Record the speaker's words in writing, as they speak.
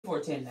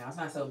410 now. It's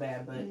not so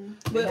bad, but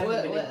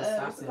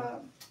what's it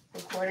called?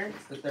 The quarter?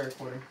 It's the third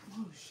quarter.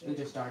 Oh shit! It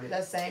just started.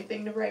 The same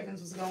thing the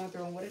Ravens was going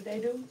through, and what did they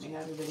do? They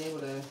haven't been able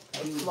to.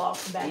 They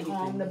flocked back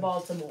home to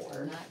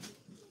Baltimore.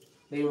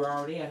 They were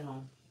already at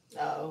home.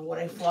 Well,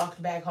 they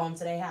flocked back home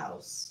to their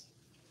house.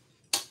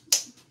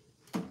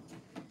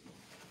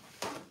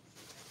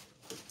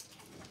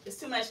 There's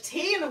too much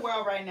tea in the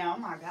world right now. Oh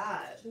my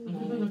god.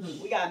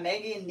 We got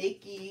Megan,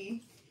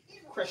 Nikki,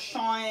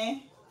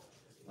 Krishan.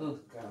 Oh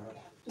god.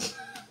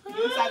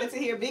 You excited to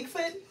hear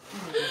Bigfoot?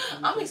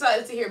 I'm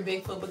excited to hear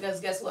Bigfoot because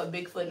guess what?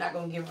 Bigfoot not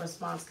gonna give a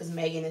response because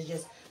Megan is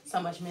just so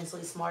much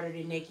mentally smarter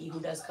than Nikki, who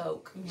does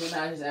coke. You're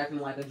not just acting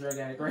like a drug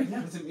addict right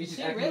now to me.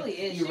 She really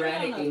is.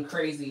 Erratic and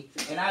crazy.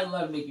 And I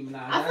love Nicki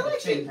Minaj. I feel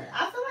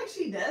like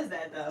she does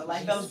that though.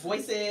 Like those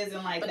voices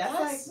and like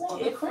that's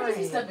like the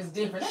crazy stuff is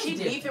different. She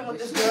beefing with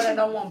this girl that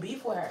don't want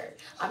beef with her.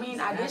 I mean,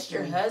 I guess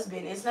your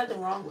husband. It's nothing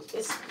wrong with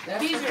it's.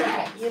 He's your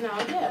act, you know.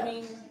 Yeah. I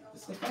mean.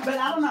 But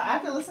I don't know.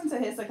 After listening to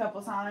his a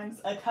couple times,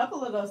 a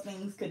couple of those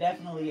things could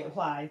definitely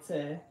apply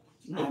to.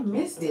 I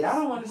missed it. I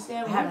don't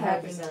understand what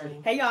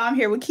happened. Hey y'all, I'm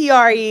here with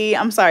Kiari.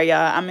 I'm sorry y'all.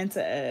 I meant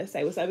to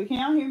say what's up. Can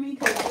y'all hear me?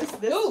 Cause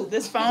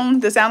this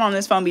phone, the sound on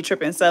this phone be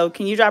tripping. So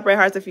can you drop red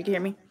hearts if you can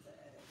hear me?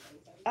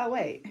 Oh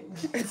wait.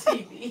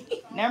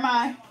 Never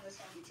mind.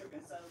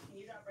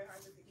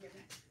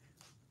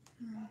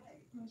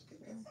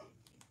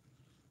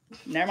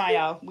 Never mind,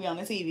 y'all. We on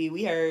the TV.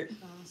 We heard.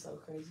 Oh, I'm so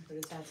crazy for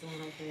the tattoo on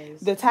her face.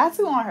 The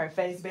tattoo on her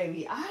face,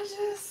 baby. I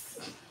just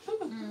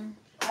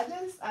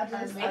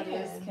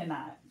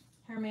cannot.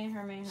 Her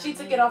man. She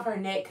took it off her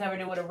neck,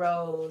 covered it with a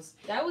rose.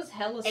 That was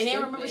hella And stupid.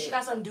 then remember, she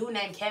got some dude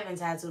named Kevin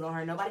tattooed on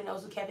her. Nobody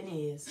knows who Kevin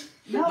is.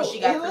 No, but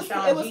she got it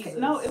was Jesus.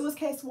 no, it was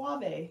K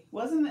Suave.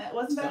 Wasn't that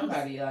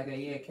somebody like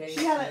a K?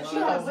 She had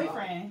a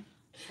boyfriend.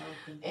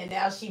 And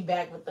now she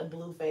back with the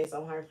blue face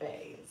on her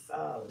face.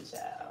 Oh,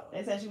 child.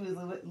 They said she was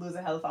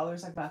losing hella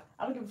followers. Like, I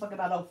don't give a fuck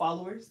about no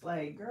followers.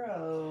 Like,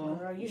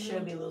 girl, you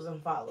should be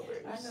losing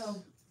followers. I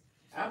know.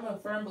 I'm a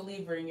firm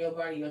believer in your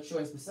body, your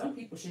choice, but some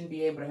people shouldn't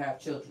be able to have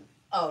children.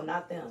 Oh,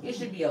 not them. It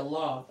should be a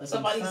law.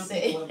 Somebody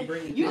said.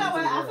 You know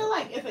what? I feel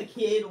like if a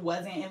kid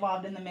wasn't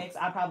involved in the mix,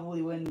 I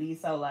probably wouldn't be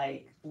so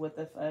like, what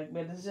the fuck?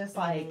 But it's just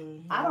like,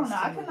 I don't know.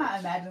 I could not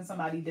imagine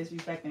somebody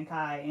disrespecting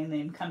Kai and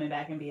then coming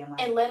back and being like,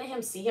 and letting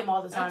him see him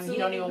all the time. And you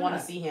don't even want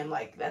to see him.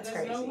 Like that's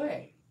crazy. No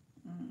way.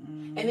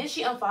 And then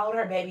she unfollowed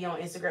her baby on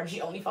Instagram.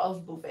 She only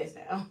follows Blueface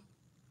now.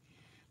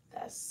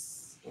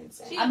 That's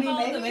insane. I mean,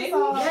 maybe it's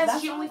all,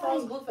 yes, she only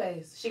follows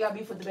Blueface. She got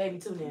beef with the baby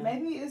too now.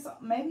 Maybe it's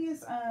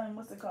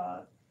what's it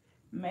called?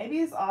 Maybe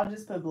it's all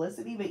just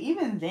publicity, but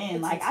even then,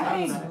 it's like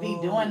I can't be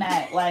doing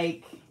that.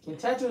 Like,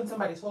 tattooing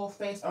somebody's whole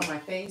face on my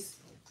face.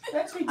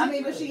 That's ridiculous. I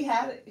mean, but she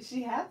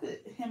had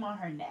him on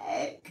her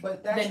neck.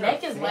 But that's the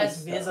neck is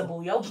less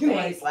visible. Your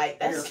face, like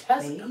that's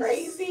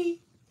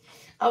crazy.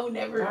 I would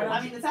never.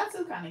 I mean, the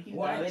tattoo kind of cute.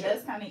 Though. It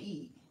does kind of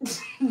eat.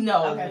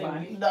 No. Okay,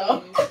 fine.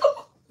 No.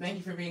 Thank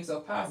you for being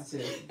so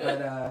positive,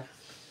 but I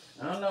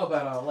don't know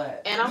about all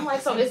that. And I'm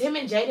like, so is him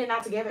and Jaden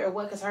not together or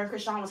what? Because her and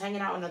Krishan was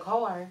hanging out in the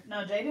car.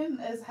 No, Jaden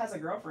has a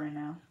girlfriend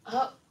now.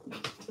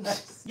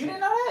 You didn't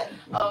know that?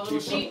 Oh,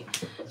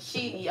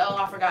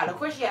 I forgot. Of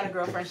course she had a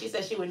girlfriend. She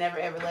said she would never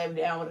ever lay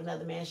down with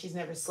another man. She's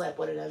never slept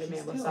with another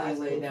man besides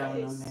lay down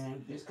with no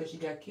man. Just because she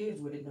got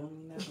kids with it don't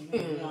mean nothing.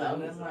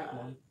 That's like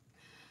one.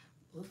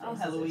 I'm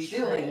hella weak.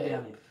 Still laying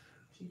down it.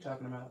 She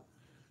talking about.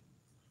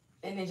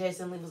 And then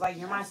Jason Lee was like,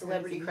 "You're my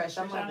celebrity crush."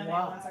 I'm like,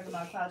 wow. I'm talking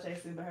about clout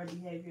chasing, but her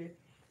behavior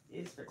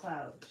is for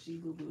clout. She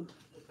boo boo.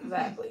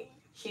 Exactly.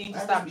 She needs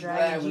to stop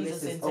dragging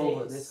Jesus into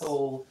over. This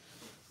whole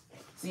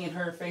seeing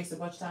her face a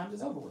bunch of times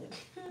is over with.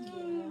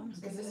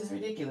 Because this is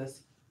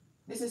ridiculous.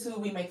 This is who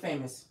we make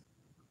famous.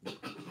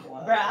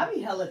 Wow. Bro, I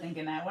be hella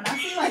thinking that. When I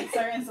see like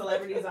certain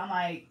celebrities, I'm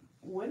like,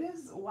 why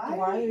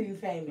are you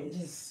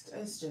famous?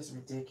 It's just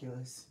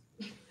ridiculous.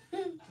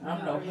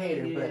 I'm no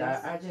hater, but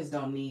I just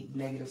don't need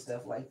negative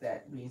stuff like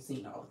that being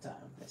seen all the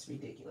time. That's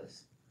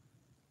ridiculous.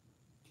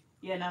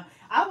 Yeah, no.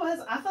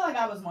 I feel like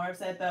I was more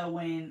upset though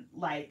when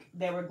like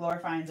they were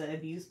glorifying the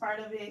abuse part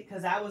of it,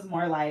 because I was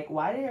more like,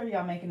 why are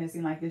y'all making it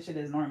seem like this shit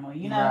is normal,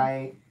 you know?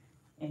 Right.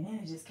 And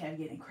then it just kept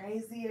getting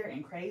crazier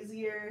and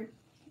crazier.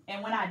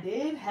 And when I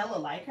did hella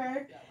like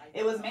her,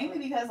 it was mainly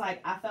because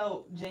like I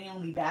felt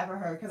genuinely bad for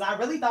her, because I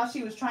really thought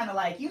she was trying to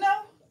like, you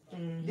know,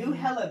 do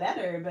hella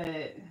better,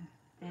 but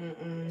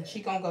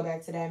she gonna go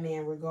back to that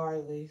man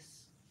regardless.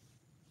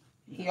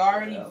 He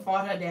already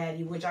fought her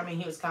daddy, which I mean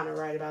he was kind of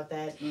right about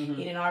that. He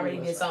didn't already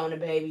disown the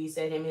baby. He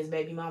said his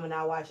baby mama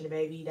not watching the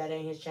baby. That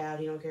ain't his child.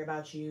 He don't care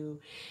about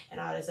you, and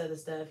all this other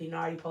stuff. He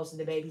already posted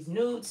the baby's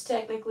nudes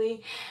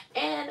technically,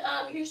 and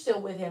you're still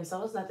with him, so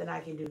there's nothing I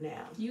can do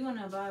now. You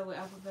gonna buy with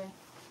Apple Pay?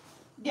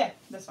 Yeah,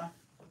 that's fine.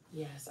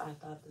 Yes, I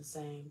thought the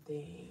same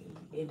thing.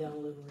 It don't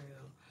look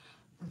real.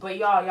 But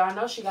y'all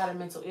know she got a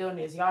mental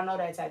illness. Y'all know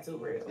that tattoo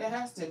real. There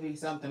has to be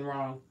something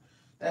wrong.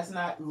 That's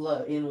not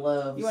love in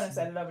love. You want to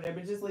set it over there,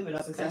 but just leave it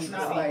up. That's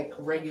not like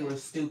regular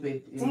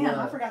stupid. Damn, love.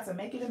 I forgot to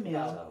make it a meal.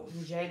 No,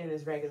 Jaden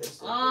is regular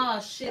stupid. Oh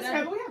shit!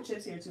 Okay, but we have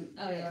chips here too.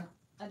 Oh yeah.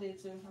 I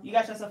did too. You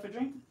got yourself a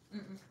drink? I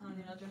don't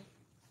need no drink.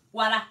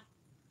 Water.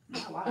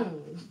 Not water.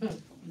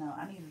 No,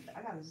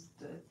 I gotta just,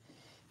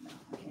 no,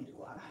 I can't do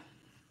water.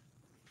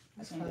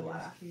 I can't do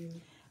water.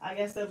 I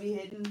guess they'll be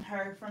hitting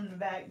her from the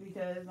back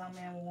because my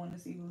man will want to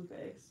see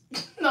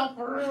BlueFace. No,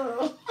 for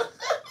real.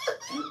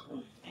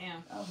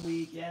 Damn. I'm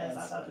weak, yes.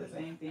 I thought the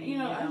same thing. You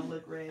know, I don't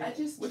look red.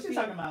 What you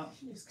talking about?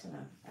 She just kind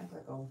of act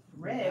like a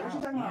Red? What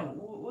you talking about?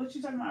 What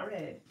you talking about,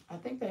 red? I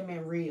think they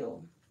meant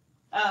real.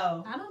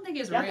 Oh. I don't think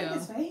it's Y'all real. think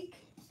it's fake?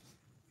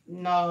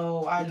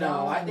 No, I don't.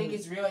 No, I think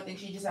it's real. I think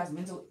she just has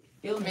mental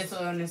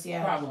illness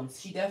yeah. problems.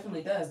 She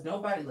definitely does.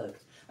 Nobody, look,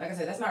 like I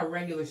said, that's not a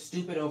regular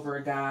stupid over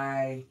a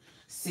guy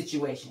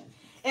situation.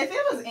 If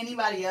it was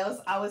anybody else,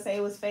 I would say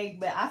it was fake,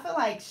 but I feel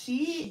like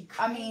she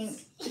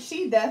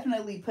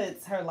definitely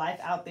puts her life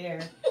out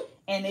there,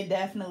 and it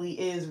definitely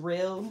is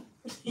real.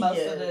 Most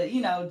of the,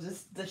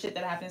 just the shit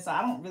that happens, so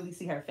I don't really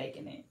see her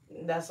faking it.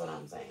 That's what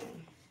I'm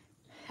saying.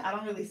 I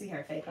don't really see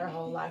her faking her it.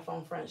 whole life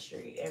on Front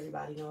Street.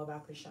 Everybody know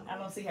about BreAunna. I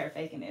don't see her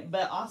faking it,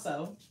 but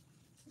also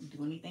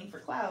do anything for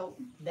clout.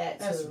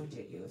 That's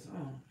ridiculous.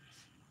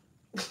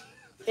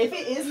 If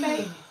it is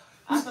fake,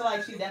 I feel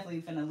like she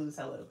definitely finna lose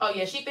her little. Oh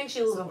yeah, she thinks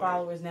she's losing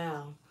followers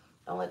now.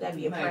 Don't let that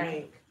be a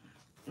prank.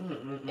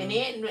 And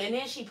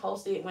then she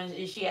posted when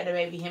she had the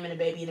baby, him and the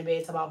baby in the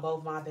bed, talk about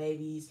both my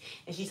babies,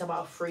 and she talk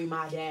about free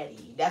my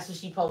daddy. That's what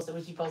she posted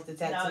when she posted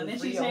tattoo. No,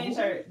 didn't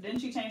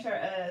she change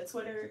her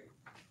Twitter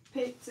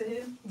pic to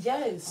him?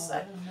 Yes.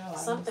 I don't know.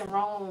 Something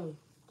wrong.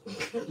 I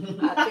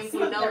think we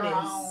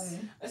know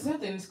this.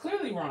 Something's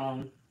clearly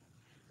wrong.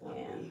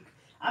 Yeah.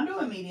 I'm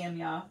doing medium,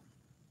 y'all.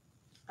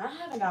 I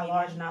haven't got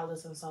large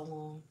outlets in so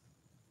long.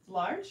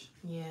 Large?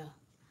 Yeah.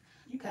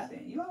 You got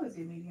it. You always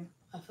get medium.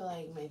 I feel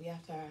like maybe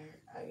after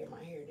I get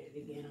my hair did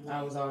again.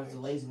 I was always the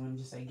lazy one,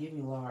 just say, give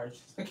me large.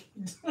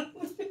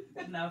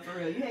 No, for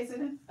real. You hate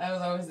sitting?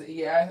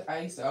 I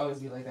used to always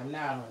be like that.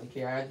 Now I don't really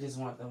care. I just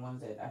want the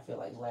ones that I feel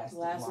like last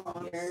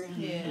longer.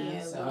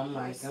 Yeah. So I'm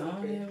like, go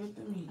ahead with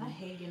the medium. I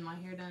hate getting my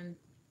hair done,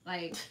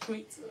 like,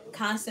 Me too.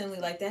 constantly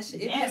like that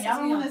shit. Damn, y'all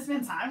don't want to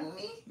spend time with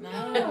me?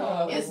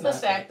 No. It's the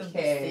fact of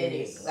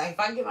sitting. Like if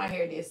I get my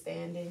hair did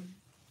standing.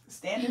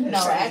 Standing?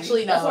 No,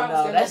 actually no.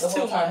 That's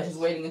too much. Just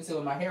waiting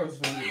until my hair was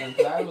finished.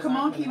 Come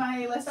on,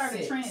 Kimai, let's start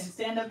a trend.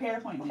 Stand up hair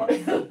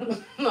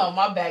appointment. No,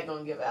 my back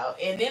gonna give out,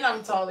 and then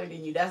I'm taller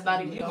than you. That's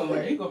not even gonna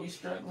work. You gonna be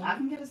struggling. I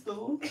can get a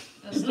stool.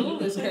 The stool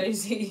is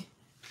crazy.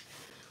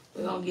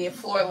 We're gonna get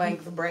floor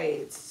length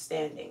braids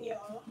standing,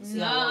 y'all.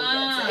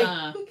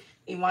 Nah.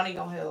 Imani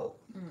gonna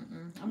help.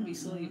 I'm gonna be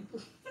asleep.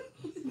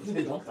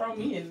 Don't throw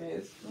me in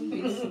this. I'm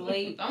gonna be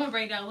asleep. I'm gonna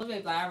break down a little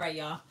bit, but all right,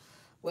 y'all.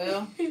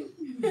 Well,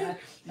 that's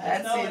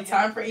it.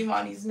 Time for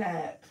Imani's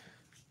nap.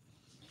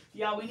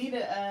 Y'all, we need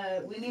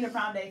a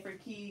prom day for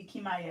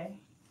Kimaye.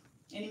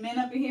 Any men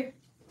up in here?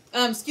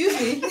 Excuse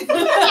me.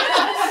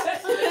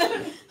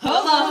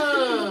 Hold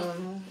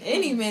on.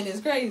 Any man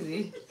is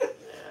crazy.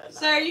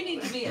 Sir, you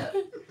need to be up.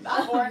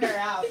 Not pouring her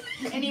out.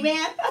 Any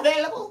man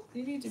available?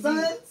 You need to be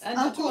Sons? under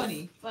Uncles?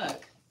 20.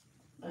 Fuck.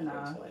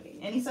 Nah.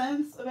 Any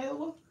sons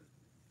available?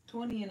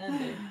 20 and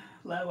under.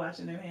 Love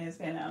watching them hands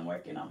pan out. I'm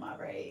working on my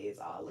braids,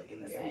 all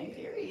looking the same.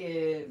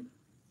 Period.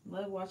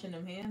 Love watching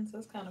them hands.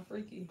 That's kind of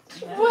freaky.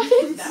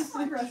 What? That's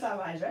my girl style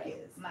by Dre.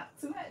 It's not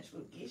too much,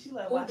 Spooky. She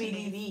love Who watching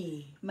BBB?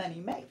 these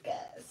money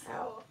makers.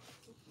 How?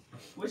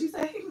 What'd you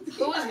say?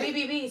 Who is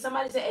BBB?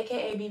 Somebody said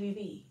AKA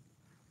BBB.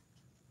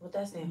 What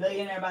that stand?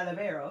 Billionaire by the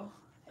Barrel,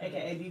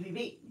 aka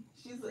BBB.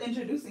 She's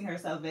introducing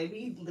herself,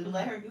 baby.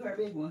 Let her do her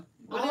big one.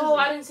 Oh,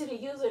 I didn't see the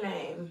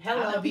username. I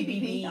Hello, know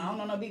BBB. I don't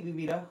know no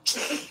BBB though.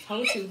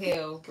 Go to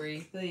hell,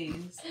 Bree,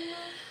 please.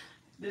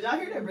 Did y'all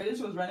hear that British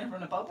was running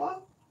from the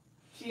popo?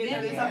 She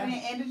had done Yeah.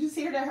 something, and did you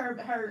see her that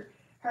her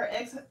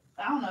ex?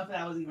 I don't know if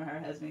that was even her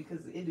husband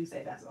because it do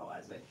say that's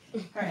always, but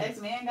her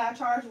ex-man got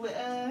charged with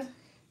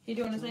He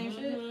doing the same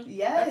shit?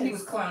 yes. I think he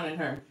was clowning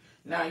her.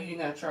 Now you ain't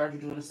got to charge you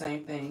doing the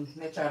same thing.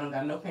 That child don't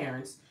got no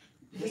parents.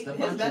 His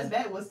best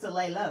bet was to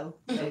lay low.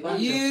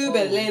 You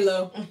better lay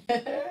low.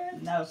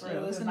 No, for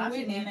real. Listen Because to my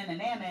Whitney. shit and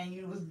Nana, and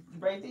you was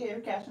right there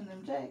cashing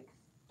them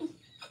check.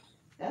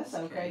 That's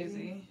so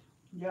crazy.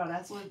 Yo,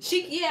 that's what.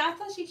 I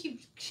thought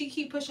she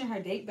keep pushing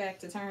her date back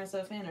to turn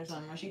herself in or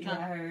something. Or she trying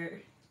to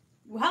heard.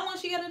 How long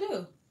she got to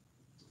do?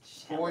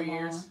 4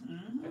 years,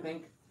 Mm-hmm. I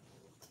think.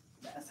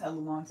 That's hella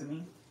long to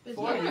me.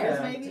 4 years,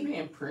 Yeah, maybe. to be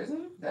in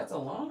prison? That's a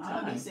long I'm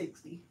gonna be time.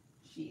 60.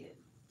 Shit.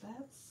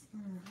 That's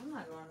I'm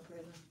not going to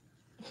prison.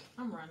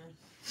 I'm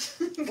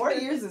running. 4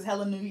 years is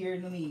hella New Year,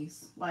 New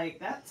Me's. Like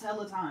that's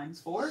hella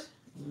times 4.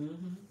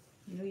 Mm-hmm.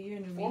 New Year,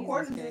 New Me. 4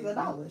 quarters is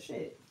 $1.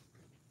 Shit.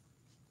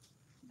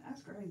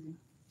 That's crazy.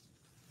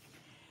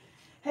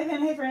 Hey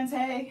man, hey friends,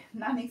 hey.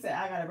 Nanik said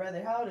I got a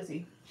brother. How old is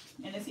he?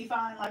 And is he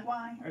fine like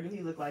wine, or do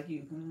he look like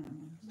you?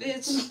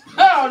 Bitch.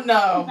 Oh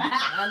no.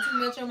 Not too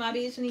much on my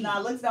bitch knee. Nah,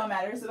 looks don't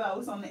matter. It's about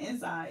what's on the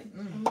inside.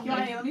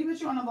 Let me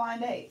put you on a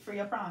blind date for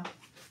your prom.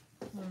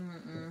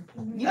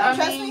 You don't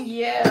trust me?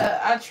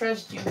 Yeah, I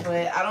trust you, but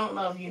I don't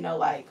know if you know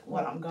like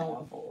what I'm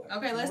going for.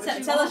 Okay, let's What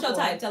you tell us going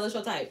your for? type. Tell us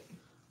your type.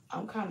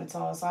 I'm kind of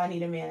tall, so I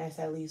need a man that's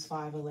at least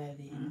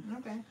 5'11".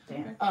 Okay.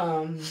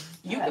 Damn.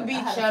 You could be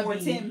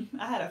chubby.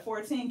 I had a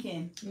 4'10"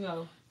 Ken.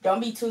 No. Don't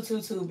be too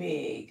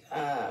big.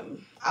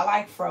 I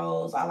like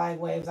froze. I like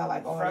waves. I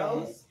like all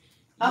Froze? that.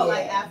 Oh, Yeah.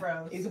 like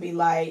afros. It could be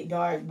light,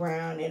 dark,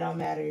 brown. It don't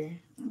matter.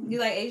 You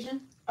like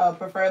Asian?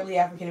 Preferably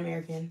African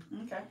American.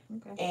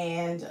 Okay.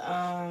 And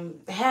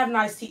have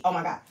nice teeth. Oh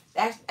my God.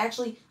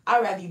 Actually,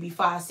 I'd rather you be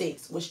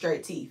 5'6" with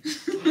straight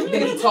teeth than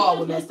be tall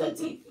with messed up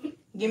teeth.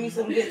 Give me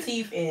some good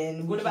teeth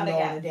and What about a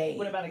gap? gap?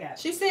 What about a gap?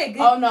 She said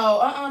good. Oh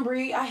no,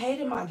 Bree. I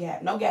hated my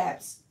gap. No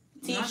gaps.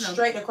 Teeth I know.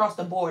 straight across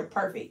the board.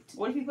 Perfect.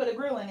 What if you put a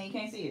grill in and you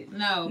can't see it?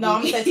 No. No,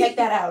 I'm gonna take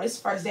that out. It's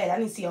first date. I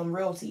need to see them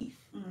real teeth.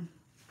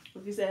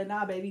 If you said,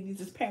 nah, baby,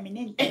 these is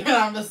permanente. And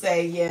I'm gonna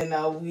say, yeah,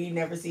 no, we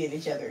never seeing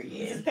each other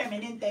This is again.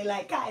 permanente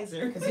like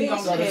Kaiser. Because he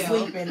gonna go to Hell.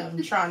 sleep and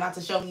I'm trying not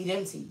to show me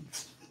them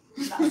teeth.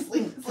 Not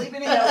sleeping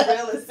in your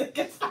grill is sick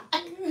as fuck.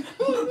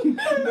 Good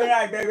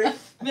night, baby.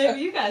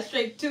 Baby, you got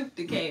straight tooth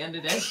decay under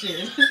that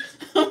shit.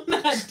 I'm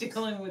not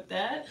dealing with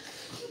that.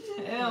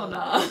 Hell no.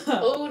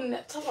 Oh,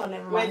 talk about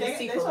never Wait, mind.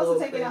 they're supposed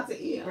to take it out to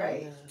eat,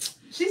 right?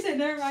 She said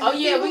never mind. Oh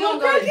yeah, we gonna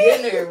go to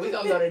dinner. We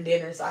gonna go to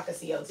dinner so I can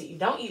see your teeth.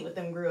 Don't eat with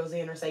them grills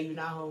in or say you're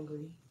not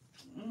hungry.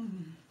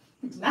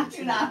 Not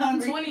you're not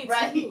hungry, 22.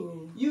 right?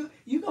 You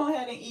go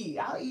ahead and eat.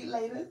 I'll eat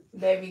later.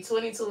 Baby,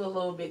 22 a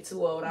little bit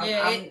too old.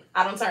 Yeah,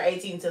 I don't turn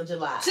 18 until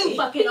July. Too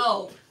fucking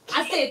old.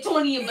 I said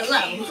 20 and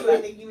below. So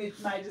I think you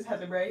might just have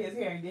to braid his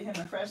hair and get him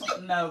a fresh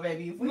one. No,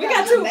 baby. If We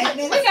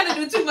gotta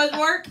do too much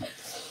work.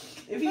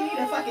 If you need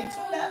a fucking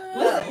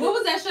tune-up. What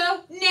was that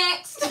show?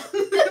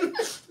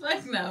 Next.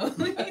 Like, no.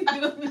 We ain't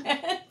doing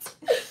that.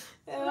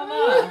 Hell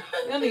no.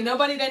 You don't need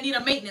nobody that need a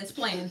maintenance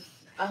plan.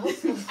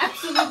 Absolutely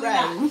not.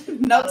 Right.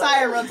 No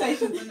tire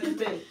rotations in this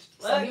bitch.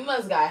 So you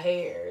must got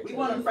hair. We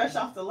want them fresh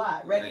off the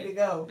lot, ready to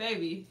go.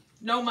 Baby,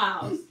 no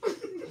miles.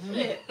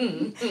 Shit.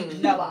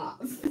 No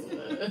miles.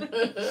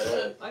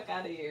 Fuck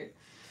out of here.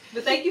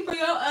 But thank you for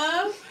your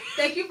No,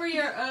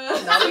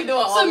 we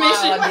doing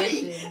submission. online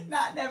audition.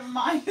 Not never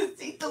mind his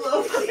teeth a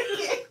little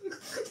bit.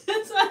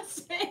 That's what I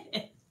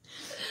said.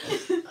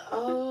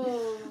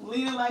 Oh.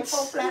 Leaning like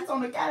 4 flats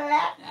on the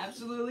Cadillac.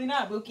 Absolutely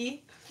not,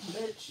 Bookie.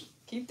 Bitch.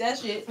 Keep that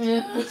shit.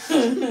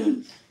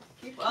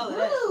 Keep all of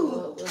that.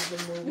 What was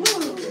the movie?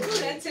 Ooh,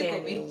 that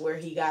tickled me. Where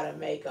he got a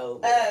makeover.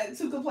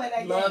 Tuka play that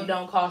game. Love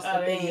don't cost a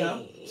there you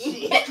go.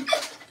 thing.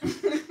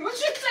 What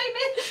you say,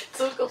 bitch?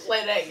 Tuka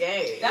play that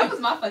game. That was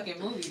my fucking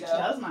movie, though.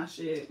 That was my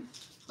shit.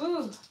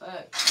 Ooh,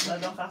 fuck.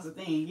 Love don't cost a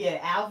thing. Yeah,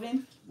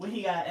 Alvin, when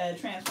he got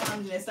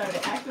transformed and then started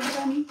acting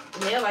funny.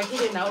 Yeah, like he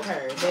didn't know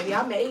her. Baby,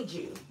 I made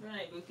you.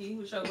 Right, Bookie.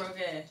 Who's your broke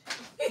ass?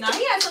 Nah,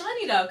 he had some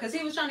money, though, because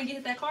he was trying to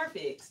get that car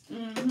fixed.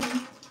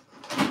 Mm-hmm.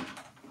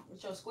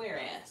 With your square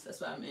ass.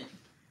 That's what I meant.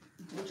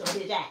 With your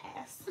bitch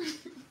ass.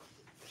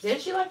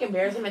 Didn't she like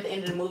embarrass him at the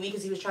end of the movie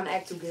because he was trying to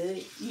act too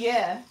good?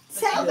 Yeah.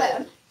 Tell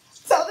them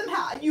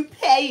how you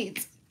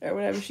paid. Or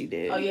whatever she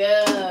did. Oh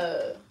yeah.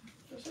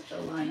 Shut your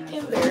line ass.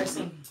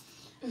 Embarrassing.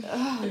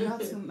 Oh, y'all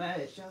too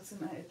much. Y'all too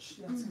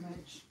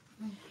much.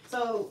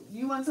 So,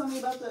 you want to tell me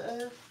about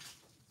the...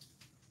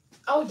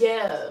 Oh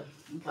yeah.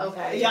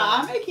 Okay. Yeah,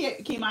 I may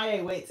keep my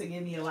wait to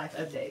give me a life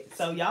update.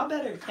 So, y'all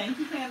better... Thank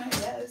you, Pamela.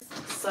 Yes.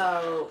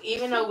 So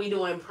even though we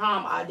doing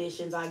prom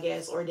auditions, I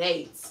guess, or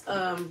dates,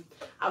 I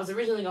was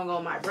originally gonna go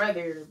with my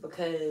brother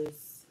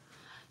because,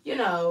 you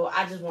know,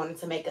 I just wanted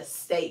to make a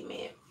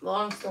statement.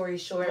 Long story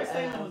short, What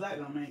statement was that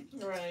gonna make?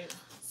 Right.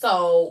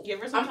 so Give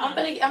her some I'm time.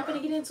 gonna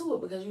get into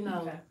it because, you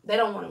know, Okay. they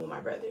don't want it with my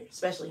brother,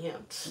 especially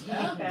him.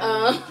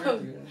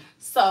 Okay.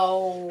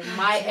 So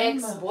my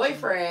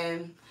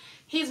ex-boyfriend,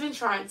 he's been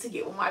trying to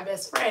get with my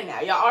best friend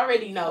now. Y'all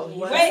already know.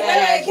 He's Wait,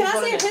 sad. Can He's I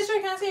one see a of the- picture?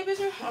 Can I see a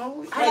picture?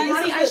 Oh,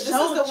 This is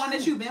the one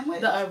that you've been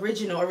with? the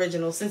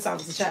original since I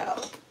was a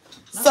child.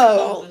 Not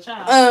So, since I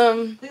was a child.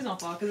 um, Please don't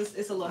fall, because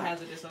it's a little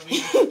hazardous over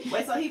here.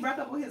 Wait, so he broke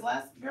up with his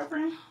last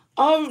girlfriend?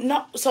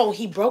 no. So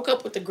he broke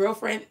up with the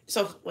girlfriend.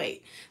 So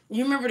wait,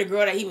 you remember the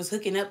girl that he was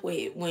hooking up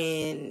with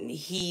when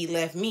he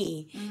left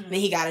me? Mm-hmm. Then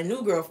he got a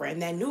new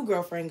girlfriend. That new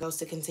girlfriend goes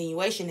to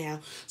continuation now.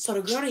 So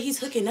the girl that he's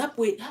hooking up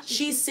with,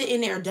 she's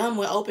sitting there dumb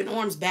with open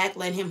arms back,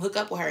 letting him hook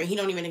up with her, and he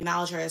don't even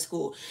acknowledge her at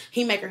school.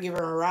 He make her give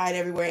her a ride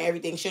everywhere and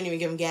everything. She don't even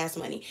give him gas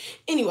money.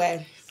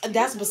 Anyway,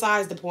 that's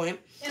besides the point.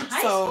 In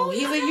high So school,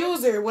 he's you a know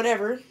that? user,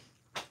 whatever.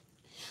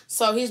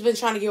 So he's been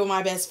trying to get with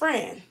my best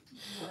friend.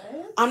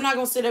 What? I'm not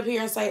gonna sit up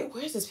here and say,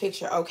 where's this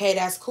picture? Okay,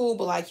 that's cool,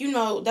 but like, you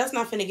know, that's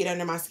not finna get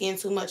under my skin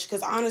too much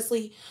because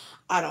honestly,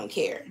 I don't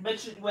care. But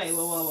wait,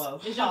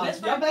 whoa. Is your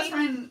best your friend best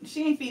friend,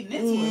 she ain't feeding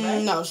into it,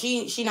 right? No,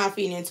 she not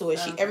feeding into it.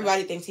 Okay.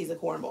 Everybody thinks he's a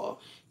cornball.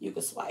 You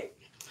could swipe.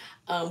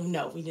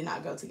 No, we did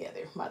not go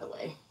together, by the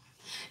way.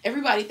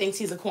 Everybody thinks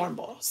he's a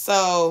cornball.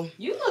 So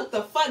You look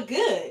the fuck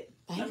good.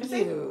 Let me thank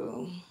see.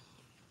 you.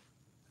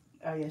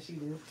 Oh, yeah, she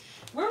do.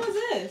 Where was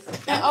this?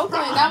 In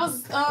Oakland, that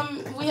was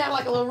we had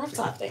like a little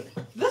rooftop thing.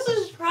 This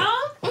is prom?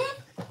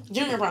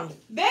 Junior prom.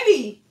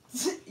 Baby,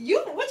 what you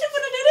gonna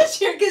do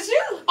this year? Cause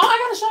you... Oh,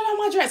 I gotta show y'all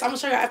my dress. I'm gonna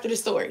show y'all after this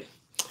story.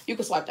 You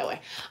can swipe that way.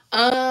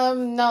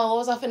 No, what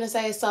was I finna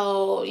say?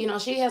 So, you know,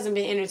 she hasn't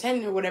been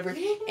entertaining or whatever,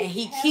 and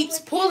he keeps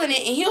pulling it,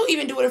 and he'll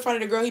even do it in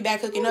front of the girl he back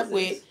hooking up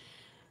with.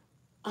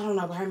 I don't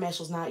know, but her mesh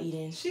was not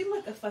eating. She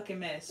looked a fucking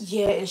mess.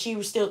 Yeah, and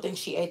she still thinks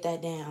she ate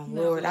that down.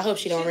 No, Lord, I hope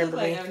she don't remember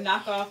like me. A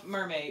knockoff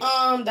mermaid.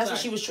 That's what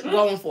she was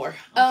going for.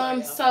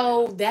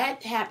 So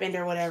that happened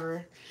or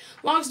whatever.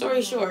 Long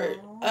story short,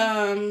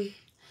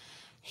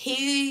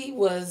 he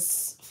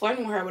was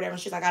flirting with her or whatever.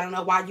 And she's like, I don't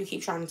know why you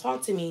keep trying to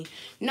talk to me,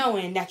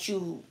 knowing that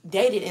you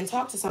dated and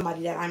talked to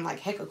somebody that I'm like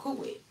hecka cool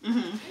with.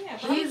 Yeah,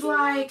 he's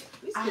like,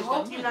 I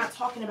hope you're not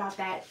talking about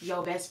that,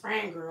 your best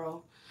friend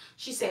girl.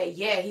 She said,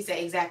 yeah. He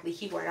said, exactly,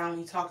 keyword, I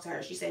only talked to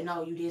her. She said,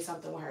 no, you did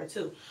something with her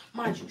too.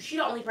 Mind you, she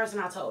the only person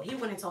I told. He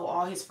went and told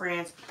all his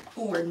friends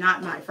who were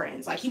not my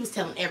friends. Like, he was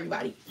telling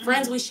everybody.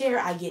 Friends we share,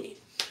 I get it.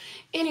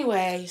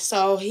 Anyway,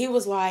 so he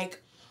was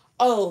like,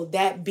 oh,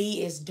 that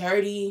B is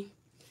dirty.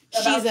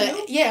 About She's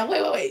you? Yeah,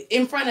 wait.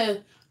 In front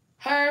of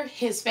her,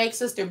 his fake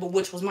sister, but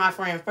which was my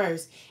friend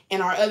first,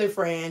 and our other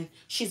friend,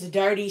 she's a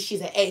dirty,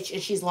 she's an H,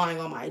 and she's lying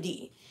on my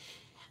ID.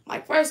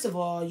 Like, first of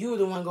all, you were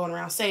the one going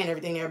around saying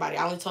everything to everybody.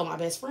 I only told my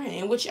best friend,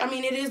 and which, I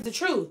mean, it is the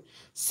truth.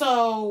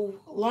 So,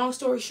 long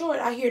story short,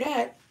 I hear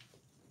that.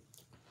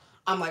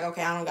 I'm like,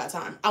 okay, I don't got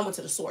time. I went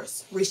to the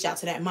source, reached out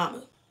to that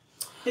mama.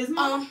 His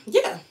mom?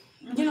 Yeah.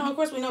 You know, of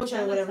course, we know each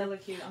other, whatever. Really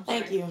cute.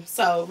 Thank you.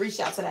 So,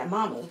 reached out to that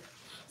mama.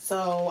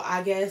 So,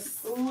 I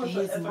guess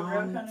his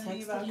mom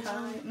texted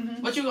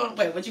him. What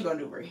you gonna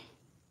do, Bree?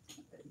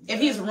 If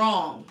he's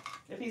wrong.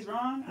 If he's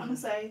wrong, I'm gonna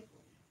say,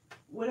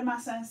 what did my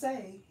son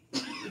say?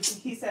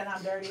 He said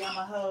I'm dirty, I'm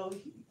a hoe,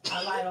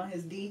 I lied on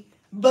his D.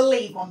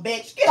 Believe him,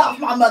 bitch. Get off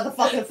my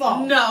motherfucking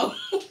phone. No,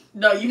 you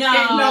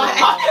can't.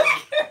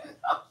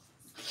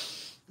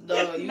 No,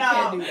 you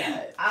can't do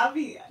that.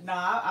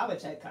 I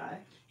would check Kai.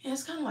 Yeah,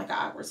 it's kind of like an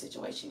awkward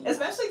situation.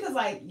 Especially because,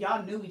 like,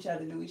 y'all knew each other.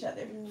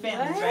 Families,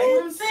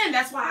 right? I'm saying,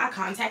 that's why I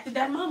contacted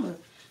that mama.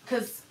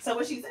 So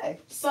what she say?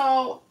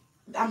 So,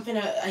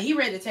 he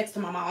read the text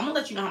to my mom. I'm going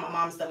to let you know how my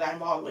mom still got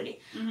involved with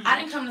it. I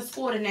didn't come to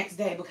school the next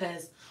day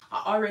because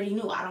I already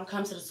knew I don't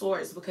come to the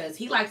source because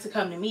he likes to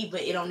come to me,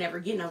 but it don't never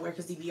get nowhere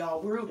because he be all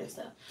rude and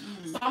stuff.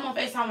 So I'm on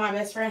FaceTime with my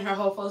best friend her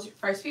whole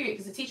first period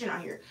because the teacher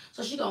not here.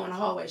 So she go in the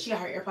hallway. She got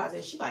her AirPods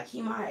in. She like,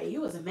 Kimai,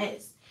 you was a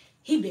mess.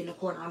 He been in the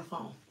corner on the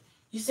phone.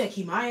 You said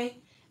Kimai?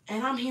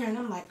 And I'm hearing,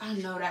 I'm like, I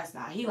know that's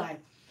not. He like,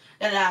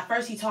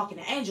 first he talking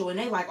to Angel and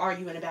they like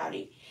arguing about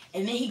it.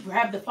 And then he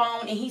grabbed the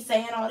phone and he's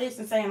saying all this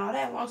and saying all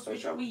that. Long story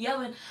short, we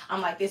yelling. I'm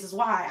like, this is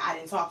why I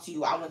didn't talk to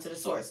you. I went to the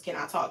source. Can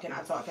I talk?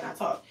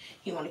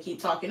 He want to keep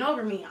talking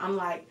over me. I'm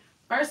like,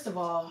 first of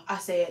all, I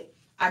said,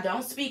 I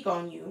don't speak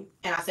on you.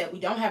 And I said, we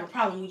don't have a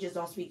problem. We just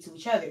don't speak to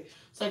each other.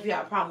 So if you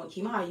have a problem with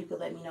Kimai, you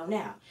could let me know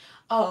now.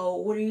 Oh,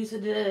 what are you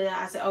to?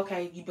 I said,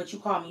 okay, but you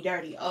called me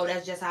dirty. Oh,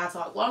 that's just how I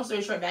talk. Long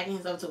story short, backing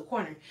himself to a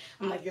corner.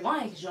 I'm like, you're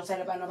lying because you don't say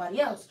that about nobody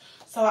else.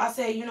 So I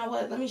said, you know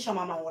what? Let me show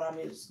my mom what I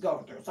was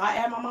going through. So I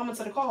add my mama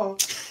to the call,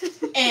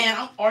 and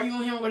I'm arguing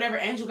with him or whatever.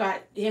 Angel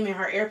got him in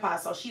her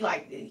AirPods, so she took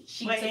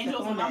Angel's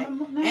the phone back.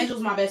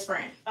 Angel's my best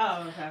friend.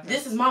 Oh, okay.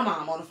 This is my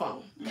mom on the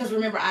phone because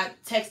remember I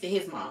texted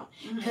his mom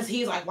because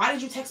he's like, why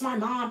did you text my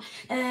mom?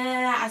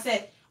 And I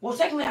said, well,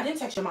 technically, I didn't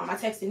text your mom. I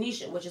texted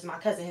Nisha, which is my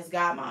cousin, his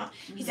godmom.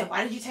 He said,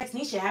 why did you text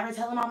Nisha? Have her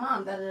telling my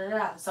mom,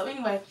 da-da-da-da. So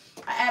anyway,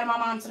 I added my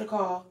mom to the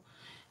call,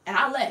 and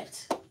I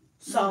left.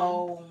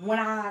 So when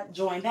I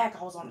joined back,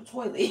 I was on the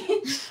toilet.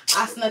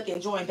 I snuck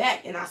and joined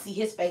back, and I see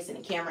his face in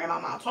the camera and my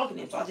mom talking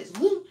to him. So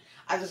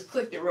I just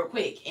clicked it real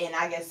quick, and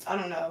I guess, I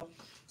don't know.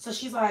 So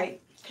she's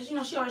like, because, you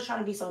know, she always trying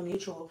to be so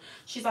mutual.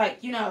 She's like,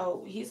 you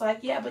know, he's like,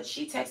 yeah, but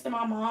she texted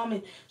my mom,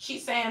 and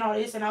she's saying all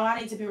this, and oh, I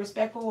need to be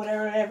respectful,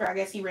 whatever. I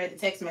guess he read the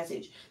text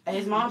message that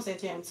his mom sent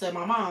to him, to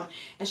my mom.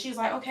 And she's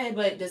like, okay,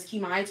 but does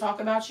Kimai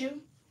talk about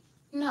you?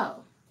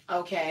 No.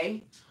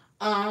 Okay.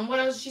 What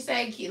else did she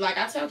say? Like,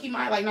 I tell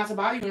Kimai, like, not to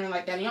bother you and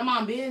like that. And your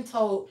mom been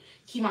told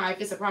Kimai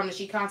if it's a problem that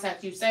she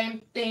contact you.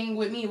 Same thing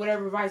with me,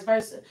 whatever, vice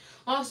versa.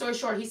 Long story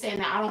short, he's saying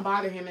that I don't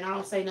bother him and I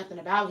don't say nothing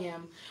about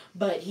him,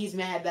 but he's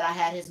mad that I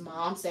had his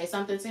mom say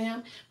something to him.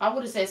 If I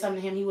would have said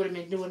something to him, he would have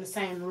been doing the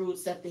same rude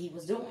stuff that he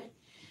was doing.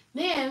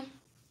 Then,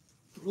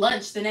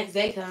 lunch the next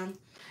day come,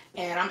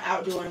 and I'm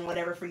out doing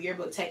whatever for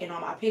yearbook, taking all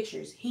my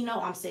pictures. He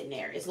know I'm sitting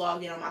there. It's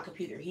logged in on my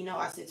computer. He know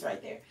I sits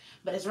right there.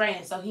 But it's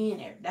raining, so he in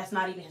there. That's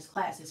not even his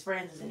class. His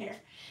friends is in there.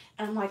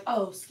 And I'm like,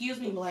 oh, excuse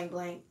me, blank,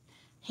 blank.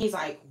 He's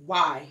like,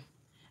 why?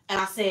 And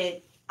I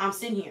said, I'm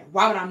sitting here.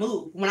 Why would I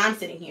move when I'm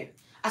sitting here?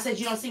 I said,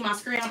 you don't see my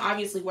screen? I'm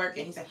obviously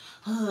working. He said,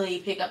 oh, you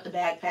pick up the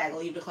backpack,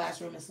 leave the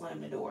classroom, and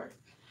slam the door.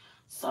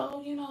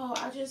 So, you know,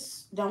 I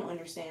just don't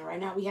understand. Right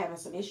now, we having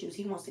some issues.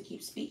 He wants to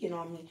keep speaking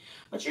on me.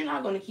 But you're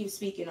not going to keep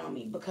speaking on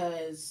me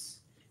because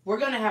we're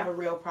going to have a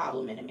real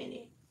problem in a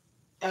minute.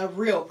 A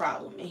real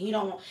problem. And he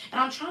don't.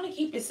 And I'm trying to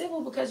keep it civil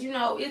because, you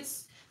know,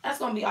 that's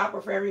going to be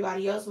awkward for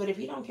everybody else. But if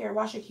he don't care,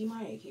 why should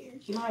Kimai care?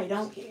 Kimai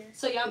don't care.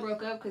 So y'all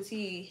broke up because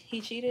he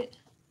cheated?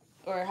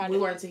 Or how We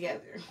did weren't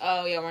together.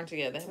 Oh, y'all weren't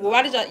together. Well,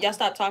 why did y'all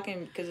stop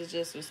talking? Because it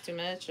just was too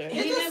much? Or?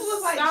 He just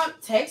was like-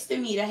 stopped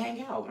texting me to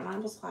hang out, and I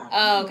was like,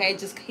 Oh, okay.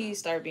 Just he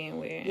started being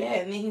weird. yeah,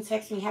 and then he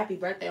texted me happy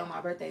birthday on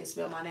my birthday and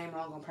spelled my name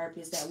wrong on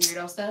purpose, that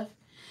weirdo stuff.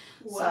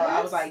 What? So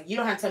I was like, you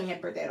don't have to tell me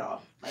happy birthday at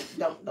all. Like,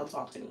 don't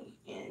talk to me.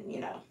 And, you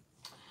know,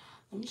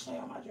 let me show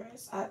y'all my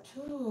dress.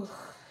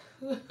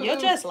 Your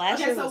dress last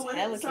year so was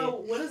hella so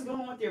cute. what does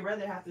going with your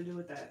brother have to do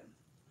with that?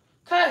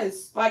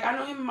 Cause, like, I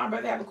know him and my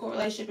brother have a cool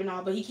relationship and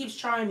all, but he keeps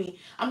trying me.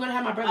 I'm gonna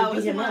have my brother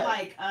beat him up.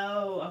 Like,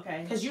 oh,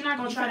 okay. Cause you're not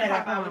gonna You try finna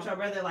that pop out out with your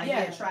brother, like,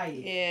 Yeah. yeah, try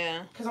it.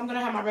 Yeah. Cause I'm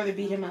gonna have my brother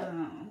beat him up.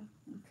 Oh,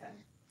 okay.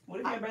 What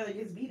if your brother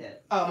gets beat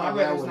up? Oh, my that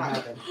brother's wouldn't not.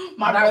 happen.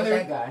 My Not with brother,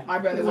 that guy. my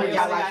brother Wait, worked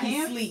out so like got he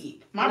hands?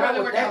 sleep. My Not brother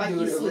with worked that out like dude,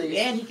 he at sleep, least.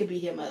 and he could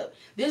beat him up.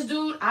 This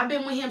dude, I've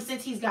been with him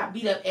since he's got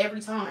beat up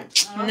every time.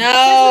 Since we've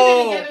Oh,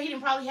 been together, he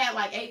done probably had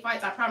like 8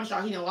 fights. I promise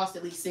y'all, he done lost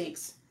at least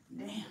 6.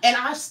 damn. And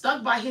I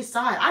stuck by his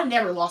side. I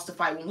never lost a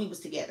fight when we was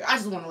together. I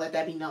just want to let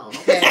that be known,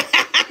 okay?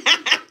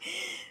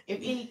 If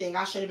anything,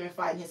 I should have been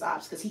fighting his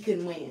ops because he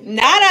couldn't win.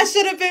 Not I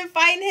should have been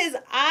fighting his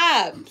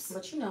ops.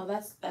 But you know,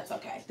 that's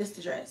okay. This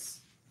the dress.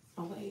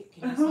 Oh wait,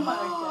 can you Oh see? my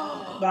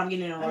god. But I'm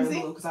getting it in Let me royal see.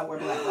 blue because I wore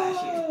black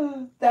last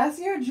year. That's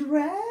your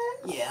dress?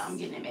 Yeah, I'm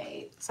getting it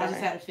made. I Sorry.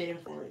 just had a fit in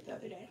for it the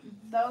other day.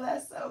 No,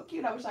 that's so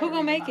cute. I wish I Who could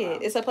gonna read make my it?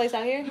 mom. It's a place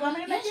out here? You want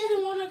me to Yeah, make she it?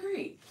 didn't want to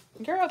agree.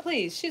 Girl,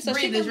 please. She so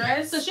she Read the can,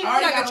 dress. so she I can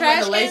already like a got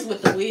trash the lace can.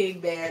 with the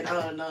wig band.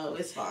 Oh no,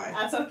 it's fine.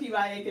 I told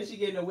Kivaya because she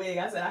getting a wig.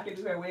 I said I could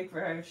do her wig for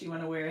her if she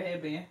want to wear a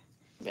headband.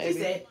 She Baby.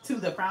 said, to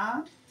the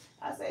prom?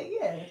 I said,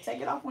 yeah.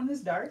 Take it off when it's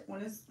dark,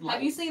 when it's light.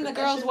 Have you seen Put the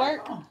that girls shit back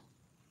work? on.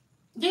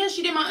 Yeah,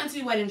 she did my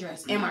auntie wedding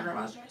dress and my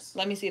grandma's dress.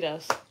 Let me see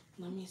those.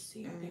 Let me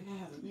see. I think I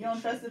have a You don't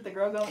trust that the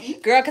girl gonna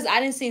eat? Girl, because I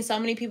didn't see so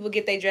many people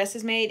get their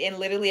dresses made, and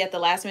literally at the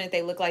last minute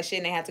they look like shit,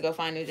 and they had to go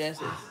find new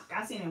dresses.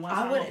 I seen it one I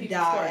time would on have people's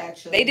died story.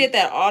 actually. They did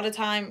that all the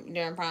time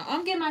during prom.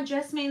 I'm getting my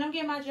dress made. I'm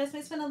getting my dress made.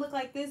 It's gonna look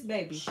like this,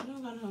 baby. She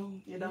don't got no.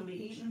 You don't be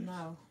eating?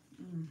 No,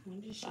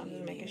 Let me show I'm just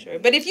you. making sure.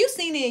 But if you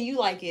seen it and you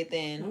like it,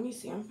 then Let me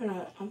see. I'm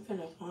finna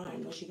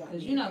find what she got.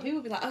 because you know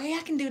people be like, okay,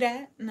 I can do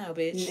that. No,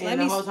 bitch. And Let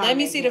the me whole time let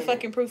me they see the can't.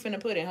 fucking proof in the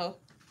pudding, ho.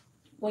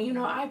 Well, you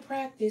know, I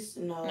practice.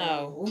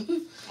 No.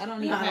 I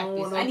don't need I don't practice.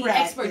 want no I need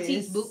practice.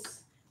 expertise, book.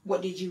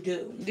 What did you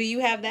do? Do you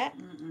have that?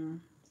 Mm-mm.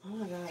 Oh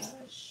my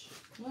gosh.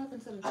 What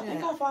happened to the I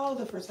think I follow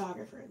the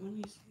photographer. Let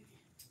me see.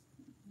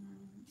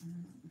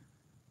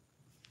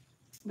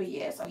 But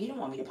yeah, so he didn't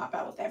want me to pop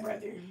out with that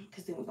brother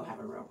because then we're gonna have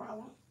a real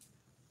problem.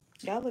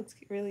 Y'all looked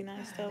really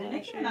nice though. Did last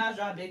Nicki year. Minaj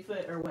draw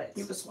Bigfoot or what?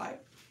 You can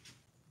swipe.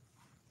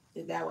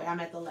 That way, I'm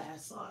at the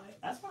last slide.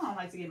 That's why I don't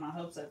like to get my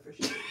hopes up for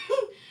shit.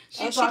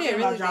 She Oh, she talking did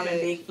about really dropping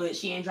good. Bigfoot.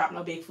 She ain't dropped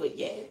no Bigfoot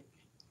yet.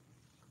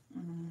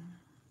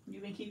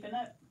 You been keeping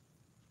up?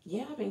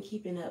 Yeah, I've been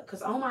keeping up.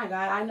 Because, oh my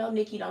God, I know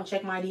Nikki don't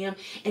check my DM.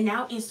 And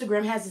now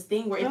Instagram has this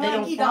thing where if they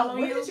don't follow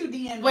When you. did you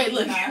DM Wait, Nicki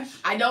look.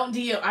 Minaj? I don't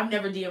DM. I've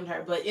never DM'd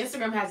her. But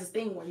Instagram has this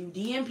thing where you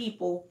DM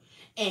people.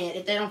 And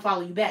if they don't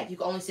follow you back, you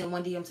can only send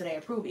one DM till they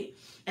approve it.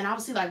 And I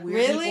would see like weird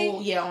Really?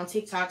 people, yeah, on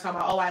TikTok talking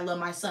about, oh, I love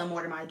my son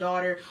more than my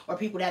daughter, or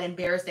people that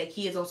embarrass their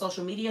kids on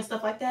social media and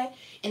stuff like that.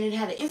 And it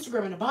had an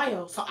Instagram in the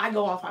bio, so I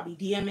go off, I be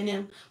DMing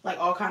them like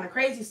all kind of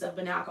crazy stuff.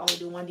 But now I can only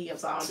do one DM,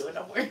 so I don't do it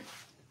no more.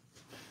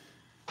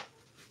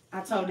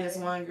 I told this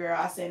one girl,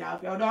 I said, now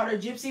if your daughter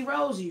Gypsy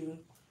Rose you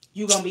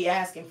gonna be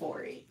asking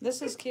for it.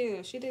 This is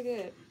cute. She did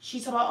good. She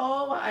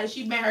told me,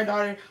 she made her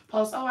daughter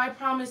post, I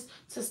promise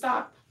to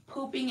stop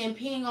pooping and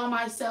peeing on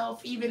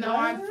myself even though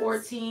I'm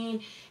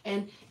 14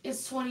 and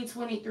it's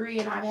 2023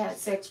 and I've had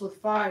sex with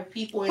 5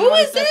 people. And Who all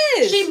is stuff.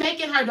 this? She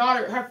making her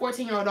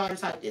 14-year-old daughter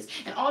type this.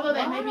 And although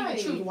that may be Why?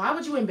 the truth, why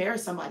would you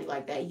embarrass somebody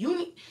like that? It's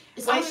Wait,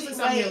 obviously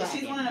something you're she's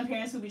lacking. one of them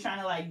parents who be trying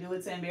to like do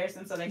it to embarrass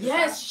them so they can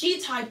Yes, stop. she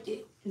typed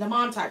it. The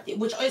mom typed it,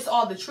 which is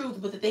all the truth.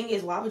 But the thing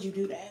is, why would you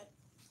do that?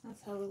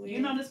 That's hella weird. You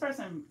know this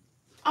person.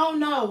 Oh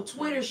no,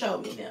 Twitter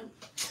showed me them.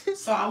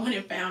 So I went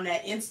and found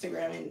that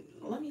Instagram and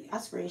I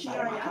screenshot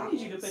my I need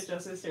you to comments. put your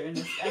sister in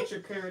this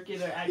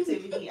extracurricular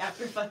activity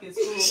after fucking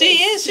school. She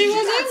is. She was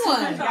in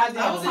one. I was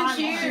Goddamn in time.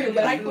 cheer,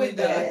 but I quit Really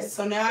that. does.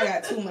 So now I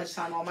got too much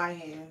time on my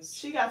hands.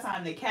 She got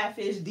time to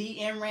catfish,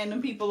 DM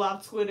random people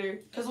off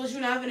Twitter. Because what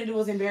you're not going to do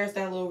is embarrass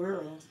that little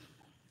girl.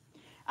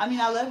 I mean,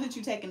 I love that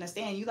you taking a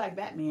stand. You like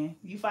Batman.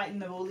 You fighting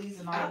the bullies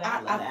and all of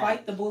that. I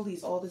fight the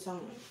bullies all the time.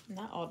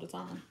 Not all the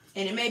time.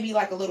 And it may be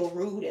like a little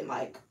rude and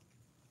like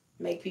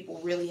make people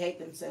really hate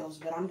themselves,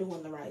 but I'm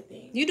doing the right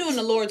thing. You doing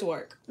the Lord's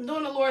work. I'm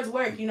doing the Lord's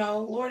work, you know.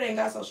 Lord ain't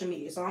got social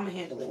media, so I'm going to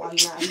handle it while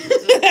he's not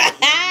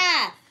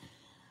here.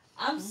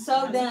 I'm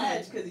so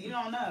done. Because you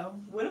don't know.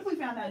 What if we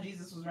found out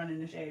Jesus was running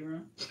the shade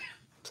room?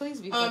 Please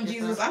be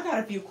Jesus, I got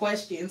a few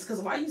questions, because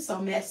why you so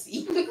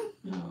messy? Oh,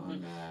 God.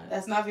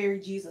 That's not very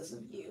Jesus of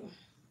you.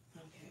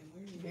 Okay,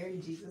 where are you? Very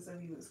Jesus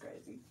of you was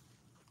crazy.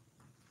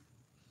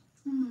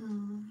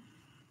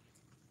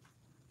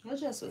 Your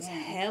dress was Yeah.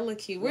 hella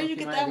cute. Where'd you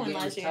get that one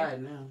last year?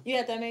 You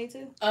had that made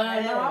too? No, I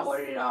Yes.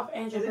 ordered it off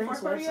Andrew Is it Brink's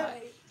for Korea?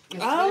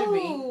 website.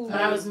 Oh.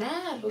 But I was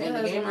mad because And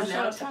the game when I is showed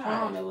now up to tied.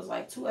 prom, it was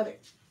like 2 other.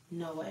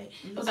 No way.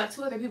 It was like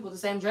 2 other people with the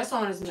same dress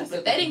on as me.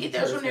 But they didn't get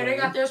theirs from there. They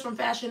got theirs from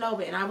Fashion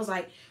Nova. And I was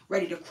like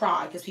ready to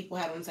cry because people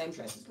had on the same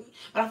dress as me.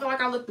 But I feel like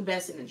I looked the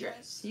best in the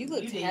dress. You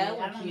looked hella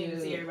cute. I don't even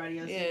see everybody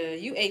else. Yeah,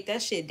 you ate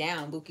that shit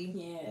down, Bookie.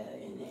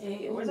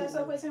 Yeah. Where's that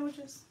Subway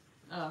sandwiches?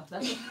 Oh,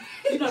 that's it.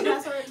 You know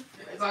that's right.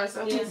 It's our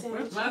Subway sandwich.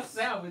 Where's my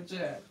sandwich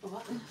at?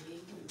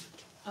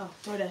 Oh,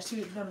 DoorDash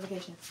 2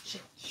 notification.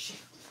 Shit.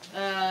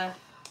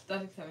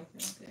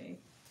 Okay.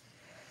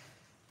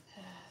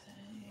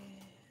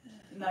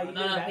 No, you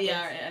no,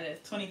 yeah, it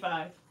is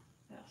 25.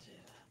 Oh, shit.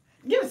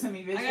 Give it to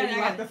me, bitch. I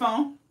got the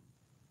phone.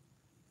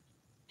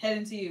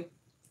 Heading to you.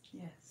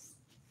 Yes.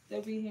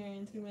 They'll be here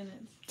in 2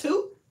 minutes.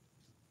 2?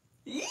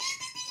 I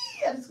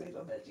just squeezed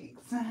my butt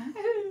cheeks.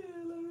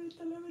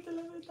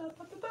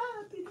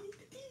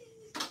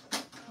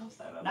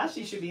 Now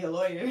she should be a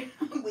lawyer.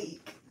 I'm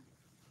weak.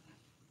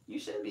 You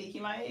should be.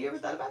 Kimaya, you ever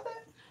thought about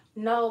that?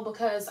 No,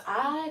 because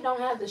I don't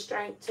have the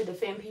strength to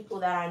defend people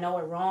that I know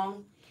are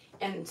wrong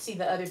and see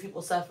the other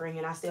people suffering,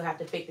 and I still have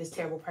to pick this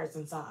terrible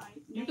person's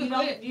side. You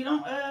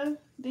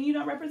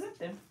don't represent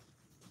them.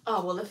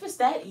 Oh, well, if it's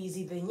that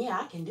easy, then yeah,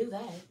 I can do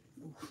that.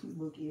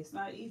 Bookie, it's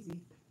not easy.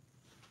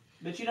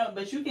 But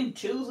you can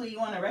choose who you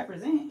want to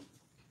represent.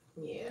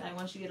 Yeah. Like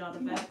once you get all the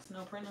facts,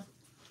 no printer.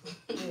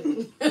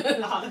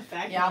 All the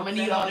facts. Yeah, I'm gonna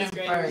need all them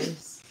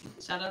first.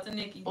 Shout out to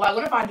Nikki. Like,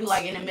 what if I do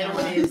like in the middle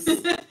of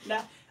this?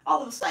 Now,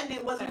 all of a sudden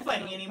it wasn't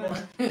funny anymore.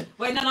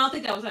 Wait, no, I don't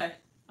think that was her.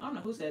 I don't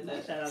know who said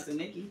that. Shout out to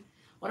Nikki.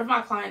 What if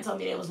my client told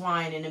me they was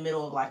lying in the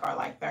middle of like our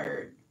like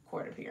 3rd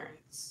court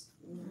appearance?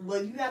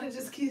 Well, you gotta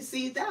just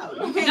see it out.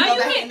 You can't go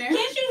back in there.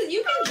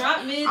 You can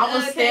drop mid. I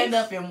will stand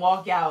up and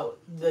walk out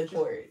the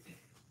court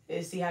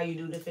and see how you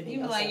do defending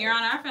yourself. Like, Your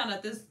Honor, I found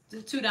out this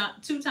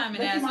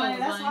two-timing asshole was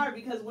that's lying. hard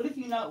because what if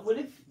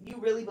you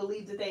really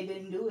believe that they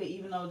didn't do it,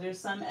 even though there's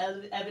some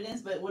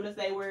evidence, but what if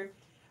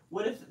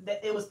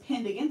it was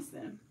pinned against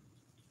them?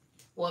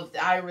 Well,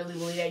 if I really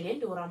believe they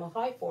didn't do it, I'm gonna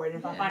fight for it. And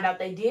if I find out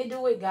they did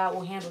do it, God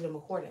will handle them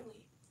accordingly.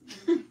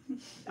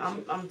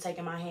 I'm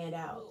taking my hand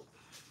out.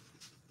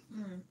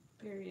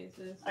 Period,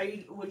 sis.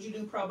 Would you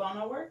do pro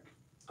bono work?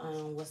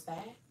 What's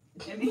that?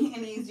 It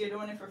means you're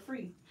doing it for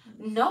free.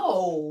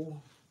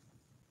 No.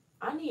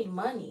 I need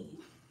money.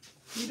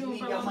 You need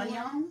your money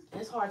on?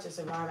 It's hard to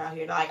survive out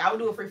here. Like, I would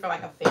do it free for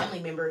like a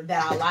family member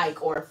that I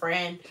like, or a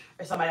friend,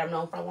 or somebody I've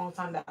known for a long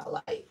time that I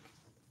like.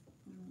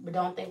 But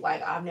don't think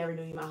like I've never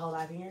known you my whole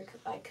life in here.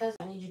 Like, cause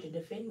I need you to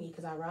defend me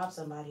because I robbed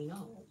somebody.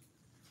 No.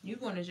 You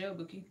going to jail,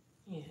 Bookie?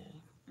 Yeah.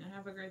 And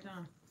have a great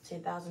time.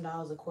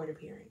 $10,000 a court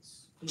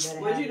appearance.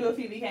 What'd you do if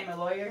you became a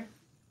lawyer?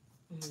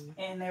 Mm-hmm.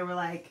 And they were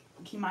like,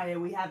 Kimaya,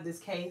 we have this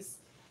case.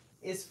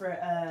 It's for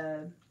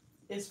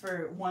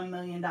 $1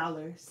 million.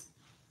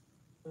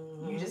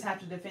 Mm-hmm. You just have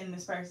to defend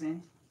this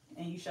person.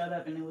 And you showed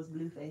up and it was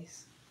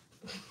Blueface.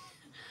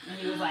 And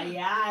he was like,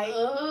 yeah,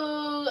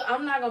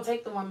 I'm not gonna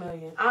take the $1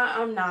 million.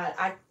 I'm not.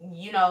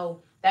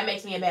 That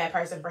makes me a bad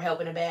person for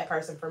helping a bad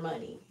person for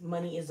money.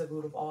 Money is the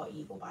root of all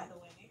evil, by the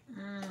way.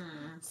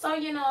 So,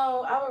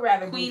 I would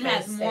rather Queen Blueface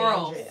has stay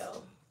morals. in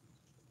jail.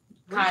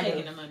 Kind of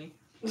taking the money.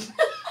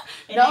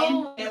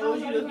 And what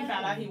would you do if you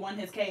found out he won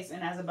his case,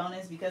 and as a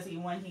bonus, because he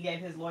won, he gave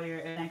his lawyer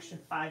an extra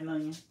 $5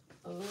 million?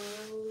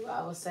 Ooh,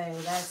 I would say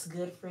that's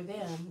good for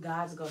them.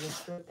 God's gonna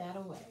strip that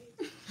away.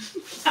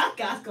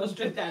 God's gonna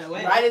strip that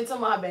away. Right into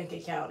my bank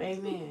account.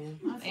 Amen.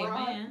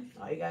 Amen.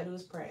 All you gotta do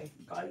is pray.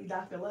 Call you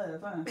Dr.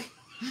 Love, huh?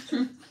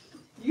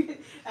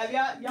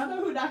 Y'all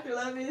know who Dr.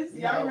 Love is?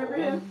 Y'all remember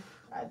him?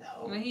 I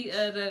know. When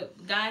the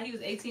guy, he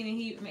was 18 and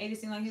he made it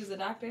seem like he was a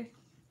doctor.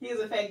 He was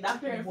a fake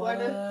doctor in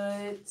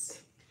Florida. What?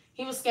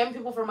 He was scamming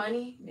people for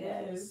money?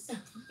 Yes.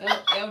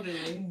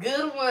 Elderly.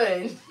 Good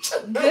one.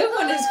 Good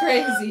one is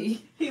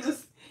crazy. He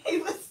was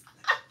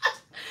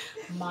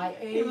my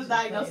age. He was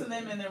diagnosing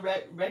them and then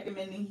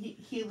recommending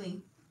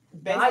healing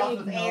based off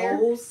of air,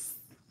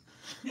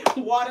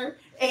 water,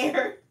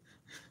 air.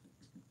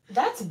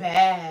 That's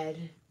bad.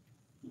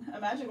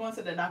 Imagine going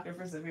to the doctor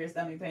for severe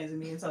stomach pains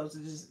and being told to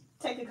just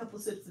take a couple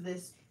sips of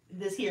this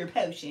here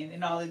potion,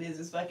 and all it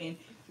is fucking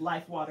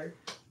life water.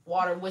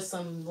 Water with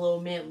some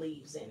little mint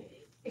leaves in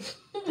it.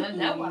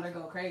 That water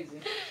go crazy.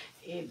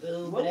 It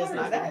do, but it's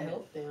not gonna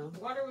help them.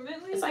 Water with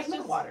mint leaves? It's like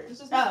mint water. It's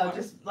just water.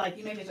 Just like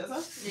you make it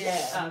yourself?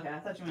 Yeah. Oh, okay, I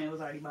thought you meant it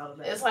was already bottled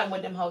up. It's like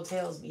what them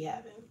hotels be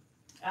having.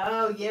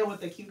 Oh yeah,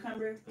 with the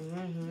cucumber.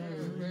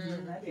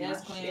 Mm-hmm.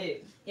 Yes, queen.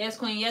 Shit. Yes,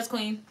 queen. Yes,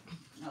 queen.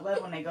 I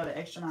love when they go to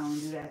extra mile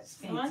and do that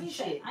fancy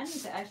shit. I need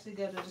to actually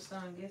go to the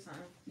store and get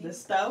something. The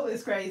stove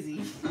is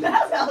crazy.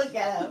 That's how it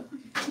go.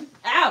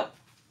 Ow!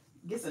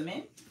 Get some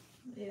mint.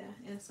 Yeah,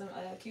 and some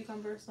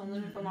cucumber, some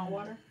lemon for my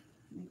water.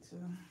 Me too.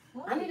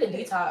 I need a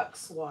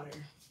detox water.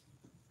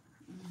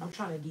 I'm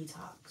trying to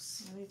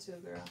detox. Me too,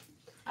 girl.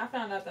 I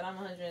found out that I'm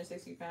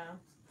 160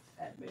 pounds.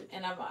 Fat bitch.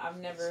 And I've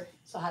never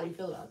So how do you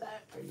feel about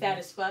that? fat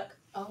as fuck.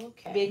 Oh,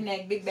 okay. Big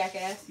neck, big back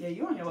ass. Yeah,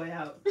 you on your way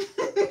out.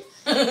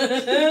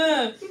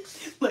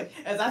 Look,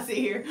 as I sit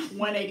here,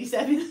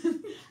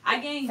 187. I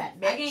gained Fat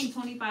bitch.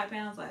 25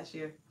 pounds last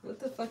year. What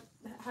the fuck?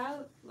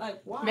 How?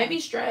 Like, why? Maybe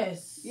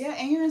stress. Yeah,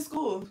 and you're in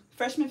school.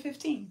 Freshman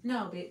 15.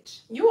 No,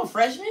 bitch. You a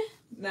freshman?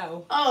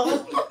 No.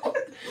 Oh.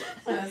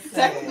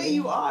 Technically,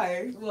 you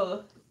are.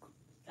 Well,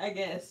 I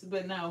guess,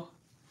 but no.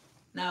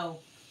 No.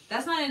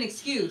 That's not an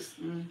excuse.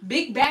 Mm.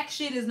 Big back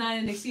shit is not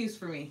an excuse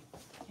for me.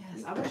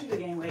 Yes, I want you to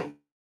gain weight.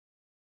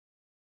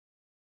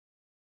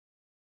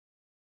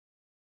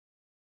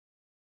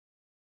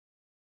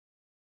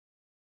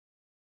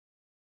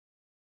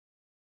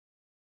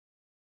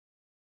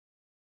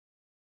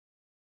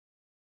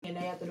 And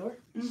they at the door?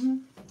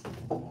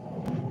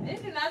 Mm-hmm.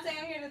 It did not say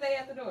I'm here today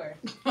at the door.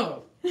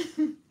 Oh.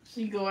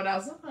 She going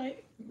outside.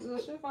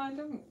 We'll sure find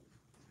them.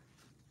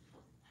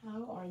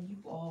 How are you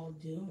all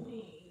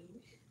doing?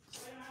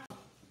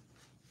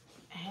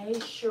 Hey,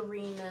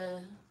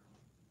 Sharina.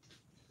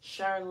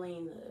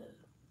 Charlena.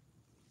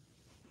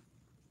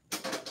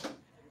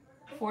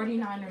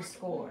 49ers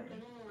scored.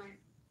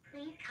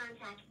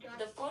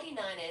 The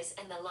 49ers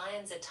and the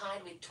Lions are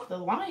tied with The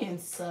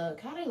Lions suck.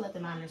 How they let the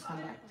Niners come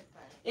back?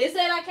 It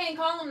said I can't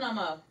call them no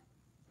more.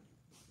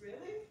 Really?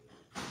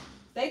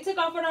 They took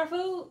off with our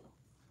food.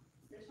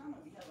 Bitch, I'm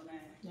gonna be hella mad.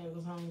 They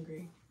was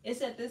hungry. It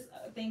said this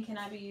thing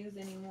cannot be used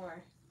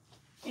anymore.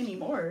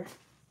 Anymore.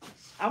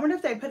 I wonder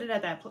if they put it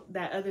at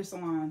that other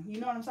salon. You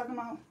know what I'm talking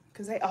about?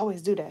 Because they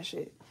always do that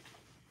shit.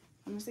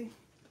 Let me see.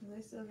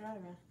 They still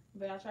driving.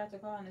 But I tried to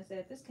call and it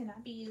said this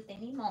cannot be used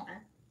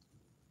anymore.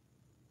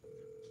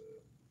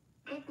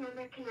 This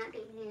number cannot be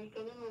used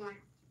anymore.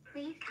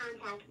 Please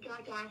contact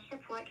DoorDash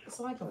support. It's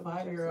like a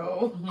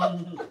 5-year-old.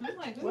 I'm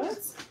like, What?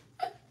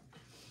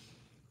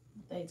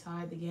 They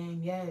tied the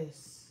game.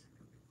 Yes.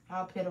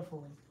 How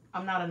pitiful.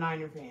 I'm not a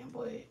Niner fan,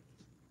 but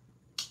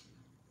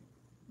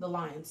the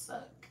Lions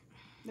suck.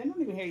 They're not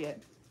even here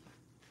yet.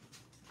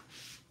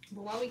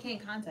 But why we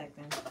can't contact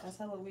them? That's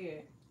hella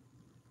weird.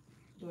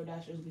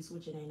 DoorDashers be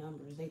switching their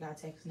numbers. They got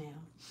text now.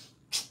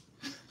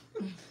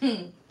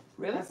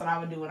 Really? That's what I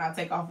would do when I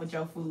take off with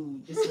your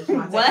food. Just switch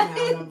my What? text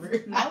now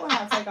number. Not when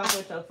I take off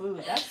with your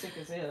food. That's sick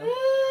as hell.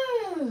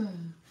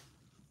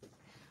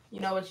 You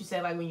know what you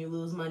said, like when you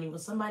lose money, well,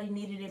 somebody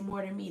needed it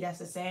more than me. That's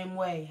the same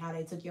way how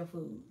they took your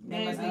food.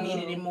 They must have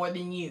needed it more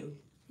than you.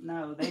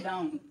 No, they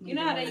don't. You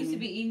know how they used to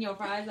be eating your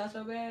fries out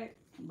your bag?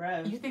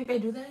 Bruh. You think they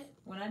do that?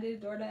 When I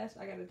did DoorDash,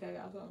 I gotta tell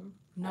y'all something.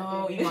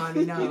 No,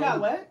 Imani, no. You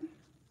got what?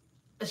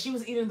 She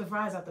was eating the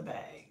fries out the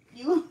bag.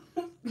 You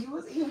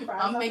was eating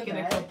fries. I'm out making the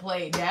a bag?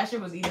 complaint. Dasher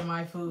was eating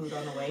my food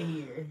on the way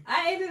here.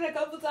 I ate it a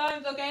couple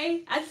times,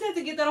 okay? I just had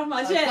to get that off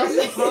my A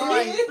chest. couple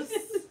times.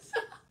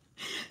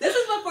 This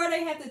is before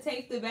they had to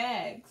tape the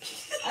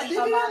bags. I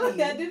didn't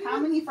Somebody, I didn't how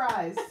many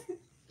fries?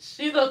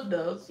 She looked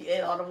up. She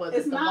ate all the ones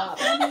It's at the not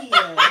bottom. funny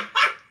yet.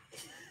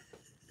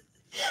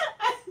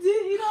 I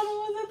did eat all the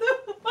ones at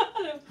the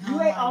bottom.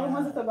 You ate all the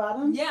ones at the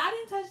bottom? Yeah, I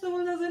didn't touch the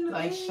ones that was in the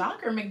Like, bag.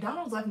 shocker,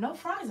 McDonald's left no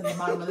fries at the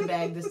bottom of the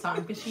bag this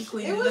time because she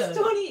cleaned It it, was up.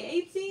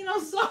 2018.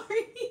 I'm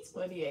sorry.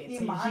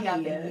 2018. Imani, She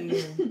got the yeah.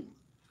 year.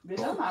 Bitch,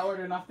 I'm not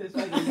ordering off this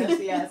fucking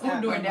dusty ass Who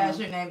app no more.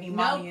 DoorDasher named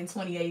Imani in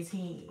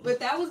 2018? But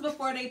that was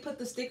before they put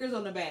the stickers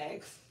on the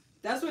bags.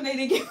 That's when they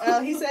didn't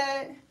get. He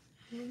said,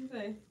 What did you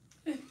say?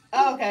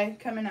 oh, okay,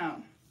 coming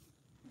out.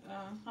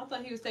 I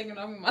thought he was taking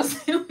over my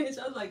sandwich.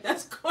 I was like,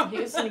 that's cool. He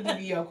was going to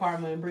give you your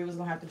karma and Bree was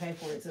going to have to pay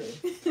for it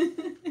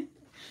too.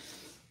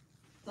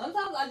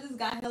 Sometimes I just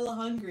got hella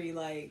hungry.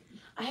 Like,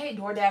 I hate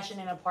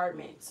DoorDashing in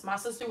apartments. My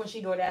sister, when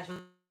she DoorDashed,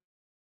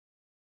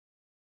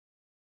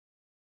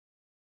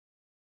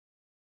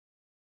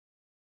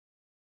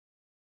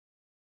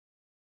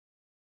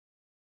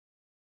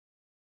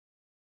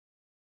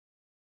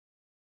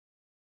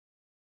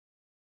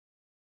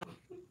 I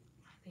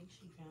think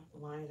she found the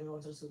Lions are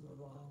going to the Super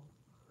Bowl.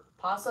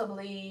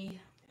 Possibly.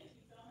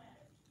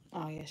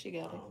 Oh, yeah, she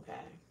got it. Okay.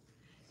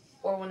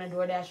 Or when a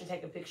DoorDasher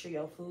take a picture of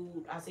your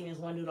food. I seen this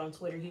one dude on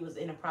Twitter. He was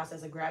in the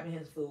process of grabbing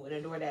his food,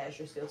 and a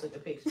DoorDasher still took a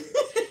picture.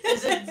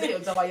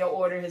 It's like your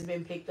order has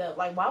been picked up.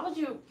 Like, why would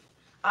you?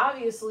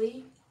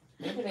 Obviously.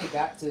 Maybe they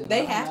got to.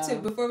 they have to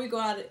before you go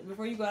out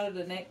of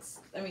the next.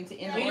 I mean, to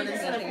end the We order.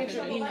 just you sent a gotta take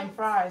picture of picture. eating them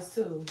fries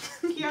too.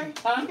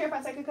 Kiara, I don't care if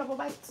I take a couple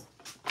bites.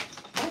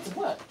 That's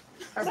what?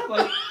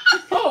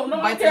 Oh, no,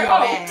 Bite to your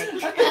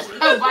bag.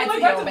 Bite to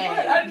your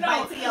bag. I know.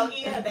 Bite to your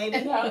ear, baby.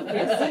 She's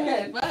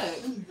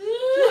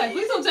like,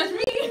 please don't touch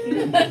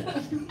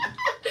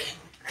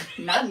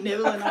me. Not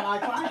nibbling on my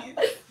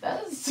clients.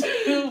 That's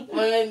too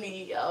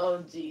funny.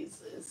 Oh,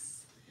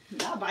 Jesus.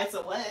 Not bites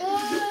of what?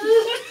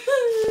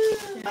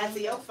 Bites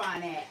of your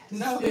fine ass.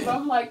 No, because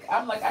I'm like,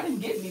 I didn't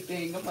get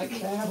anything. I'm like,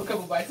 can I have a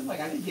couple bites? I'm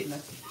like, I didn't get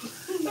nothing.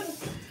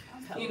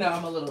 You know,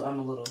 I'm a little.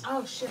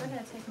 Oh shit! I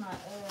gotta take my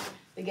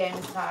The game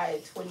is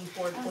tied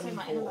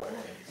 24-24.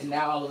 And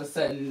now all of a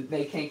sudden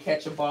they can't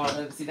catch a ball.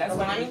 See, that's The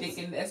what they be Lions?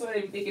 thinking. That's what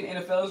they be thinking.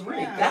 NFL is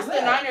rigged. Yeah. That's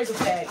the Niners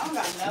effect. I don't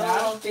got No, I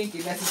don't think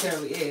it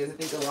necessarily is. I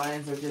think the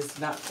Lions are just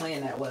not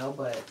playing that well,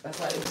 but that's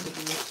why they're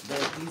thinking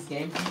that these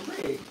games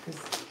are rigged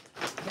because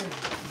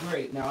they're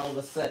great. Now all of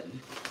a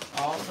sudden,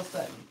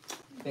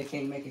 they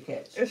can't make a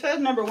catch. It says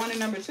number 1 and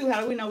number 2.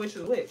 How do we know which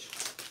is which?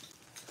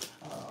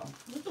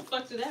 What the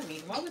fuck does that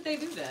mean? Why would they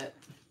do that?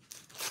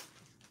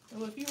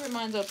 Well, if you were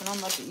mine's open, I'm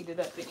about to eat it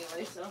up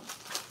anyway, so.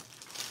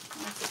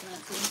 I'm taking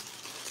that too.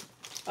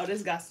 Oh,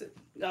 this gossip.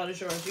 Oh, this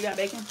yours. You got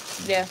bacon?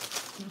 Yeah,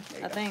 There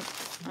you I go. think.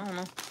 I don't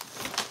know.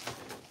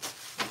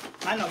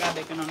 I know got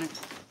bacon on it.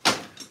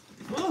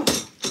 Ooh.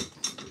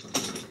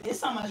 There's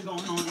so much going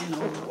on in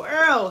the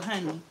world,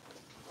 honey.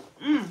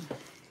 You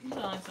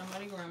sound like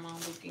somebody grandma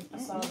looking. I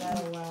saw that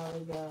a while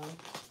ago.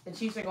 The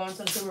Chiefs are going to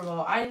the Super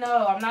Bowl. I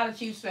know, I'm not a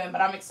Chiefs fan,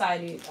 but I'm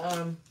excited.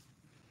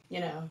 You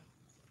know,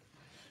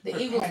 the For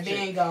Eagles Patrick.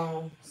 being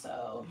gone,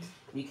 so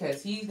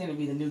Because he's going to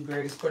be the new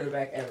greatest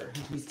quarterback ever.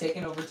 He's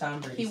taking over Tom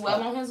Brady. he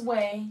well on his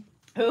way.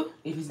 Who?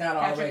 If he's not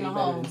Patrick already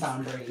better than Mahomes.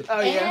 Tom Brady. Oh,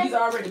 yeah. And He's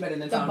already better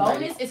than The Tom bonus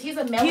Brady. is he's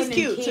a melanin He's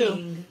cute, king.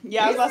 too.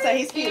 Yeah, I was about to say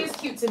he's He cute. is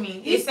cute to me.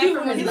 He's Except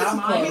cute for with his his mouth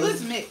mom. closed. He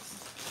looks mixed.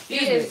 He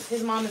is.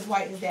 His mom is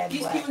white. His dad is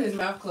He's black. keeping his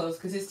mouth closed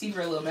because his teeth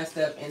are a little messed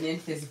up, and then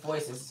his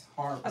voice is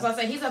horrible. As I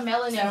say, he's a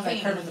melanin Sounds like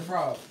king. Kermit the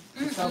Frog.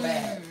 It's so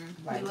bad.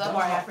 We love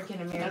our African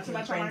Not too American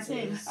much on our princes.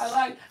 kings. I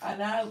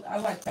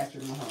like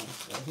Patrick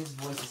Mahomes. But his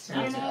voice is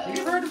terrible. You know- Have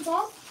you heard him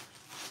talk?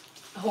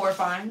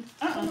 Horrifying.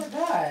 Oh my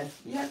God!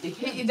 You have to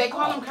hear They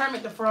call him talk.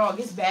 Kermit the Frog.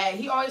 It's bad.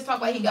 He always talk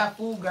like he got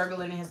food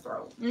gurgling in his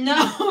throat.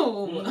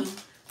 No!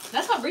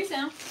 That's how Bree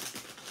sound.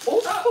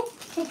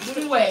 Oh,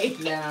 anyway.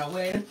 Now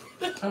when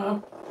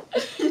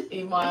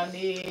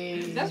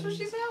Imani. That's what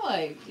she sound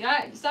like. Y'all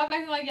stop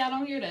acting like y'all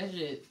don't hear that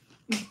shit.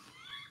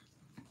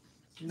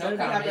 no I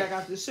got comment. back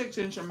out the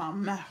 6-inch in my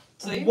mouth.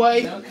 See?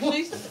 Wait. No,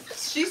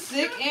 She's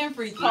sick and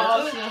freaky.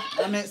 Pause.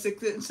 I meant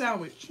 6-inch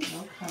sandwich.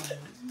 no comment.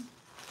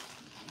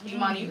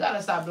 Imani, you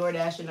gotta stop door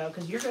dashing though,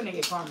 because you're gonna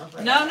get karma for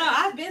that. No,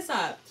 I've been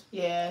stopped.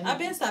 Yeah. I've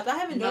been stopped. I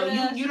haven't No,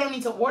 done you don't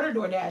need to order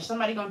DoorDash.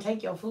 Somebody gonna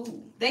take your food.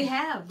 They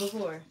have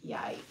before.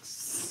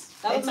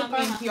 Yikes. That They was my took me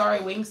in karma.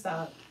 Peoria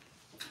Wingstop.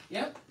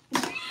 Yep.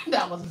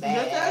 That was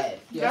bad.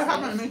 Yes, That it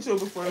happened is. to me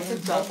too before. They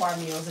took both our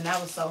meals, and that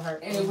was so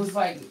hurtful. And it was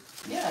like,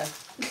 yeah,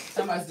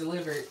 somebody's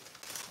delivered,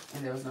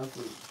 and there was no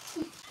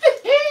food.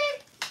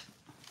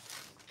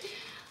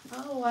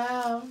 Oh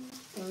wow.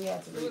 And we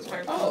had to It was leave.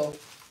 hurtful. Oh,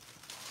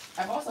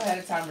 I've also had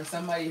a time where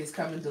somebody has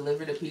come and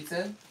delivered a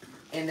pizza,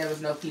 and there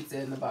was no pizza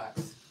in the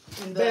box.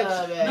 And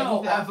Bitch.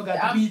 No, I forgot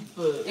the I'm-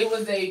 pizza. It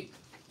was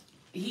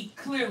he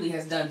clearly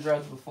has done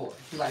drugs before.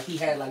 Like, he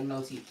had, like,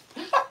 no teeth.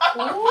 And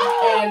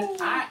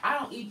I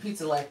don't eat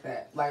pizza like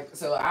that. Like,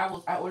 so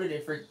I ordered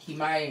it for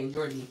Kimaya and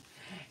Jordy.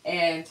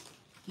 And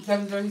he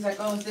comes to the door, he's like,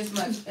 oh, it's this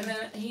much. And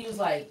then he was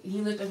like,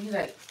 he looked up, he's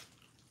like,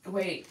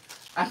 wait,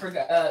 I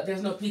forgot,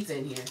 there's no pizza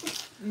in here.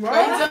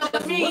 Right? I just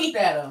looked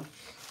at him.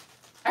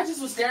 I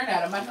just was staring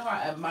at him. I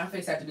know my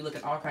face had to be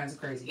looking all kinds of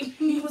crazy.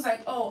 He was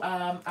like, oh,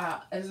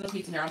 there's no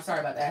pizza in here. I'm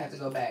sorry about that. I have to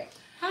go back.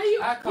 How you?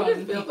 I called You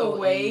didn't feel the people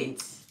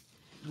weight.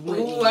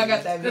 Ooh, I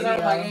got that Because I'm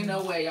video. like, ain't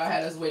no way y'all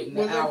had us waiting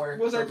an hour.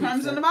 Was there for crumbs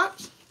pizza. in the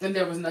box? And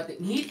there was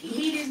nothing. He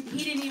didn't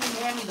even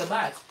hand me the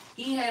box.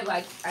 He had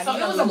like So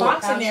it was a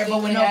box in there,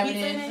 but with no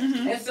pizza in it.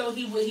 Mm-hmm. And so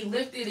he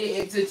lifted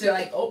it to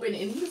like open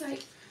it, and he was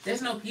like,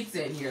 "There's no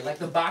pizza in here. Like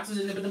the box was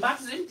in there, but the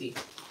box is empty."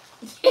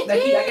 Like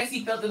I guess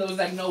he felt that there was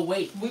like no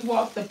weight. We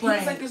walked the He was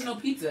like, prank. "There's no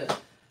pizza,"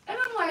 and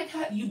I'm like,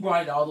 "How, you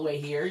brought it all the way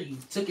here? You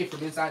took it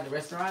from inside the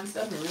restaurant and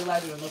stuff, and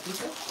realized there was no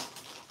pizza."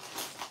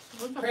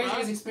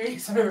 Craziest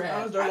experience I've ever I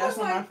had. was DoorDash with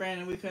my like, friend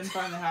and we couldn't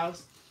find the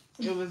house.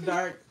 It was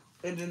dark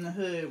and in the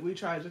hood. We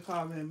tried to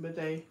call them, but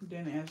they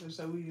didn't answer,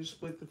 so we just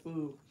split the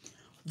food.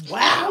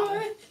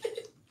 Wow.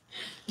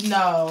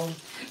 No,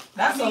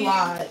 that's I mean, a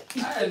lot.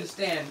 I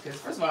understand because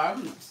first of all,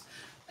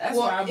 that's Well,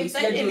 why I'm if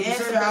they didn't scheduled to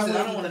answer, certain I places I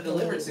don't wouldn't want to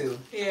deliver to.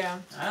 Yeah.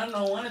 I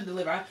don't want to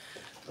deliver.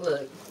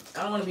 Look,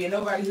 I don't want to be a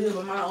nobody hood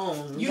but my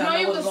own. You know I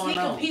you what's can going sneak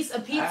a on. piece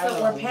of I pizza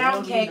don't or pound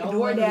wanna be cake no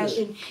door hood.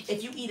 dashing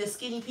if you eat a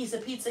skinny piece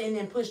of pizza and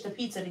then push the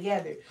pizza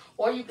together.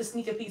 Or you can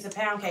sneak a piece of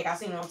pound cake. I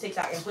seen it on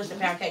TikTok and push the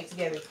pound cake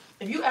together.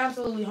 If you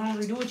absolutely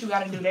hungry, do what you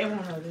gotta do. They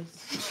won't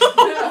notice.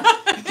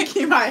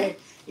 Keep my head.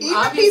 Eating a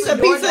Obviously, piece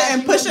of pizza DoorDash,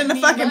 and you pushing the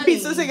need fucking money.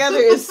 pizza together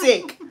is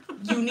sick.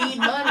 You need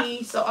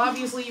money, so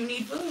obviously you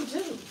need food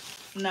too.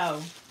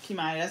 No,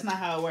 Kimai, that's not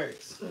how it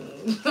works.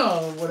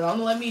 Oh, well,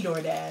 don't let me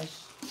DoorDash.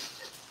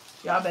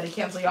 Y'all better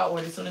cancel y'all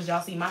order as soon as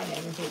y'all see my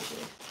name and picture.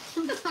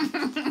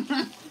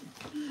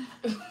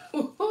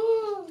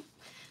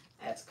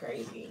 That's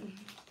crazy.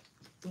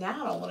 Now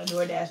I don't want to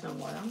DoorDash no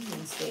more. I'm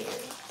getting scared.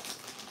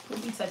 Who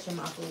be touching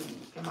my food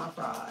and my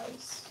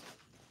fries?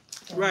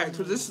 Right,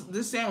 because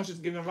this sandwich is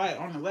giving right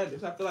on the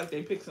lettuce. I feel like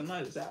they picked some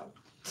lettuce out.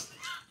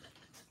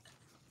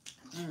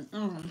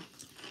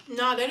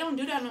 No, they don't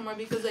do that no more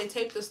because they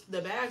tape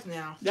the bags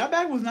now. That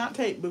bag was not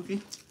taped,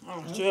 Bookie.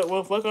 Oh, shit.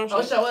 Well, fuck our Oh,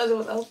 shit. sure was. It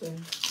was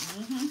open.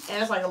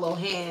 And it's like a little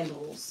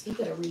handles. He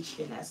could have reached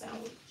in that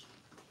sandwich.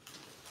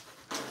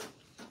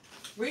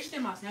 Reached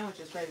in my sandwich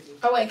is crazy.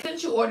 Oh wait,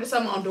 couldn't you order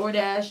something on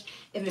DoorDash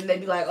and then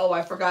they'd be like, "Oh,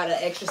 I forgot an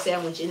extra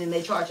sandwich," and then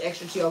they charge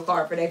extra to your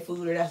card for their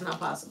food, or that's not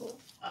possible?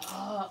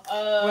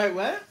 Wait,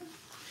 what?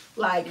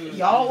 Like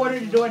y'all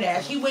ordered the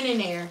DoorDash, he went in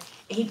there and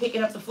he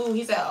picking up the food.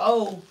 He said,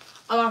 "Oh,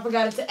 I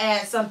forgot to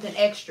add something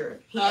extra."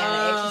 He added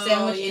an extra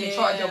sandwich and then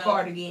charged your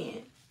card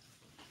again.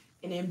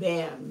 And then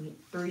bam,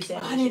 3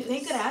 sandwiches. I didn't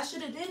think of that. I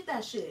should have did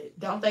that shit.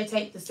 Don't they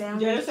take the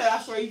sandwich? Yeah, they said, I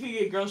swear you can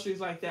get groceries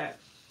like that.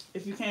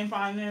 If you can't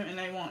find them and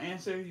they won't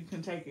answer, you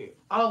can take it.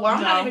 Oh, well,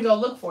 I'm not even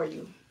going to look for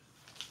you.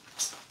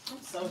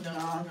 I'm so dumb.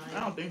 No,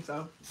 I don't think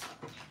so.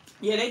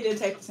 Yeah, they did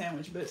take the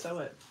sandwich, but so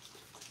what?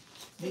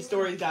 These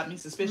stories got me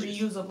suspicious.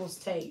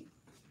 Reusable tape.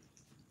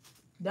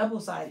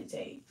 Double-sided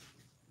tape.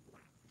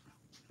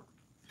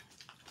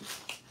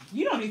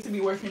 You don't need to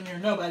be working near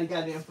nobody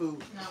goddamn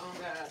food. No,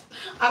 God.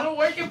 I don't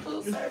work in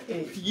food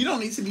service. You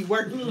don't need to be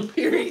working,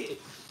 period.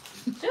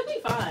 She'll be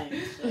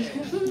fine.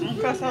 I'm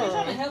We're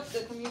trying to help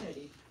the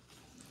community.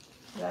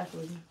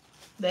 Exactly.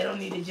 They don't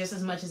need it just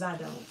as much as I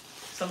don't.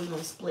 So we're going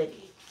to split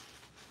it.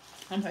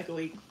 I'm heck a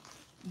week.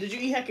 Did you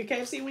eat heck of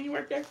KFC when you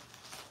worked there?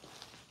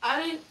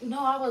 I didn't. No,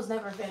 I was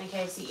never a fan of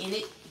KFC, and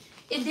it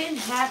didn't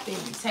happen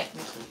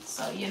technically.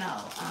 So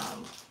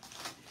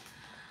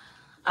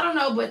I don't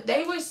know, but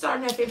they were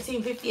starting at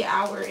 $15.50 an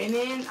hour, and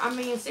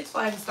then Six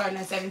Flags is starting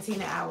at $17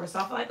 an hour. So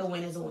I feel like a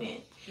win is a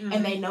win. Mm-hmm.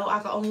 And they know I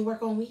can only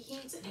work on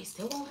weekends, and they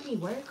still won't let me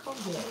work. Oh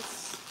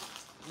yes.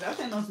 That's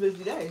in those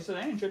busy days, so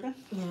they ain't tripping.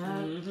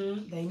 Yeah,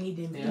 they need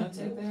them. Yeah,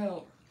 take the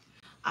help.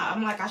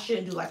 I'm like, I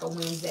shouldn't do like a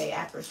Wednesday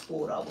after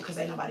school though, because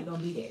ain't nobody gonna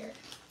be there.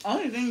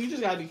 Only thing, you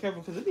just gotta be careful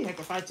because there be heck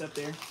of fights up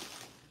there.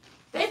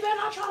 They better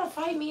not try to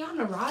fight me on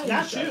the ride.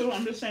 Not you,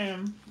 I'm just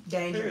saying.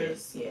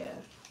 Dangerous, yeah.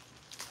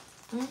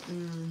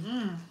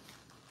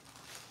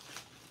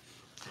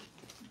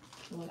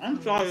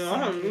 I'm sorry, I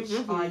heard you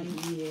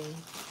eating?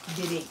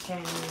 Did it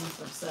came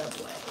from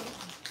Subway?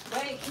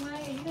 Wait,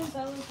 Kimaya, you didn't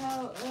tell us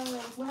how,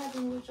 what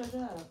happened with your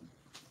job?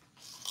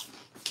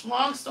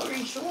 Long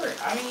story short,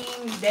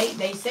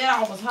 they said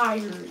I was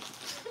hired.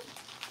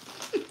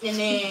 And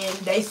then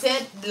they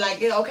said,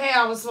 like, okay,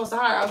 I was supposed to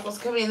hire. I was supposed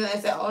to come in. And then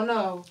they said, "Oh,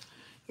 no,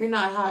 you're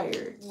not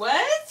hired."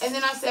 What? And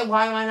then I said,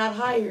 "Why am I not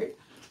hired?"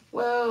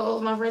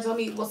 Well, my friend told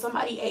me, well,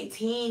 somebody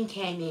 18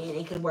 came in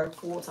and could work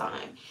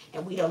full-time.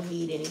 And we don't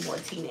need any more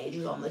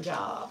teenagers on the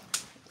job.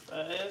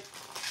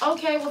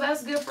 Okay, well,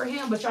 that's good for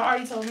him. But y'all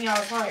already told me I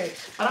was hired.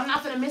 But I'm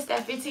not going to miss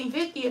that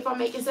 $15.50 if I'm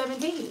making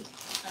 17.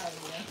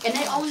 And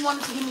they only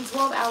wanted to give me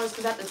 12 hours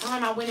because at the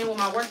time I went in with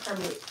my work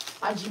permit,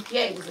 my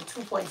GPA was a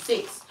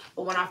 2.6.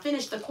 But when I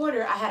finished the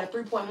quarter, I had a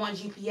 3.1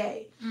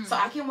 GPA. So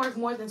I can work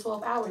more than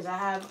 12 hours. I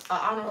have an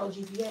honor roll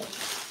GPA.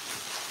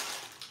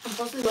 I'm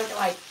supposed to be working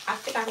I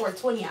think I can work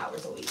 20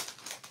 hours a week.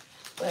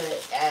 But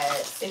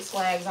at Six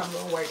Flags, I'm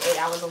going to work 8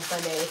 hours on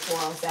Sunday, 4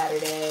 on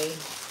Saturday,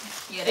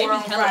 yeah, they 4 be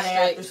on hella Friday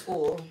strict. after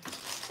school.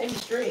 They be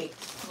strict.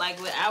 Like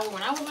when I was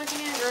working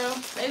there, girl,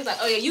 they was like,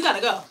 "Oh yeah, you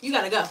gotta go. You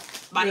gotta go."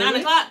 By Really? 9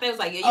 o'clock, they was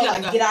like, "Yeah, you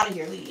gotta go. Get out of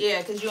here, leave."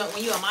 Yeah, because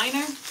when you're a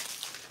minor,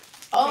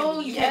 Oh,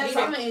 you yes, can't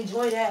be I'm going to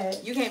enjoy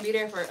that. you can't be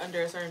there for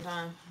under a certain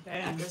time.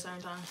 Damn. After a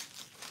certain time.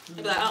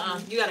 They be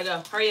like, you gotta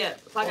go. Hurry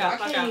up. Clock out, I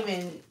clock can't out.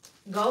 even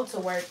go to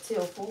work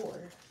till 4.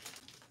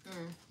 Mm.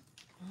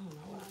 I don't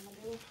know what I'm going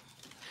to do.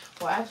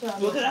 Well, actually, Well,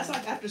 because that's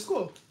like after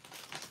school.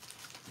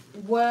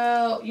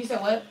 Well, you said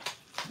what?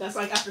 That's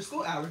like after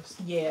school hours.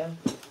 Yeah.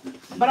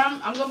 But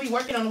I'm going to be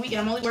working on the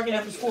weekend. I'm only working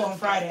after school on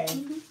Friday.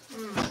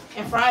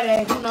 And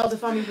Friday, who knows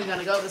if I'm even going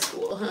to go to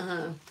school.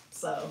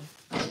 So,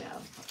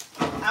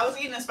 I was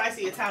eating a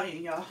spicy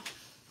Italian, y'all.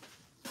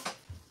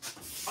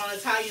 On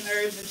Italian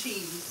herbs and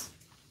cheese.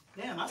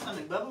 Damn, my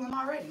stomach bubbling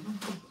already.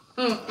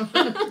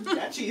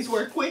 That cheese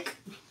worked quick.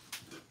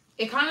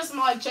 It kind of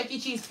smells like Chuck E.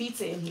 Cheese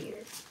pizza in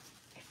here.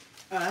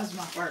 Oh, that's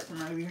my fart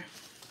from earlier.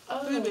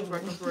 Oh, We've been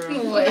working for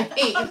real. wait.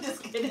 I'm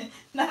just kidding.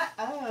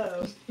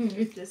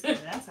 Just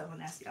kidding. That's so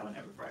nasty. I would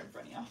never fart in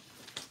front of y'all.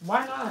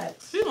 Why not?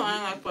 She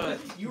lying like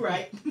fuck. You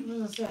right. I'm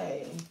going to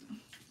say.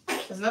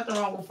 There's nothing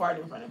wrong with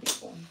farting in front of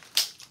people.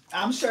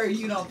 I'm sure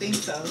you don't think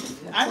so.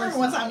 I remember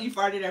one time you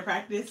farted at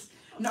practice.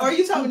 No, or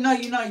you told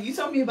me, you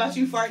told me about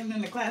you farting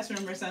in the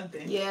classroom or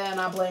something. Yeah,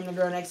 and I blame the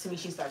girl next to me.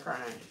 She started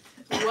crying.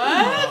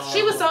 What?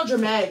 She was so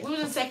dramatic. We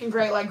was in 2nd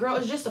grade. Like, girl,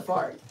 it's just a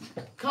fart.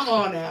 Come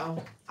on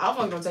now. I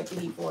wasn't going to take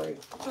the heat for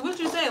it. So what'd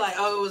you say? Like,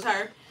 oh, it was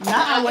her?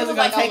 I It wasn't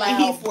was going to take the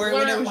heat for it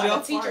when it was while your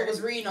the teacher fart. was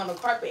reading on the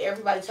carpet.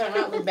 Everybody turned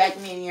around, looked back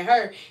at me and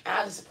her, and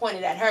I just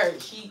pointed at her.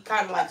 She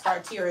kind of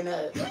started tearing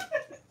up.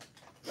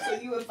 So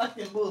you a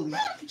fucking bully.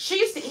 She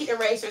used to eat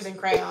erasers and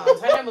crayons.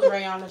 Her name was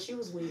BreAunna. She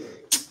was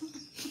weird.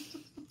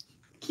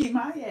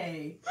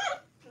 Kimaye.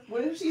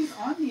 What if she's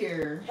on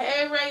here?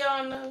 Hey,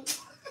 BreAunna.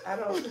 I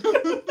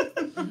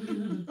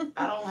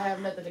don't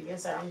have nothing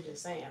against her. I'm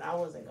just saying I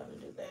wasn't gonna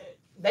do that.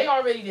 They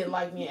already didn't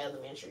like me in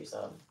elementary,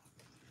 so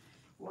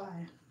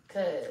Why?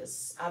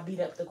 cause I beat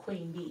up the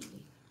queen bee.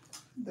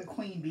 The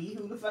Queen Bee?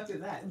 Who the fuck is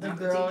that? The Not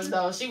girl, teacher?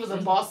 though, she was a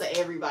boss of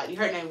everybody.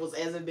 Her name was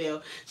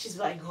Isabel. She's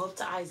like, go up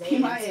to Isaiah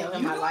and Kimaya, tell you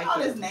him I know like all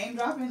this him. name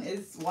dropping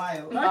is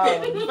wild. Fuck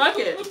it. Fuck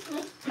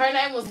it. Her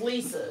name was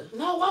Lisa.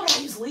 No, why would I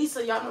use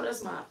Lisa? Y'all know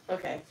that's my...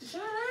 Okay.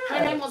 Shut Her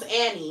up. name was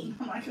Annie.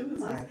 Oh my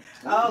goodness. My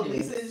Oh,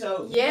 goodness. Lisa is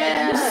your...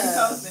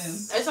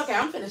 Yes. It's okay.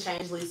 I'm finna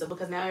change Lisa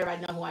because now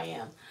everybody know who I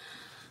am.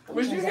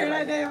 Was you hear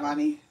that day,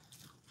 Money?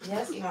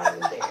 Yes, Imani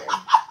was there.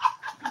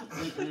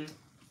 Mm-mm.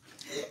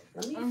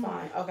 Let me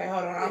find... Okay,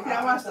 hold on. If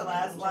y'all watched the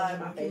last I'm live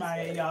changing with my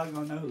Kimaya, Facebook. y'all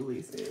gonna know who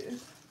Lisa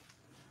is.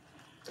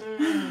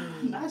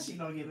 Now she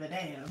don't give a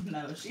damn.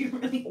 No, she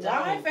really don't.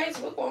 Why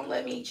Facebook won't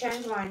let me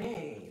change my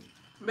name?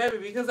 Baby,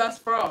 because that's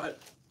fraud.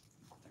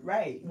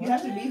 Right. You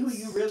have to be who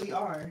you really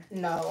are.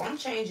 No, I'm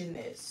changing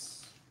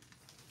this.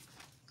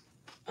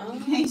 You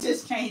can't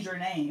just change your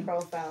name.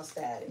 Profile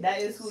status. That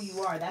is who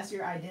you are. That's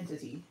your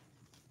identity.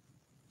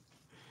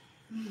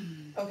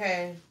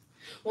 Okay.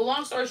 Well,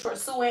 long story short,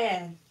 Sue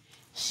Ann.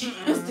 She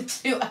was the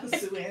two.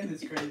 Sue Ann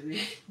is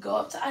crazy. Go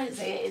up to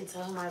Isaiah and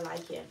tell him I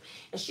like him.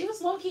 And she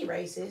was low key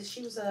racist.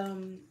 She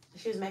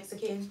was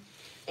Mexican.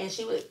 And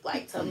she would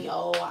like tell me,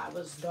 oh, I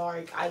was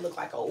dark. I look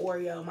like an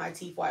Oreo. My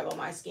teeth white, but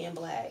my skin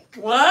black.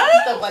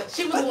 What? Stuff like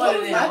she was one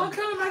of them. What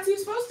color my teeth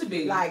supposed to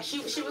be? Like she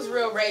was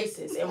real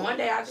racist. And one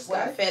day I just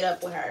got fed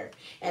up with her.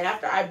 And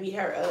after I beat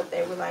her up,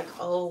 they were like,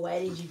 oh, why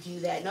did you do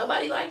that?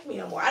 Nobody liked me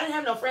no more. I didn't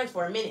have no friends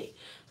for a minute.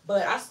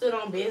 But I stood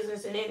on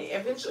business, and then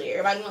eventually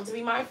everybody wanted to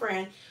be my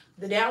friend.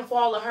 The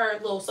downfall of her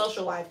little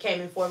social life came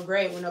in 4th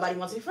grade when nobody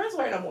wanted to be friends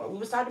with her no more. We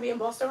was tired of being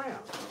bossed around.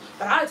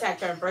 But I attacked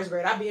her in 1st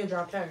grade. I being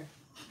dropped her.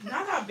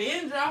 Not got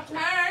Ben dropped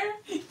her.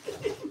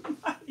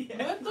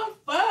 Yeah. What the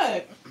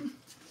fuck?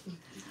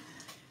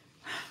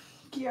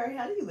 Kiari,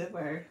 how do you live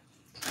with her?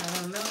 I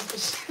don't know.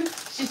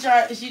 She just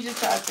tried to.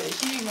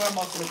 She ignored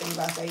most of the things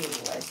I say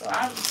anyway. So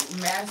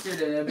I've mastered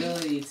the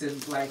ability to,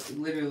 like,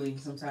 literally,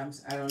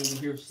 sometimes I don't even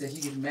hear what she says.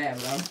 She gets mad,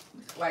 but I'm,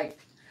 like...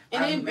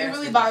 And I've it really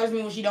mastered bothers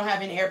me when she don't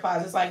have any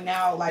AirPods. It's like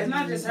now, like... It's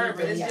not you just her, but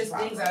really it's have just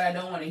problems. things that I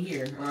don't want to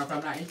hear, or if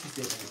I'm not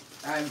interested in it.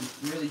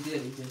 I'm really good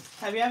at this.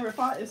 Have you ever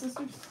fought your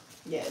sisters?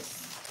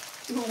 Yes.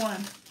 Who won?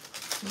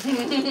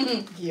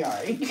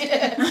 Kiari.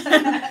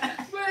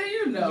 Well,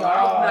 you know,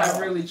 Y'all. I'm not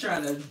really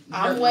trying to...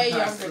 I'm hurt way my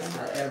younger than sister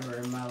her. ever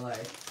in my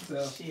life.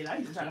 So... Shit, I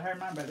used to try to hurt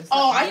my brother.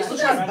 Oh, I used to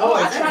try to... Oh,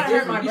 I That's tried to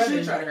hurt my different. You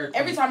should brother. try to hurt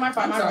Every me. time I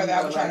fight my I'm talking brother,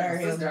 I would about, try to like,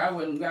 hurt him. sister,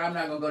 I'm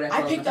not going to go that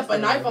far. I picked up a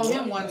knife on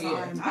him one Yeah.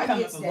 time. I I come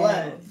gets up with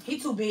down. blood. He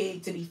too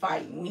big to be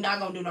fighting. We not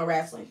gonna do no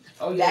wrestling.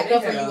 Oh, yeah, Back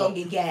up or you gonna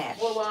get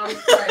gassed. Well, I'm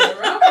fighting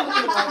around.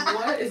 I'm like,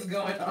 what is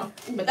going on?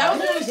 But that was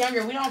when we was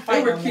younger. We don't They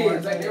fight were no more.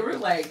 kids. Like, they were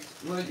like...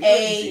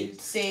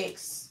 8,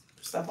 6,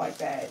 stuff like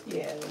that.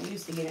 Yeah, we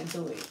used to get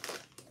into it.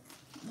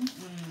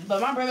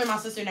 But my brother and my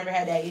sister never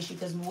had that issue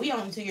because we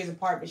only 2 years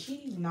apart, but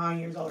she's 9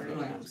 years older than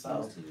him.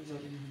 So,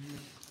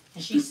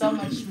 and she's so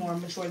much more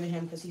mature than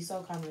him because he's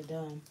so kind of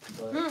dumb.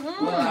 But,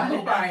 Well, I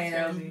hope I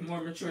am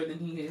more mature than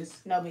he is.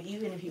 no, but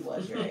even if he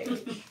was your age.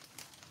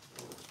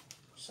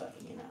 So,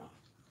 you know.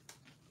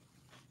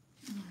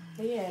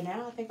 But yeah,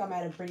 now I think I'm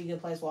at a pretty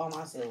good place with all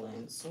my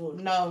siblings. Well,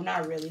 no,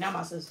 not really. Not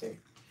my sister.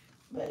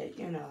 But,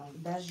 you know,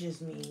 that's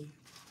just me.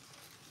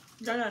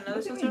 Y'all got another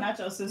What do you mean, sister? not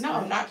your sister?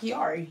 No, not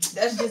Kiari.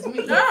 That's just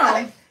me.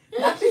 No.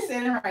 Now she's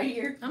standing right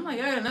here. I'm like,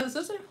 y'all got another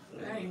sister?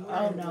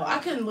 Oh, no. I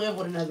couldn't live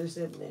with another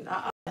sibling.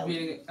 Like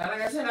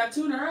I said, I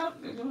tune her out.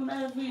 It don't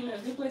matter if we in a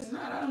good place or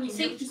not. I don't even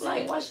know what you See,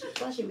 like, say.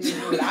 why she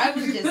being rude? I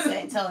was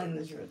just telling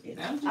the truth. You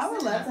know? I'm just I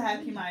would saying. love to have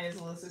Kimaya's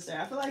little sister.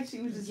 I feel like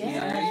she was just Yeah.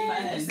 so much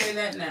I fun. say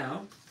that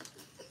now.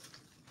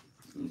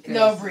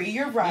 No, Bree,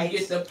 you're right. You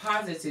get the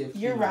positive.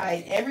 You're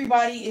right.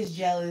 Everybody is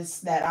jealous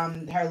that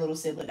I'm her little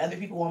sibling. Other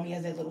people want me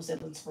as their little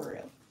siblings for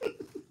real.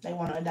 They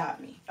want to adopt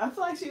me. I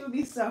feel like she would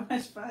be so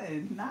much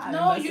fun. Nah,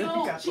 No, unless you if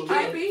know, got she the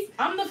can't kids. be.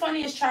 I'm the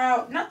funniest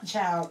child. Not the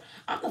child.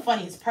 I'm the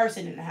funniest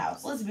person in the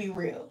house. Let's be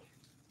real.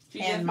 She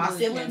And my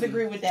definitely siblings can be.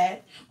 agree with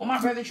that. Well, my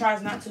brother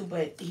tries not to,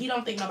 but he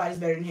don't think nobody's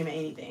better than him at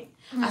anything.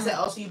 I said,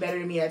 oh, so you better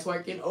than me at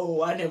twerking?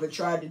 Oh, I never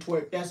tried to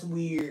twerk. That's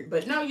weird.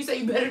 But no, you say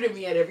you better than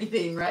me at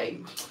everything,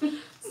 right?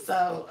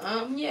 So,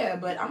 yeah,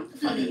 but I'm the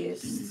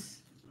funniest.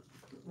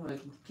 Like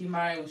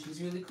Kimaya, when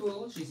she's really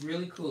cool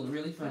and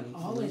really funny.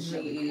 Always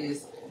when she really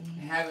is cool.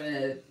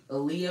 having a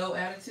Leo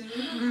attitude,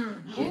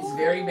 it's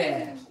very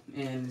bad.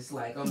 And it's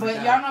like, oh my But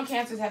God. y'all know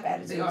cancers have They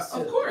attitudes are,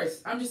 too. of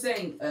course. I'm just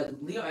saying,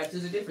 Leo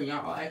attitudes are different.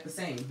 Y'all all act the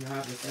same. Y'all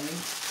have the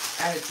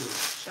same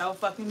attitude. Y'all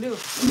fucking do.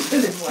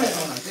 It's like,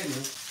 oh my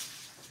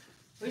goodness.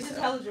 We just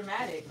hella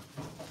dramatic.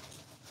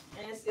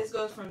 And it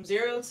goes from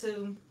 0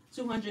 to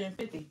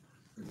 250.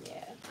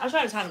 Yeah. I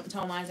try to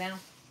tone mine down.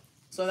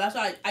 So that's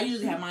why I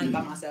usually have mine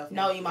by myself.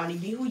 No, Imani,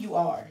 be who you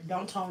are.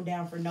 Don't tone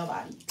down for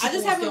nobody. I just People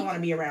still haven't- want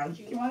to be around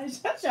you. You want to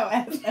shut your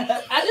ass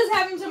up. I just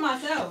have him to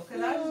myself.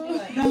 Because I just be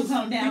like, Don't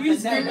tone down You be for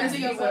screaming nobody.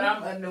 to you when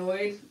I'm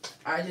annoyed.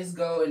 I just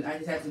go and I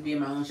just have to be in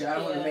my own shit. I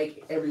don't want Yeah. to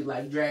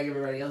make drag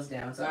everybody else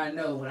down. So I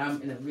know when I'm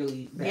in a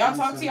really Do bad y'all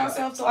talk to mood,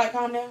 yourself to like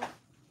calm down?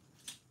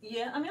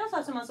 Yeah, I mean, I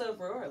talk to myself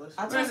regardless.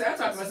 I talk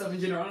to myself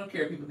in general. I don't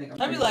care if people think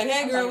I'm I'd be crazy. like,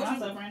 hey, girl,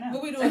 Right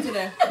what we doing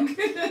today?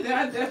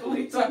 I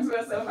definitely talk to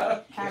myself. I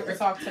don't Have care. to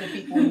talk to the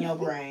people in your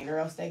brain, or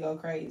else they go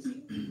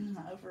crazy.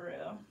 No, for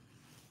real.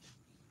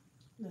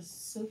 The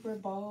Super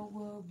Bowl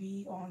will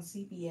be on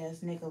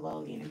CBS,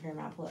 Nickelodeon, and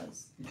Paramount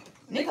Plus.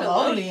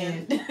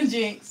 Nickelodeon.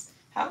 Jinx.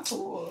 How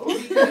cool.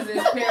 Because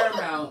it's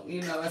Paramount,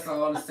 you know, it's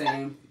all the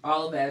same.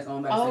 All of that is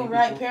owned by the Oh, same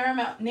right. people.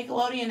 Paramount.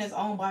 Nickelodeon is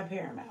owned by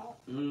Paramount.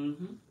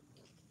 Mm-hmm.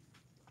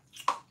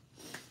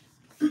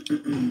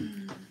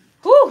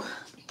 Whew.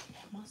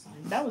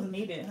 That was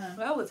needed, huh?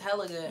 That was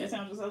hella It good.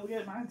 sounds so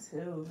good. Mine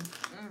too.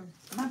 I'm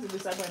gonna have to do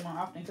Subway more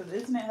often because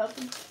isn't it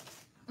healthy?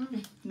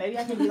 Maybe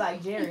I can be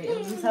like Jared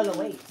and lose hella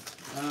weight.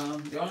 You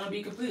don't want to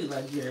be completely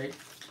like Jerry.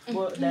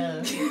 Well,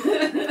 I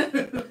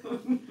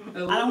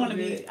I don't want to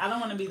be. I don't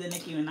want to be the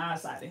Nicki Minaj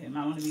side of him.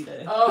 I want to be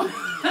the Oh,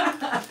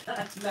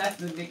 that's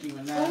the Nicki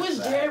Minaj. Who is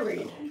side.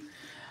 Jared?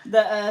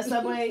 the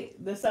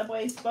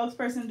Subway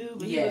spokesperson dude.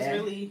 But Yeah. he was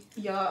really.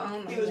 Y'all, I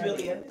don't know. He who was that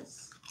really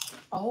is.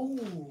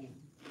 Oh.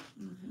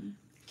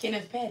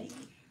 Kenneth Petty.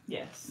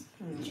 Yes.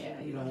 Yeah,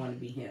 you don't want to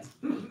be him.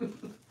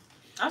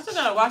 I still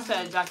gotta watch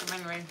that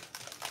documentary.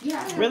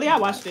 Yeah. Really, I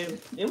watched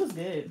it. It was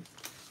good.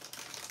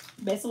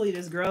 Basically,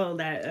 this girl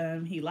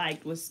that he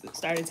liked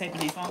started taking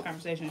their phone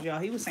conversations, y'all.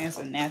 He was saying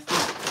some nasty,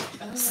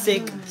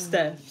 sick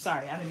stuff.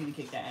 Sorry, I didn't mean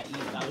to kick that at you.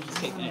 I was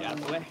just kicking it out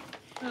of the way.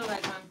 I don't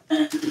like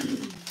mine.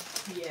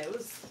 Yeah, it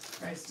was.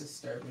 That's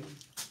disturbing.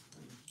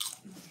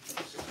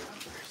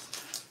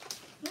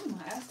 Oh,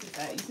 my ass is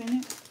fat. You seen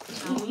it?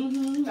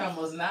 Mm-hmm.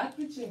 Almost knocked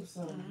your chips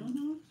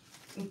on.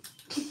 I'm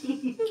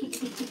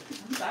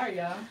sorry,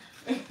 y'all.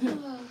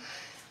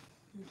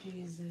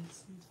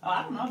 Jesus. Oh,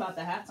 I don't know about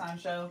the halftime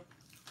show.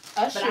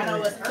 Usher. But I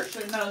know it's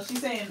Usher. No,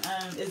 she's saying,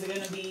 is it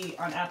going to be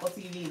on Apple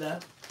TV, though?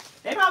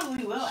 They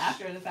probably will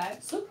after the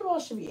fact. Super Bowl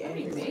should be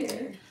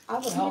everywhere. I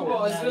would Super hope.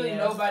 Bowl is No, really yeah.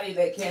 nobody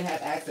that can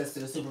have access to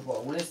the Super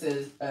Bowl when it's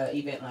an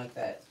event like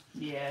that.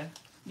 Yeah.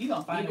 You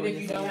going to find Even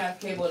if you don't have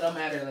cable, it don't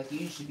matter. Like,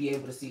 you should be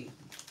able to see.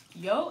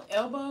 Yo,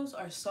 elbows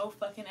are so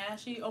fucking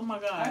ashy. Oh my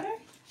Are god.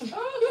 they?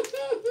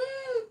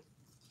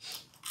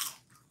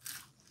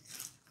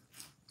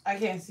 I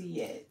can't see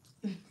yet.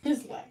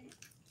 It's like,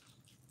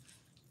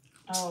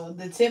 oh,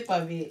 the tip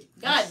of it.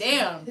 God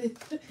damn.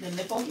 The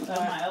nipple of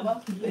my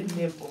elbow? The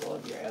nipple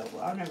of your elbow.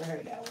 I've never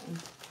heard that one.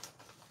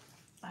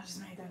 I just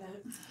made that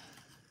up.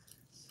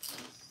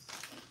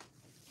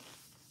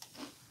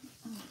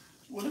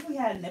 What if we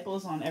had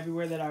nipples on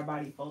everywhere that our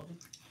body folded?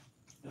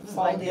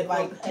 Folded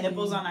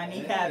nipples on our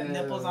kneecap,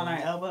 nipples on our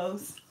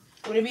elbows,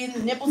 Would it be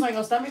nipples on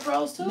your stomach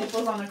rolls too?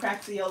 nipples on the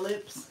cracks of your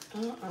lips.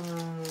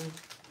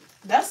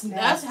 That's nasty.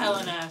 That's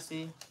hella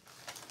nasty.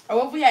 Or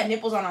what if we had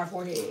nipples on our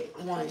forehead?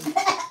 One.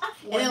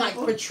 And then like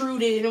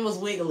protruded and it was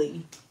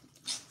wiggly.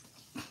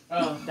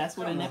 Oh, That's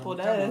what a nipple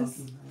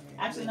does.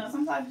 Actually, no.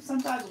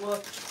 Sometimes.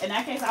 Well, in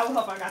that case, I would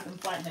hope I got them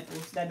flat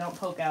nipples that don't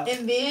poke out.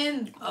 And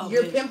then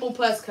your pimple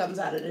pus comes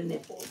out of the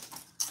nipple.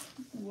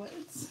 What?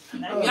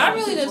 Y'all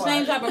really the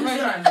same type of You're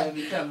person. starting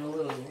to become a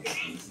little.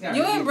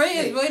 You and Bray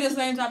is really the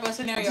same type of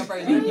scenario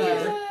person.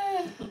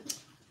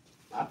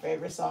 My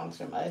favorite songs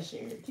from Usher.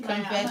 I'm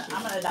Confessions.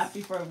 gonna adopt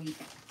you for a week.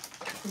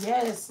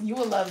 Yes, you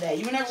would love that.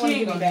 You would never She want to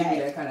ain't give me gonna give you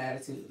back. that kind of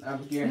attitude. I'm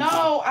guaranteed.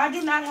 No, I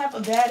do not have a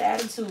bad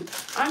attitude.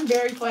 I'm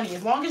very funny.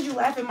 As long as you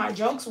laugh at my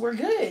jokes, we're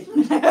good.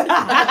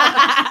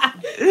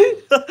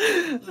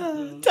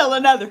 Tell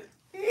another.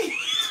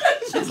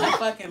 She's a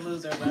fucking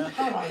loser, bro.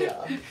 Hold on,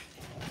 y'all.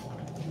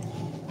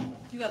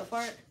 You got a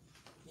fart?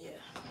 Yeah.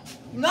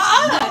 Nah,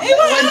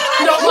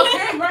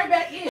 Came right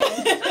back in.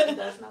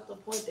 That's not the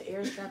point. The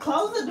air strap.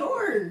 Close the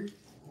door.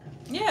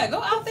 Yeah,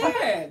 go out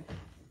there.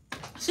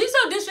 She's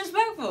so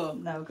disrespectful.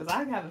 No, because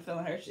I have a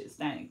feeling her shit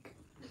stank.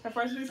 Her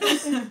first week.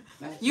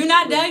 You're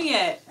not done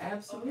yet.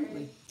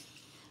 Absolutely.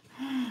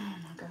 Oh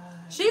my god.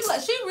 She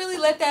really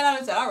let that out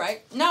and said, all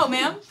right. No,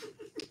 ma'am.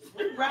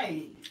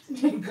 Right.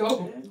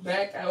 Go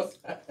back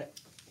outside.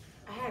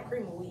 I had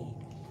cream of wheat.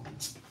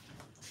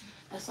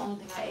 That's the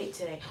only thing I ate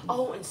today.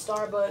 Oh, and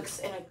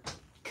Starbucks and a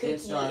cookie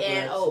Starbucks.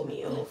 and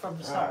oatmeal from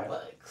Right.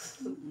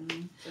 Starbucks.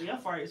 So your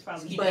fart is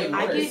probably. But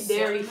I worse. get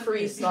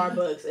dairy-free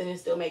Starbucks and it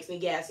still makes me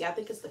gassy. I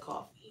think it's the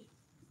coffee.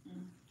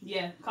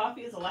 Yeah,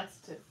 coffee is a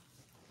laxative.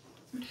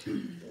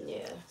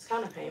 Yeah, it's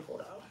kind of painful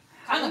though.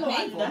 Kind of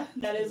painful.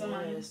 That is on Yeah,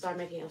 mine. Mm. start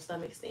making your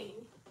stomach sting.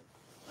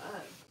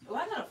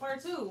 Well, I got a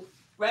fart too.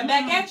 Right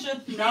back at you.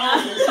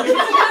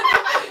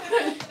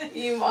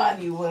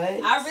 Imani,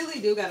 what? I really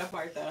do got a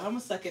fart though. I'm gonna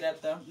suck it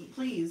up though.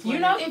 Please. You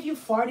know, if you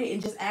farted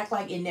and just act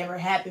like it never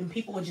happened,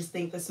 people would just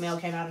think the smell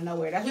came out of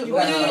nowhere. That's what you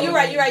Well, got. you're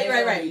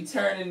right.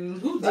 Turning.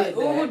 Who did Like,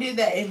 that? who did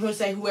that? And who'll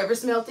say whoever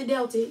smelt it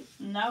dealt it.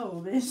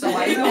 No, bitch. So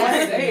why They you know what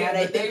asking? they Now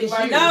they but think it's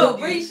might you. No, look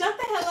Bree, shut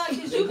the hell up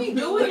because you be doing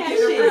looking that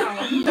shit.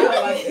 around.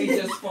 Not like they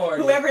just farted.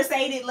 Whoever said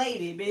it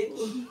laid it,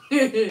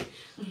 bitch.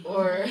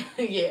 Or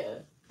yeah.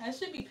 That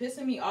should be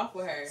pissing me off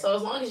with her. So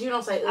as long as you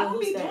don't say, I don't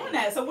who's be that? doing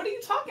that. So what are you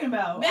talking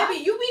about?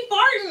 Baby, you be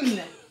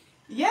farting.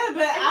 Yeah,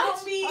 but I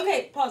don't be.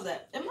 Okay, pause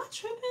that. Am I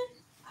tripping?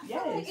 I feel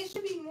like Yes. it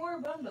should be more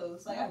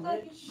bundles. Like I feel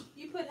like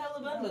you put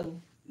hella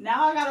bundle.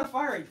 Now I gotta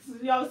fart.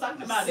 Y'all was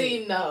talking about it.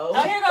 See, no.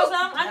 Oh, here goes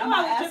some. I Now know my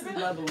I ass was is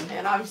tripping. bubbling.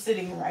 And I'm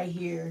sitting right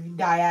here,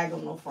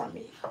 diagonal from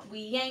it.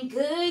 We ain't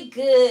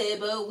good,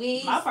 but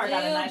we My fart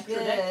got a still nice good.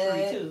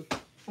 trajectory too.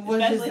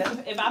 What is Especially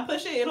that? if I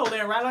push it, it'll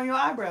land right on your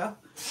eyebrow.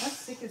 That's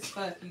sick as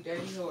fuck, you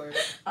dirty whore.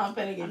 I'm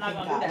finna get I'm not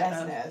pink gonna do eye. that,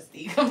 That's though.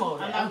 nasty. Come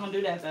on I'm now. not gonna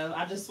do that though.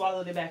 I just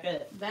swallowed it back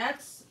up.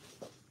 That's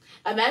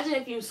Imagine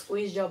if you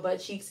squeezed your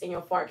butt cheeks and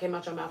your fart came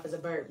out your mouth as a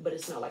burp, but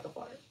it smelled like a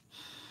fart.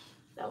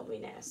 That would be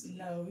nasty.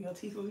 No, your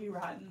teeth will be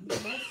rotten.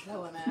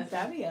 so nasty.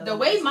 That'd be The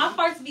way my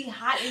farts be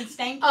hot and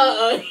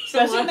stanky.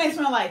 Especially when they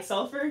smell like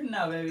sulfur.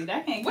 No, baby,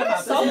 that can't come What out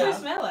does this sulfur mouth.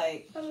 smell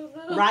like?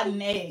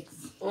 Rotten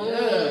eggs.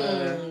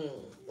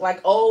 Like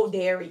old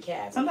dairy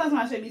cat. Sometimes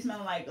my shit be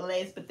smelling like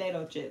Lay's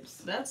potato chips.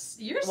 That's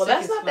you're Well, sick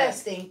that's as not fuck. that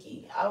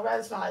stinky. I would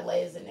rather smell like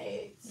Lay's than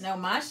eggs. No,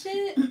 my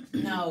shit.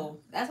 No,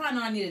 that's how I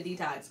know I need a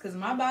detox because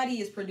my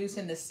body is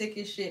producing the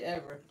sickest shit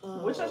ever,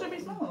 What your shit be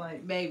smelling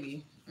like?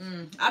 baby.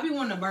 I be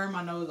wanting to burn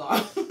my nose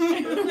off.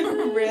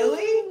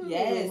 Really?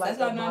 Yes, Like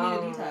that's how I know I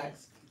a need a bomb.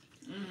 detox.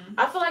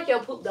 I feel like your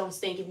poop don't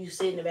stink if you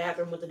sit in the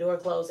bathroom with the door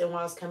closed and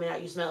while it's coming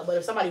out you smell it. But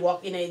if somebody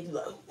walk in there, you be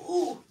like,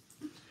 ooh.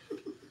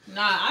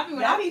 Nah, I be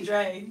when That I be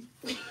Dre.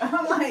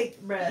 I'm like,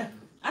 bruh.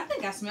 I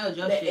think I smelled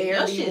your The shit. air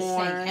Your be shit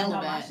warm. stink hella No,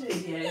 my bad.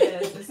 shit, yeah,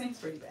 it stinks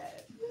pretty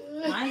bad.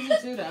 Mine do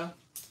too though.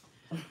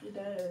 It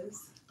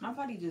does. My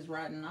body just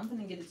rotten. I'm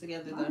gonna get it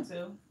together Mine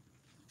though. too.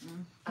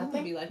 I Be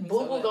think like me boo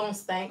so boo bad. gonna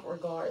stink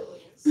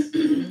regardless.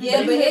 Yeah,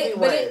 But but it could be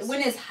worse.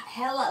 when it's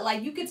hella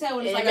like you could tell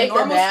when it's It like a make the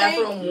normal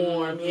bathroom stank.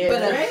 warm. Yeah.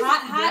 But a Dre's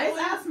hot one?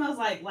 ass smells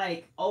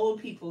like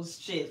old people's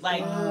shit.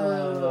 Like,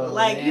 Oh,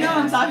 like you know what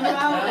I'm talking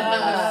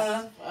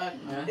about?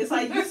 Fuck, man. It's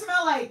like you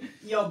smell like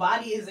your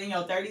body is in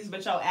your 30s,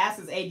 but your ass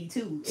is 82.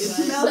 It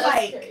That's smells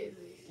crazy.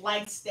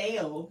 like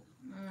stale.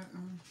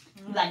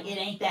 Mm-mm. Like it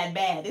ain't that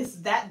bad. It's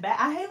that bad.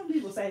 I hate when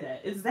people say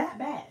that. It's that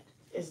bad.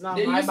 It's not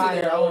They're my used to body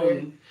their odor.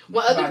 own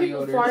When other body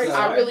people odor, fart, so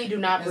I really do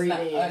not it's breathe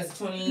not, in. it's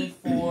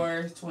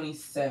 24,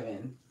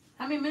 27.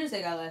 How many minutes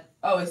they got left?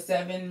 Oh, it's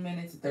 7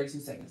 minutes and 32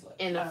 seconds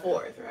left. In the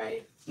fourth,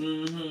 right?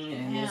 Mm-hmm.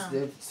 And it's Damn.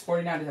 the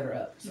 49 that are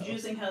up. So.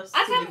 Juicing helps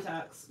I to kinda-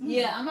 detox.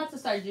 Yeah, I'm about to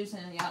start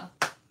juicing, y'all.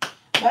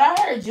 But I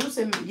heard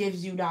juicing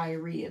gives you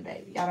diarrhea,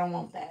 baby. I don't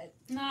want that.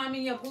 No, I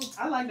mean your poop,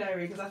 I like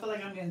diarrhea because I feel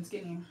like I'm getting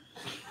skinnier.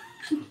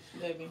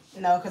 baby.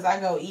 No, because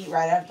I go eat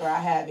right after I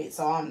have it,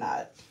 so I'm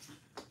not.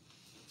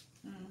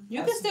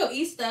 You can still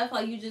eat stuff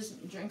like you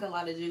just drink a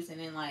lot of juice and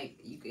then like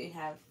you could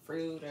have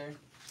fruit or.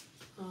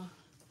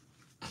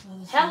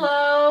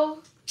 Hello.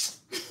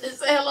 Just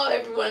say hello,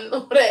 everyone,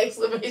 with an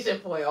exclamation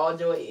point. All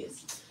joy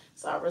is.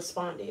 So I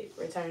responded,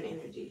 return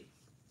energy.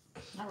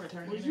 I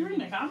return. Was you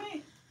reading a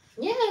comment?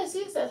 Yes,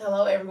 it says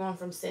hello, everyone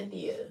from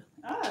Cynthia.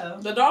 Oh.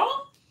 The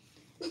doll?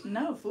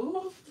 No,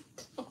 fool.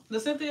 The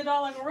Cynthia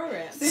doll like a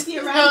Rugrats.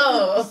 Cynthia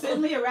No.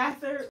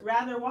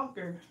 Rather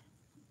Walker.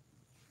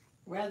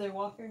 Rather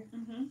Walker.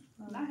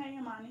 Mm-hmm. Not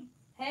hanging money.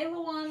 Hey,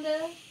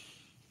 Lawanda.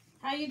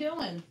 How you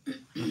doing?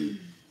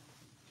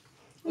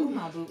 Ooh,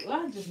 my boo.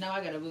 I just know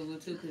I got a boo boo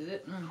too, cause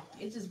it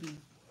just be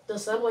The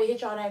subway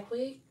hit y'all that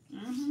quick?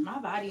 Mm-hmm. my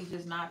body's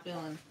just not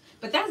feeling.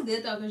 But that's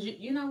good though, cause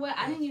you know what?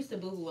 I didn't used to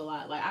boo boo a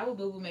lot. Like I would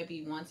boo boo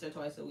maybe once or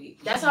twice a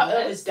week. That's how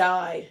Elvis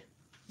died.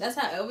 That's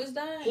how Elvis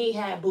died. He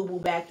had boo boo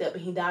backed up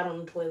and he died on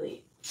the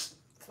toilet.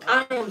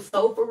 I am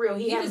so for real.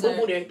 He had boo deserved-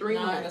 boo there 3 No,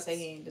 I'm gonna months. say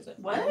he ain't deserve.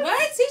 What?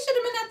 What? He should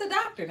have been at the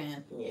doctor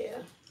then. Yeah.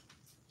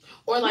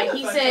 Or like Who the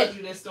he fuck said told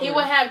you this he story?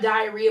 would have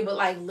diarrhea, but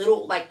like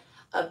little, like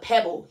a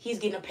pebble. He's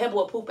getting a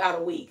pebble of poop out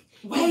a week.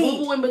 You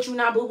boo-booing, but you're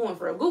not boo-booing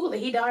for real. Google it.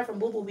 He died from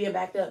boo-boo being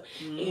backed up.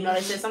 And you know,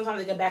 they said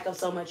sometimes it can back up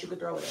so much you could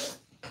throw it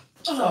up.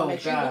 Oh, make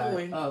sure God. you're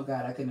doing- Oh,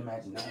 God. I couldn't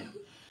imagine that.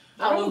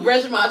 I will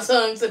brush my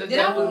tongue to the Did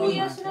I devil. boo-boo Oh, my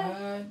yesterday?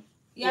 God.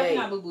 Yeah, I think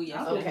Yeah. I boo boo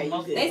yesterday. Okay, you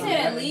good. They said Okay.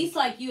 at least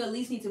like you at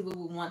least need to boo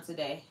boo once a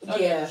day. Oh,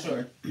 Yeah. for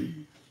sure.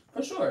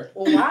 For sure.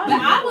 Well, why?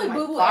 But I would like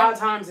boo-boo 5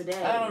 times a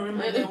day. I don't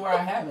remember a day where I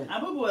haven't. I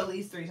boo-boo at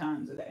least 3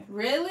 times a day.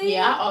 Really?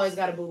 Yeah, I always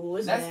got a boo-boo.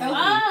 It's That's bad. healthy.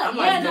 Ah, I'm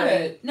yeah, like, no.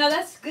 good. No,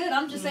 that's good.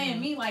 I'm just saying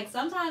me. Like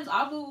sometimes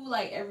I'll boo boo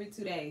like every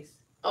 2 days.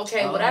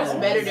 Okay, well that's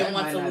better that than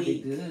once might a not be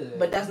week. good.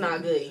 But that's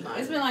not good, Imani.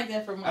 It's been like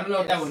that for months. I don't know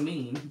what that would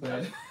mean,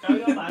 but Throw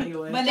your body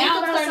away. But Think now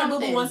I'm about starting to boo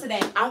something. boo once a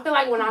day. I feel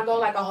like when I go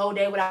like a whole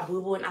day without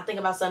boo-boo and I think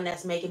about something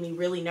that's making me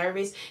really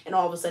nervous and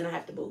all of a sudden I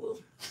have to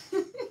boo-boo.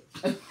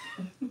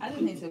 I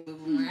just need to boo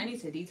boo more. I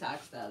need to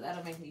detox though.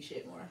 That'll make me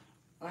shit more.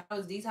 When I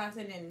was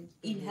detoxing and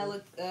eating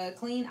hella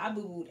clean, I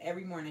boo booed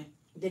every morning.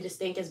 Did it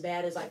stink as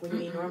bad as like when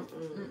you eat normal?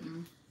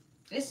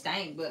 It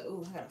stank, but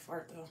ooh, I got a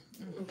fart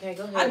though. Okay,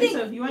 go ahead. I think-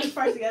 So you want to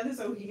fart together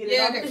so we can get it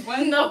Yeah, off? okay.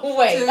 One, No,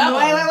 wait. two, Come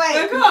on.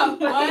 Wait. Come on.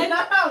 Wait, One. no, wait.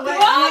 Come on,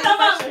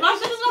 I like the my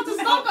shit is about to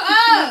stop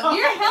up.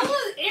 You're hella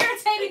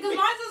irritated because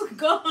mine is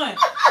gone.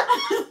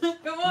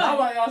 Come now on.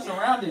 while y'all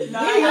surrounded. No,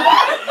 You're hella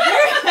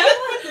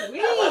I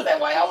weak. was like,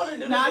 why y'all want to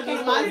do Nah, this?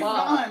 because mine is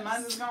gone.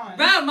 Mine is gone.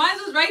 Bro, mine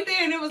was right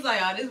there and it was like,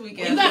 oh, this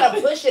weekend. You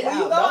gotta push it Well, out.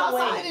 you go Don't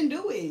outside wait. and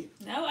do it.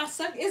 No, I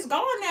suck. It's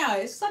gone now.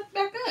 It's sucked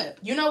back up.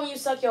 You know when you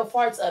suck your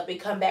farts up, it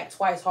come back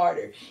twice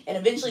harder, and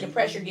eventually the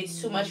pressure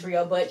gets too much for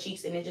your butt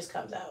cheeks, and it just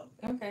comes out.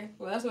 Okay,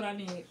 well that's what I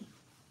need.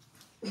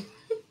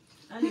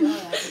 I need all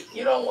that.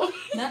 You don't want.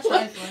 Not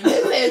trifling.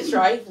 It said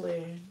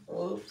trifling.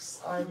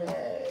 Oops, I'm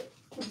bad.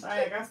 I'm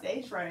sorry, I got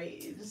stage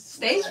fright.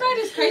 Stage fright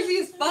is crazy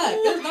as fuck.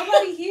 There's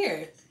nobody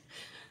here.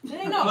 There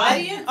ain't no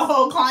audience. A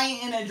whole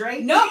client in a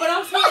Drake. No, but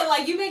I'm saying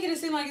like you making it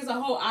seem like it's a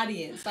whole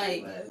audience.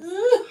 Like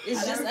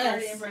it's I just never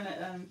us. in front of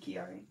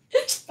Kiari.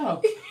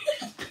 Oh.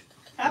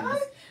 Have I?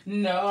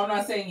 No, I'm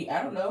not saying you.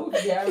 I don't know.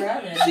 Yeah,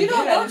 rabbit. She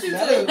don't want you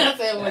to. I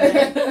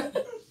said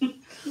when.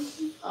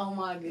 Oh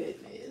my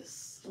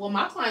goodness. Well,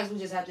 my clients will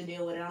just have to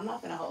deal with it. I'm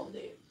not gonna hold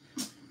it.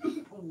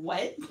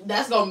 What?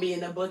 That's gonna be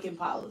in the booking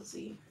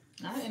policy.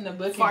 Not in the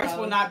book. Farts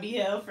will not be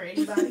held for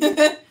anybody.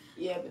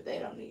 Yeah, but they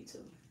don't need to.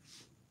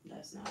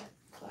 That's not.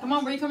 Come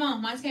on, Bree. Come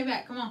on. Mine came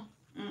back. Come on.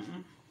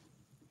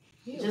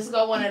 Just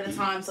go one at a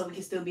time so we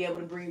can still be able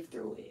to breathe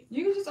through it.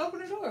 You can just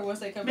open the door once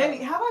they come Baby,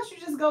 back. how about you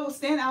just go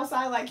stand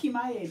outside like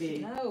Kimaye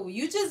did? No,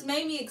 you just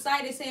made me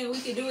excited saying we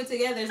could do it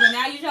together. So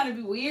now you're trying to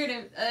be weird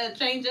and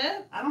change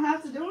up. I don't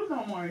have to do it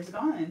no more. It's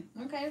gone.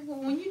 Okay, well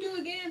when you do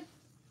again,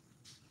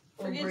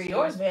 Well, forget Bree, you.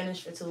 yours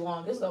vanished for too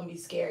long. It's gonna be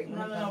scary when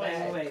No, it no, come no,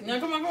 back. wait. No,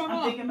 come on, come on, I'm come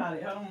on. thinking about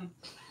it. Hold on.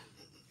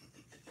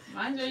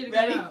 Mine's ready to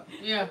Ready? come out.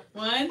 Yeah.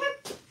 1,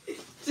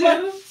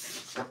 2.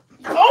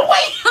 Oh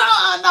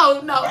wait!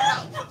 No, no, no.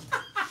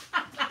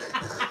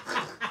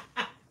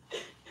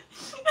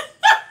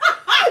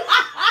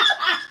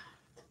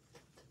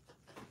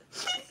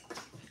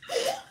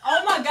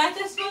 Oh my god,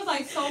 that smells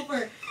like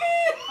sulfur.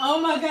 Oh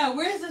my god,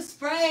 where's the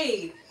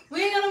spray?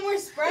 We ain't got no more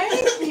spray.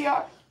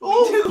 Yeah.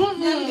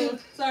 No,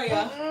 sorry,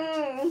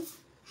 y'all.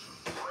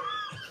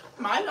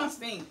 Mine don't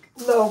stink.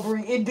 No,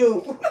 Bree, it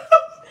do.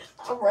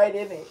 I'm right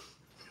in it.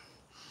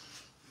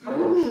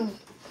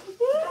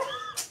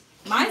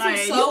 Mine Right,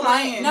 is you so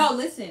lying. light. No,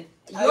 listen.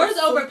 Yours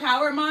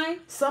overpowered mine,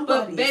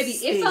 Somebody but baby,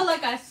 it felt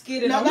like I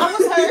skidded No, on that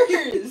was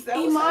hers. That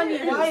was Imani,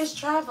 hers. why is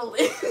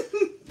traveling?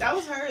 That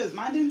was hers.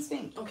 Mine didn't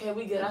stink. Okay,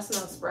 we good. I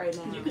smell spray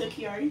now. You good,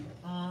 Kiari?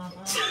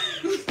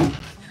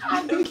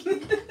 I know.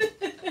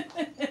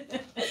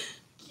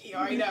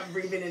 Kiari not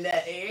breathing in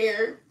that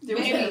air.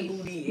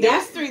 Baby,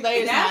 There's 3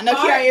 layers now. that No,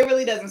 part- Kiari, it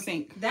really doesn't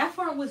stink. That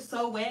part was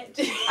so wet.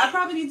 I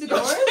probably need to go.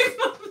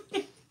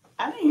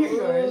 I didn't hear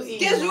yours.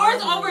 Because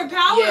yours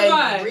overpowered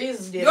mine.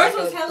 Breeze did Yours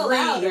like was a hella breeze.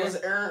 louder. It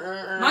was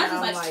Mine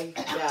was I'm like-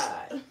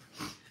 God.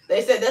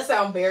 They said that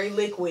sound very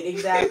liquid.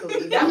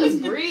 Exactly. That was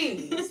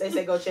breeze. They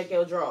said go check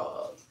your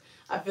drawers.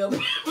 I feel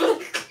bad.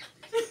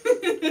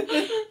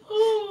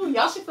 Ooh,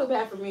 y'all should feel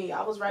bad for me.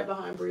 I was right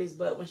behind Bree's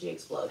butt when she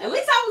exploded. At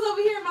least I was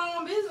over here in my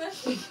own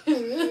business.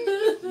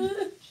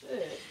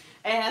 Shit.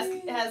 And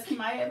has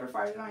Kimaye ever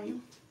farted on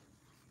you?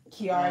 I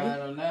Kiari.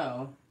 don't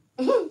know.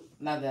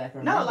 Not that I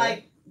can No,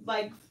 remember.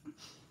 like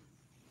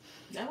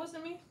That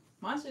wasn't me.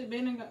 My shit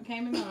been and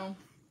came and gone.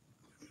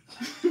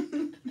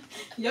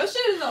 Your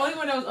shit is the only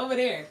one that was over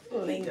there.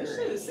 this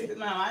shit is sick.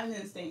 No, mine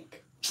didn't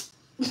stink.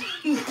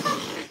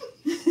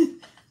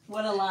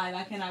 What a lie.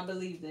 I cannot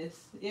believe this.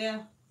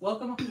 Yeah.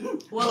 Welcome.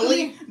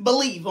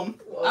 Believe them.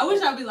 I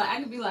wish I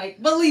could be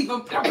like, believe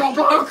him.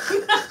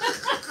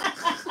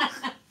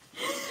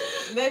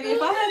 Baby,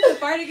 if I had to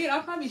fart again,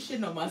 I'd probably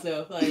shitting on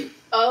myself. Like,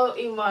 Oh,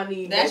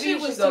 Imani, That maybe you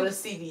shit was should go too- to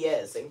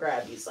CVS and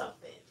grab you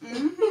something.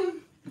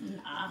 Mm-hmm.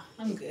 nah,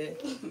 I'm good.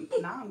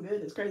 Nah, I'm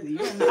good. It's crazy. You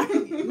are not,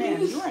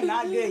 man. You are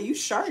not good. You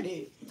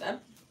sharted.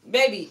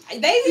 Baby, they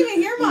didn't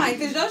even hear mine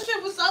because your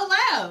shit was so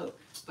loud.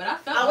 But I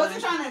felt I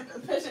wasn't mine. trying to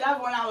push it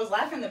up when I was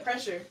laughing. The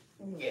pressure.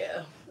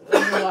 Yeah.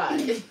 That's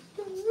why.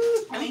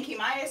 I mean,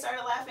 Kimaye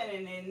started laughing,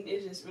 and then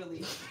it just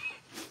really,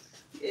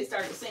 it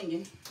started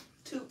singing.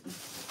 Tooting.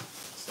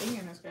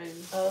 Singing is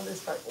crazy. Oh,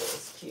 this purple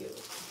is cute.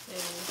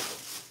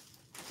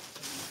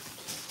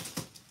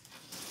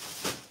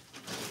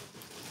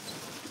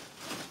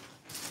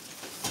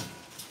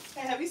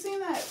 Hey, have you seen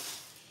that?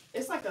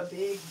 It's like a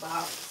big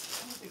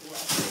box. I don't think what I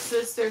put.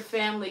 Sister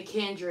Family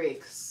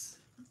Kendricks.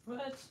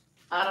 What?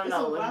 I don't It's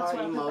know. a With box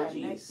heart where I put that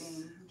next emojis.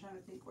 thing. I'm trying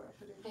to think where I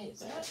put it. Hey, is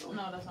that one?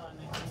 No, that's not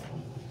a next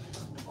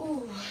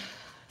Ooh.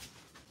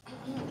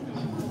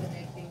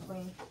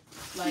 thing.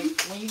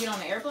 Like, when you get on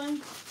the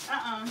airplane?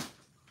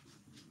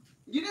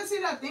 You didn't see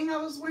that thing I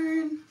was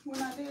wearing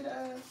when I did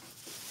I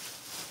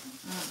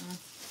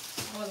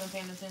wasn't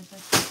paying attention.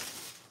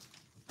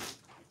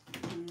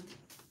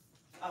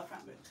 I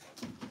found it.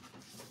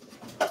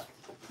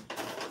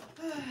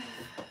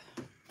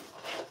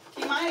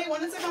 Kimaye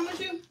wanted to come with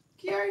you,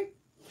 Kiari?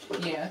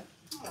 Yeah.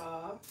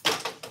 Aw.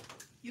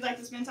 You like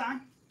to spend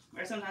time?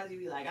 Or sometimes you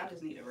be like, I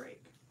just need a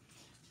break.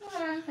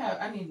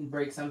 I need a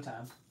break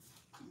sometime.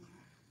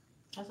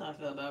 That's how I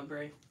feel about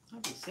Bray. I'll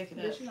be sick of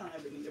But that. you don't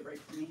ever need a break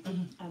from me.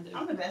 I do.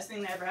 I'm the best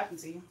thing that ever happened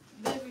to you.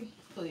 Baby,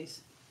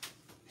 please.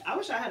 I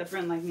wish I had a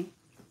friend like me.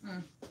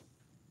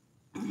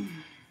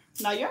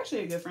 No, you're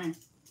actually a good friend.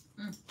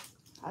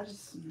 I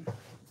just...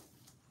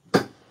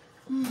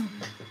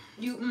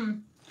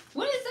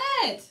 What is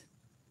that?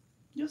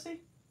 You'll see.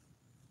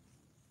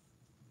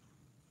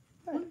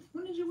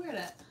 When did you wear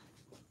that?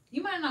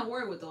 You might not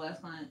wear it with the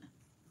last client.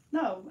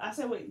 No, I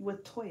said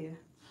with Toya.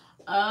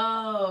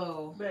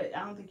 Oh. But I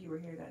don't think you were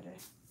here that day.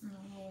 No,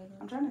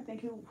 I'm trying to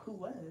think who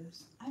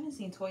was. I haven't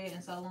seen Toya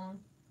in so long.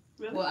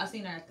 Really? Well, I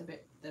seen her at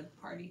the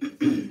party.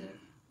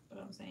 What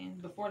I'm saying.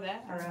 Before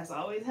that, Her ass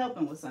always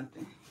helping with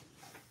something.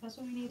 that's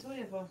what we need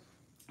Toya for.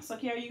 So,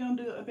 Kiara, you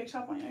gonna do a big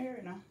chop on your hair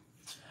or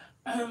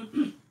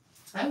no?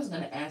 I was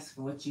gonna ask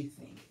for what you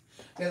think,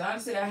 because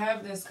honestly, I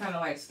have this kind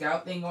of like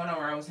scalp thing going on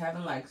where I was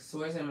having like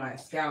sores in my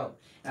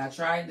scalp, and I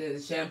tried the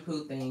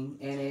shampoo thing,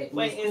 and it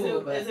was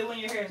cool. Is it when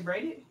your hair is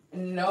braided?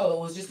 No, it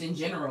was just in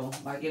general.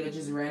 Like it would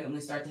just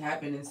randomly start to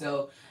happen, and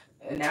so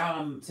now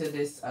I'm to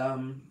this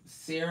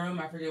serum.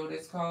 I forget what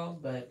it's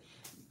called, but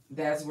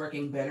that's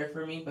working better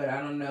for me. But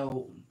I don't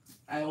know.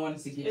 I wanted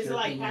to get your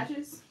opinion. Is it like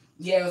patches?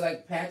 Yeah, it was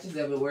like patches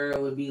of it where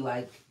it would be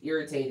like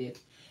irritated.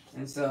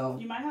 And so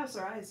you might have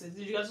psoriasis.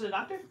 Did you go to the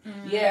doctor?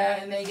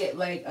 Yeah, and they get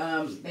like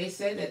they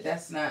said that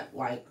that's not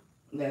like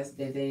that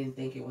they didn't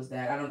think it was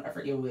that. I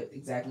forget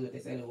exactly what they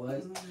said it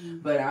was.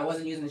 But I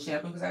wasn't using the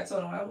shampoo because I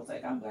told them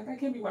I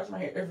can't be washing my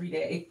hair every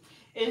day.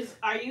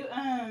 Are you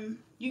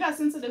you got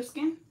sensitive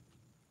skin?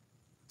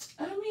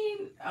 I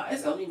mean,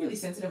 it's only really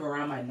sensitive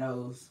around my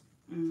nose.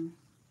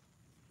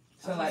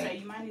 So like,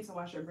 you might need to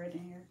wash your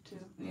braiding hair too.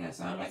 Yeah,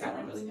 so I'm like, I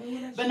don't really know what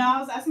I should. But no, I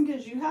was asking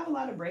because you have a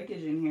lot of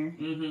breakage in here,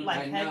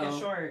 like hecka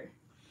short.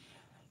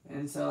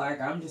 And so like,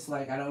 I'm just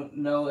like, I don't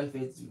know if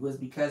it was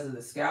because of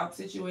the scalp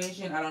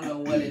situation. I don't know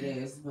what it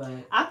is, but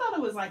I thought it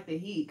was like the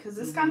heat, because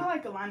it's kind of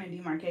like a line of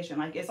demarcation.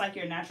 Like it's like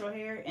your natural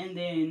hair, and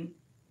then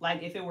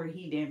like if it were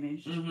heat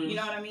damaged, you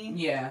know what I mean?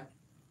 Yeah.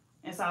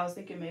 And so I was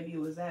thinking maybe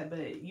it was that,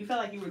 but you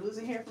felt like you were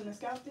losing hair from the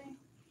scalp thing?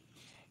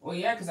 Well,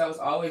 yeah, because I was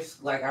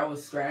always like, I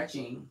was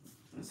scratching.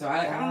 So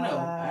I don't know.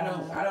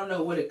 I don't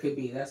know what it could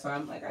be. That's why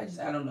I'm like,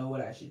 I don't know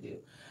what I should do.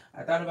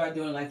 I thought about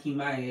doing like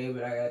Himaye,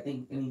 but I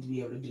think I need to be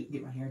able to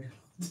get my hair done.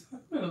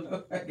 I don't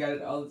know. I got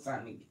it all the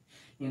time,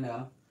 you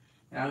know.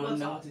 And I don't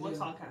know what to do. We'll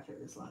talk after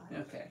this live.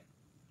 Okay.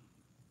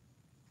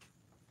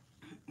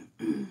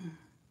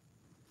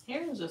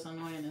 Hair is just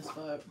annoying as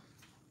fuck.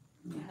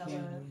 At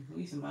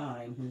least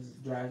mine, who's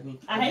drives me.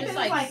 I hate that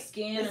like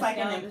skin. It's like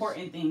an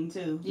important thing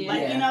too. Yeah.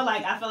 Like you know,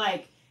 like I feel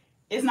like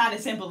it's not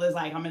as simple as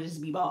like I'm gonna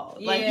just be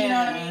bald. Like you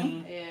know what I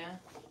mean? Yeah.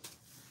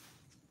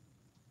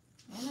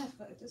 And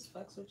that just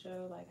fucks with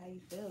your like how you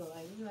feel.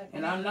 Like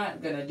and I'm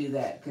not gonna do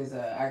that because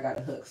I got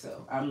a hook.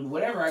 So I'm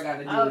whatever I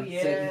gotta do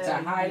to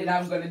hide it.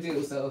 I'm gonna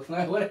do so.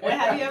 Whatever. Wait,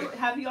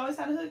 have you always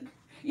had a hook?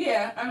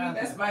 Yeah, I mean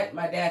that's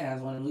my dad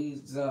has one.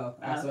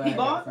 That's where I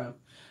got it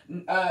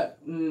from.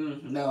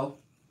 No,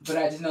 but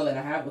I just know that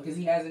I have one because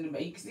he has it. You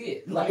can see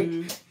it. Like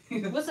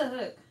what's a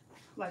hook?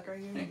 Like right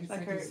here.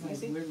 Like her.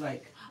 We're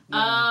like.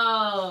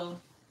 Oh.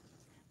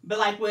 But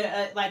like with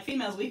like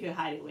females, we could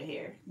hide it with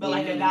hair. But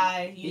like a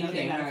guy, you know,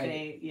 they gotta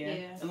fade.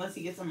 Yeah. Unless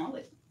he gets a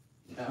mullet.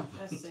 No.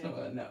 That's it.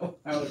 No.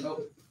 I would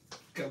hope.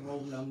 Come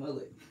on, no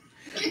mullet.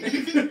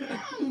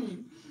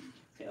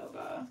 Hell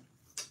God.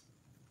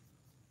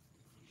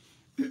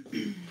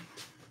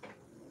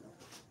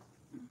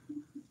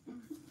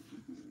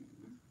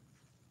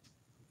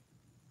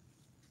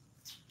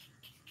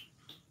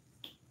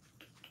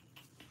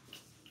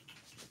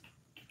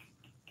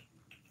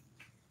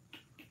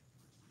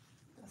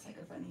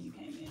 You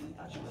came in and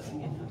thought you wasn't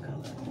getting no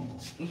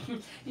color.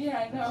 Yeah,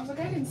 I know. I was like,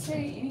 I didn't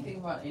say anything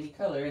about any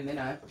color, and then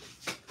I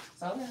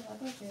saw that. I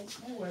was like, okay,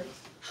 that works.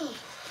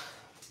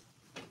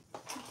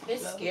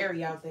 It's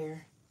scary out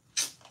there.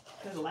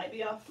 Does the light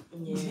be off?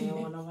 Yeah, I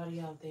don't want nobody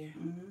out there.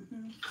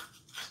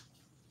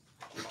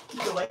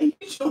 The way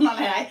you chewing on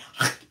that.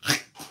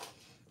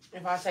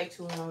 If I take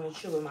too long and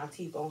chew it, my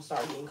teeth gonna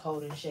start getting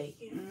cold and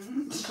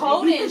shaking.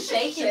 Cold and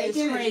shaking is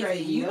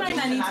crazy. You might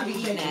not need to be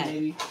eating that.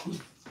 Baby.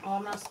 Oh,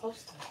 I'm not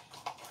supposed to.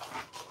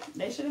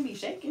 They shouldn't be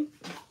shaking.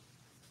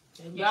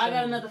 Y'all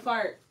got another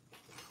fart?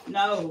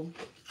 No.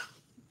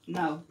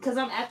 Cause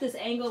I'm at this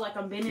angle, like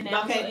I'm bending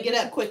down. Okay, get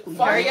up quickly.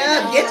 Hurry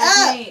up, get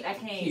up. I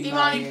can't.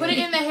 Imani, put it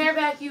in the hair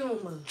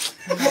vacuum.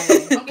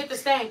 Don't get the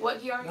stank. What,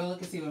 Kiara? Go look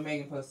and see what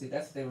Megan posted.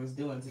 That's what they was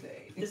doing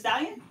today. The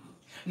stallion?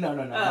 No,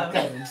 not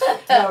Cousins.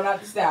 No, not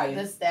the stallion.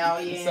 The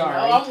stallion. Sorry.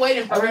 Oh, I'm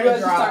waiting for her to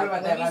drop. Talking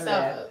about that. My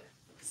bad.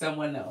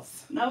 Someone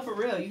else. No, for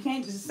real. You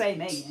can't just say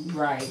Megan.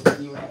 Right.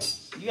 You're right.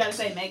 You gotta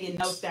say Megan,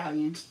 no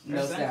stallion.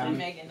 No stallion.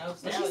 Megan, no But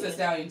stallion. she's a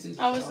stallion too.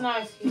 Oh, it's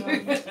nice.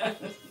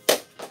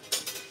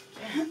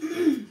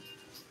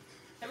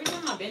 Every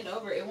time I bend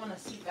over, it want to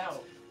seep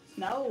out.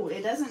 No,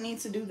 it doesn't need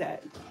to do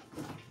that.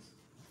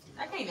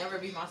 I can't never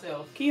be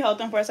myself. Can you hold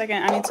them for a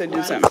second? I need to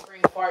do something.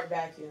 Bring fart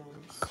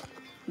vacuums.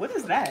 What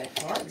is that?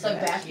 To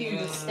vacuum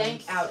the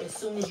stank out as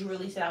soon as you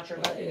release it out your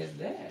butt. What is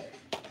that?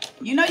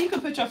 You know you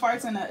could put your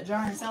farts in a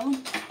jar and sell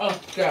them? Oh,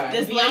 God.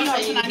 This lady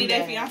Beyonce on 90 do Day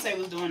that. Fiance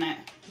was doing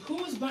that.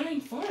 Who is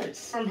buying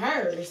farts? From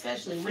her,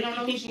 especially. We don't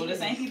know who she people. The is.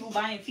 same people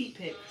buying feet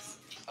pics.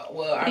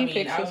 Well, I Feet mean,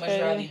 pics I is would much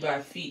rather crazy.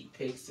 buy feet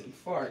pics than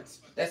farts.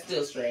 That's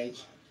still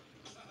strange.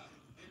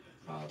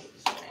 Oh,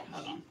 strange.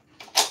 Hold on.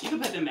 You can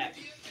put them back.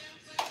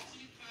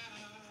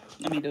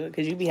 Let me do it,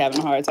 because you be having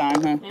a hard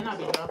time, huh? And I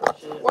be dropping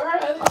shit. Where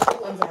her other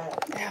siblings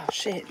at? Oh,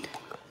 shit.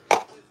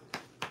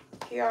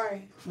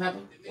 Kiara,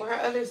 where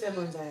her other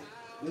siblings at?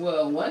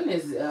 Well, one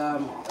is,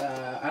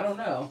 I don't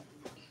know.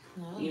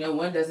 No. You know,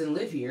 one doesn't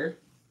live here.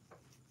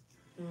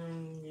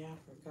 Yeah, I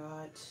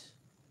forgot.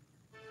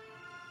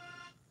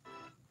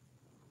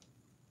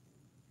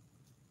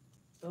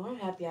 Oh, I'm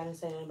happy I didn't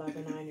say nothing about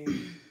the Niners.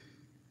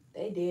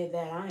 They did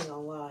that. I ain't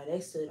gonna lie. They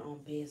stood on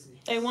business.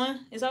 They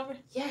won? It's over?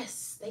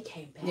 Yes, they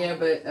came back. Yeah,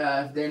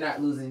 but they're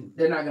not losing.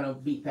 They're not gonna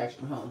beat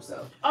Patrick Mahomes.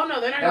 So. Oh no,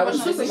 they're not That gonna was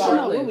win just the a Super I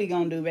Bowl. know what we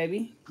gonna do,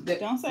 baby.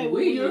 Don't say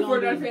Were you a gonna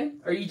 49er do.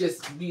 fan? Or you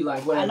just be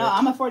like, whatever? I know,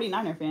 I'm a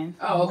 49er fan.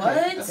 Oh, okay.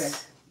 What? Okay.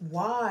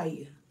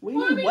 Why? What do you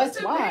Well, I mean, mean, what's it's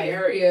the why? Bay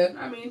Area.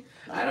 I mean,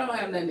 I don't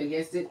have nothing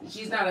against it.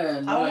 She's not a.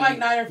 I don't like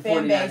Niner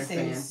fan 49er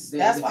bases. fan.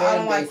 That's The why I fan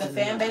don't like the base is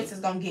fan not- base is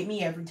gonna get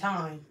me every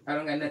time. I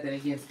don't got nothing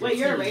against it. Wait,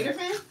 you're a Raider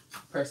fan?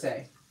 Per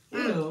se.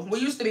 We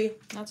used to be.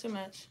 Not too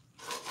much.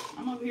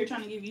 I'm over here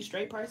trying to give you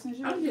straight parts and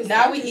shit. I'm just,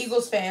 Now I'm we just-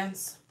 Eagles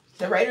fans.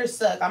 The Raiders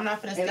suck. I'm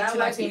not finna stick And I to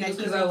my like team Eagles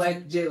that keeps because I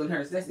losing. like Jalen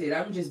Hurts. That's it.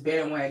 I'm just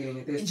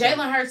bandwagoning at this point.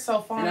 Jalen Hurts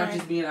so far. And I'm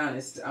just being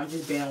honest. I'm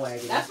just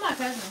bandwagoning. That's my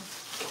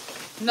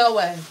cousin. No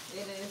way.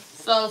 It is.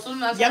 So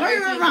soon as Y'all I don't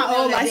remember my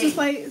old license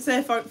plate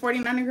said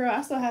 49er girl?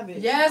 I still have it.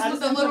 Yes, I with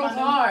just the didn't little put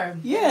my name. car.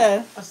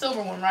 Yeah. A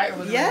silver one, right? Or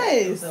was it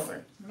Yes. It was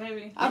silver.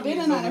 Maybe. I've been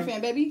a Niner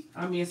fan, baby.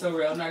 I'm being so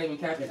real. I'm not even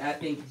capping. I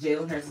think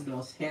Jalen Hurts is the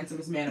most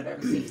handsomest man I've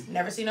ever seen.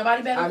 Never seen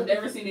nobody better. I've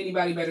never seen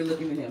anybody better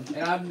looking than him.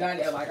 And I'm not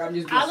like, I'm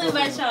just being I'll so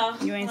invite real.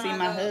 y'all. You ain't when seen I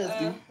my go,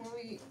 husband. when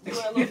we do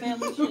our little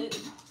family shit.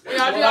 Y'all do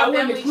Well, I our wouldn't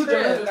family include your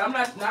trip. husband. I'm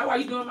not why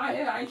you doing my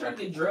hair. I ain't trying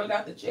to get drugged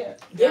out the chair.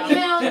 Give me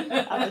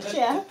I was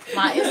yeah.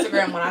 my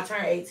Instagram when I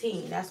turn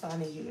 18. That's what I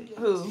need you to do.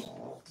 Who?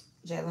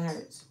 Jalen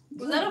Hurts.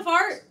 Was that a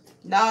fart?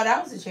 No,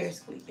 that was a chair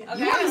squeaking. Okay.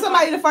 You wanted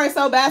somebody to fart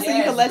so bad so you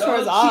Yes, could let go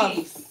yours off.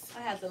 Chiefs.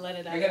 I had to let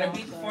it out. They're gonna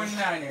beat the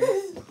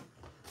 49ers.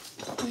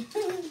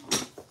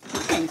 I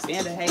can't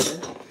stand a hater.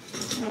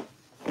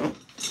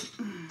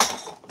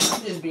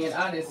 I'm just being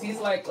honest. He's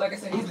like I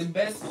said, he's the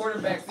best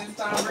quarterback since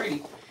Tom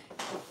Brady.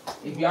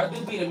 If y'all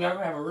do beat him, y'all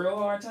gonna have a real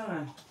hard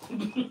time.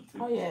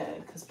 Oh yeah,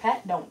 because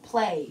Pat don't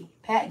play.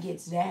 Pat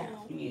gets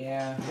down.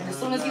 Yeah. And as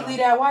soon as he leave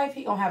that wife,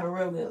 he gonna have a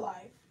real good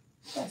life.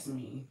 That's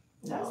me.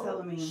 That's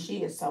hella mean.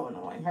 She is so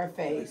annoying. Her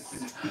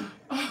face.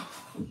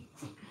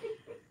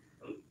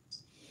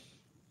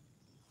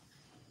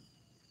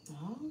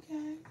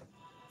 Okay.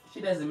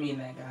 She doesn't mean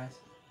that, guys.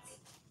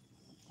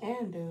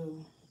 And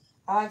dude.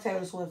 I like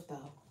Taylor Swift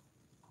though.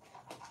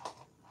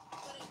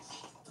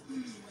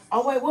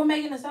 Oh wait, what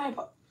Megan Thee Stallion?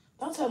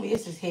 Don't tell me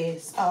this is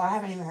his. Oh, I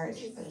haven't even heard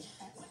it. But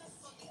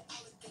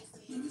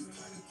You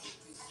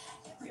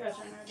gotta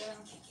turn her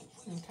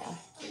down. okay.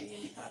 So you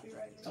get me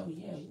copyrighted. Oh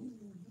yeah.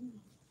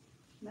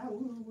 No,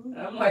 woo, woo.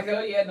 I'm like,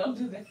 oh yeah, don't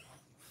do that.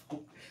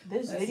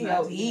 This That's video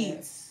not too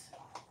eats.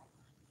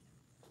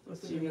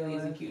 What's the She video really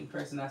is a like? cute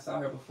person. I saw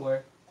her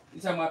before.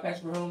 You talking about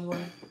Patrick Mahomes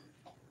one?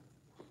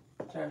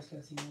 Travis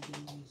Kelce,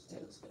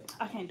 Taylor Swift.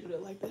 I can't do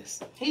that like this.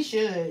 He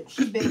should.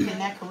 She's been in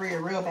that career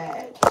real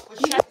bad. Well,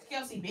 Travis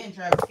Kelce been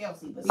Travis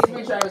Kelce, but He's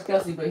been Travis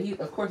Kelce, but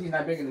of course he's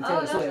not bigger than Oh,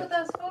 Taylor that's what Swift.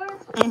 that's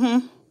for?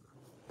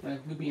 Mm-hmm. Like,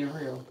 we being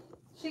real.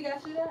 She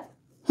got you that?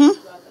 Hmm?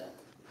 About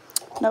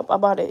that. Nope, I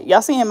bought it.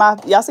 Y'all seeing my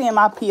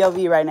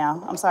POV right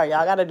now. I'm sorry,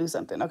 y'all gotta do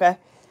something, okay?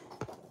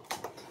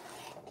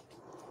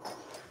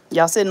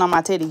 Y'all sitting on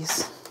my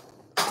titties.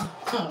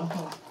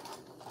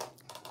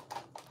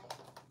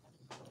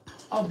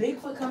 Oh,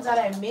 Bigfoot comes out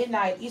at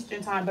midnight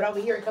Eastern time, but over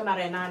here it come out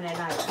at 9 at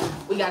night.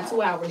 We got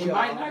 2 hours, It y'all.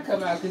 might not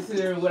come out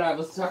considering what I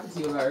was talking to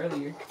you about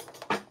earlier.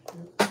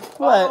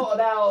 What? Oh,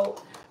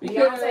 about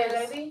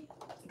Beyonce, baby?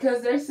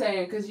 Because they're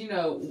saying, because you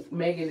know,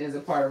 Megan is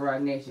a part of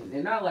Rock Nation.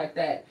 And not like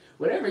that.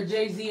 Whatever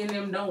Jay-Z and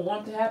them don't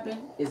want to happen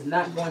is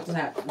not going to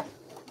happen.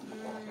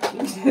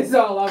 That's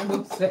all I'm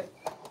going to say.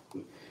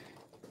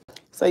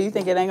 So you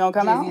think it ain't gonna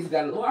come out? Jay-Z's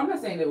got, well, I'm not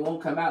saying it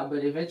won't come out,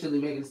 but eventually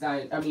Megan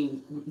Stein,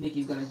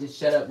 Nicki's going to just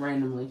shut up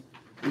randomly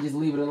and just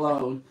leave it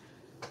alone.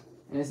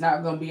 And it's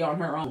not going to be on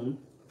her own.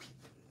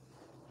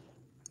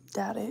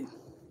 Doubt it.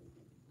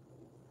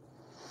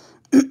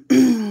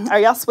 Are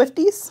y'all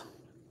Swifties?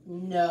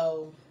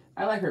 No.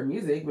 I like her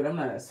music, but I'm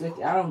not a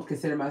Swiftie. I don't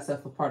consider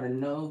myself a part of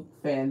no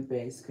fan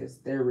base because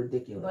they're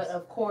ridiculous. But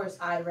of course,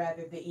 I'd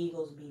rather the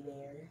Eagles be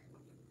there.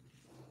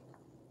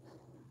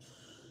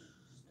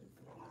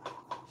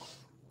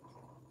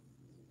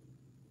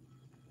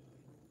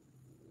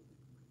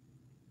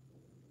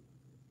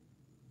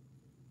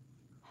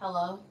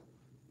 Hello?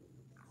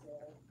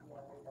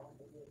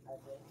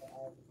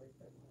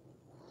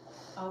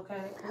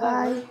 Okay.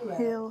 High Where you at?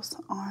 heels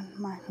on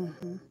my.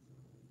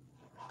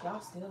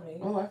 Y'all still there?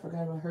 Oh, I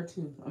forgot about her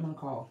too. I'm on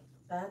call.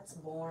 That's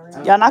boring.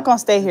 Y'all not gonna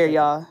stay here,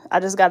 y'all. I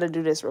just gotta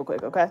do this real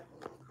quick, okay?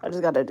 I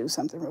just gotta do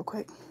something real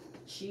quick.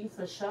 She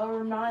for sure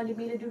reminded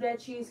me to do that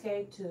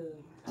cheesecake too.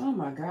 Oh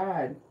my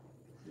God.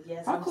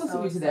 Yes. How I'm close so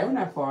are we to that? We're excited.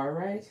 not far,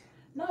 right?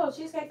 No,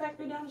 Cheesecake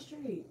Factory down the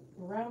street.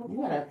 Around the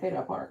You gotta corner. pay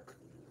that park.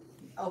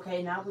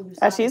 Okay, now when you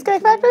At stop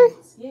Cheesecake for 2 Factory?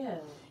 minutes- Yeah.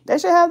 They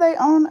should have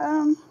their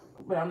own.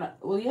 But I'm not.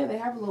 Well, yeah, they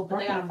have a little But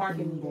they parking. got a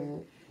parking thing,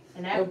 meter.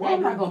 And But well,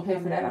 I'm not gonna pay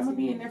for that. I'm gonna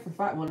be in there for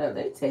 5. Well, no,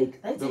 they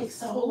take. They the take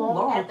so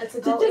long at the to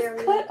to-go just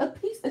area. cut a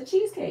piece of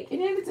cheesecake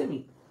and hand it to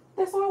me.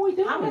 That's all we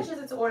do. How much is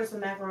it to order some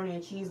macaroni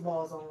and cheese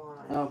balls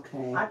online?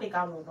 Okay. I think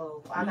I want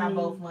both. I got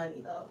both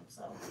money though,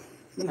 so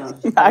You know,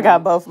 I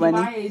got both money.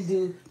 Maya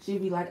do.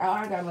 She'd be like, "Oh,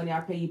 I got money.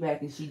 I'll pay you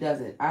back," and she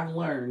doesn't. I've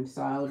learned,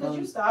 so I Could don't.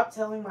 you stop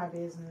telling my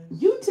business?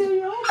 You tell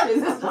your own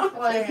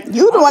business.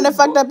 You the one that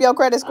fucked up your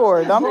credit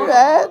score. Don't do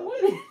that.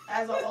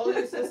 As an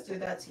older sister,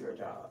 that's your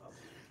job.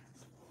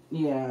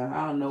 Yeah,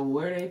 I don't know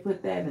where they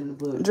put that in the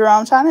book.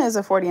 Jerome, China is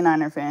a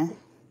 49er fan.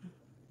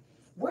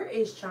 Where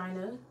is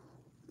China?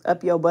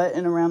 Up your butt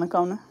and around the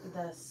corner.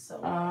 That's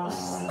so I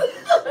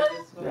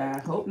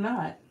hope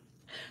not.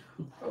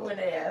 Or when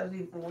they ask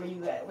people where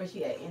you at, where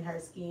she at in her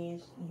skin,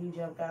 you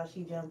jump out,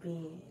 she jump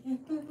in.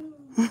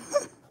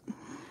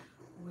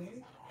 Where?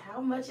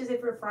 How much is it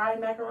for fried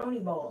macaroni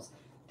balls?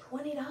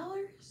 $20?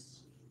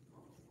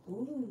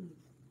 Ooh,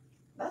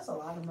 that's a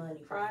lot of money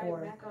for Fried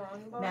four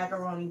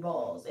macaroni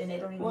balls, and they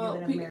don't even give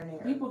it a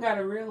marinara. People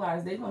gotta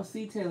realize they're gonna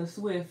see Taylor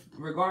Swift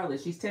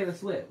regardless. She's Taylor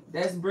Swift.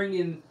 That's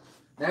bringing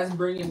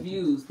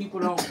views. People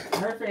don't.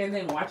 Her fans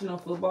ain't watching no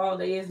football.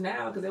 They is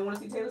now because they want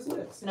to see Taylor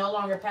Swift. It's no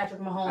longer Patrick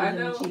Mahomes. I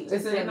know. In the Chiefs.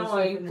 It's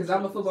annoying because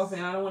I'm a football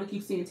fan. I don't want to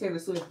keep seeing Taylor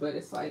Swift, but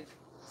it's like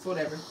it's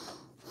whatever.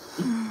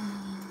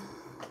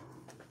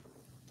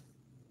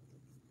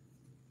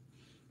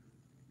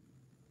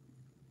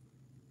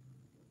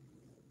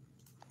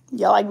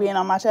 Y'all like being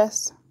on my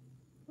chest?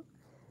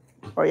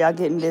 Or y'all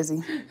getting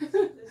dizzy?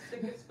 It's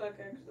sick as fuck,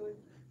 actually.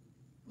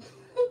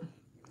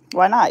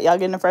 Why not? Y'all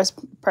getting the first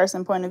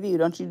person point of view.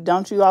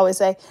 Don't you always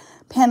say,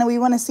 Panna, we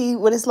want to see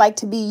what it's like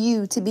to be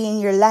you, to be in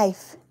your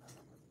life.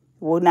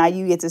 Well, now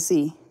you get to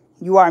see.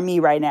 You are me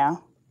right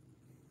now.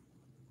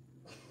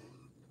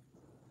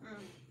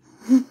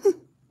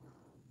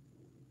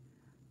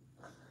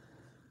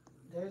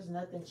 There's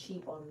nothing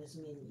cheap on this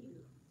menu.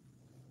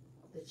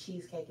 The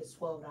cheesecake is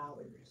 $12.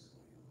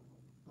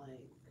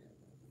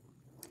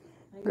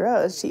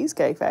 Girl, it's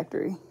Cheesecake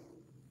Factory.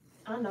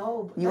 I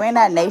know. But you ain't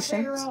that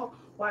nation.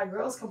 Why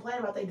girls complain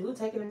about they do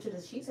taking them to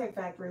the Cheesecake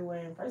Factory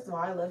when, first of all,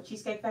 I love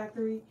Cheesecake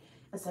Factory.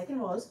 And second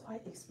of all, it's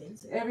quite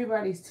expensive.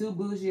 Everybody's too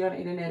bougie on the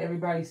internet.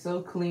 Everybody's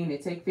so clean. They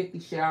take 50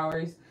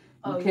 showers.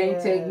 You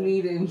can't take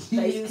me to Cheesecake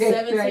They use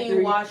 17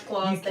 Factory.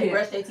 washcloths. They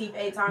brush their teeth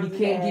 8 times a day.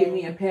 You can't get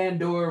me a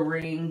Pandora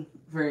ring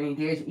for an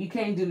engagement. You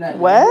can't do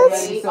nothing.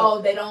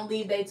 What? They don't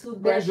leave their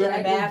toothbrush in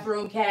the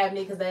bathroom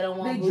cabinet because they don't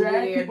want they boo drag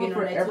there people getting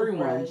for on their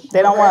everyone. toothbrush.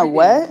 They don't want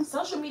what?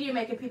 Social media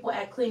making people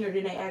act cleaner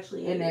than they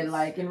actually is. And then,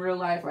 like, in real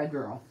life, like,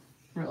 girl,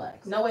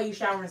 relax. No way you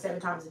showering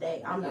 7 times a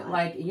day. I'm not.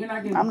 Like, you're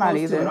not getting I'm not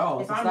close to either. it all.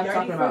 If So I'm stop dirty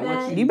talking for about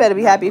that- what You better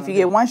be happy if you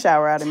get one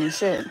shower out of me.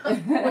 Shit.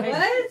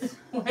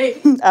 What?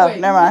 Wait. Oh,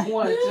 never mind.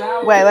 One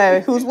shower.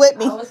 Wait. Who's with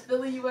me? I was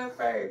feeling you at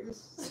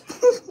first.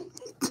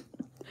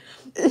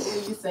 When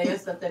you say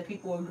stuff that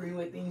people agree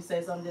with, then you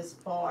say something this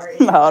far.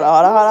 Hold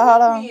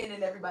on.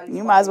 And everybody's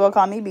You might as well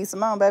call me B.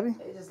 Simone, baby.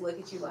 They just look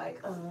at you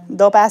like,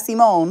 DOPEaxxPANA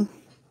Simone.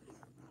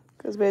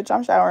 Because, bitch,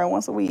 I'm showering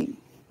once a week.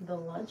 the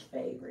lunch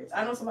favorites.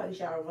 I know somebody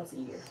shower once a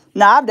year.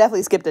 Nah, I've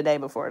definitely skipped a day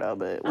before, though.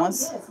 But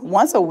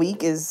once a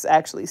week is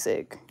actually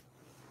sick.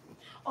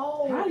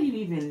 Oh. How do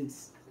you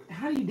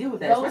deal with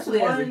that,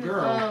 especially as a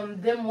girl?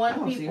 Them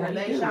one people,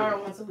 they shower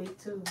once a week,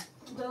 too.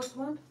 Those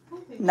one?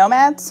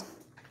 Nomads?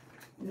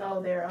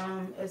 No, they're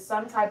it's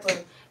some type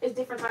of, it's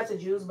different types of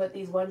Jews, but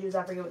these one Jews,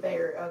 I forget what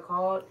they're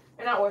called.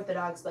 They're not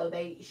Orthodox though.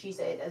 She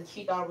said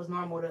she thought it was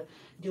normal to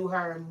do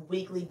her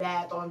weekly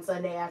bath on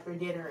Sunday after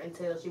dinner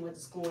until she went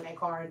to school in that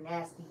car and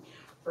nasty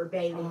for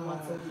bathing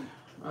once a week.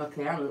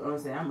 Okay,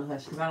 I'm a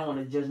hush because I don't want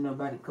to judge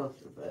nobody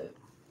culture, but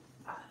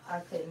I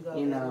couldn't go.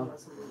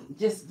 Once a week.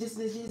 Just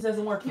it just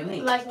doesn't work for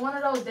me. Like one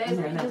of those days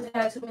when you just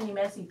had too many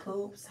messy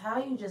poops.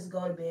 How you just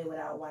go to bed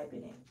without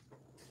wiping it?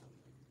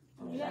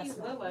 I mean, You gotta use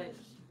wet wipes.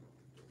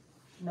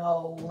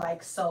 No,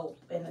 like soap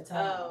in the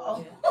towel.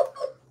 Oh, yeah.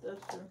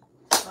 That's true.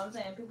 I'm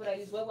saying people that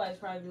use wet wipes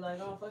probably be like,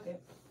 oh, fuck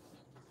it.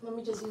 Let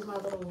me just use my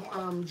little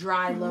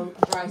dry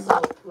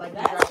soap, like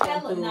That's dry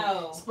hella shampoo,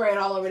 no. spray it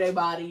all over their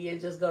body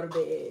and just go to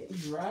bed.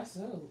 Dry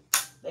soap.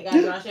 They got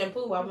dry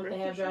shampoo. Why wouldn't they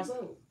have dry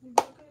soap?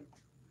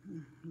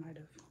 Might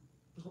have.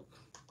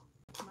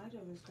 My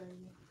job is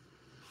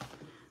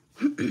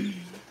crazy.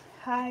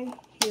 High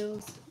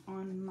heels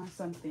on my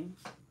something.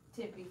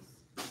 Tippies.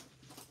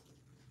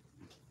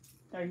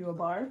 Are you a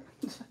barb?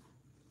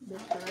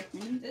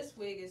 This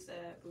wig is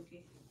sad,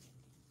 Pookie.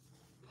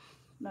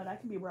 No,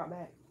 that can be brought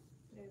back.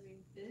 Maybe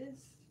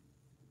this.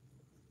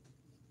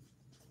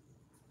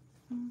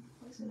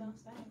 What's it on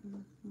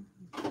stand?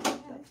 Why do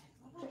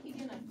I keep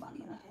getting a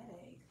fucking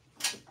headache?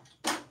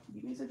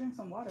 You need to drink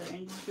some water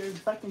and your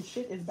fucking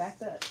shit is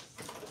backed up.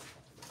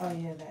 Oh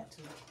yeah, that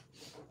too.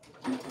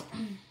 I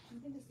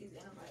think it's these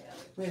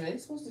antibiotics. Wait, are they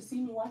supposed to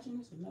see me watching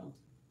this or no?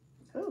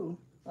 Who?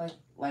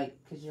 Like,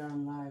 cause you're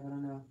on live. I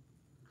don't know.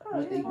 Oh,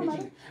 yeah,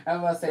 I was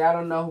about to say I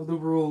don't know the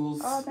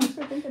rules. oh, thanks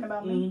for thinking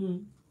about me. Mm-hmm.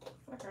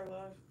 Fuck her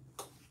love.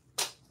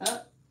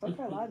 Fuck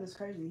her live is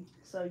crazy.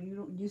 So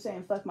you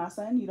saying fuck my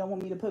son? You don't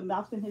want me to put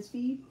mouth in his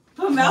feed?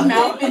 Put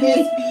mouth in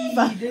his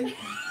feed.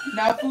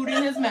 Not food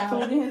in his mouth.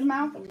 Food in his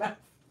mouth?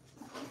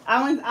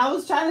 I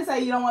was trying to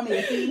say you don't want me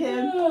to feed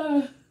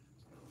him.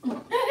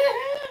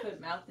 Put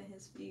mouth in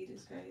his feed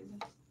is crazy.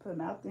 Put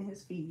mouth in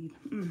his feed.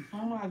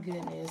 Oh my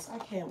goodness. I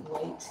can't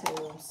wait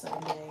till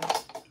Sunday.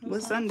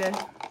 What's Sunday?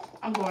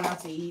 I'm going out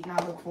to eat and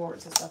I look forward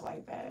to stuff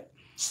like that.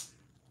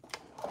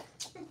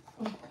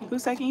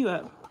 Who's taking you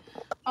up?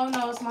 Oh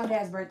no, it's my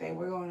dad's birthday.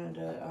 We're going to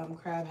the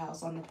crab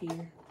house on the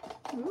pier.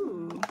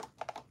 Ooh.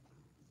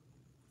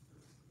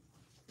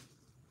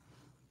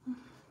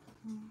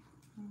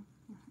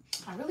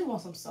 I really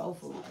want some soul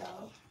food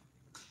though.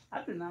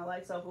 I do not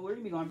like soul food. Where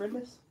you be going,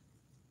 Brenda's?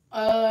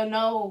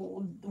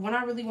 No. When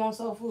I really want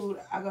soul food,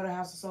 I go to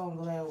House of Soul and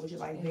Galil, which is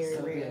like very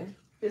so rare. good.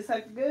 It's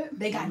like good.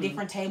 They got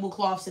different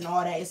tablecloths and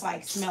all that. It's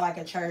like smell like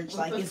a church.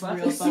 Like it's fuck?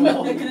 real It soul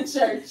smell food. like a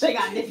church. They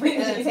got different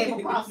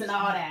tablecloths and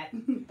all that.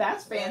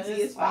 That's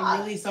fancy as fuck. Like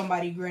really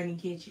somebody granny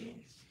kitchen.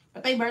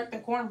 But they burnt the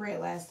cornbread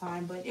last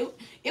time, but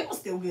it was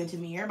still good to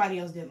me. Everybody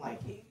else didn't like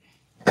it.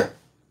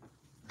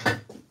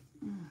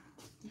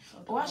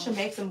 Oh, I should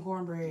make some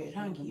cornbread,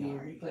 huh,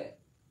 Kiara? But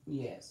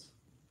yes.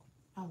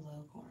 I love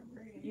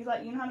cornbread. You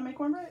know how to make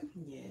cornbread?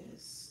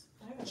 Yes.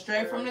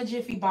 Straight from the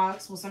Jiffy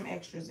box with some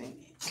extras in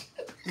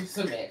it.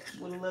 Some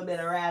extra. With a little bit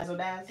of razzle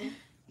dazzle.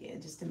 Yeah,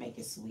 just to make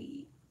it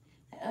sweet.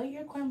 Oh,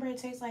 your cornbread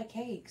tastes like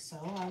cake, so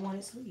I want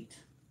it sweet.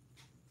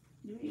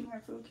 You eating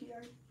her food,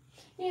 Kiara?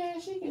 Yeah,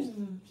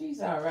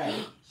 she's all right.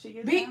 She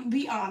gets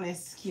Be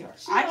honest, Kiara.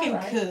 I can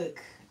alright. cook.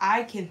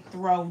 I can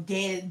throw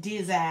dead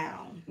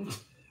down.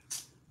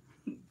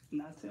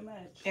 Not too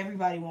much.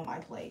 Everybody want my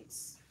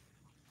plates.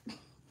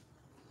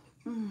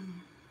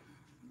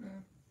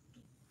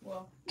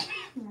 Well,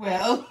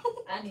 Well,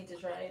 I need to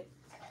try it.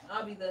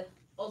 I'll be the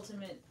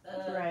ultimate.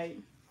 Right.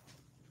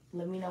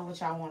 let me know what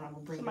y'all want. I'm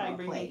gonna bring Somebody you a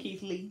bring me plate.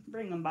 Keith Lee.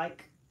 Bring him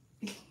bike.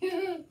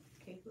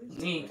 Okay,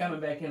 He ain't coming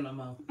back in no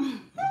more.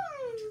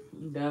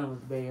 I'm done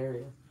with the Bay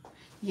Area.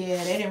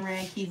 Yeah, they didn't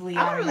ran Keith Lee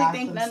I out don't of really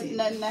think Gotham City.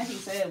 nothing that he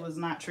said was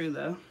not true,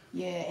 though.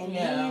 Yeah, and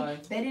Yeah, then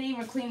like- they didn't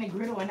even clean the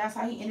griddle, and that's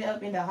how he ended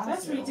up in the hospital.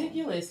 That's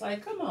ridiculous.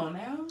 Like, come on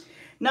now.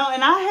 No,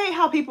 and I hate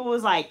how people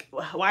was like,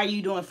 why are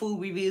you doing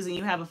food reviews and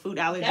you have a food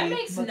allergy? that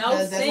makes no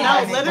Because that's sense. how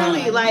No, it's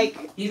literally, done.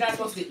 like, He's not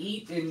supposed to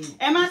eat and.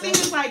 and my thing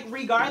is like,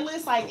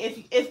 regardless, like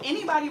if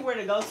anybody were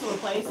to go to a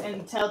place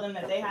and tell them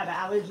that they have an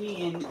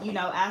allergy and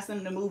ask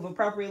them to move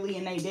appropriately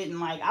and they didn't,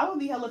 like, I would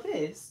be hella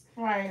pissed.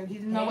 Right. He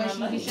no way Ain't no he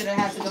money. should have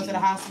had to go to the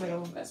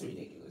hospital. That's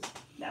ridiculous.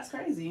 That's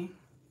crazy.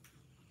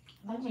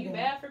 You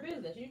bad for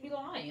business. You'd be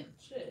lying.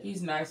 Shit.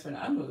 He's nice for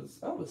now.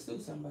 I would sue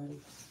somebody.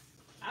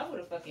 I would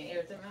have fucking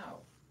aired them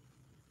out.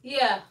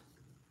 Yeah.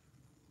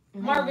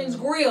 Marvin's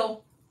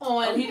Grill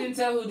on. Oh, he didn't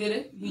tell who did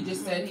it. He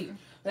just said he.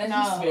 That's No.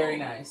 just very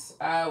nice.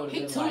 I would have He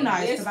been too like,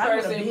 nice, this 'cause I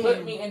would've person been.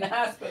 put me in the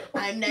hospital.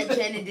 I'm not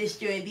trying to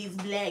destroy these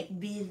black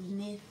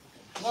business.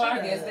 Well,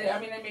 I guess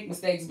they make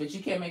mistakes, but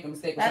you can't make a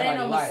mistake with That ain't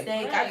no somebody's life.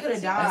 mistake. I could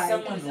have That's died.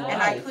 someone's And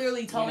life. I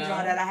clearly told you know?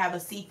 y'all that I have a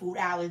seafood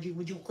allergy.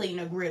 Would you clean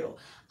a griddle?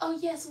 Oh,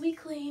 yes, we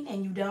clean.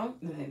 And you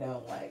don't? And they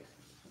don't like.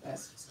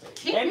 That's just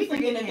crazy. They be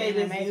forgetting if they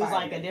just MMA use fighter.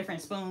 like a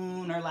different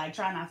spoon or like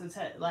try not to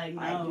touch. Like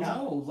no.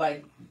 No,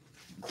 like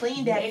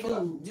Clean that make-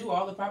 food. do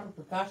all the proper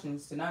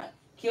precautions to not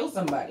kill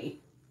somebody.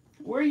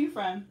 Where are you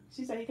from?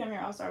 She said he come here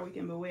All-Star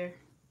Weekend, but where?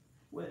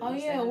 Oh,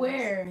 yeah,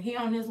 where? He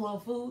on his little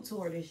food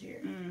tour this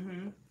year.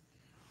 Mm-hmm.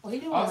 Well, he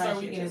doing All-Star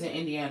last year, Weekend is too. in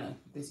Indiana.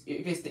 If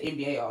it's the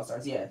NBA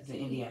All-Stars, yeah, it's in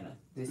Indiana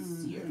this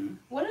year.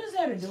 What is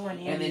there to do in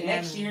Indiana? And then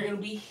next year it'll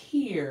be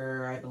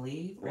here, I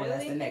believe. Or that's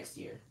the Really? next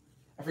year.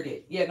 I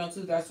forget. Yeah, no,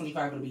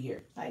 2025 it'll be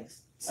here. Like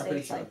I'm pretty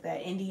states sure. like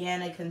that.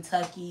 Indiana,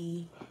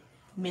 Kentucky,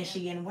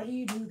 Michigan. What do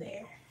you do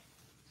there?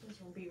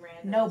 Just be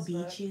random No as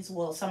fuck. beaches.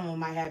 Well, some of them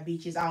might have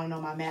beaches. I don't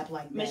know my map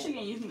like that.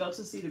 Michigan, you can go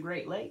to see the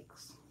Great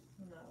Lakes.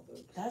 No,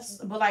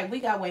 but But like we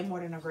got way more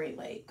than a Great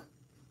Lake.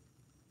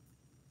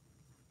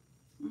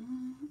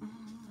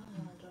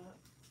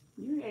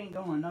 You ain't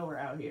going nowhere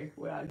out here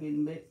without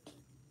getting bit.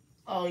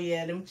 Oh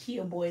yeah, them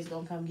Kia boys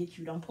gonna come get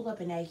you. Don't pull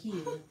up in that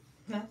Kia.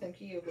 not them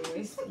Kia boys.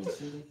 It's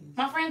ridiculous.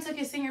 My friend took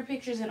his senior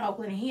pictures in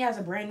Oakland and he has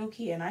a brand new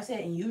Kia. And I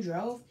said, and you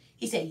drove?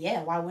 He said,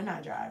 yeah, why wouldn't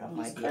I drive? I'm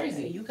That's like,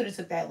 crazy. yeah, you could have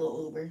took that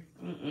little Uber.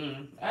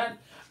 I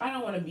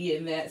don't want to be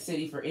in that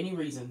city for any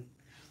reason.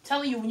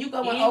 Telling you, when you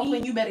go in Any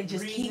Oakland, you better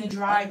just reason keep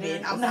driving.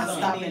 under I'm not the sun.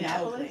 stopping in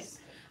Oakland.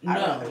 I'd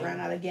rather run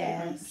out of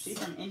gas. She's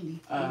from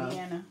Uh,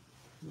 Indiana.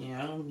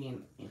 Yeah, I don't be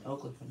in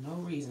Oakland for no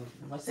reason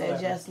Said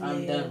whatsoever. just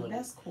I'm done live. with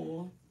That's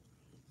cool.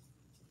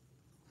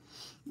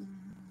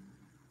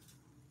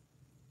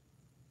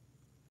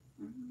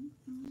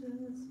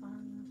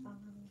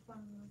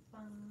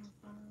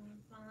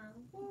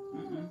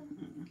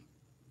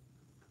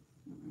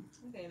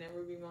 I can't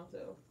never be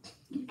myself.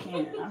 You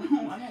can't.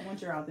 I don't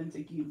want your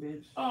authentic you,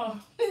 bitch. Oh,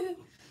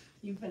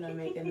 You finna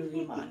make a new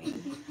Imani.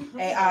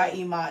 AI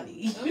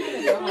Imani. I'm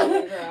gonna go home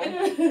and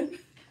cry.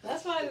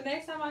 That's why the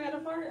next time I got a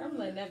fart, I'm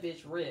letting that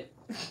bitch rip.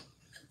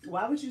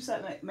 Why would you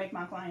make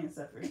my client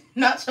suffer?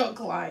 Not your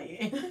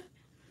client.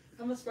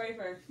 I'm gonna spray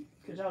her.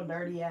 Because your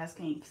dirty ass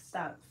can't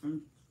stop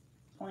from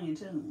playing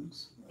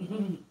tunes.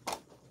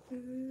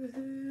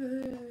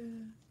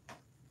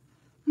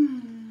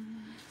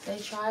 They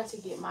tried to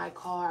get my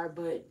car,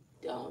 but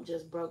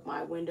just broke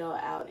my window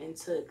out and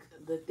took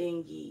the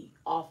thingy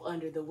off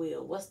under the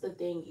wheel. What's the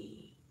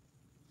thingy?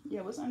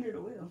 Yeah, what's under the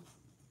wheel?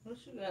 What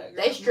you got,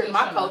 girl? They stripped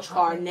my coach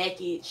car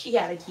naked. She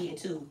had a kid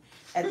too.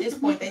 At this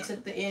point, they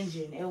took the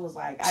engine. It was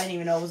like, I didn't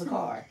even know it was a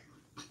car.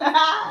 It's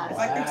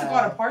like they took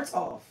all the parts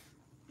off.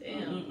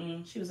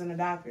 Damn. She was in the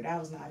doctor. That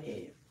was not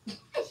it.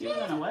 She was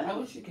in a what? I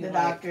wish you could The like,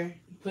 doctor.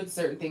 put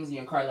certain things in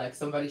your car, like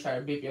somebody try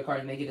to bip your car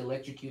and they get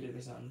electrocuted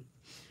or something.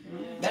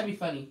 That'd be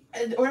funny.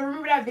 Or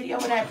remember that video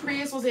when that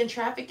Prius was in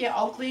traffic in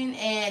Oakland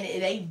and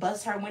they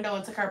bust her window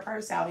and took her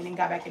purse out and then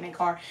got back in the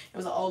car? It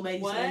was an old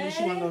lady saying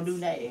she wasn't gonna do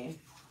nothing.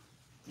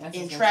 That's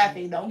In just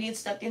traffic. Don't get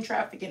stuck in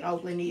traffic in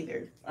Oakland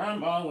either.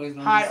 I'm always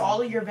gonna Hide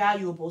all of your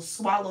valuables.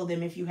 Swallow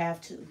them if you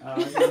have to.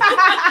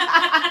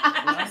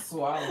 I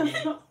swallow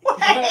it.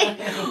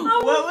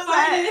 What was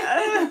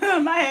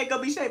that? My head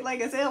gonna be shaped like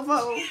a cell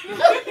phone.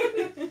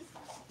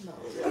 No.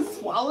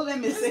 Swallow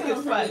them is sick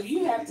as fuck.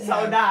 You have to So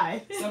have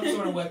die. some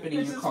sort of weapon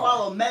in Just your car.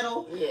 swallow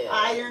metal, Yeah,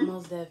 iron.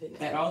 most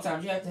definitely. At all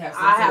times, you have to have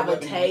some I sort have of a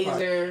weapon in your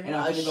car. taser, And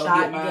I'm a gonna go get my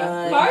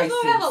shotgun. Cars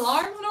don't have license,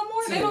 alarms no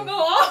more. They too. don't go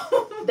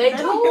off. They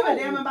don't give a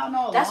do. damn about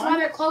no That's why alarm.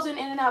 they're closing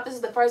In-N-Out. This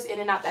is the first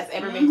In-N-Out that's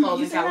ever been closed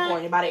You in seen that?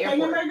 California by the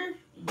airport. Burger?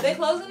 They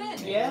closing it?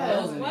 Yeah.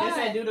 Closing it. They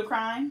said due to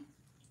crime.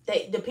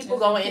 The people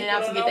go in In-N-Out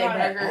to People get don't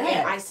their know how burger, to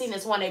and I act. seen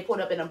this one they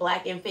put up in a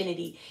black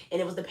Infinity, and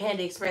it was the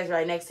Panda Express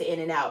right next to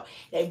In-N-Out.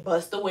 They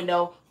bust the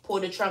window,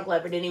 pulled the trunk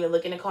lever, didn't even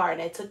look in the car, and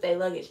they took their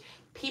luggage.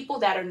 People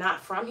that are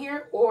not from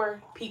here,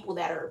 or people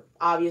that are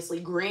obviously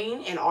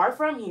green and are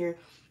from here,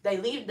 they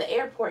leave the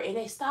airport and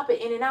they stop at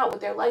In-N-Out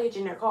with their luggage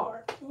in their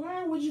car.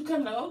 Why would you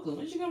come to Oakland?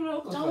 What you come to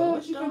Oakland for? Don't-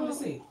 What you coming to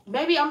see?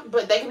 Maybe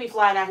but they could be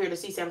flying out here to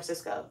see San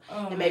Francisco,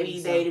 Oh, and maybe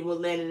they will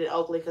land in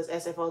Oakland because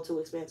SFO too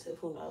expensive.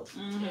 Who knows?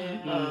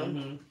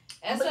 Mm-hmm.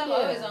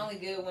 SFO is only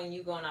good when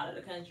you going out of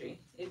the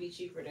country. It'd be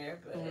cheaper there,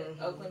 but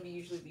Mhm. Oakland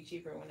usually be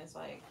cheaper when it's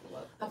like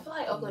local. I feel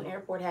like Oakland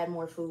Airport had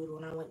more food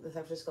when I went to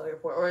San Francisco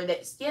Airport. Or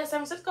San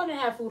Francisco didn't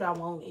have food I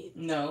wanted.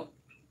 No.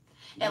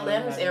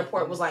 Atlanta's No,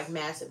 airport no. was like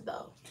massive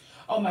though.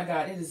 Oh my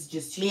God, it is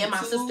just Me and my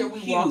too sister, we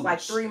huge. walked like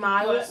 3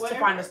 miles What to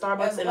find a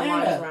Starbucks and the line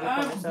was around the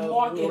corner. I'm So we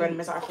walking were going to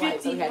miss our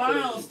flight. So 50 we had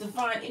miles to to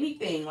find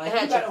anything. They Like,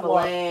 had you gotta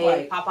walk, Chick-fil-A,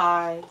 like,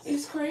 Popeyes.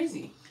 it's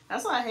crazy.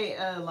 That's why I hate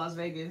Las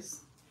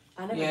Vegas.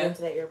 I never Yeah. been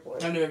to that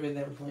airport. I've never been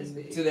there before. It's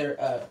big. To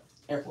their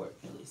airport,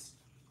 at least.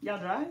 Y'all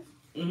drive?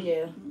 Mhm.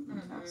 Yeah.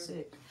 I'm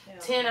sick.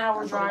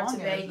 10-hour That's a drive to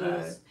long ass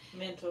Vegas.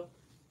 Mental.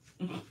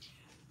 Y'all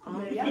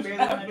barely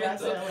want to drive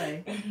to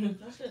LA.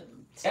 That shouldn't.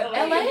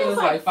 LA is feels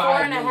like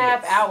 4.5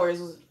 minutes. hours.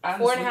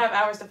 Honestly. 4.5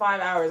 hours to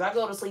 5 hours. I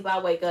go to sleep, I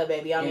wake up,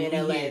 baby. I'm in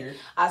LA. Here.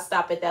 I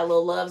stop at that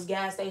little Love's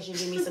gas station,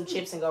 give me some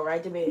chips, and go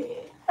right to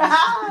bed.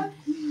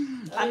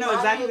 I know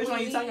exactly which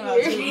one you're talking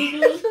about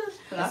too.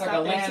 That's like a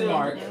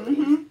landmark.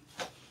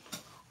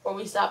 Or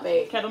we stop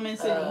at Kettleman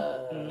City.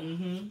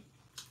 Mm-hmm.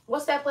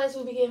 what's that place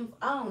we be getting?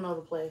 I don't know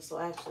the place, so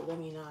actually, let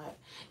me not.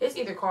 It's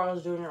either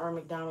Carl's Jr. or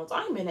McDonald's.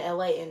 I ain't been to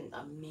LA in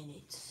a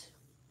minute.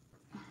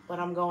 But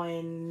I'm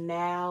going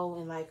now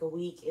in like a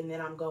week, and then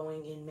I'm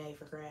going in May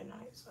for grad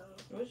night. So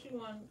What you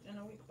want in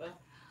a week, but?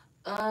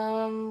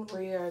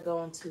 we are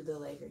going to the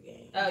Laker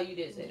game. Oh, you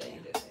did say that. You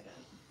did say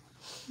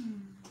that.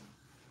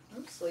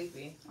 I'm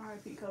sleepy.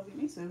 R.I.P. Kobe.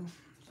 Me too.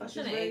 I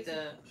should have ate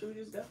that. Should we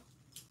just go?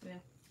 Yeah.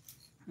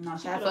 No,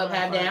 she Half put up, her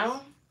half farts. down.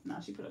 No,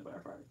 she put up her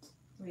farts.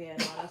 Yeah,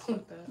 no, that's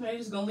fucked up. Now you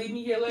just gonna leave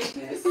me here like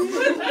this?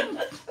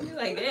 You're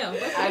like, damn.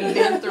 What I've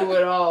been through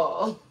it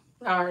all.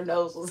 Our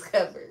nose was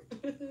covered.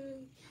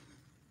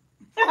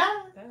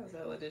 That was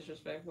hella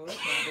disrespectful. Let's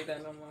not do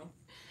that no more.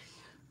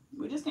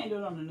 We just can't do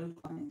it on the new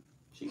client.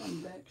 She gonna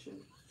be back,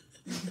 shit.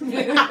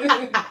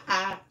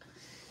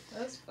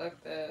 That's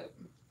fucked up.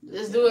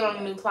 Just do it on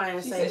the new client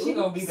and She say, said she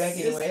gonna be back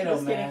Just anyway. It don't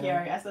kidding, matter.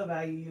 Carrie. I still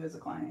value you as a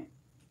client.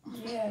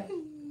 Yeah.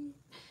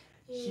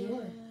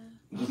 Sure.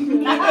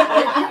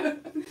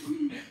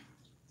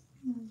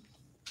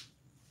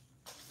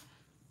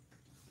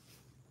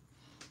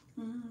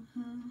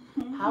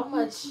 How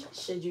much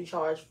should you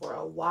charge for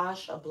a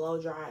wash, a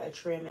blow dry, a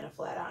trim, and a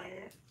flat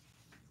iron?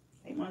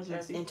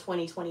 160. In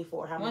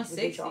 2024, how much would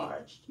you 160?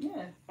 charge?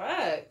 Yeah.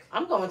 Fuck.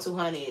 I'm going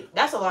 200.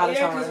 That's a lot of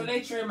Yeah, because when time.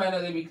 they trim, I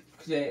know they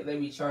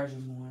be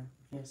charging more.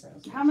 Yes,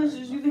 How much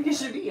did you think it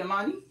should be,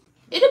 Amani?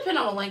 It depends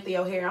on the length of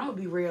your hair. I'm gonna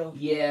be real.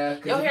 Yeah,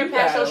 because Your if hair you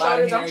past got a your lot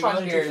of shoulders, I'm hair,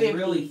 charging your hair is $250.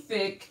 really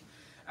thick.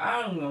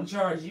 I'm gonna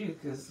charge you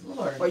because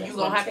Lord. Or you that's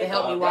gonna have to take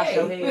help all me wash day.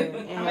 your hair.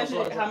 And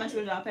How much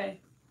would y'all pay?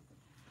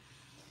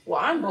 Well,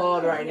 I'm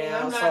bald right Yeah, now,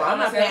 I'm so not- I'm I'm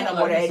not not paying no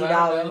more than saying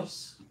I'm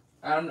 $80.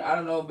 I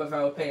don't know if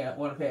I would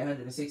want to pay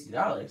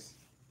 $160.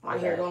 My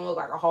hair gonna look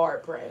like a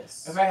hard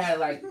press. If I had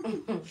like,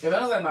 if I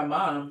was like my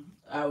mom,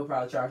 I would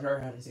probably charge her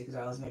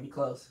 $160, maybe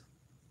close.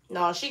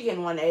 No, she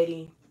getting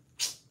 180,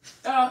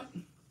 and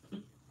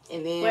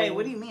then Wait,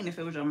 what do you mean if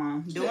it was your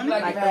mom? Doing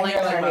like, it? if the I had length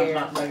of like her my hair.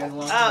 mom, like as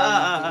long as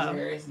Oh. my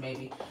hair is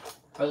maybe,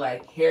 but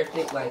like hair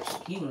thick, like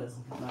he was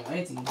my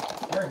auntie,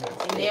 her hair.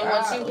 And then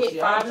once you hit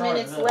 5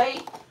 minutes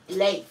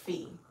late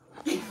fee.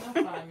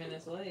 I'm 5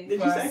 minutes late.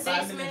 Did you say 6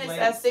 5 minutes, minutes late?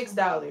 that's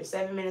 $6.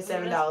 7 minutes, Ooh,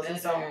 $7, that's and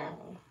so better.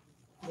 on.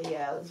 But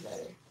yeah, it's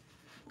better.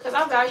 Cause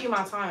I value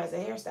my time as a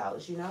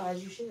hairstylist, you know,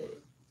 as you should.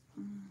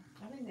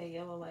 I think that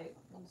yellow light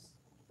was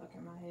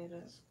fucking my head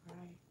up. Right.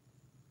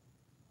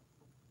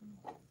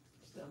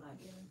 Still not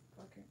getting.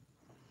 Fuck it.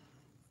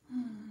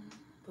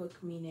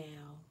 Book me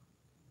now.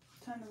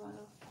 Turn the light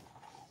off.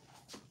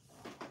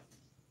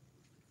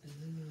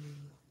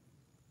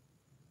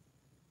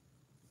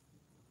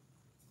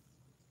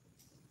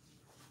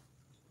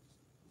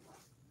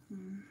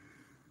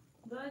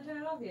 Don't turn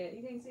it off yet.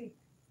 You can't see.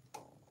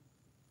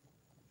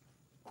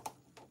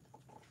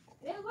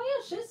 Yeah, why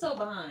your shit so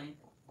behind?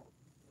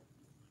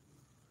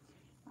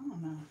 I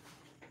don't know.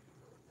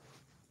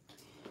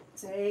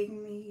 Take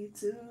me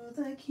to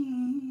the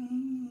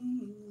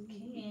king.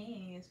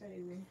 Yeah, it's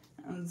crazy.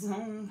 I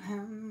don't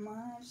have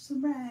much to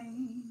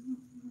bring.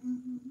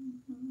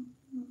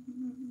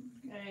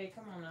 Hey,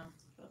 come on now.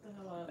 Shut the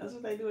hell up. That's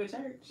what they do at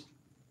church.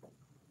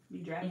 Be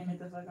dragging it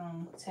the fuck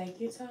on. Take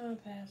your time,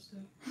 Pastor.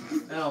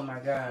 Oh my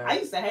God. I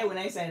used to hate when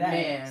they say that.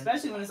 Man.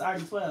 Especially when it's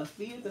already 12.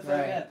 Feed it the fuck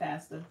Right. up,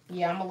 Pastor.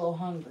 Yeah, I'm a little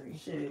hungry.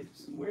 Shit.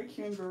 Where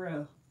Kim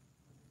Burrell?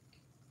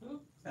 For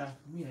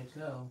me to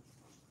go.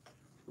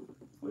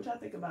 What y'all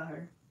think about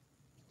her?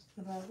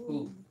 About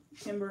Who?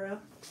 Kim Burrell?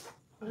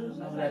 I don't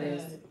know who that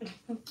is.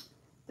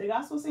 The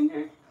gospel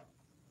singer?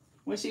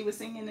 When she was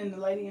singing and the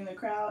lady in the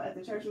crowd at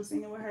the church was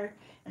singing with her.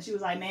 And she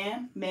was like,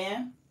 man,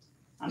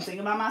 I'm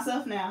thinking about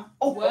myself now.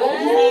 Oh, What?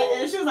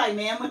 And she was like,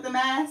 man with the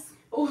mask.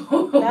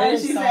 That And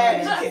is she so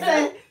said,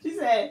 bad. she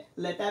said,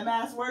 let that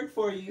mask work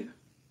for you.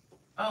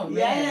 Oh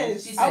man.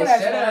 Yes. She I would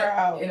said have shut her up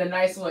out. in a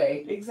nice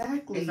way.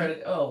 Exactly. In front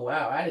of, oh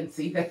wow, I didn't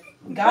see that.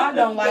 God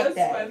don't like That's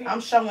that. funny.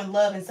 I'm showing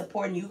love and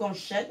supporting you. You gonna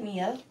shut me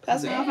up?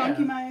 That's what I'm Damn.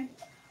 funky, man.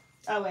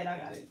 Oh, wait, I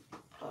got it.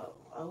 Oh,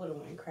 I would have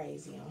went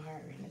crazy on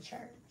her in the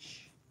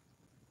church.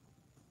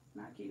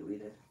 Not Kita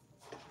Weeda.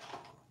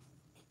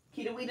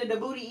 Kita Weeda, the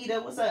booty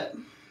eater. What's up?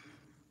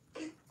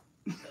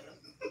 Bang,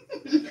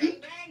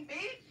 bang,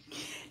 bitch.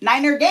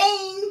 Niner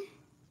gang.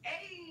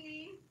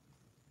 Hey.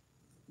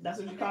 That's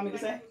what you call me to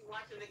say?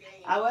 Watching the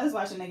game. I was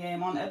watching the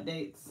game on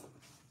updates.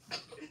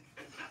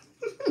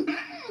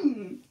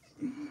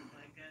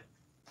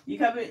 You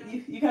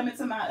coming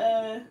to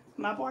my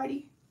my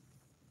party?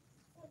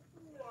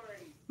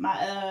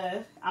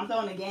 My I'm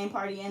throwing a game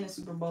party and a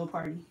Super Bowl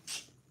party.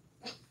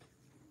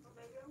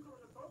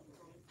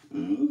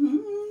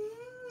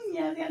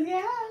 Yes.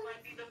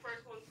 Might be the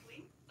first one to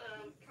sleep.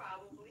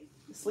 Probably.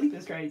 Sleep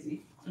is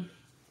crazy.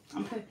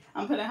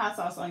 I'm putting hot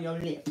sauce on your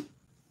lip.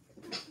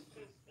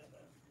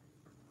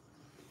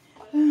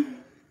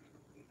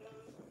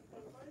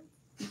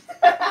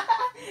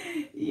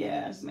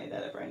 Yeah, I just made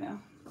that up right now.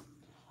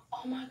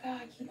 Oh my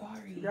God,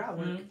 Kiari. Girl,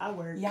 I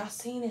work. Y'all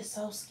seen it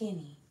so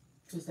skinny.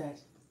 Who's that?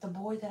 The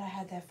boy that I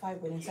had that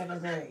fight with in 7th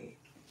grade.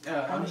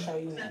 I'm gonna show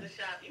you him.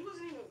 You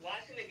wasn't even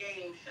watching the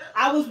game. Shut up.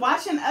 I was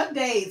watching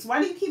updates.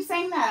 Why do you keep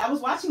saying that? I was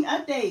watching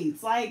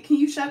updates. Like, can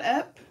you shut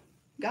up?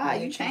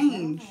 God, you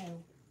changed.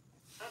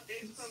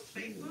 Updates from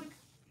Facebook.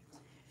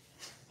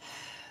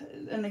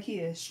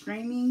 Nakia,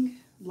 streaming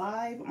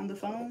live on the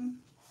phone.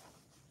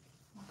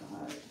 Oh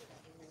God.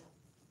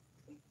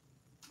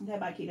 Okay,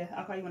 bye, Kita.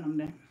 I'll call you when I'm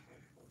done.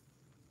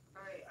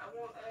 Alright, I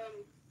want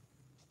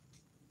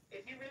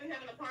if you're really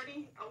having a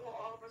party, I want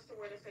all of us to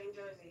wear the same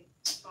jersey.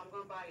 So I'm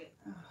gonna buy it.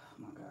 Oh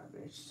my God,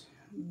 bitch.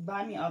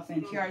 Buy me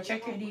authentic. Kiara,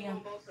 check your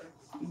DM.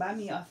 Buy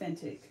me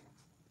authentic.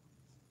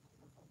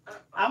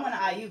 I want an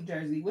Ayuk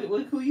jersey.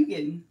 Who you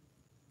getting?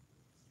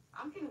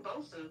 I'm getting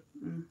Bosa.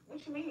 Mm.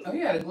 What you mean? Oh,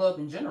 you had a glow up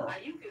in general.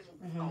 Ayuk is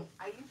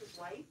Ayuk is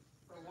white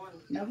for one.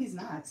 No, he's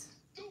not.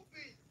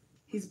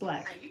 He's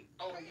black. Ayuk.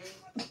 Oh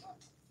yeah.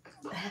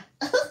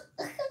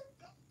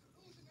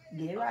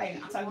 Get it right.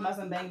 I'm talking about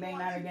some bang bang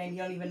Niner game.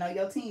 You don't even know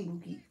your team,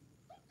 Bookie.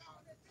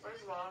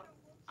 First of all,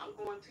 I'm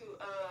going to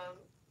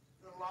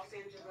the Los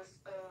Angeles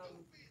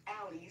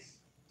alleys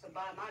to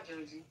buy my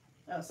jersey.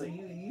 Oh, so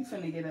you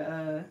finna get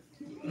a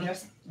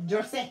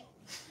jersey.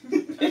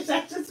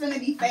 That's just finna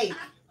be fake.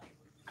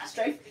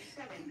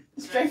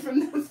 Straight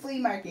from the flea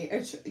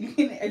market. You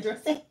get a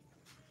jersey.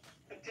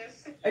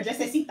 A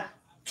jerseycita.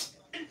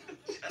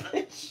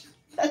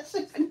 That's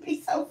just gonna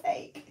be so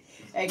fake.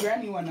 Hey, grab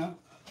me one though.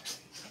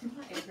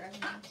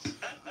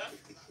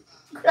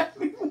 Grab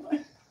me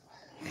one.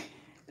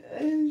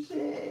 Oh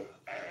shit.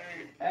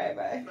 Alright,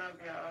 bye. Love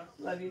y'all.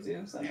 Love you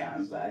too.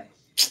 Sometimes, bye.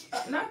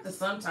 Not the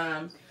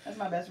sometimes. That's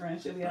my best friend.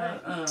 She'll be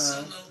alright.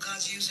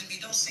 God's using me.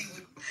 Don't sing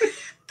with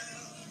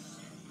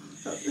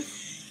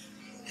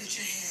Lift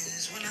your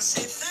hands when I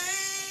say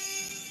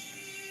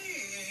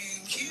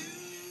thank you.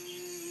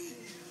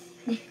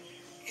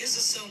 It's a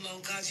solo.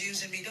 God's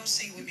using me. Don't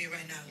sing with me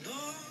right now.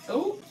 Lord.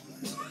 Oh.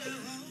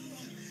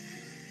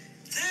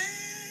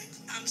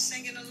 I'm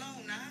singing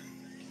alone now.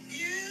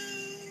 You.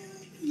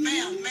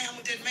 Ma'am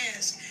with that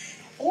mask.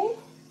 Oh.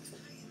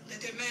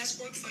 Let that mask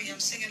work for you. I'm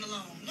singing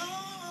alone.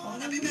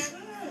 Lord, I'll be back.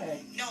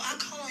 No, I'll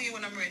call you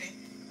when I'm ready.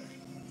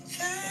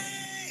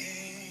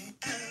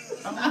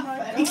 Oh my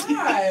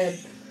God.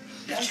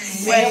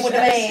 Man with the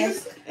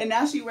mask. And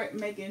now she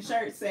making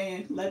shirts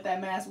saying, "Let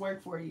that mask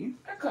work for you."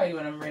 I'll call you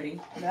when I'm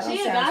ready. That don't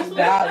She sound too a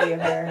godly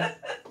of her.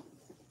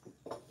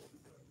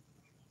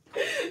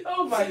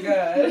 Oh my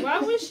God. Why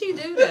would she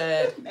do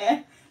that?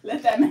 Man,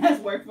 let that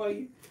mask work for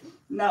you.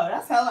 No,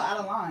 that's hella out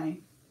of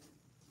line.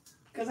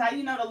 Because how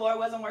you know the Lord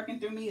wasn't working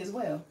through me as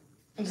well?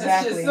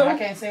 Exactly. So I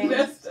can't say it.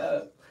 messed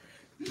up.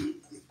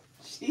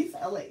 She's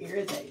hella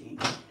irritating.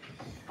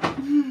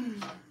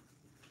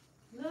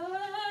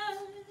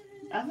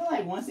 I feel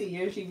like once a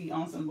year she be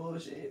on some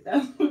bullshit.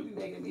 That's what be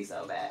making me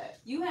so bad.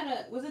 You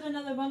had was it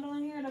another bundle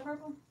in here, the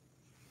purple?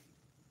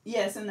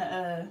 Yes, and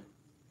the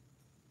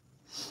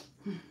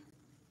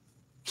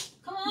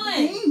Come on.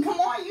 Dang, come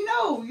on, you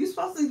know, you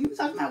talking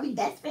about we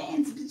best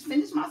fans. Just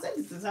finish my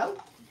sentences, ho.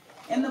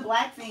 And the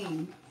black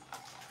thing.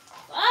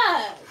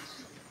 Fuck.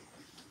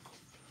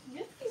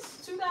 Get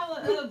these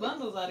 $2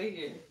 bundles out of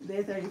here.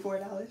 They're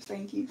 $34.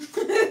 Thank you.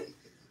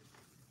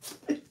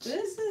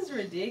 This is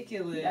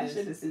ridiculous. That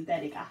shit is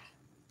synthetic.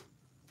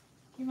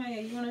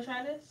 Kimaya, you want to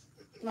try this?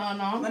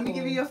 No. Let me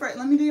give you your first.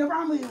 Let me do your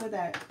prom with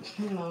that.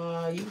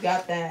 No, you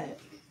got that.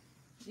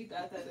 You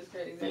got that. It's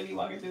crazy. Baby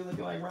walking through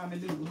looking like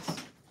ramen noodles.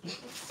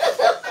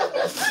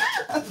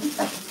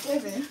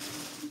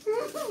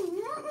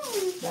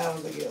 That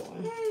was a good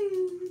one.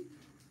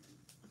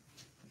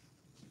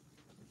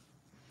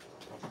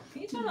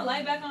 Can you turn the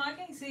light back on? I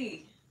can't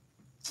see.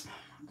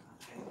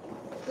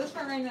 Just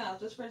for right now.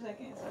 Just for a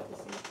second so I can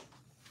see.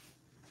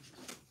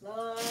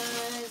 Lord,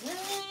 Is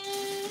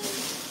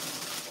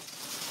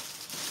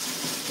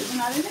it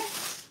not in there?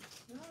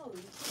 no,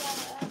 you still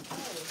gotta ask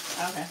first.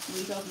 Okay,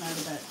 we both know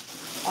that.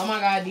 Oh my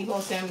God,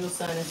 Debo Samuel's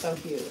son is so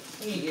cute.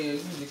 He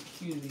is. He's a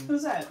cutie.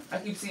 Who's that? I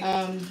keep seeing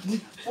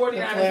 49ers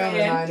 49ers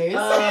fan,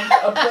 fan.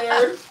 a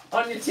player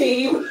on your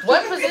team.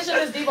 What position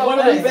is Debo One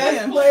of the playing?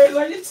 best players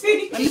on your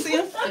team. Let me see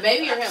him. The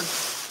baby or him?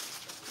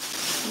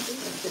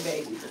 The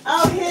baby.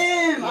 Oh,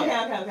 him.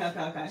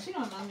 Yeah. Okay. She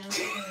don't know him.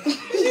 She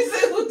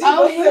said,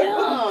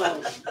 Oh,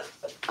 him.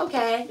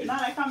 Okay. No,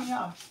 that caught me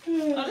off.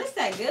 Oh, this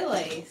that good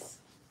lace.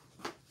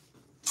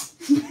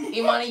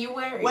 Imani, you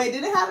wear it. Wait,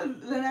 did it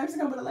have the nerve to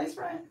come with a lace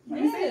front?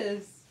 Let me see.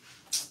 Yes.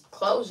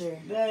 Closure.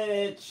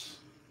 Bitch.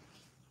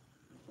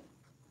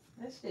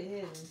 That shit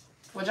hidden.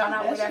 Would y'all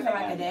not That wear that shit for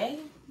ain't like a got- day?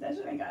 That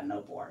shit ain't got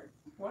no part.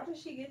 Why did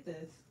she get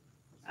this?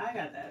 I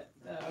got that.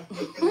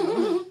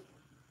 Oh.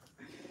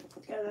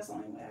 Yeah, that's the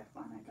only way I can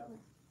find that color.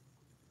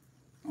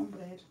 I'm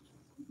glad.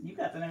 You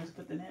got the nerve to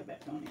put the net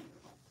back on it.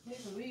 Yeah,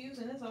 so we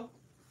using this though.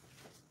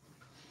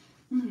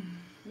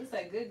 This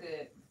that good.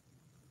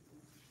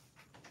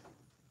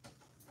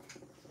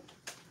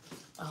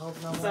 I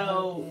hope no one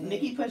So, heard that.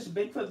 Nikki pushed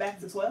Bigfoot back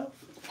to 12?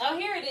 Oh,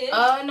 here it is.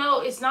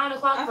 No, it's 9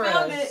 o'clock I for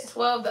found us. it.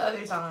 12 the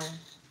other time.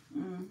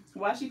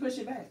 Why she push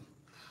it back?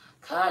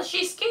 Cause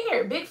she's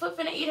scared. Bigfoot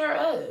finna eat her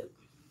up.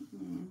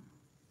 Mm.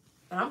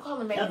 And I'm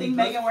calling Megan. Y'all think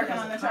Megan working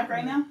on the track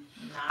right now?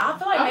 I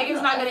feel like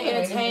Megan's not gonna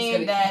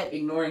entertain that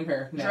ignoring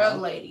her now.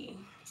 drug lady.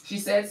 She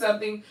said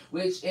something,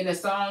 which in a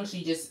song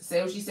she just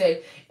said what she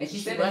said, and she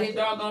said that his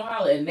dog gonna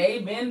holler, and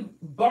they've been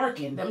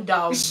barking. Them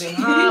dogs been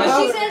But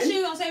high. she said she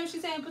was gonna say what she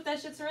said and put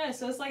that shit to rest.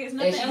 So it's like it's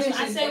nothing else.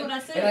 I say what I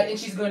said. And I think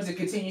she's going to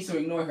continue to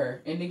ignore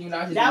her. And Nicki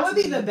Minaj is That would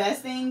be the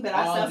best thing, but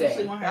I all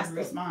selfishly day. want her to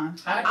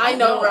respond. I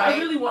know, right? I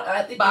really want.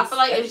 I think. But I feel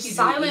like if she's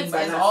silence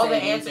by is not all the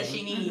saying answers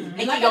anything. she needs, Mhm.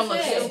 Nikki Like gonna I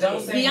look said,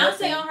 don't stupid.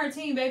 say Beyonce on her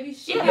team, baby.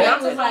 She Yeah,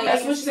 Beyonce, was like,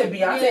 that's what she said.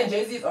 Beyonce yeah. and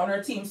Jay-Z on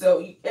her team.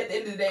 So at the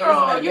end of the day,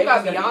 Girl, you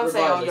got Megan's gonna be Beyonce on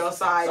regardless. your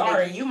side.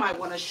 Sorry. Nikki. You might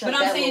want to shut But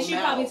that I'm saying little she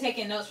mouth. probably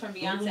taking notes from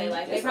Beyonce.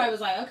 Like they It's probably was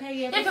like, okay,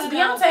 yeah. Yeah, put because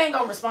that out. Beyonce ain't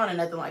gonna respond to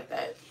nothing like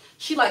that.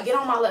 She like, get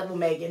on my level,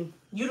 Megan.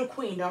 You the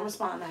queen. Don't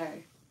respond to her.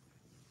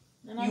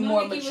 And I You know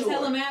more Nicki was mature.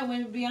 hella mad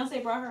when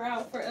Beyonce brought her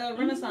out for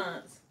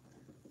Renaissance.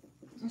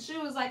 And she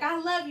was like, I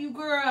love you,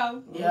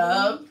 girl.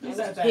 Yup. Who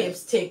said that?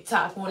 Hips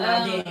TikTok when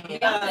I did.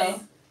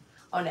 Beyonce.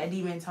 On that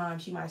demon time,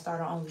 she might start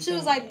her own. She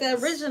was like the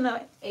original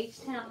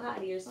H-Town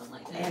hottie or something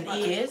like that.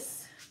 And is.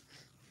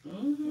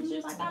 And she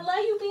was like, I love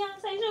you,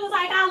 Beyonce. She was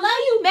like, I love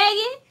you,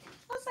 Megan.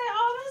 I said,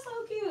 oh, that's so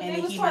cute. And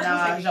They was Nicki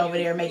twerking. Minaj over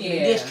there making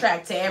Yeah. a diss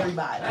track to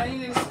everybody. I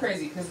think it's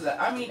crazy because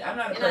I mean I'm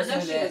not a And I person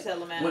know she was that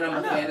hella mad. when I'm I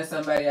a know. fan of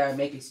somebody I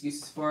make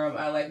excuses for them.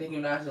 I like Nicki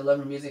Minaj. I love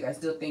her music. I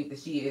still think that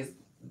she is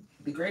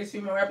the greatest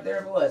female rapper there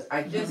ever was.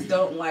 I just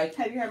don't like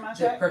Have you heard my the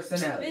track?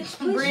 personality. Bitch,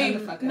 please Bree, shut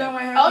the fuck up. No,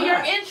 I have Oh, not. your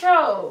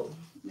intro.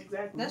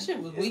 Exactly. That shit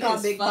was It's weak called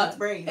as Big fuck. Butts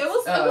Braids. It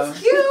was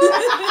cute.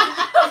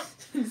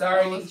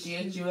 Sorry, Nicki, she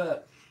ate you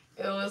up.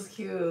 It was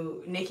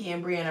cute. Nikki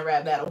and BreAunna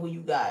rap battle. Who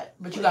you got?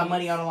 But you got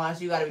money on the line,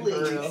 so you gotta be for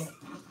Please. real.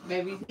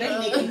 Baby.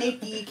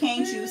 Nikki,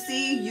 can't you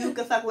see? You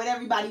can fuck with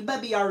everybody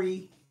but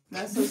BRE.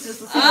 That's what's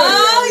just a simple.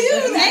 Oh,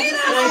 you ain't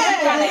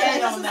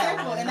that. on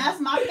that one. And that's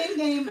my pen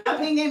game. My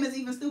pen game is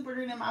even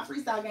stupider than my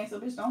freestyle game, so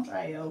bitch, don't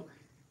try it, yo.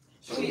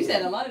 You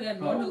said a lot of that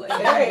in one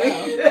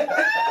Okay.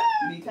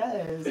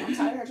 Because I'm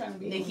tired of her trying to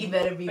beef Nikki with me.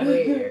 better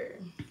beware.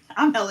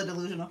 I'm hella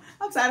delusional.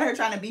 I'm tired of her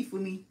trying to beef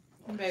with me.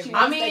 Baby.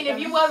 I mean, if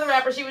you was a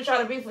rapper, she would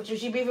try to beef with you.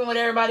 She beefing with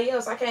everybody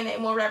else. I can't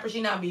name more rappers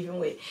she not beefing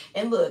with.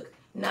 And look,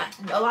 not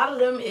a lot of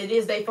them. It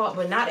is their fault,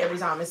 but not every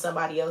time it's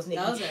somebody else.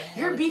 Nikki, Those are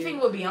you're hella beefing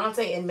cute. with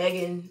Beyonce and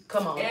Megan.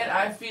 Come on. And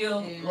I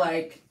feel Yeah.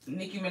 like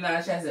Nicki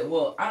Minaj has it.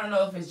 Well, I don't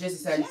know if it's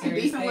just a She ain't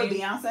Sagittarius beefing with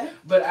thing, Beyonce.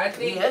 but I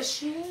think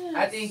she is.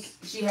 I think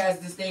she has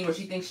this thing where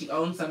she thinks she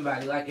owns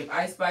somebody. Like if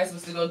Ice Spice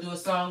was to go do a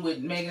song with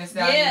Megan Thee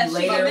Stallion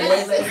later,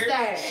 way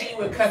later, she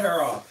would cut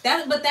her off.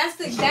 That's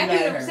exactly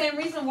mad at the her. same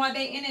reason why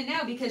they in it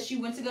now, because she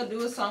went to go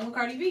do a song with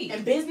Cardi B.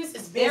 And business is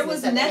business. There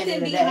was at the end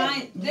nothing of the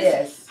behind day. this.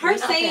 Yes. Her We're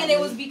not saying family. it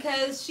was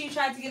because she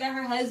tried to get at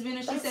her husband,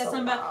 or she That's said so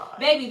something about odd.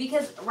 baby.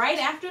 Because right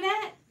after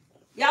that,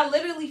 y'all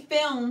literally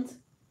filmed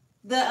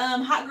the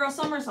Hot Girl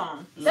Summer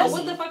song. So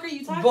what the fuck are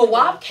you talking But about?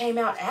 WAP came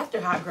out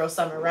after Hot Girl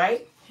Summer,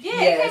 right? Yeah,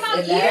 Yes, it came out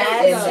and years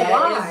that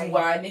ago. is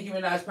why Nicki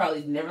Minaj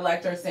probably never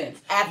liked her since.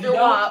 After you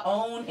don't WAP.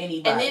 own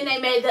anybody. And then they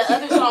made the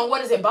other song,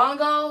 what is it,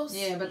 Bongos?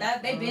 Yeah, but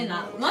that they been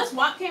not. Once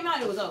WAP came out,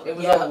 it was over. It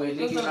was Yeah. over with.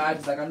 Nicki Minaj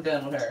was like, I'm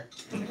done with her.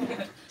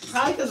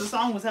 Probably because the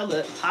song was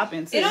hella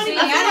popping too. It don't I even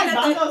feel matter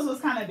like that Bongos was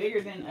kind of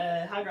bigger than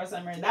Hot Girl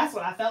Summer. That's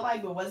what I felt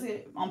like, but was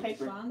it on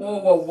paper?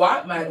 Well,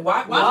 WAP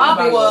WAP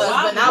was,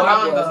 but not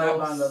Bongos.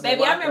 Bongos.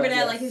 Baby, WAP I remember was, that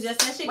yes. like it's just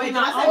that shit Wait, came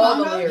did I out say all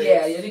the Bongos? lyrics.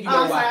 Yeah, Nicki Oh,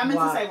 I'm Minaj. sorry, I meant to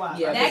WAP. say WAP.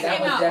 Yeah, That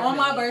came was out on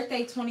my definitely-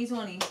 birthday,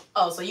 2020.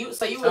 Oh, so you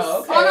was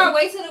Oh, okay. On our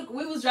way to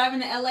we was driving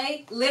to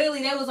LA.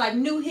 Literally, there was like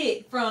new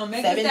hit from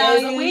Megan 7 Thee days a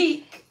Stallion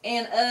week.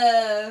 and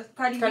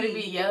Cardi Cardi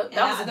B. B, yep. And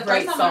That was a the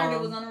great first time I heard it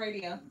song. was on the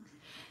radio.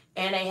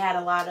 And they had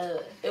a lot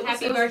of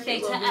Happy it was birthday a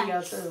cute little to video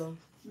us. too.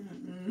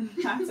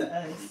 Not to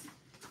us.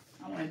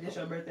 I want to dish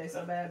your birthday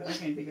so bad, but I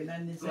can't think of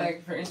nothing to say.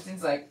 Like, for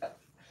instance, like,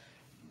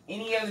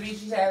 any other beat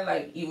she's had,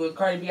 like, even with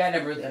Cardi B, I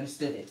never really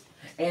understood it.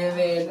 And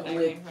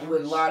then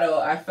with Lotto,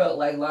 I felt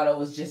like Lotto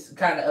was just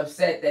kind of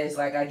upset that it's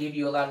like, I give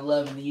you a lot of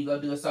love and then you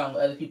go do a song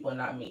with other people and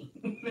not me.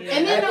 And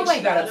then I no think wait,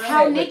 she got upset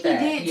how with Nicki that.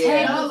 did Yeah.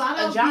 tag No,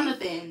 Lotto beef.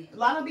 Jonathan.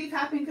 Lotto beef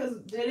happened because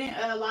didn't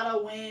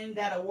Lotto win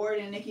that award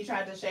and Nicki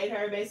tried to shade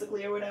her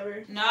basically or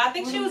whatever? No, I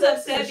think she was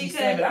That's upset what she because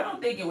said, but I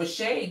don't think it was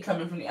shade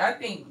coming from me. I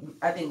think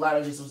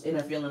Lotto just was in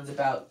her feelings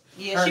about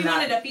her she not-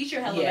 wanted a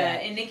feature hella Yeah.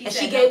 bad, and Nicki And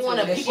said she gave no one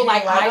to of it. people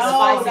like Ice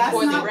Oh, Spice that's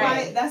before not the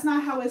why. rain. That's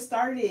not how it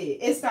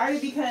started. It started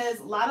because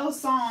Lotto's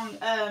song,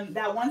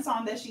 that one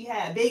song that she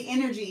had, Big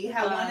Energy,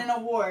 had won an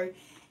award,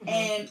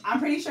 and I'm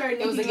pretty sure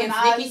Nicki It was against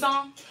Minaj. Nicki's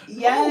song?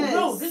 Yes.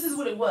 No, this is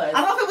what it was. I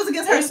don't know if it was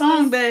against her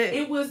song, but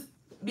It was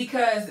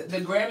because the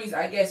Grammys,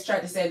 I guess,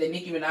 tried to say that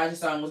Nicki Minaj's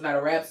song was not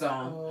a rap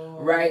song,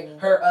 right?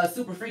 Her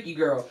Super Freaky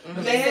Girl.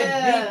 But they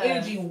said Big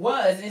Energy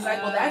was, and it's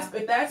like, well,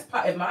 that's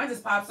pop. If mine is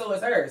pop, so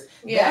is hers.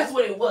 Yeah. That's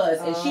what it was,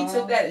 and she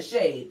took that as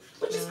shade,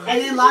 which is crazy. and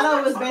then She's Lotto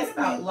not was talking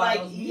basically about like,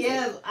 Lotto's music.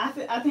 yeah,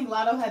 I think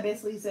Lotto had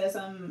basically said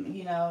something,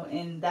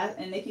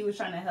 and Nicki was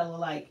trying to hella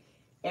like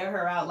air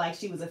her out like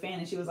she was a fan,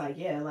 and she was like,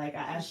 yeah, like I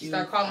asked you.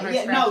 Start calling her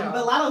yeah, scratch no, off.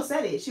 but Lotto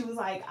said it. She was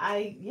like,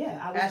 I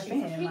was Asked a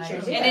you for fan. Like,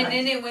 features, yeah. And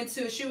then it went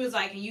to, she was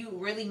like, you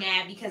really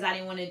mad because I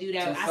didn't want to do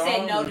that. To I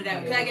said no song? to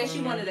that because I guess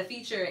she wanted a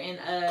feature and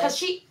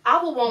Cause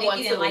I would want Nicki one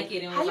didn't too. like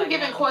it and How was you like,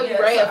 giving no. Coy Yeah,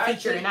 Ray so a I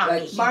feature think, and not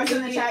like, me? Bars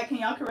in the chat, can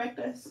y'all correct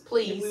us?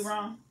 Please. If we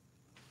wrong.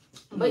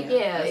 But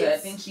yeah, So I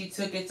think she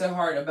took it to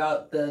heart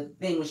about the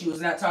thing when she was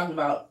not talking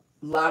about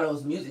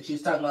Lotto's music. She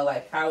was talking about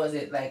like, how is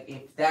it like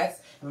if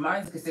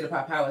mine's considered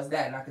pop, how is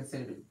that not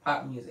considered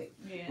pop music?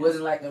 Yeah. It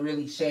wasn't like a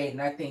really shade,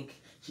 and I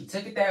think she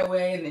took it that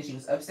way, and then she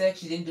was upset.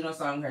 She didn't do no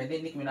song with her.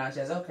 Then Nicki Minaj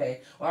says,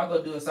 okay, well, I'll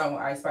go do a song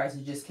with Ice Spice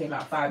who just came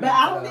out 5 But minutes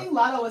I don't ago. think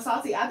Lotto was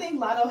salty. I think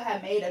Lotto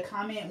had made a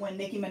comment when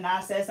Nicki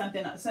Minaj said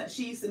something.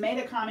 She made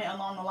a comment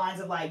along the lines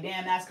of like,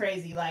 "Damn, that's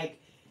crazy." Like,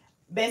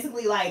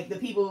 basically, like the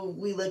people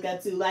we look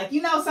up to, like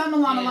something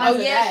along the lines Oh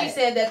of yeah, that. she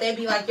said that they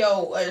be like,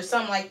 yo, or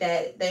something like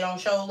that. They don't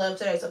show love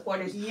to their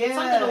supporters. Yeah.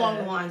 Something along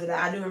the lines of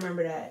that. I do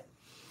remember that.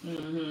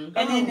 Mm-hmm.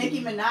 And then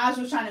Nicki Minaj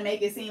was trying to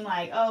make it seem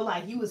like, oh,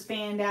 like you was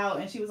fanned out,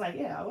 and she was like,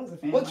 yeah, I was a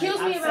fan. What Like, kills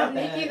me I've about said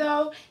that. Nicki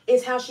though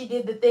is how she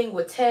did the thing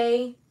with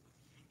Tay,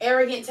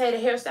 Arrogant Tay, the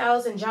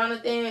hairstylist, and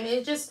Jonathan.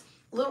 It's just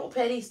little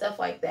petty stuff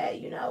like that,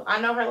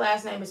 I know her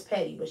last name is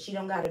Petty, but she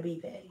don't gotta be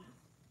petty.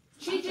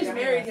 She just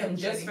married him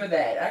just for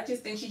that. I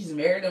just think she just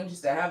married him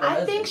just to have a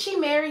husband. I think she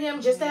married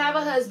him just to have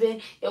a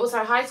husband. It was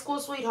her high school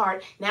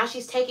sweetheart. Now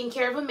she's taking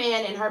care of a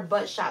man, and her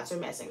butt shots are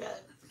messing up.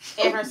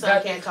 And her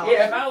son can't talk.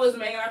 Yeah, if I was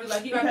Megan, I'd be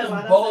like, you got Because them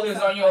Lotto boulders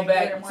said on your something like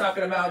back they're more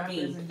talking about rappers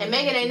me. and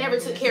Megan ain't never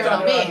took care of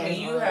Talking no about man.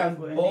 me, you have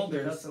Nicki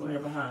boulders goes on away.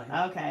 your behind.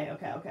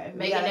 Okay.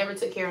 Megan never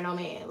took care of no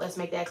man. Let's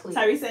make that clear.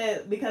 Tyree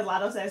said, because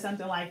Lotto said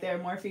something like there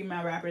are more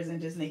female rappers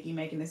than just Nicki,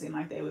 making it seem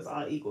like they was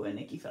all equal, and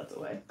Nicki felt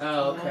away.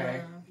 Oh,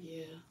 okay.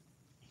 Yeah.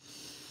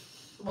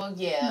 Well,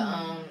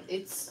 yeah.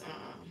 It's.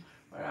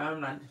 But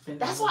I'm not defending.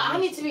 That's why I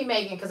need to be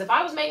Megan. Because if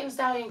I was Megan Thee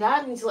Stallion,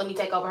 God needs to let me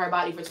take over her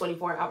body for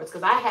 24 hours.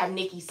 Because I have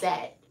Nicki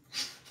set.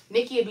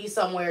 Nicki would be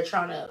somewhere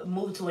trying to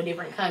move to a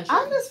different country.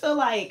 I just feel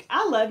like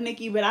I love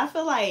Nicki, but I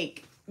feel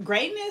like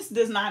greatness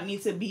does not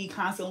need to be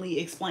constantly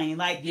explained.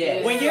 Like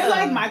when you're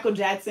like Michael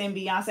Jackson,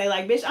 Beyonce,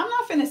 like bitch, I'm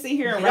not finna sit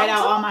here and write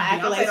out all my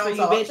accolades for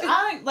you, bitch.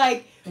 I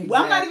like. Exactly.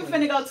 Well, I'm not even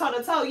finna go toe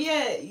to toe.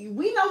 Yeah,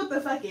 we know what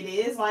the fuck it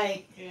is.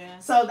 Like,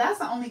 so that's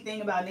the only thing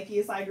about Nicki.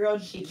 It's like, girl,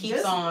 She keeps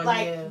just, on.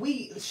 like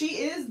Yeah. she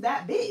is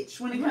that bitch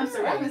when it comes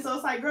to rapping. So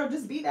it's like, girl,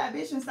 just be that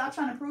bitch and stop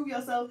trying to prove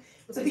yourself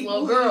to these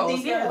people little who girls, you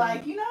think yeah. are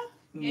like,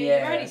 Yeah,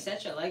 you already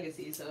set your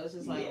legacy, so it's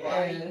just like,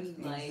 why are you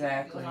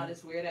like doing all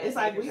this weird ass? It's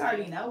like we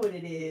already know what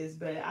it is,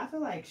 but I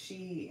feel like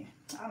I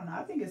don't know.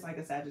 I think it's like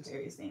a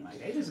Sagittarius thing. Like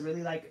they just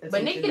really like.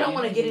 But Nikki don't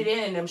want to get it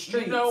in them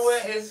streets. You know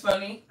what? It's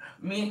funny.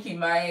 Me and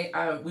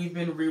Kimai, we've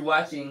been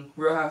rewatching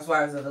Real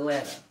Housewives of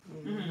Atlanta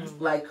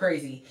like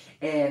crazy,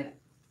 and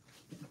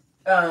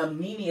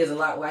Nene is a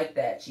lot like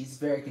that. She's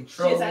very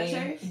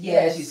controlling.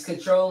 She's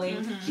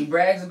controlling. She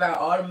brags about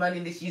all the money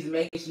that she's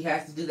making. She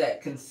has to do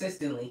that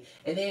consistently,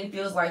 and then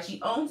feels like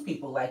she owns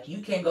people. Like, you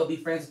can't go be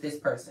friends with this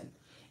person.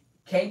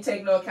 Can't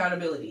take no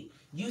accountability.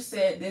 You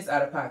said this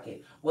out of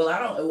pocket. Well,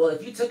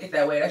 if you took it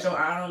that way, that's your.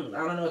 I don't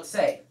know what to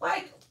say.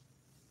 Like,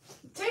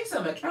 take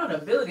some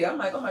accountability. I'm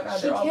like, oh my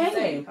God, they're all the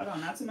same. Hold on,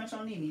 not too much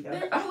on Nene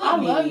though. I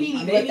love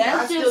Nene, but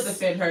I still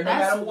defend her no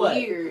matter what.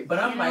 Weird, but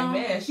I'm like,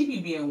 man, she be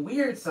being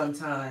weird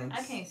sometimes.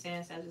 I can't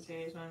stand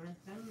Sagittarius women.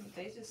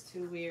 They just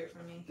too weird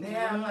for me.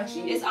 Yeah, I'm like,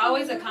 it's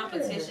always a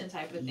competition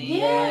type of thing.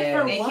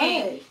 Yeah, for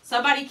what?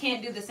 Somebody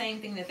can't do the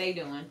same thing that they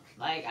doing.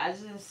 Like, I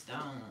just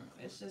don't.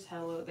 It's just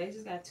hella. They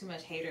just got too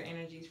much hater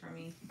energies for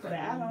me. Put an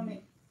ad on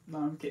it. No,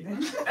 I'm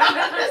kidding.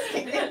 I'm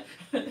kidding.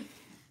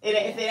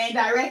 If it ain't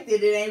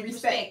directed, it ain't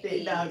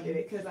respected. No, I'm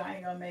kidding. Because I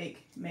ain't gonna make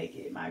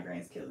it.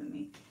 Migraine's killing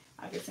me.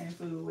 I could send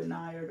food with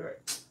Nia or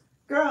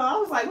girl. I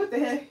was like, what the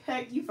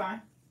heck? You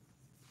fine?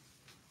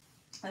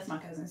 That's my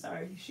cousin.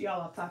 Sorry, she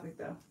all off topic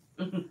though.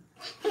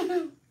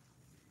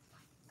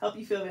 Help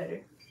you feel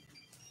better.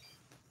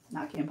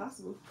 Not Kim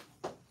Possible.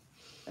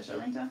 That's your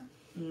ringtone.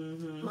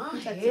 My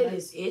head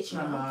is itching.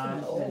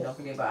 Don't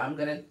forget about. I'm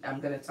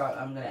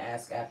gonna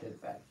ask after the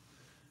fact.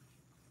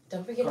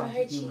 Don't forget about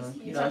her cheese.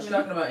 You know, she's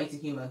talking about Auntie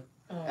Kima.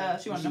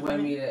 She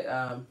wanted me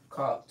to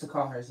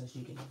call her so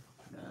she can.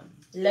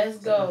 Let's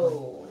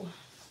go.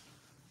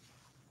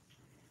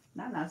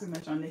 Not too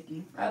much on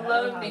Nikki. I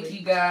love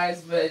Nikki,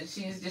 guys, but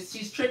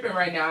she's tripping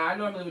right now. I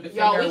normally would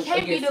defend her we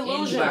can't be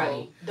delusional.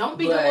 Anybody, don't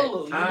be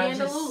delulu. You're being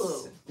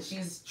delulu.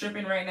 She's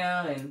tripping right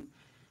now, and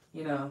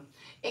you know.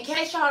 In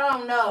case y'all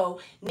don't know,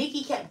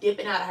 Nikki kept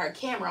dipping out of her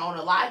camera on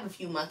a live a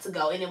few months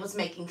ago, and it was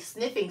making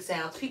sniffing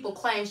sounds. People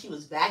claim she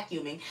was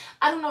vacuuming.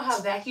 I don't know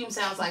how vacuum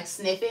sounds like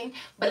sniffing,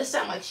 but it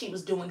sounded like she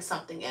was doing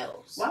something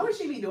else. Why would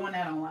she be doing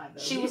that on live,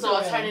 though? She was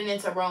all turning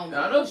into Roman.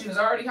 I don't know. She was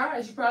already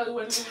high. She probably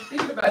wasn't even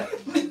thinking about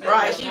it.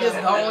 Right, she just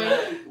going.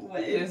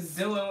 Just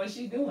doing what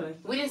she doing.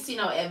 We didn't see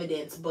no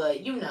evidence,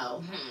 but you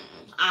know.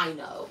 I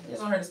know. I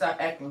just want her to stop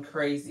acting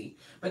crazy.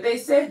 But they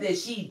said that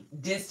she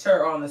dissed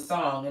her on the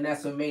song, and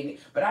that's what made it.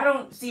 But I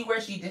don't see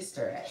where she dissed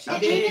her at. She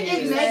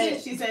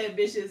said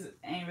bitches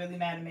ain't really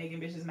mad at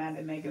Megan. Bitches mad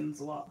at Megan's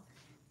law.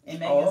 And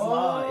Megan's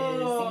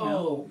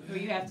law is, who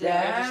you have to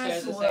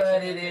that's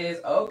what it is.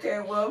 Okay,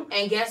 well.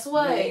 And guess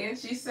what? Megan,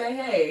 she said,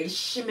 hey.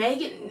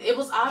 Megan, it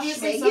was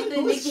obviously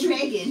something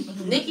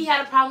Nikki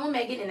had a problem with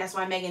Megan, and that's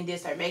why Megan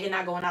dissed her. Megan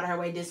not going out of her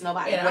way to diss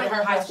nobody. And what did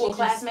her high school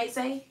classmates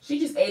say? She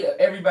just ate up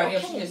everybody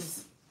else. She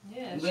just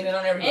went in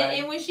on everybody.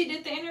 And when she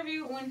did the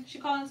interview, when she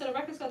called into the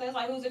record store, they was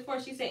like, who's it for?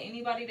 She said,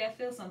 anybody that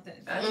feels something.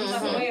 That's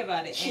the way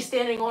about it. She's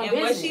standing on business.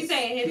 And what she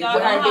saying, his dog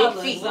with her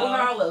big feet.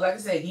 Holler. Like I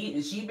said,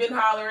 she been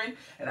hollering,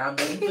 and I'm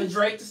waiting for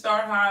Drake to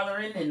start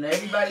hollering, and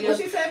everybody else.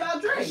 What she said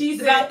about Drake? She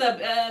said about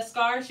the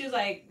scars. She was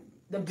like,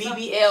 the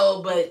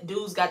BBL, but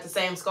dude's got the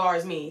same scar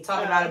as me.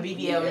 Talking about a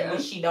BBL and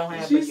which she don't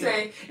have. She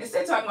said,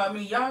 instead of talking about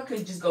me, y'all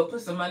could just go put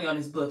some money on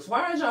his books.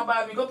 Why aren't y'all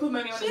buying me? Go put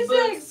money on his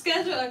books. She said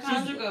schedule a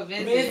conjugal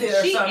visit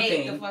or she something.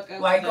 Ate the fuck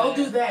up like, go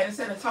do that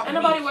instead of talking to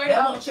me. Nobody worried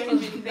about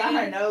change anything.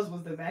 Her nose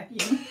was the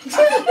vacuum.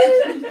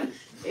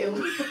 It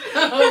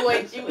was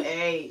what you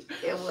ate.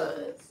 It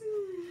was.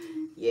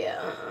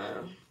 Yeah.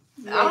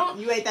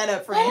 You ate that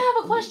up, friend. I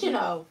have a question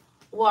though.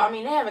 Well, I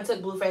mean, they haven't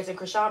took Blueface and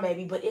Krishan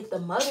baby, but if the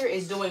mother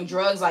is doing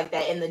drugs like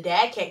that and the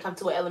dad can't come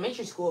to an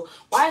elementary school,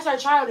 why is her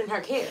child in her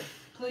care?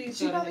 Please,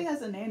 she probably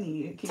has a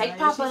nanny. Take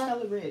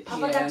Papa.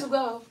 Papa got to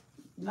go.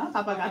 No,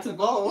 Papa got to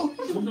go.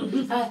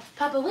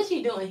 Papa, what's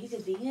you doing? He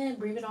said,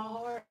 breathing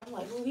all hard. I'm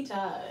like, ooh, he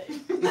tired.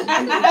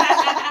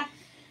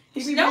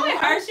 Knowing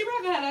her, she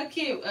probably had a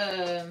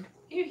kid.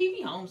 He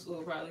be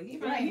homeschooled probably. He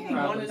ain't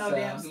going to no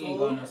damn school. He ain't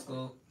going to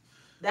school.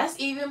 That's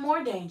even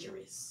more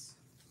dangerous.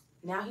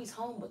 Now he's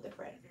home with the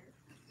predator.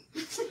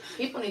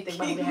 People need to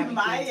think about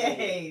having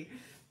kids.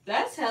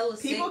 That's hella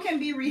sick. People can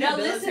be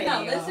rehabilitated.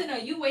 No, listen.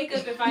 You wake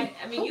up and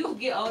I mean, you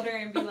get older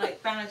and be like,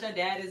 found out your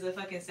dad is a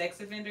fucking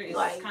sex offender. It's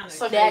like, kind of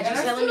so dad,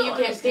 you telling me you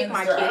can't pick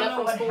my kid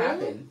up from school?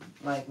 Happened?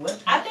 Like, what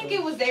happened? I think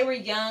it was they were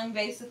young,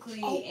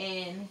 basically,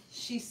 and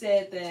she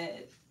said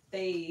that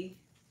they.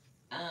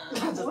 I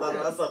just thought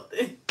about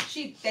something.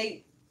 She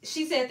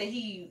said that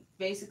he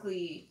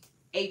basically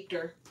aped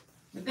her.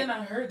 But then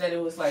I heard that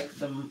it was like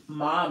the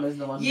mom is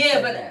the one who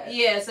said said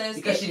that. So it's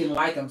because she didn't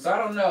like him. So I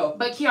don't know.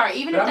 But Kiara,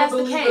 even if that's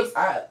the case,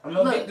 I'm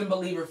a victim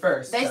believer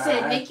first. They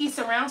said Nikki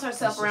surrounds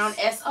herself around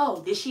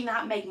SO. Did she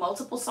not make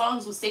multiple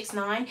songs with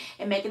 6ix9ine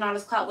and making all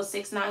this clout with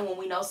 6ix9ine when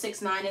we know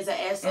 6ix9ine is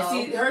a SO? And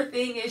see, her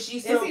thing is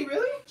she's still. Is he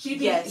really? She'd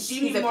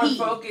be more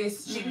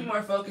focused. She'd be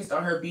more focused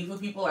on her beef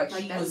with people. Like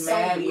she was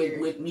mad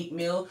with Meek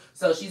Mill.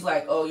 So she's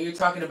like, oh, you're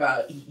talking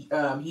about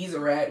he's a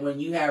rat when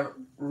you have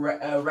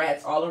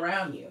rats all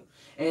around you.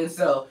 And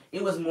so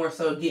it was more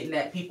so getting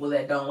at people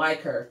that don't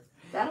like her.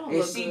 That don't And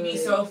look she good. be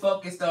so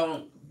focused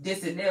on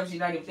dissing them, she's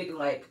not even thinking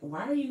like,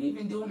 why are you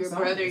even doing Your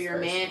something brother, with this your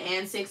person? man,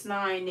 and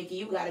 6'9", Nikki,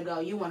 you gotta go.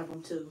 You one of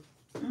them too.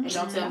 And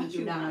don't tell me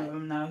you not. One of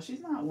them. No,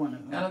 she's not one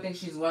of them. I don't think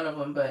she's one of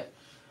them, but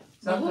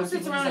But who sometimes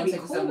sits people around just and don't be take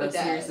cool something with up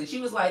that? seriously. She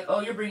was like, oh,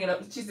 you're bringing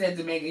up, she said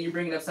to Megan, you're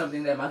bringing up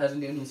something that my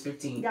husband did when he was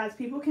 15. Guys,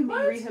 people can be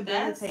What?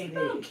 rehabilitated.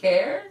 I don't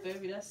care.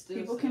 Baby, that's still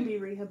People sick. can be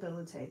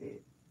rehabilitated.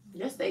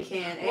 Yes, they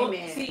can. Well,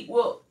 Amen. see,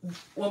 well,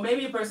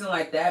 maybe a person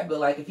like that, but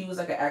like if he was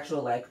like an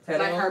actual like pedo,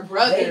 Like her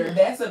brother.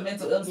 that's a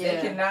mental illness. Yeah.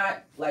 They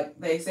cannot, like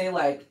they say,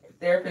 like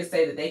therapists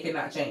say that they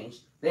cannot change.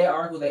 They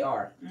are who they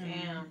are.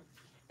 Damn.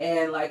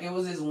 And like it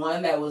was this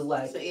one that was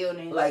like It's an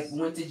illness. like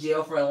went to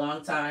jail for a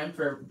long time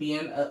for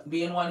being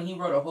one. He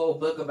wrote a whole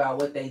book about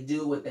what they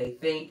do, what they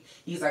think.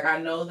 He's like, I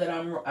know that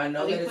that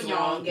you it's put your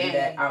wrong, own and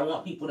that game. I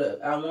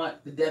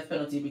want the death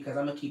penalty because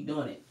I'm gonna keep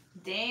doing it.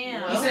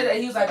 Damn. He said that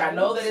he was like, I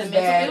know that It's it's a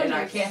mental bad and I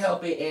illness. can't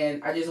help it,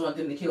 and I just want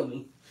them to kill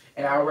me.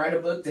 And I'll write a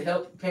book to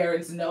help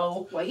parents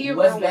know Well, he a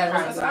what's real bad.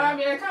 one. I said, I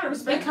mean, I kind of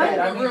respect He kind that.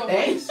 of I a mean, real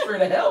thanks for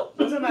the help.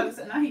 I was about to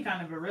say, now he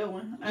kind of a real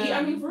one. Yeah,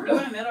 I mean, for You real.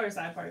 want a middle or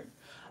side part?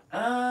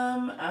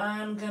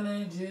 I'm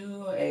gonna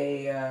do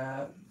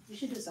a You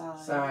should decide.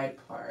 side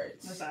part.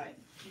 What side?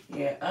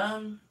 Yeah.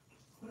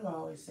 What do I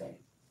always say?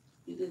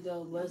 You could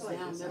go bust I like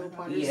down this middle side.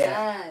 part Yeah. of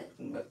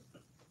the side. But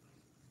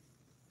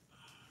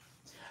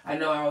I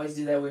know I always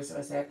do that weird stuff.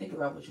 I say I think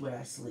about which way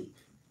I sleep.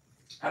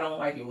 I don't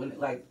like it when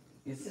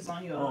it's It's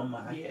on your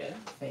my Yeah.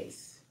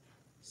 face.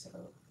 So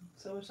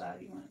So which side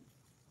do you want?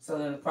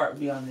 then the part would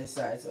be on this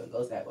side, so it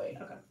goes that way.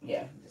 Okay.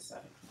 Yeah, this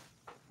side.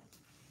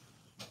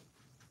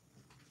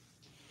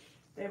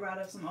 They brought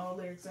up some old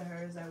lyrics of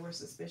hers that were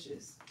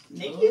suspicious.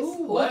 Nikki's? Ooh,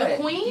 Who, what? the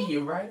queen? Do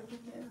you write them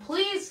down?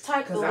 Please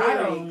type the Because I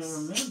don't lyrics.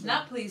 remember.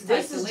 Not please type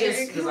This the is lyrics.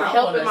 just Because I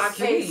helping wanna my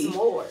case see.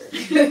 more.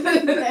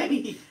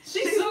 Hey,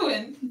 She's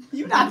suing.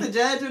 you not the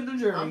judge or the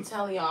jury. I'm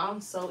telling y'all,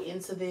 I'm so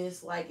into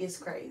this. Like, it's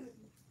crazy.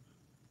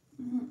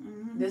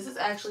 Mm-mm. This is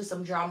actually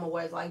some drama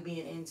where it's like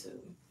being into.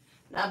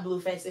 Not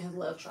Blueface and his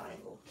love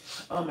triangle.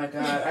 Oh my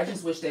god, I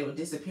just wish they would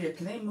disappear.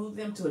 Can they move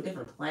them to a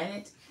different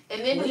planet?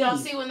 And then did y'all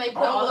Please. see when they put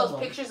All all of those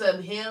them. pictures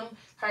of him,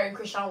 her and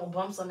Krishan with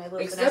bumps on their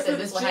lips? Except for and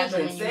the I said, this what happened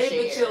children. when you Save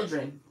the share.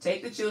 children.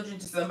 Take the children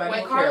to somebody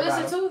Wait, who care Carlos about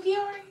and them.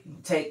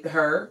 Tukiari? Take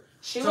her.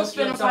 She was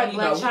Tokyo finna fight Tony,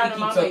 Black no, we China keep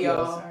Mama, Tokyo.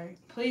 y'all. Sorry.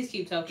 Please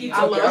keep talking. Keep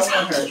I Tokyo. I love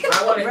want her.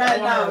 I want her Brad,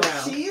 around.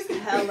 no, she's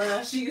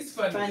hella She's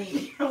funny.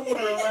 funny. I want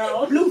her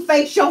around. Blue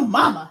face your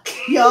mama.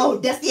 Yo,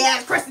 dusty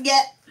ass crusty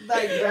yet.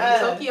 Like, bruh.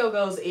 Tokyo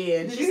goes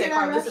in. Did She you said hear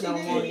that rap Carlissa she don't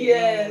did? want it.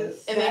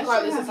 Yes. And then That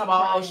Carlissa shit talking had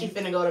about, me she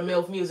crying. finna go to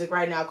MILF Music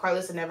right now.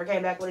 Carlissa never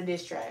came back with a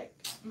diss track.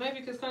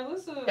 Baby, because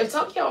Carlissa. If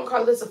Tokyo and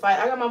Carlissa fight,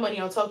 I got my money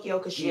on Tokyo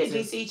because she Me a too.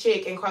 DC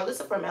chick and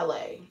Carlissa from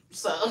LA.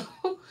 So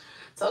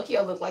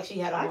Tokyo looked like she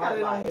had a I got hard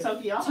it on life.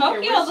 Tokyo. I don't care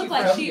Tokyo where looked she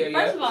like from. she. Yeah,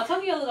 yeah. First of all,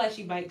 Tokyo looked like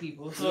she bite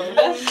people. So Mhm.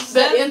 that's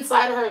The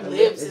inside of her Her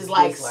lips is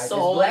like just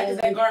so as black as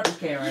that garbage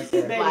can right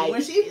there. Baby, Like-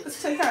 when she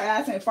took her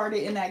ass and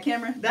farted in that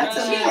camera, that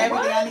tells me Bruh.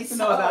 everything I need to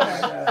know about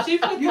her. She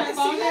put You her can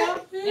phone see down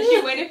that? and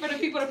she waited for the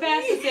people to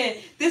pass and said,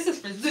 "This is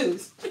for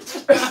Zeus."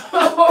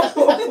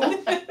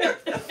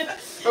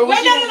 Or when Wait,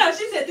 she- no.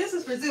 She said, "This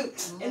is for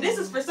Zeus, and this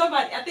is for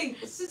somebody." I think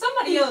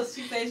somebody else.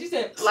 She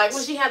said, Like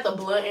when she had the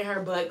blunt in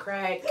her butt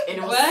crack and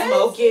it was What?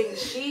 smoking.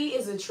 She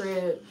is a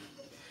trip.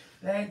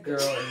 That girl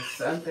is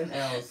something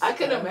else. I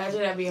couldn't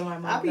imagine that being my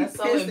I'd mom. be That's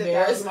pissed so if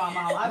that was embarrassing. my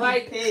mom. I'd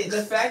Like be pissed.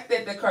 the fact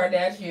that the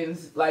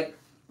Kardashians like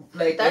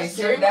That's they said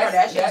Jerry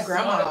Kardashian's that's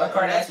grandma. one of a That's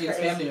Kardashian's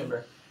crazy. family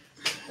member.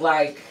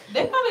 Like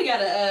 "They probably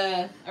got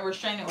a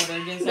restraining order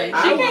against her. She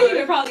I can't would.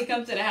 even probably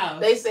come to the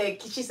house."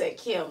 She said,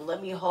 Kim,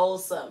 let me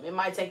hold something. It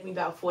might take me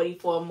about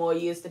 44 more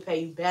years to pay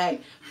you back,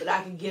 but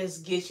I can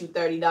just get you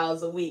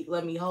 $30 a week.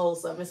 Let me hold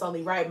something. It's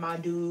only right, my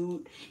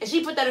dude. And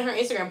she put that in her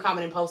Instagram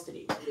comment and posted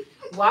it.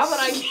 Why would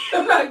I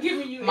I'm not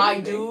giving you my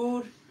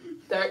anything.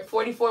 dude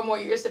 44 more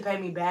years to pay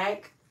me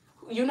back?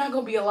 You're not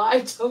gonna be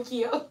alive,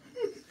 Tokyo.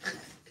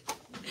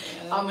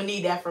 I'm gonna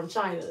need that from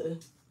China.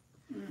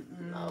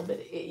 No, but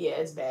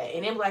it's bad.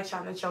 And then Black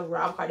China choked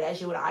Rob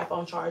Kardashian with an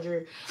iPhone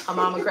charger. Her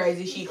mama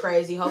crazy, she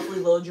crazy. Hopefully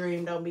Lil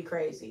Dream don't be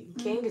crazy.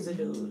 King is a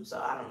dude, so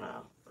I don't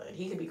know. But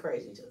he could be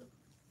crazy too.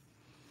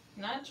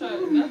 Not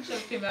choke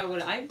came out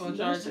with an iPhone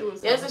charger.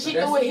 Yes, and she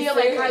That's threw a what he heel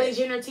at said. Kylie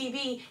Jenner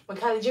TV when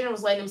Kylie Jenner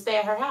was letting him stay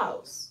at her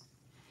house.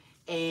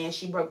 And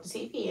she broke the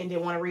TV and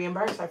didn't want to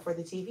reimburse her for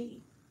the TV.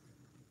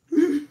 I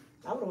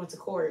would have went to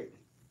court.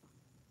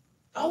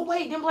 Oh,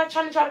 wait, then Black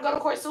China tried to go to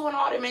court suing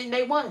all them and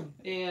they won.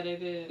 Yeah, they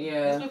did.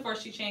 Yeah. That's before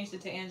she changed it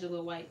to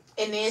Angela White.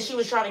 And then she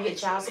was trying to get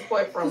child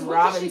support from What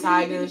Rob did and she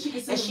Tiger. do? She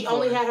could sue And she them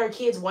only for? had her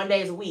kids 1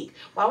 day a week.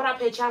 Why would I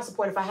pay child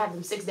support if I have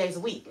them 6 days a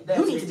week?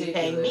 That's you need to be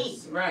paying me.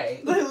 ridiculous.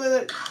 Right.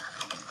 Look.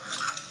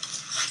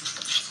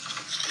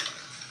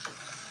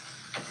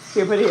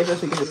 Here, put it here so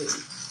she can do it.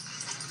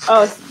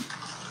 Oh,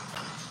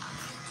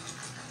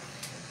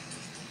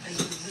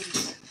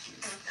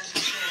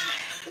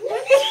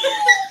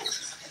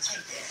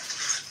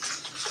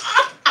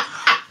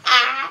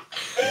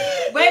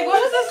 Wait,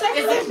 what was the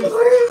second one?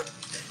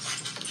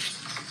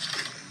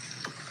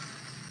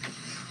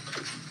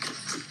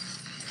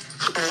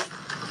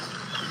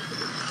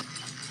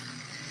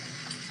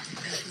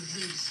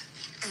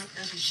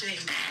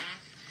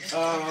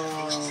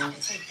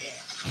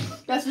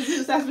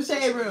 bitches. That's for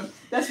Shade Room.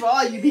 That's for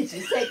all you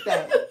bitches. Take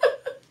that.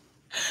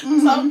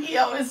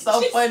 Tokyo is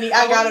so funny.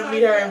 I gotta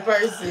meet her in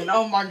person.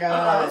 Oh my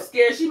god. I'm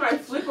scared she might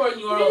flip on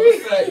you all of a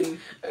sudden.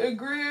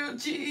 Grilled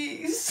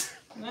cheese.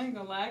 I ain't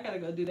gonna lie, I gotta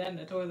go do that in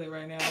the toilet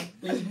right now.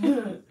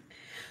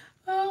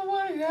 Oh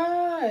my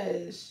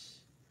gosh.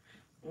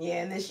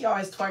 Yeah, and then she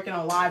always twerking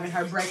on live in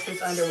her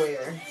breakfast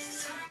underwear.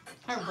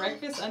 Her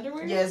breakfast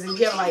underwear? Yes, and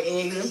you have like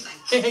eggs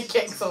and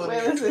cakes on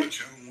it. Once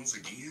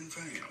again,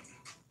 fam.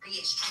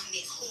 Once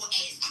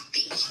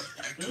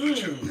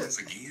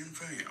again,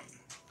 fam.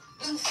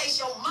 Blueface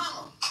your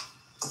mama.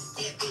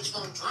 That bitch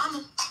want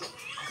drama.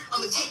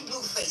 I'ma take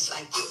Blueface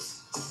like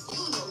this. You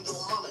know your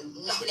mama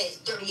knuckle ass,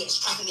 dirty ass,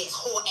 trucking ass,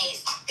 whore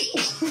ass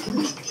bitch.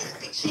 This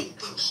bitch ain't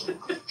bitch.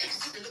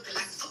 Looking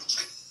like fuck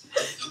trick.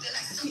 Looking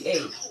like some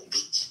whole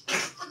bitch.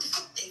 What the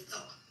fuck they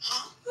thought?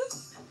 Huh?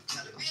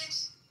 Tell the bitch.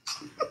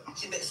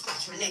 She better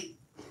scratch her neck.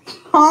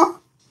 Huh?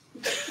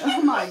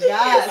 Oh my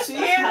god, she's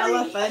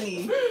hella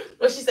funny.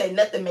 What she say?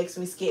 Nothing makes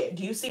me scared.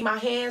 Do you see my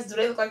hands? Do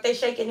they look like they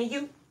shaking to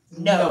you?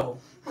 No.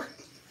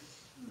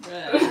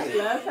 I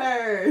love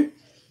her.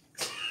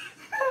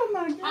 Oh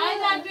my god.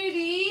 Hi, Dr.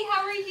 D.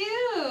 How are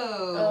you?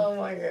 Oh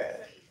my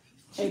god.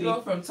 She go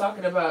from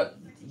talking about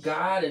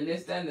God and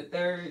this, that, and the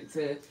third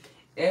to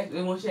F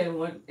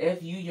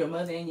you, your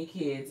mother, and your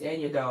kids, and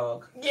your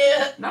dog.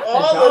 Yeah, Not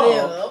all the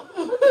of dog.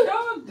 them. What the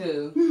dog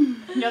do?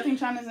 Y'all think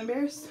China's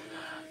embarrassed?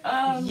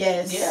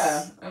 Yes.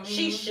 Yeah. I mean,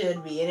 she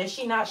should be, and if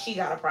she not, she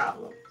got a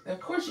problem. Of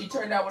course, she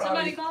turned out with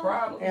all these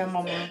problems. Yeah,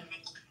 mama.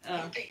 Yo,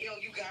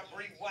 you got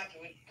Bree watching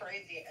with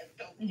crazy ass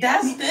dope.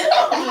 That's them.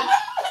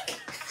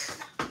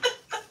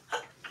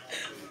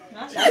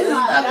 That's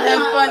that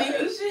funny.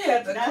 She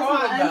had to call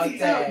about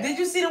that. Did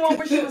you see the one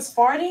where she was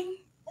farting?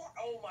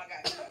 Oh my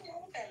god, what's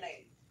wrong with that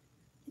lady?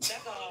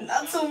 That's all.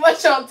 Not too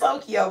much on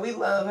Tokyo. We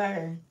love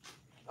her.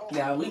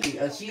 Now we be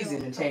she's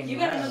entertaining. You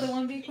got another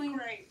one, B Queen?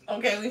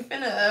 Okay, we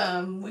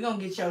finna we gonna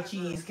get your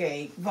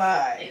cheesecake.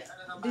 Bye.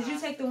 Did you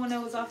take the one that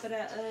was off of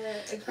that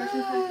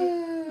expression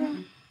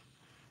packet?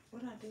 What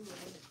did I do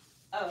with it?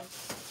 Oh.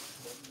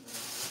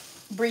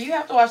 Bree, you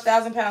have to watch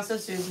 1,000-Pound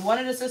Sisters. One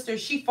of the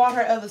sisters, she fought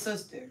her other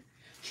sister.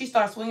 She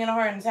started swinging on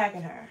her and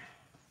attacking her.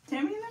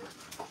 Tammy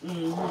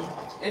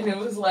And it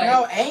was like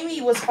no,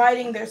 Amy was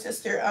fighting their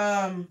sister.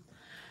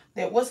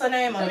 That what's her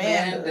name?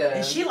 Amanda.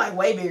 And she like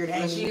way bigger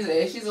than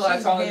Amy. She's a lot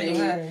taller than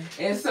Amy.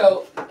 And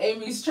so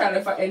Amy's trying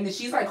to fight, and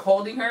she's like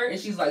holding her, and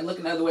she's like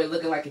looking the other way,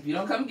 looking like if you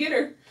don't come get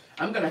her,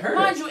 I'm gonna hurt her.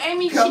 Mind you,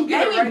 Amy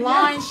Amy blind.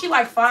 Now. She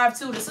like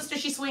 5'2". The sister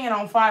she's swinging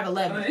on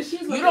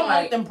 5'11". You don't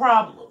want them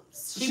problems.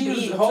 She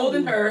was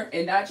holding her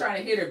and not trying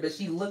to hit her, but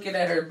she looking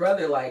at her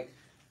brother like,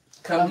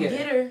 come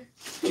get her.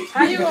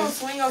 How you gonna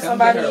swing on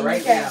somebody and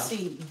you can't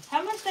see?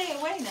 How much they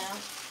weigh now?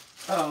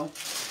 Oh.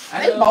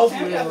 They both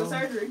Tammy got the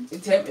surgery.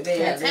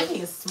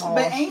 Tammy is small.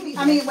 But Amy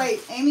got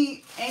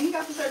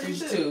the surgery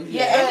too.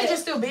 Yeah, Amy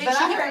just still big. But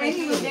she I heard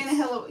Amy was gaining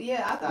hella.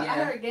 Yeah,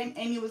 I heard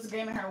Amy was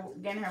gaining her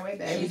weight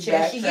back.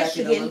 She gets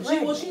to getting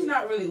pregnant. Well, she's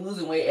not really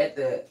losing weight at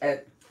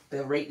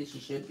the rate that she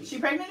should be. She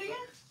pregnant again?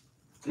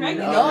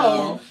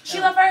 No. She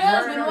left her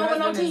husband, her one with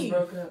no husband teeth.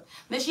 broke up.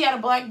 Then she had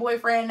a black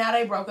boyfriend. Now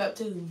they broke up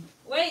too.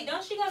 Wait,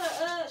 don't she got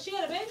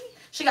a baby?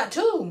 She got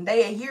two.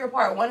 They a year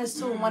apart. One is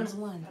 2 and one is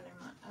 1.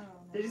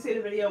 Did you see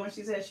the video when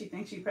she said she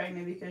thinks she's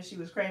pregnant because she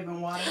was craving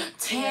water?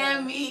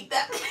 Tammy,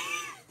 that.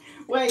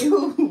 Wait,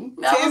 who?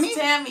 That Tammy? was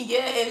Tammy.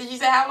 Yeah, she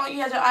said, "How long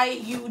you had your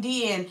IUD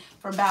in?"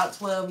 For about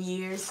 12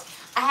 years.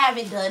 I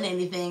haven't done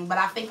anything, but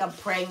I think I'm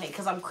pregnant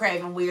because I'm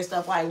craving weird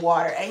stuff like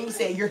water. And you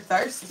said you're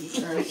thirsty.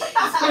 Like,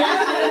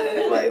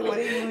 what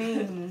do you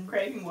mean?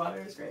 Craving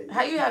water is crazy.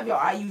 How you have your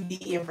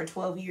IUD in for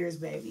 12 years,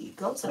 baby?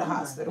 Go to the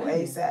hospital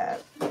ASAP.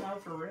 No,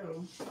 for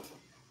real.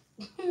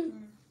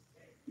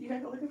 You gotta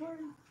go looking for it?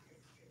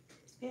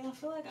 Yeah, I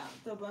feel like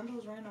the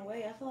bundles ran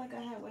away. I feel like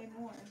I had way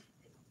more.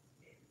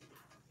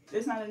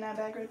 It's not in that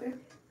bag right there?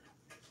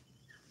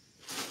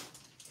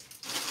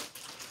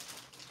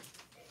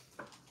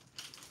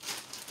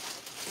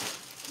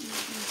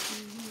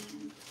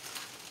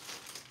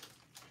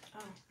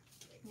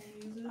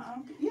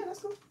 Yeah, that's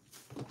cool.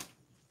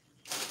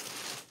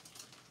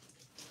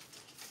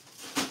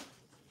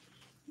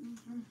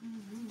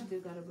 I do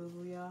got a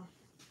boo-boo, y'all.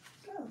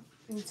 Go.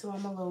 Me too,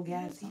 I'm a little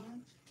gassy.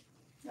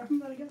 Y'all can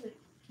go together.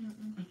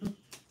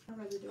 I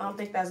don't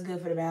think that's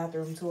good for the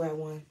bathroom, 2 at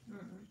 1.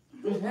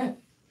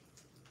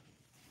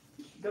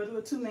 Go to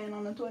a 2-man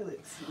on the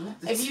toilets.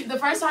 The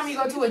first time you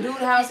go to a dude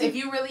house, if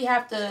you really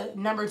have to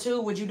number 2,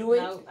 would you do it?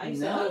 No, I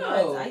used to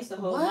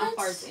hold my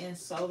parts in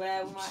so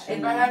bad with my.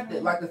 If I have to,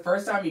 like the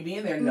first time you be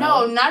in there,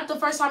 No, not the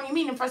first time you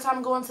meet. The first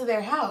time going to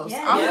their house.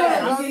 Yeah, I'm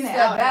I'm going to getting that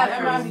out.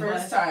 bathroom. That's my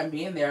first time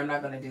being there. I'm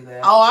not gonna do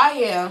that. Oh, I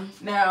am.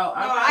 Now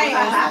I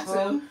have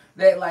to.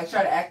 That like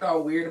try to act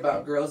all weird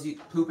about girls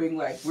pooping.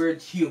 Like we're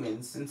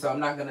humans, and so I'm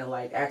not gonna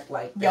like act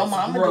like Yo, that's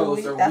mama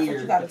gross do it. or That's what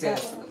weird. you gotta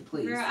Because, tell her.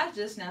 please. Girl, I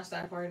just now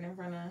started farting in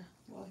front of.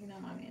 Well, he's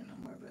not my man no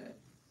more, but.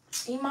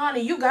 Imani,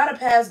 you gotta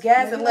pass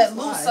gas Maybe and let that's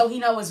loose why. so he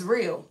know it's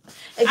real.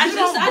 If I you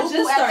just don't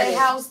boo-boo at started. their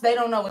house, they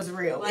don't know it's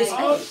real. Like, It's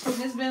fake.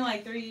 it's been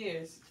like 3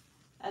 years.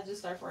 I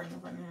just start farting in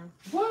front of him.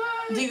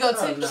 What? Do you go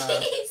Oh, to no.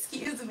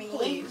 excuse me?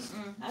 Please.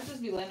 I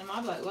just be letting him.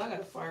 I'm like, well, I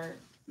gotta fart.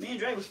 Me and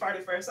Dre was farted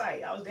at first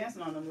sight. I was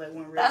dancing on them like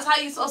one real. That's how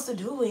you supposed to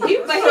do it. He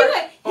would fart.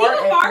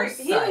 at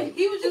first He would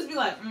sight. just be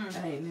like,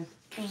 I ain't know.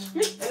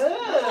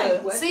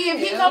 Ugh. What See, the if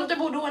he hell?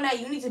 comfortable doing that,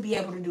 you need to be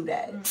able to do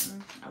that.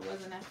 I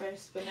wasn't at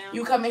first, but now.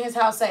 You come in his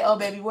house, say, "Oh,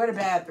 baby, where the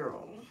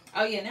bathroom?"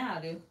 Oh yeah, now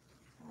I do.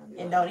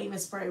 And don't even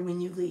spray when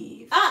you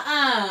leave.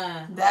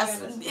 That's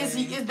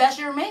That's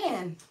your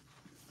man.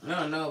 I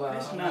don't know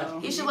about Bitch, that. no.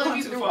 He should You let come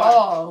you too through far.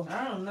 all.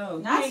 I don't know.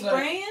 Not He ain't gonna-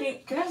 spraying?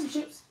 Can I have some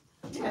chips?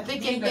 I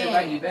think He ain't it gonna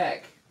invite you can.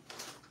 back.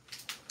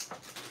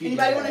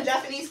 Anybody want a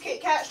Japanese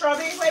Kit Kat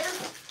strawberry flavor?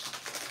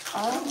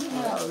 I don't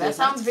know. That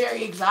sounds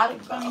very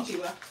exotic, though.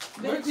 Konnichiwa.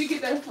 Where did you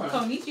get that from?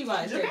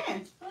 Konnichiwa.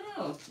 Japan.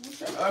 Oh,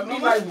 I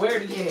mean, like, where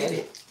did you get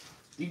it?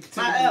 You took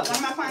One it-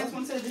 of my clients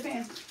went to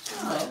Japan.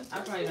 Oh. I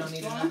probably don't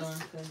need another one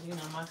because you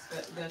know my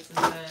guts is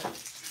bad.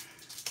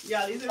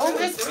 Yeah, these are Oh,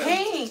 really it's good.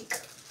 pink.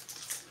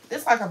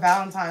 It's like a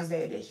Valentine's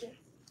Day edition.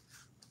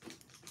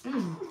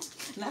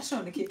 Not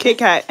showing the kid. Kit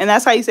Kat, and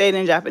that's how you say it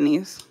in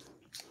Japanese.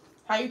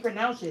 How you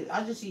pronounce it?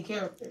 I just see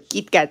characters.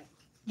 Kit Kat.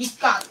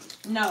 Got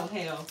No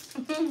hell.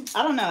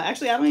 I don't know.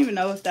 Actually, I don't even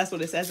know if that's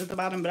what it says at the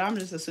bottom, but I'm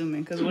just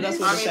assuming because what else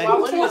would I it mean, say? why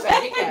wouldn't it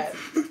say Kit Kat?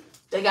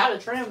 They gotta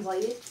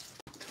translate it.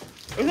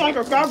 It's like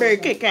a strawberry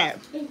Kit Kat.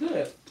 It's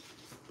good.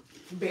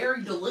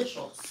 Very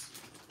delicious.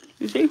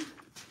 You see?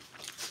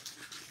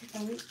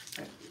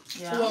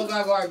 Yeah. Who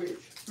got garbage?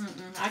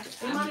 I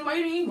Why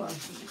you didn't eat one?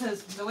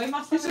 because the way my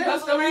He stomach said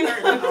goes that's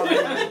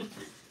right now.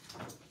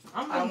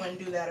 I wouldn't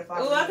do that if I.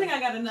 Oh, I think I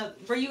got another.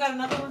 Bro, you got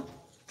another one?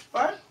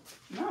 What?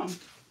 No.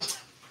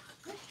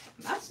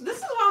 This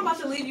is why I'm about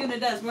to leave you in the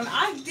dust. When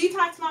I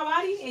detox my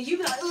body and you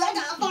be like, "Ooh, I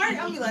got a fart,"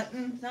 I'll be like,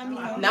 not me.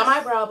 No. Not my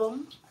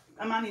problem.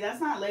 Amani, that's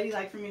not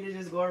ladylike for me to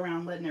just go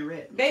around letting it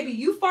rip. Baby,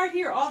 you fart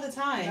here all the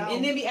time No.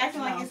 and then be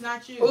acting like No. it's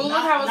not you. Ooh, look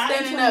how it's not in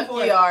standing up,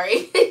 24.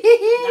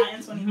 Kiari. Not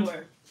in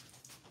 24.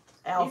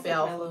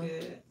 Alfalfa.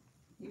 Good.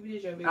 You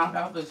did your big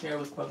Alfalfa's hair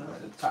was poking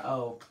at the top.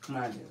 Oh,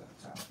 mine is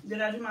on top.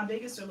 Did I do my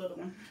biggest or little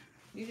one?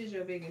 You did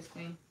your biggest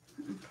thing.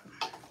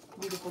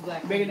 Beautiful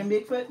black. Bigger than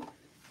Bigfoot?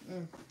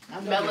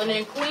 I'm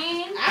Melanin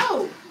Queen.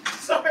 Ow!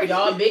 Sorry.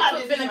 Y'all, I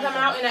Bigfoot didn't finna do come my-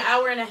 out in an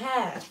hour and a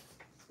half.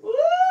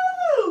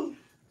 Woo!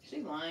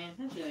 She lying.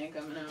 That shit ain't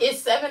coming out.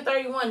 It's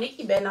 7:31.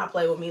 Nikki better not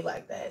play with me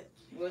like that.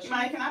 Well, she-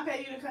 Mike, can I pay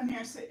you to come here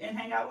and sit and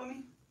hang out with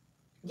me?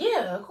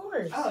 Yeah, of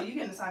course. Oh, you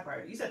getting the side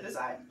part. You said this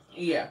side?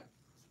 Yeah,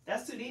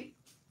 That's too deep?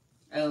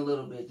 and a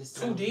little bit. Just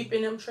Too deep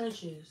in them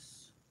trenches.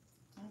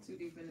 Not too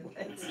deep in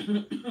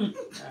the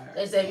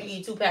They say if you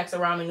eat 2 packs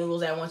of ramen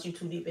noodles at once, you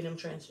too deep in them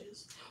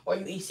trenches. Or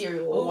you eat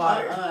cereal with Oh,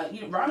 water.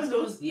 you know, ramen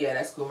noodles. Yeah,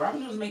 that's cool. Ramen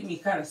noodles make me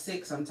kind of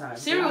sick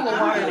sometimes. Cereal Yeah, with I'm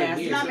water feeling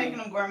nasty. You're weird. not making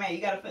them gourmet.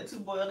 You gotta put 2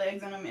 boiled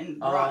eggs in them and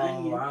Oh, raw I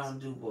onions. don't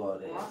do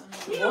boiled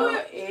eggs. You know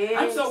what?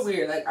 I'm so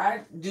weird. Like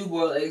I do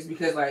boiled eggs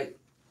because like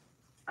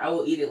I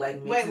will eat it like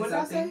mixed Wait, in what did I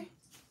something. say?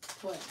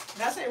 What?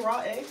 Did I say raw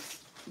eggs?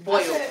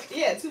 Boiled. I said,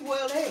 yeah, 2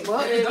 boiled eggs.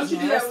 Boiled eggs Don't you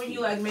do that nasty. when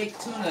you like make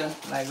tuna?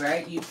 Like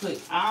right, you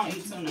put. I don't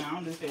eat tuna. I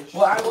don't do fish.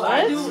 Well,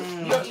 I do.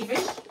 Mm. You don't eat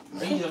fish?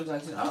 Or you don't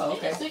like tuna? Oh,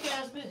 okay. Sick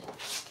ass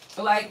bitch.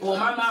 But like, well,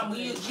 my mom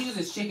she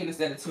uses chicken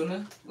instead of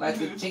tuna, like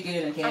the chicken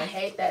in a I can,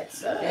 hate that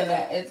stuff. and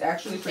it's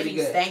actually pretty It be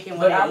good. stinking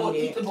when But I I will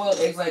eat eat it. the boiled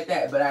eggs like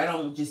that. But I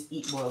don't just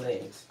eat boiled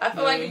eggs. I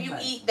feel like if you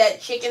eat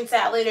that chicken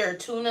salad or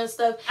tuna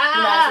stuff, you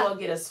might as well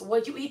get a.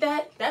 What you eat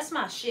that? That's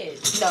my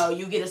shit. No,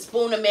 you get a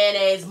spoon of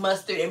mayonnaise,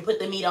 mustard, and put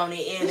the meat on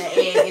it and an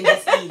egg and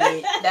just eat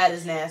it. That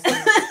is nasty.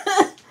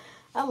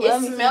 I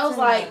It smells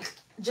like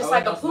just Oh,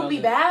 like it a don't smell poopy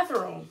good.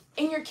 bathroom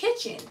in your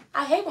kitchen.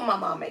 I hate when my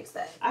mom makes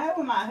that. I have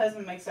when my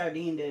husband makes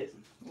sardine dip.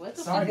 What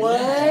the Sorry. fuck?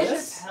 What?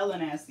 It's hella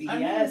nasty. I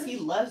Yes, know. he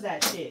loves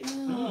that shit.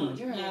 Mm.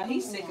 Yeah,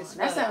 he's sick as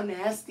That fuck. sounds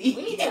nasty.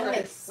 We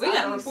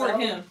gotta report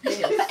him.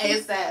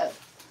 ASAP.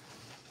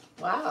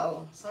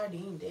 Wow,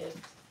 sardine dip.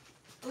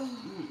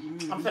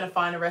 Mm-mm. I'm finna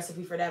find a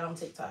recipe for that on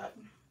TikTok.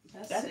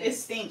 That, it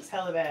stinks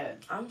hella bad.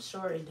 I'm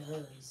sure it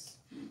does.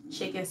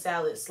 Chicken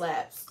salad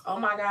slaps. Oh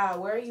my God,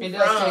 where are you It from?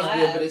 does taste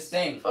good, but it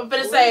stinks. I'm finna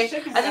What say, is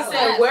chicken I just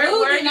salad? said, where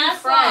Food are do you not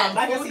from? slap.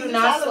 Like a Food do Caesar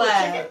not salad with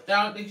slap. chicken?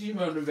 I don't think she's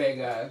from the Bay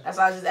Guys. That's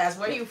why I just asked,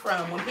 where are you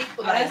from? When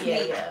people Oh, like, that's yeah,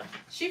 me. yeah.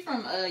 She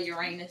from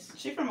Uranus.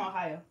 She from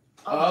Ohio.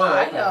 Oh,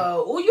 okay. I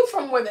know. Oh, you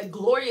from where the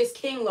glorious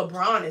King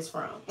LeBron is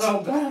from.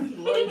 Oh God,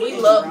 We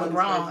love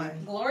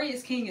LeBron.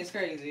 Glorious King is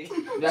crazy.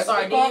 that's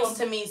what they call Sardines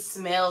them. to me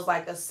smells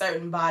like a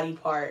certain body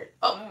part.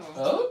 Oh,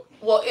 Oh,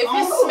 well, if it's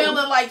Oh.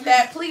 smelling like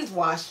that, please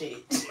wash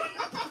it.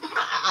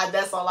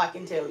 That's all I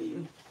can tell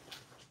you.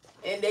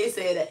 And they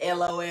said a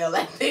LOL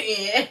at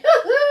the end.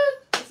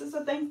 This is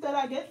the things that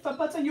I get for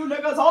putting you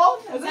niggas on.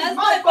 Is That's it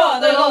my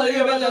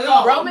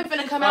fault. Roman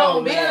finna come out Oh,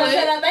 on man.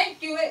 Bigfoot.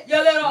 Thank you.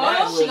 Your little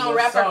That She gonna was a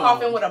wrap her song.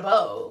 coffin with a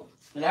bow.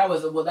 that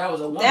was a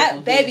wonderful.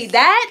 That baby, diss.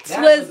 that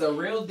That was a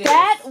real diss.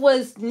 that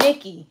was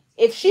Nikki.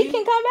 If she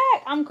can come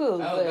back, I'm cool.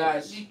 Oh but-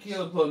 God, she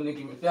killed poor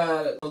Nicki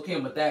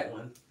Kim with that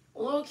one.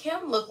 Lil'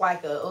 Kim look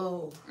like a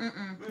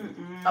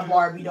Mm-mm. a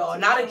Barbie doll,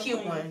 not a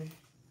cute one.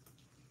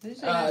 Did you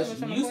say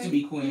She used to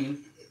be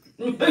queen.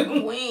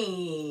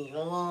 Queen.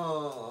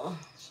 Oh.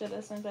 should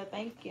have sent a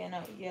thank you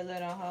note, you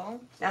little hoe.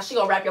 Now she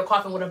gonna wrap your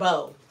coffin with a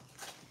bow.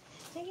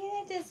 Nigga,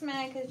 that just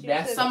mad because you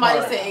That's took Somebody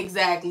Right. said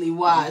exactly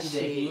why She she.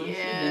 didn't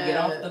Yeah. get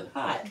off the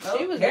pot.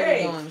 She was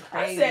Okay. really going I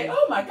crazy. said,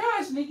 oh my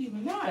gosh, Nicki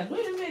Minaj.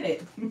 Wait a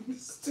minute.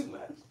 It's too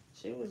much.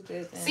 She was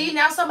good then. See,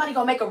 now somebody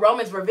gonna make a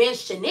Roman's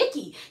revenge to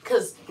Nicki,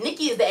 cause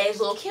Nicki is the age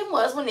Lil' Kim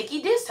was when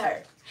Nicki dissed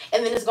her,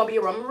 and then it's gonna be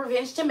a Roman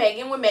revenge to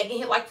Megan when Megan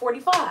hit like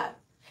 45.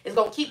 It's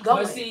gonna keep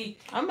going. But see,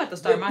 I'm about to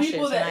start the my shit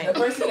people tonight. the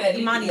person that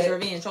Imani's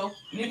revenge, ho.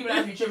 Nicki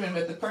Minaj be tripping,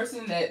 but the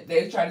person that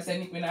they try to say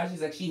Nicki Minaj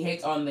is like she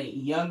hates on the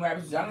young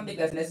rappers. I don't think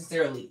that's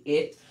necessarily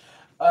it.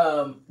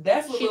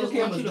 That's what She Lil' just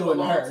Kim wants was you to doing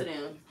to belong her. to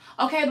them.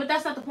 Okay, but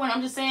that's not the point.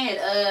 I'm just saying,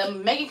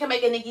 Megan can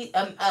make a Nicki,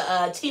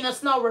 Tina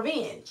Snow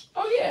revenge.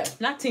 Oh yeah,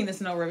 Not Tina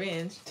Snow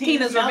revenge.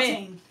 Tina's Tina's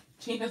revenge. melting.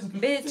 Tina's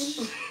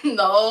Bitch.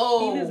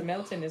 No, Tina's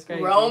melting is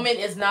crazy. Roman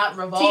is not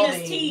revolving.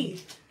 Tina's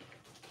tea.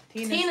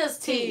 Tina's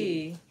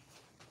tea.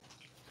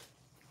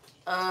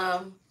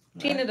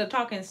 Tina the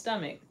talking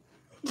stomach.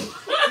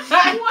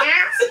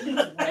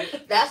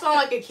 That sounds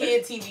like a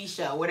kid TV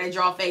show where they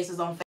draw faces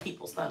on fat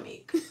people's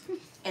stomach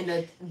and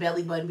the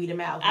belly button be the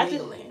mouth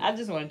wiggling. I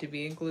just wanted to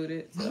be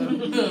included. So.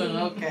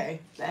 Okay,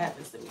 that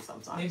happens to me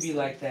sometimes. It be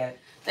like that.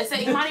 They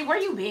say, Imani, where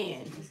you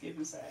been? It's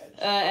getting sad.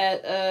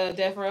 At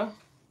Death Row.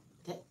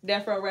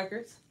 Death Row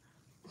Records.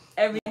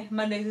 Every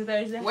Monday through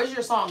Thursday. Where's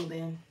your song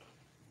then?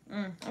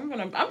 I'm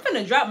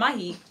gonna drop my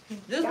heat.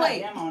 Just God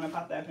wait. damn, I want to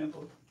pop that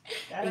pimple.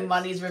 That is-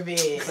 Imani's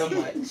revenge. So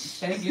much.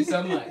 Thank you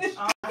so much.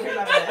 Oh, I hear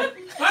about that.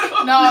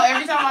 No,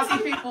 every time I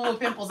see people with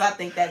pimples, I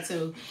think that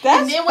too.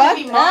 That's and then when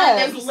they be fucked mine,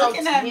 up. they be so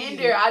Looking at me.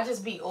 tender. I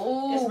just be,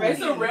 ooh.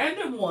 It's a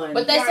random one.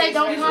 But they say It's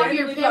don't ready. cover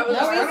your Randomly pimples.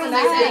 cover No, the it's spots.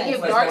 not. They give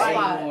It's dark like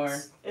spots. anymore.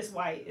 It's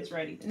white. It's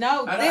ready.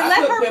 No, I they I let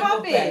put her pimple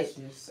pop it.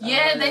 patches. I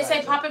Yeah, don't they say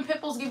realize popping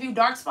pimples give you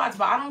dark spots,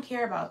 but I don't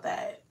care about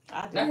that.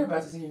 I that. Now do. we're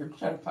about to see her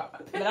try to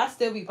pop. But I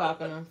still be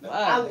popping them.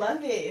 I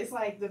love it. It's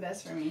like the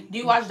best for me. Do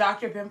you watch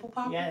Dr. Pimple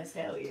Pop? Yes,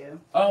 hell yeah.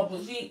 Oh,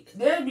 but see,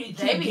 they be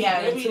They be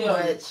having too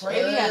much. They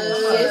They be having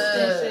cysts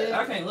and shit.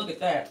 I can't look at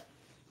that.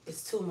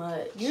 It's too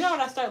much. You know what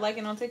I start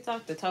liking on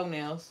TikTok? The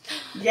toenails.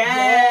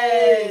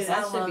 Yes. I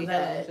That should love be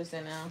hella that.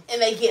 interesting now.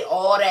 And they get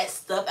all that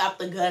stuff out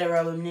the gutter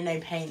of them, and then they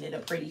paint it a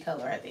pretty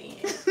color at the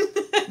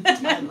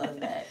end. I love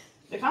that.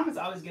 The comments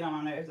always get on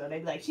my nerves though. They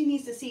be like, she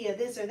needs to see a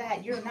this or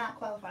that. You're not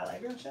qualified.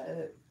 Like, girl, shut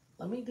up.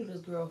 Let me do this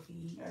girl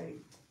feed. Right.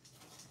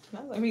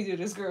 Now let me do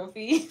this girl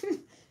feed.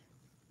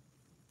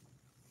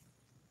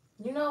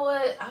 You know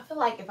what? I feel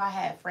like if I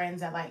had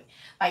friends that like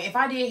if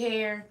I did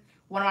hair,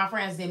 one of my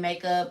friends did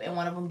makeup, and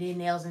one of them did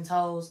nails and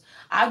toes,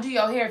 I'll do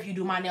your hair if you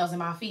do my nails and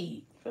my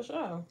feet. For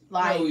sure.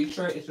 Like, No,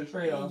 it's a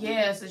trade-off.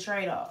 yeah, it's a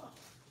trade-off.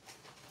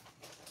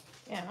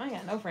 Yeah, I ain't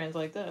got no friends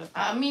like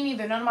that. Me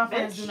neither. None of my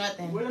friends Bitch, do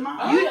nothing. What am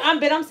I?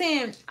 But I'm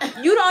saying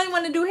you the only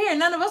one to do hair.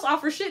 None of us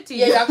offer shit to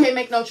you. Yeah, y'all can't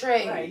make no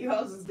trade. Right, you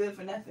hoes is good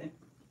for nothing.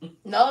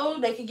 No,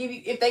 they can give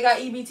you, if they got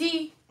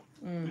EBT,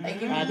 Mm. they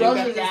give I you do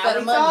groceries got- instead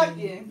of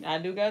money. I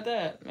do got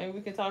that. Maybe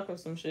we can talk of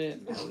some shit.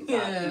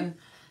 Yeah.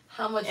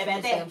 How much food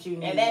stamps you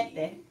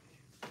need?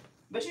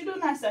 But you do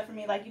nice stuff for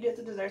me, like you did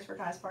the desserts for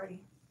Kai's party.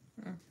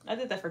 I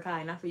did that for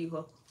Kai, not for you,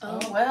 ho.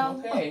 Oh, well.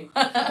 Okay.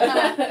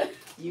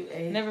 You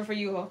ate. Never for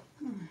you, ho.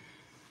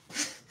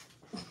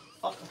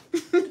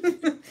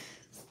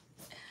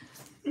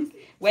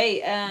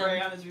 Wait,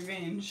 BreAunna's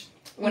revenge.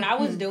 when I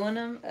was doing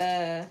them,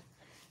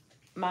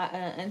 my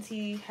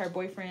auntie, her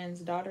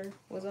boyfriend's daughter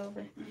was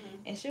over,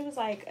 and she was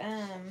like,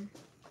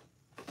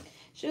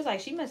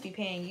 she must be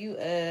paying you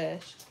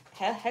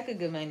heck of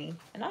good money,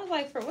 and I was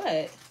like, for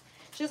what?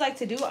 She was like,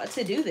 to do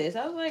this.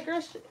 I was like, girl,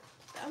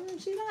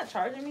 she's not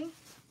charging me,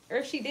 or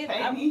if she did,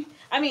 Pay me?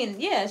 I mean,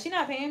 yeah, she's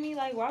not paying me.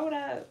 Like, why would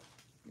I?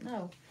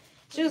 No.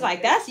 She was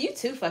like, that's you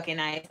too fucking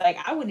nice. Like,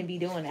 I wouldn't be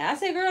doing that. I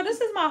said, girl, this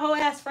is my whole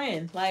ass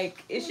friend.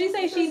 Like, if she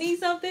say she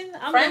needs something,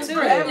 I'm Friends gonna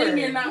do forever. it. In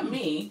here, not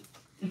me.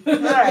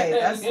 Right,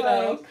 that's you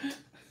know.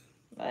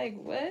 Like,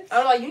 what?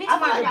 I'm like, you need to I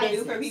feel mind like your I do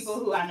business. for people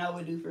who I know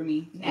would do for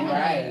me.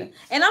 Right.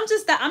 And I'm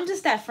just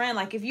that friend.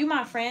 Like, if you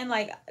my friend,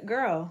 like,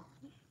 girl,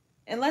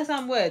 unless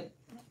I'm what,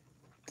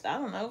 I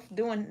don't know,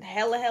 doing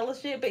hella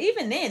shit. But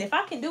even then, if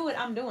I can do it,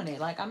 I'm doing it.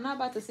 Like, I'm not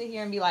about to sit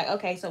here and be like,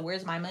 okay, so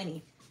where's my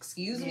money?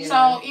 Excuse me.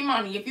 So,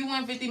 Imani, if you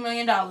win $50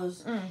 million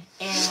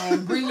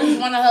and Bree lose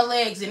one of her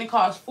legs and it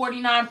costs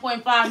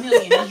 $49.5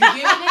 million, is you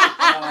giving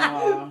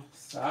it?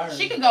 Sorry.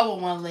 She could go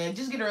with one leg.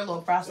 Just get her a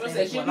little What's that?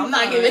 prosthetic. She'll one. be I'm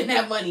not fine. giving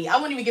that money. I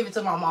wouldn't even give it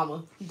to my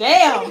mama.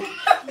 Damn.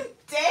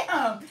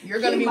 Damn. You're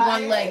gonna be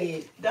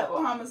one-legged. Double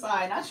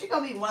homicide. Now she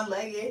gonna be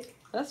one-legged.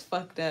 That's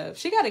fucked up.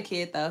 She got a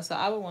kid though, so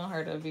I would want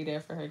her to be there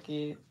for her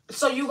kid.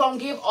 So you gonna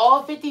give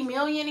all $50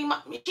 million?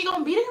 She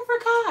gonna be there for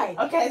Kai.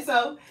 Okay,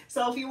 so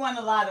if you won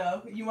the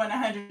lotto, you won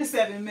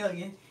 107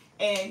 million,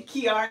 and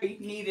Kiari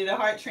needed a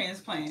heart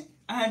transplant,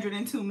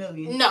 102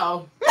 million.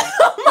 No.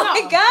 Oh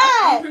my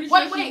god. I'm pretty sure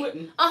Wait, she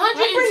wouldn't.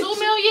 102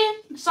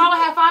 million? So I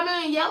have 5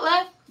 million yet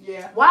left?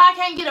 Yeah. Why I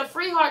can't get a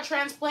free heart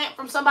transplant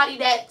from somebody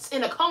that's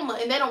in a coma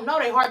and they don't know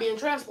their heart being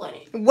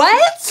transplanted?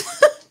 What?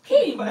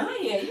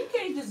 Kimaya, you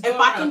can't just. If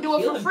go I can around do it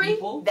for killing free,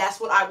 people. that's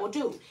what I will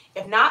do.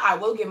 If not, I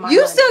will get my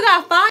You money. still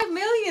got $5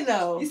 million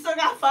though. You still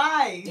got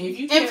 5. If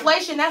you can't-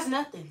 Inflation, that's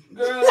nothing.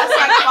 girl, That's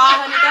like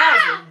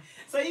 500,000.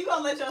 So you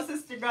gonna let your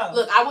sister go?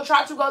 Look, I will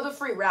try to go the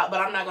free route, but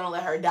I'm not gonna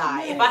let her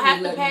die. If I have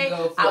to Let me pay,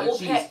 go for I a will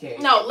pay.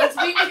 cheesecake. No, let's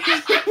be.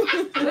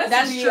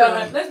 That's true.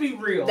 Let's be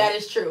real. That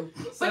is true.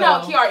 So- But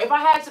no, Kiara, if I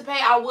had to pay,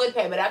 I would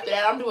pay. But after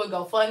that, I'm doing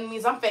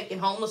GoFundMe's. I'm faking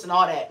homeless and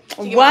all that.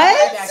 To get my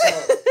money back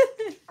up.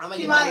 I'm gonna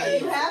get my money.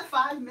 You have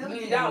 $5 $1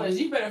 million. million.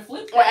 You better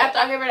flip that. Or after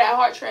I give her that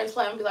heart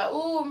transplant, I'll be like,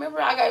 ooh,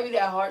 remember I gave you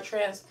that heart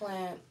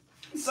transplant?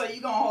 So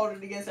you gonna hold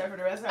it against her for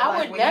the rest of her I life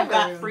would when never. you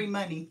got free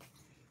money?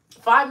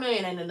 $5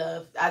 million ain't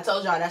enough. I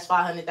told y'all that's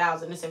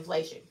 500,000. It's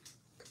inflation.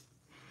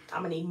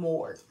 I'm gonna need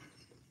more.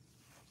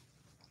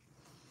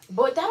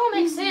 But that don't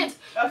make sense.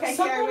 Okay,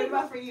 Somebody- Carrie, what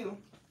about for you?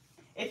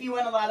 If you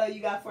win a lotto,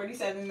 you got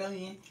 $47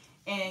 million,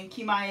 and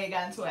Kimaya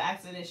got into an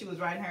accident. She was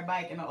riding her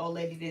bike, and the old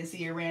lady didn't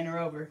see her, ran her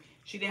over.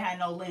 She didn't have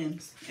no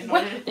limbs. In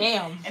order for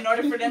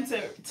them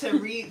to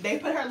they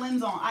put her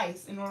limbs on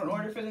ice. In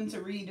order for them to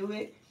redo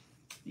it,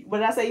 what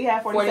did I say? You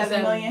had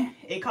 $47 million.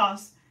 It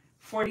cost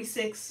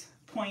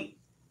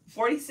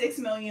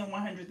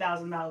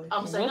 $46,100,000.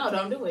 I'm saying no,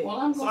 don't do it. Well,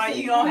 I'm So gonna all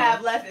say you gonna no.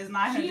 have left is She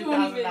 $900,000.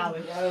 don't even, I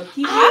would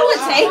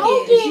take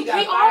it. She got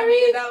Hey, $5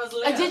 million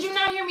left. Did you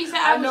not hear me say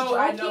I I was know,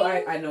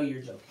 joking? I know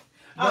you're joking.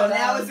 Oh,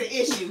 now it's an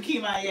issue,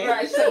 Kimaya.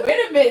 Right, so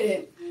wait a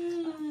minute.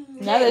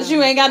 Now that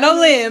you ain't got no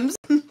limbs.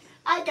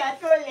 I got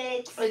 4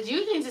 legs. But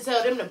you need to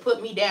tell them to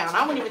put me down.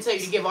 I wouldn't even tell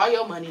you to give all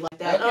your money like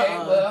that. Okay,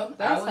 well,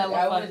 That's I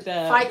hella would fucked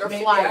up. Fight or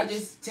maybe flight. I'll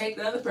just take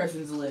the other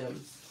person's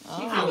limbs.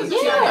 Oh.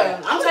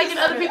 Yeah, I'm taking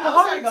other people's I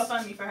was trying to hearts. go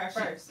fund me for her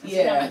first. Yeah.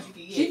 See how much you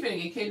can She get.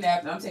 finna get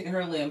kidnapped and I'm taking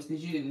her limbs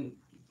because you didn't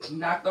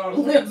knock all the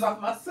limbs off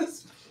my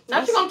sister.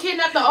 Not you gonna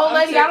kidnap the old I'm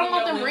lady. I don't taking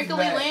want your them limbs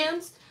wrinkly back.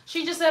 limbs.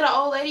 She just said an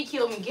old lady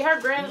killed me. Get her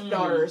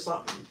granddaughter or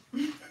something.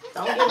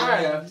 Don't get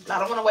her. I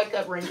don't want to wake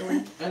up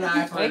wrinkly. An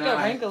eye for Wake an up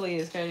eye. wrinkly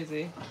is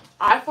crazy.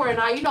 Eye for an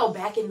eye. You know,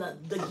 back in the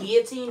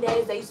guillotine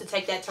days, they used to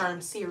take that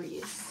term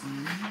serious.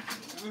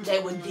 They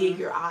would dig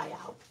your eye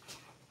out.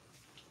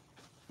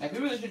 Like, you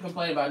really should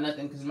complain about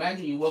nothing because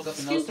imagine you woke up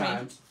in those Excuse me.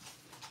 times.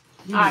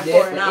 You Eye be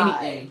dead for for an eye.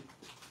 anything.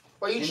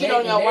 Or you And cheat they-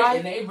 on your and they- wife.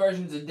 And their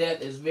versions of death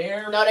is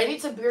very. No, they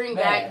need to bring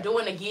Bad. back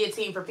doing a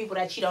guillotine for people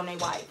that cheat on their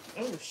wife.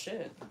 Oh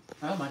shit.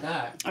 Oh my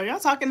god. Are y'all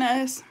talking to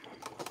us?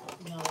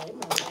 No,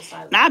 that's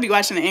silent. Now I be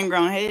watching the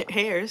ingrown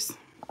hairs.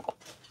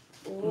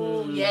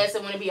 Ooh, yes,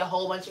 and when it be a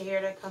whole bunch of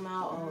hair that come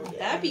out. Oh, yeah.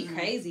 That'd be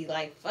crazy.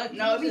 Like fuck.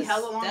 No, you it be just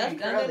hella long stuffed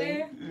and under curly.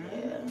 there.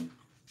 Yeah.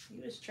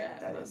 You was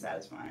trapped. That is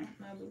satisfying.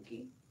 My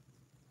bookie.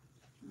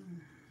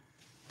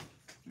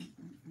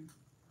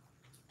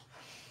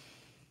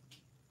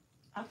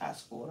 I got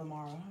school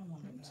tomorrow. I don't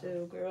want to go.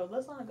 Too, girl.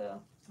 Let's not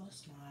go.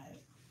 Let's not.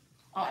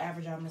 I'll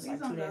average out miss like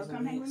Please 2 don't days go. a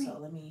Come hang week, with so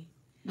let me.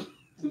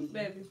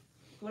 Baby,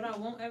 what I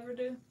won't ever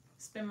do,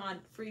 spend my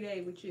free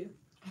day with you.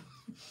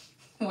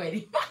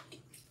 Wait.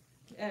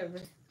 Ever.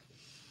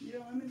 You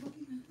don't want me to book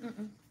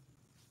you?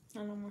 I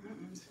don't want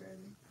It's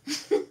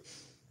crazy.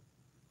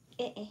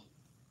 I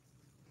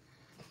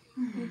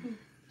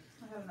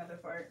I have another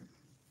fart.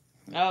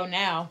 Oh,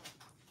 now.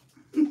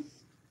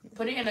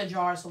 Put it in a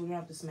jar so we don't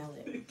have to smell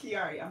it.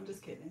 Kiari, I'm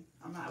just kidding.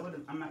 I'm not gonna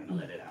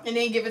let it out. And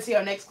then give it to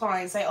your next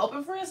client. Say,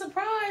 open for a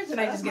surprise. And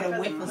they just get a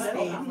whiff of I'm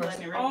steam.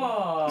 letting it rip.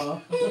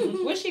 Oh.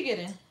 What's she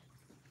getting?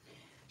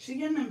 She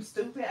getting them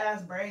stupid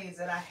ass braids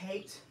that I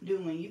hate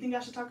doing. You think I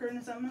should talk her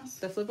into something else?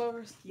 The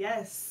flipovers?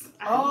 Yes.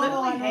 I Oh,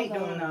 literally I know hate those.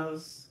 doing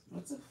those.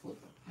 What's a flip?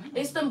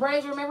 It's them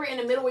braids, remember, in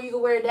the middle where you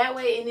can wear it that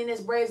way. And then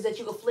there's braids that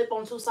you can flip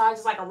on 2 sides.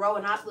 It's like a row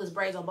and oscillus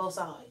braids on both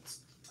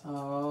sides.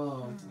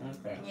 Oh,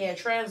 okay. Yeah,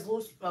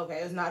 translucent. Okay,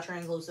 it's not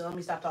translucent. Let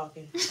me stop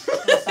talking.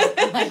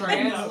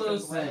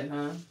 Translucent,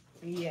 huh?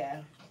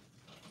 Yeah.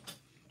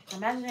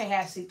 Imagine they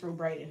have see-through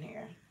braid in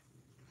here.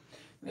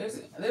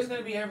 There's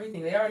gonna be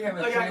everything. They already have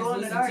a Like I go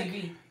in the translucent dark.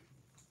 TV.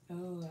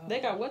 Oh, They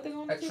got what they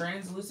gonna A do?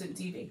 translucent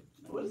TV.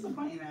 What is the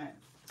point in that?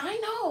 I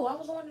know. I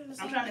was wondering the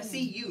same I'm trying to thing.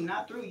 see you,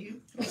 not through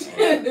you.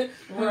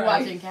 We're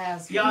watching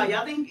Cass.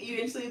 Y'all think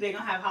eventually they're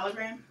gonna have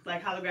hologram?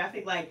 Like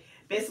holographic? Like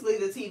basically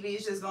the TV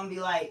is just gonna be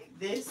like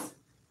this?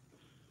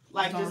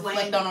 Like Gonna just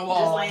reflect laying on a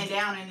wall. Just laying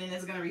down and then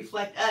it's gonna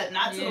reflect up,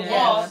 not to the Yeah.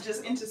 wall,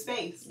 just into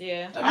space.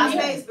 Yeah. Not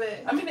space, but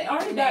I mean, they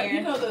already got,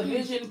 you know, the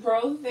Vision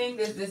Pro thing.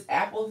 There's this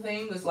Apple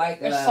thing that's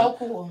like It's so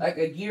cool. like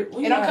a gear. It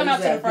don't come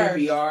out till the first.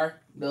 VR.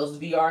 Those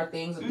VR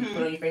things that you Mhm.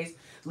 put on your face.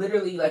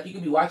 Literally, like you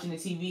could be watching the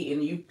TV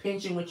and you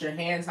pinching with your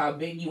hands how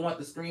big you want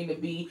the screen to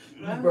be.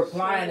 You Oh,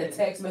 replying a shit.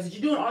 text message.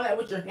 You're doing all that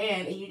with your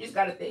hand, and you just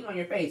got a thing on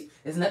your face.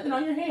 There's nothing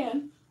on your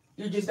hand.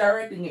 You're just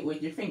directing it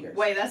with your fingers.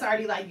 Wait, that's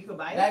already like you could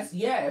buy it? That's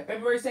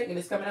February 2nd.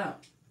 It's coming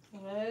out.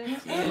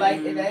 What?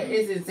 Like that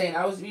is insane.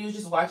 We was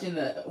just watching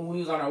when we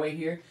was on our way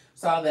here.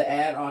 Saw the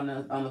ad on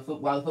the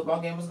while the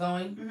football game was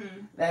going.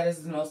 Mm-hmm. That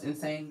is the most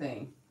insane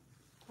thing.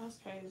 That's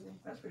crazy.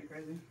 That's pretty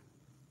crazy.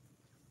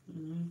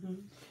 Mm-hmm.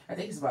 I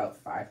think it's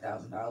about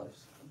 $5,000.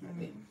 I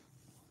think.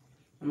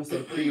 I'm gonna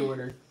say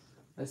pre-order.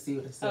 Let's see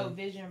what it says. Oh,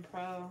 Vision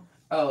Pro.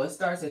 Oh, it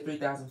starts at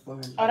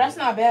 $3,400. Oh, that's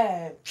not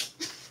bad.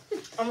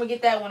 I'm gonna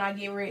get that when I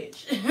get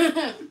rich.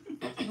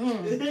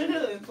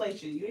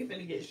 Inflation. You ain't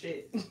finna get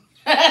shit.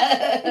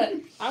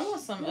 I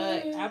want some.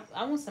 I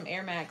want some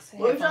Air Max.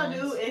 What would y'all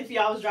headphones. do if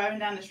y'all was driving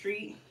down the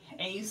street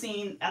and you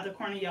seen at the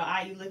corner of your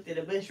eye, you looked at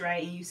a bush,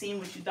 right, and you seen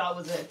what you thought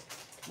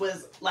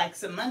was like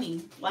some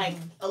money, like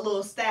a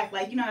little stack,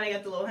 like you know how they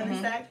got the little honey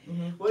stack.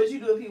 What would you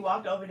do if you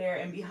walked over there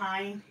and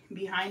behind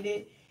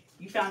it,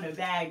 you found a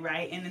bag,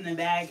 right, and in the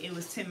bag it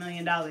was $10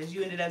 million.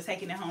 You ended up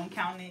taking it home,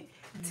 counting it,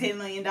 $10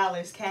 million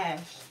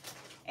cash,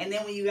 and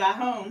then when you got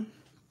home,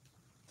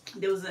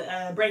 there was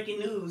a breaking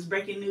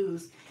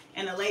news.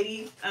 And a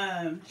lady,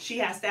 she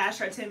had stashed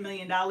her $10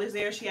 million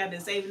there. She had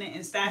been saving it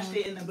and stashed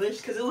it in the bush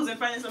because it was in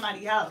front of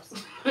somebody's house.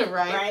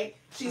 Right?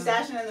 She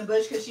stashed it in the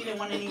bush because she didn't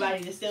want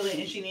anybody to steal it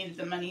and she needed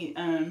the money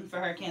for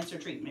her cancer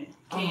treatment.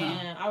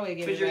 Yeah, I would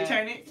give Would it you back.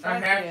 return it? I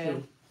have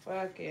to.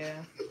 Fuck yeah.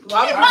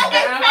 Why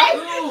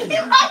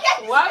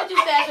Why would you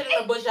stash it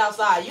in the bush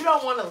outside? You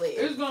don't want to live.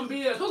 It's gonna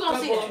be a Who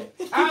gonna see couple.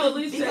 that? I'll at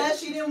least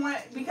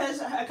say.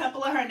 Because a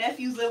couple of her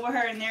nephews live with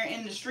her and they're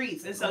in the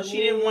streets, and so she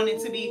didn't want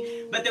it to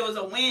be. But there was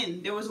a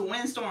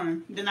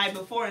windstorm the night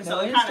before, and so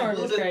it kind of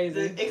blew the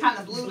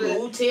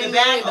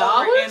bag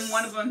over. And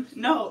one of them,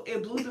 no,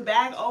 it blew the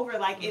bag over,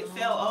 like it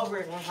fell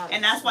over,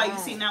 and that's why you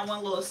seen that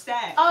one little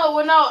stack. Oh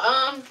well,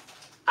 no.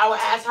 I would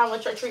ask how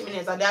much her treatment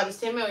is. I doubt it's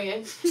 $10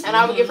 million, and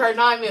I would give her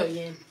 $9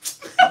 million.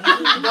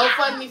 Don't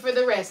fund me for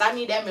the rest. I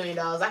need that $1 million.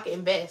 I can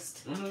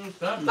invest.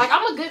 Like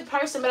I'm a good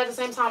person, but at the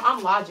same time,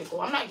 I'm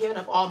logical. I'm not giving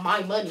up all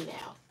my money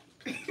now.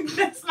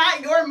 That's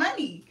not your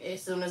money.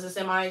 As soon as it's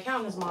in my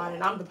account, it's mine,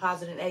 and I'm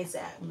depositing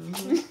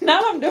ASAP.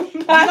 Now I'm doing.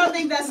 You don't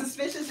think that's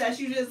suspicious that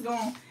you just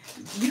gonna?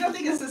 You don't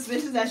think it's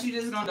suspicious that you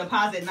just gonna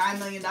deposit $9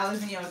 million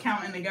in your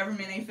account and the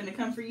government ain't finna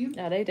come for you?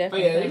 No, they But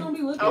definitely. yeah, they're gonna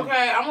be looking.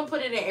 Okay, I'm gonna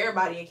put it in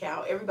everybody's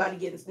account. Everybody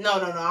gets no.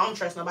 I don't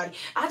trust nobody.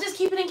 I just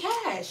keep it in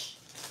cash.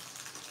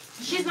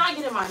 She's not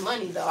getting my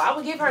money though. I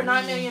would give her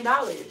 $9 million.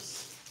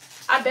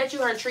 I bet you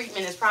her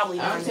treatment is probably.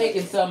 I'm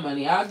taking some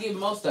money. I'll give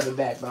most of it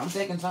back, but I'm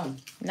taking some.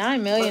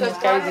 $9 million is Because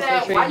crazy part of for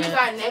that, why you treatment.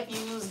 got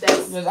nephews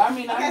that's Because I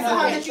mean, Okay, I so know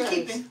how that much you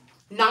keeping?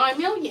 $9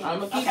 million? I'm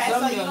gonna keep Okay,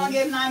 some so you're gonna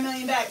million. give $9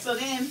 million back. So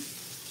then,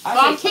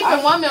 I'm keeping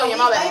 $1 million.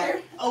 My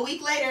bad. a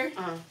week later,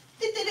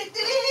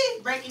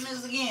 breaking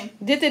news again.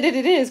 It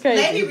is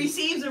crazy. Lady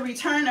receives a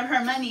return of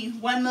her money,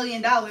 $1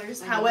 million.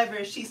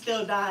 However, she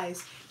still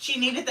dies. She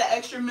needed the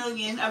extra $1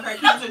 million of her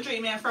cancer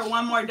treatment for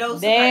one more dose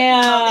of her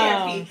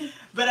chemotherapy.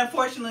 But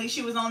unfortunately,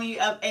 she was only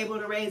able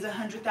to raise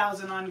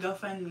 $100,000 on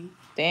GoFundMe.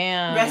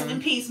 Damn. Rest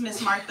in peace, Miss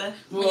Martha.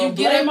 Well, You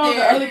get blame up all the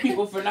there. other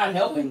people for not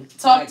helping.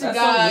 Talk to that's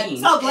God. So,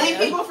 mean. So blame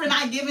people for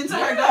not giving to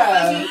her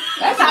Yeah, GoFundMe.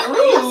 that's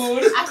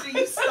rude. After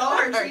you stole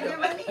her treatment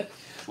money.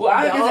 Well,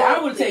 I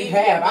would take leave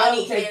half. I money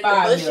would take in the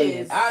 $5 bushes.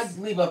 million. I'd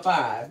leave a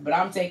 5, but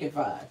I'm taking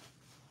 5.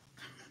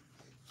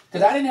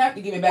 Because I didn't have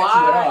to give it back to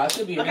you at all. I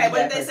should be a Okay, really but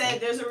bad they person.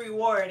 said there's a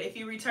reward. If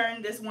you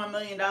return this $1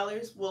 million,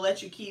 we'll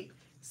let you keep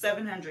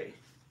 $700.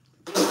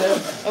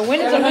 A win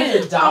is a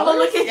win. I'm gonna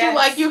look at you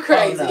like you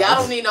crazy. Oh, no. I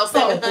don't need no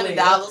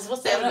 $700.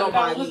 What's that gonna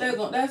buy What's that me?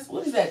 going?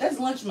 What is that? That's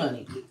lunch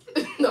money.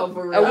 No,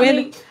 for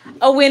real.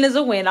 A win is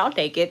a win. I'll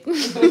take it.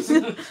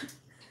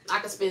 I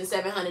could spend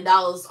 $700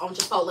 on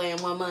Chipotle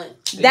in 1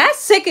 month. That's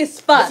sick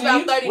as fuck. It's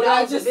about $30 What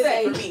I a just visit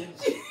say. for me.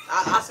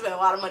 I spent a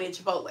lot of money at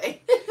Chipotle.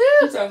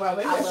 You talking about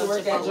maybe I I should love work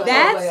at Chipotle. Chipotle.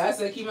 That's- I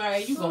said,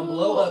 Kimaya, you gonna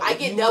blow up. I if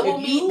get you- double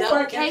if you meat, double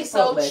work at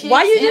queso, Chipotle. chips.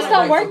 Why you and just I don't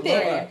like work to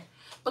there?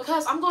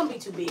 Because I'm gonna be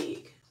too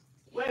big.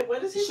 Wait,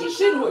 what is he She talking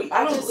should about? work.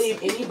 I don't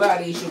believe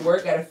anybody should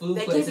work at a food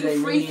They place give and you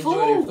they really free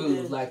enjoy their food.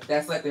 food. Like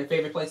that's like their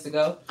favorite place to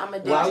go. I'm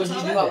addicted Why to would you do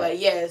Chipotle. that?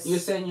 Yes. You're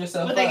setting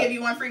yourself Would up. they give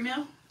you one free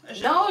meal?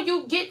 No,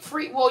 you get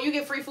free. Well, you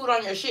get free food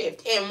on your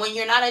shift, and when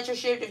you're not at your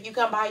shift, if you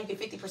come by, you get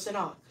 50%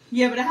 off.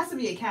 Yeah, but it has to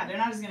be a cap. They're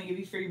not just gonna give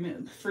you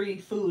free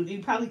food.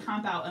 You probably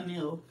comp out a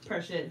meal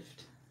per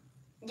shift.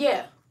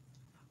 Yeah.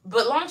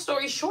 But long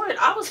story short,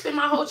 I would spend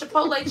my whole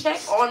Chipotle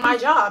check on my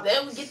job. They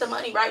would get the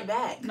money right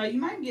back. No, you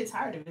might get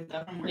tired of it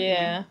though from working.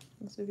 Yeah.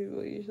 That's what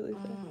people usually say.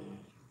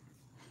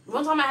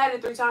 One time I had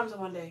it 3 times in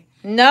one day.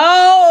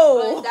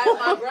 No. But that,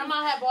 my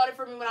grandma had bought it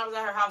for me when I was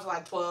at her house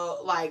like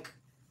 12.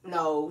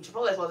 No,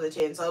 Chipotle's closed at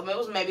 10. So it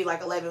was maybe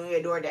like 11 when we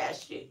had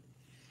DoorDash shit.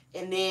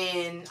 And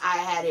then I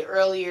had it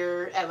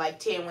earlier at like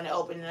 10 when it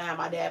opened, and I had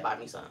my dad buy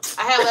me some.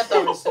 I had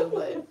leftovers too,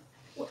 but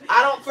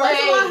I don't play.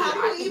 First of all,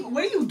 how do you eat?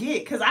 What do you get?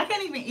 Because I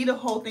can't even eat a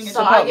whole thing of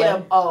So Chipotle. I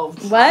get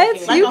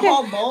What? Like You a can-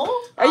 whole bowl?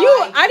 Are you?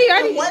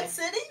 I In one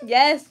sitting?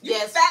 Yes. You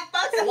Yes. fat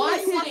fuck. That's One why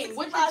you want sitting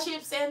with 65. the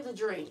chips and the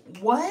drink.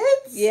 What?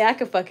 Yeah, I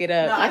could fuck it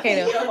up. No, I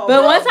can't. eat a whole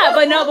But bowl.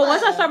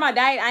 once I start my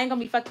diet, I ain't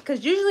gonna be fucking.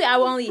 Cause usually I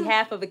will only eat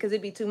half of it because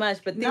it'd be too much.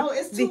 But No,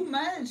 it's too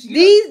much. You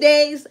these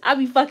days I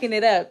be fucking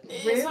it up.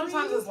 Really?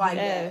 Sometimes it's like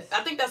Yes.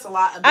 that. I think that's a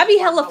lot. I be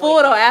hella full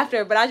though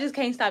after, but I just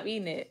can't stop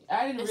eating it.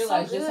 I didn't It's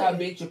realize so just good. how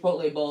big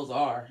Chipotle bowls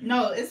are.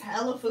 No, it's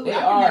hella food. They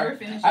I are. can never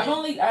finish I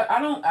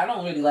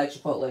don't really like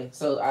Chipotle,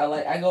 so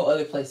I go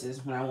other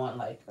places when I want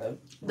like a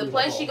The real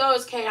place bowl. she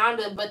goes is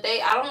Kayonda, but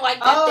I don't like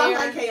that Oh, I there.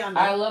 like Kayonda.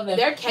 I love them.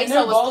 Their And queso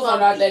their was bowls are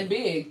not clumpy. that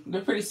big.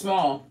 They're pretty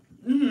small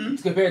Mm-hmm.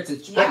 compared to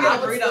Yeah, I Chipotle. get I a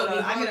would burrito still be though.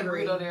 I get a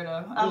hungry. burrito there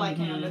though. I like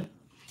Mhm. Kayonda.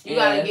 You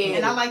gotta get.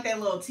 And I like that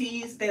little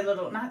teas,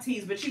 not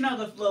teas, but you know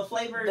the little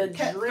flavor. The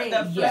drink.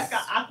 The Fresca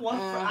Aqua.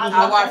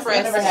 Aqua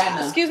Fresca. Never had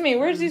none. Excuse me,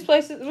 where's these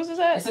places? What's this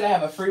They at? said I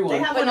have a free one. They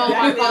have one in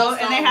Pinot, Vacaville,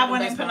 Vacaville, and they have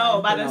one in Best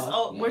Pinot by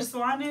Pinot, where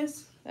Salon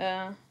is.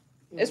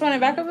 It's one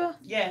in Vacaville?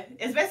 Yeah,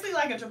 it's basically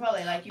like a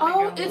Chipotle. Like you Oh, make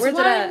your own. it's Where's it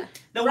one. at?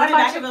 The right one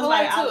in by Vacaville is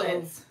like Chipotle, too.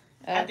 outlets.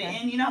 At the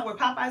end, you know where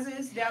Popeyes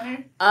is down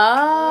there?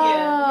 Oh.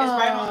 Yeah, it's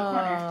right on the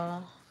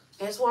corner.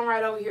 There's one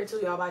right over here too,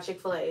 y'all. By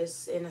Chick-fil-A.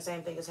 It's in the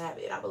same thing as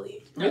Habit, I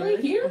believe.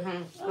 Really? Here?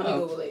 Mm-hmm. Let me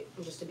Google it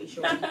just to be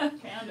sure.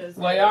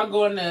 Well, y'all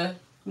going to,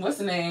 what's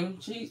the name?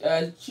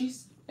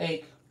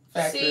 Cheesecake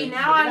Factory. See,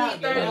 now I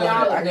need $30.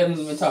 I couldn't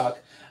even talk.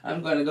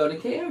 I'm going to go to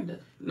Canada.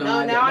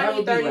 No, now I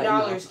need $30,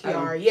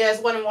 Kiara.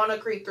 Yes, one in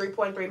Walnut Creek,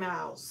 3.3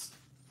 miles.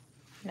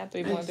 Not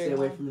Stay away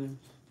 3.3. from them.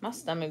 My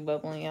stomach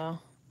bubbling, y'all.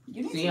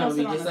 See, I'm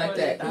going to be just like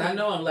that. Because I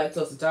know I'm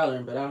lactose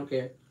intolerant, but I don't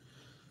care.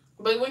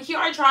 But when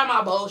Kiara tried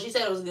my bowl, she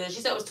said it was good.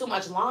 She said it was too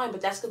much lime,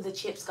 but that's because the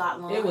chips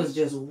got lime. It was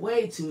just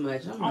way too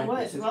much. I'm like, what?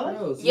 this is Really?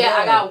 gross. Yeah,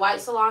 I got white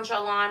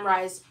cilantro, lime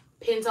rice,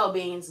 pinto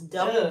beans,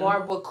 double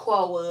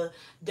barbacoa,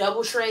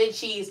 double shredded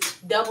cheese,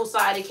 double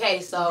sided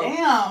queso,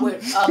 Damn.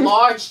 with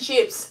large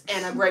chips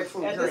and a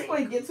grapefruit At drink. this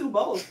point, get 2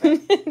 bowls.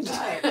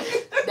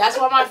 That's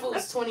why my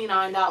food's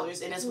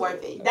 $29 and it's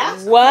worth it.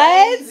 That's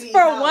What? crazy. For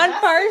No, one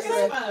that's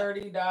person?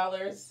 crazy.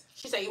 $30.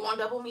 She said, "You want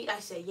double meat?" I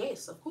said,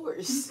 "Yes, of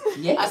course."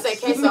 Yes. I said,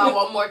 "Queso, I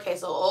want more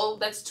queso." Oh,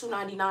 that's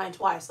 $2.99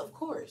 twice. Of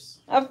course.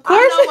 Of course.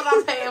 I know what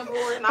I'm paying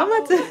for, and I'm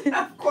about to.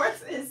 Of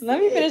course it's Let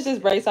me finish this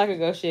brace so I can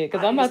go shit.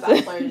 Because I'm about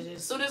As to.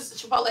 soon as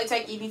Chipotle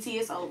take EBT,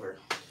 it's over.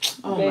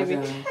 Oh, Baby.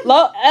 my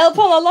God. El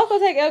Polo Loco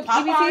take EBT?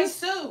 Popeyes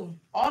too.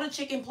 All the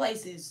chicken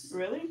places.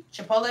 Really?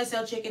 Chipotle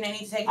sell chicken. They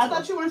need to take. I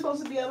thought you weren't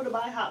supposed to be able to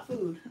buy hot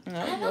food.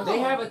 No. They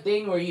have a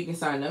thing where you can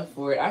sign up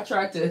for it. I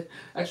tried to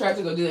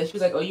go do that. She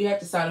was like, "Oh, you have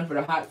to sign up for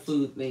the hot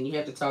food thing. You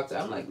have to talk to."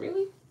 I'm like,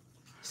 "Really?"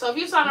 So if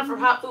you sign up for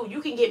hot food,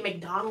 you can get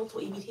McDonald's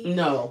with EBT.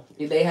 No,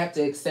 they have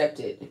to accept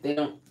it. If they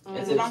don't,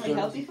 Is it only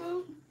healthy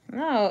food?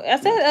 No, I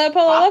said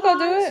Polo Loco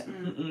do it.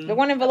 Mm-mm. The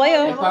one in And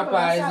Vallejo.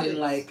 Popeyes and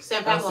like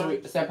San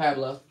Pablo. San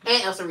Pablo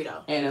And El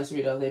Cerrito. and El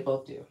Cerrito, they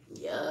both do.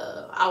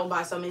 Yeah, I will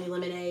buy so many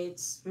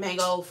lemonades,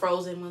 mango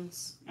frozen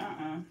ones.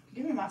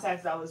 Give me my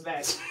tax dollars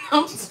back.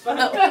 I'm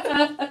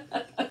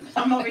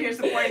I'm over here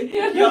supporting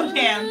your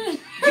damn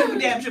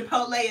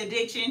Chipotle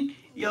addiction.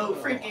 Yo,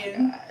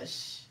 freaking.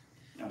 gosh.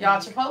 Y'all,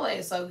 Chipotle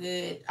is so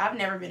good. I've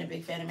never been a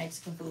big fan of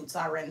Mexican food, so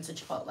I ran into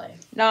Chipotle.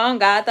 No, on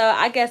God though,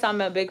 I guess I'm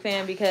a big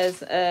fan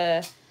because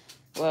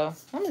well,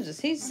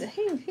 he's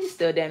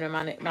still damn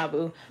near my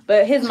boo.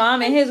 But his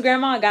mom and his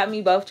grandma got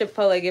me both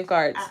Chipotle gift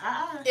cards.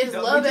 It's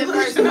Don't love be at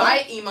first delusional.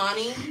 bite,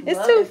 Imani. It's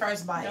love too- at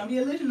first bite. Don't be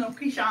illusional,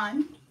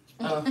 Krishan.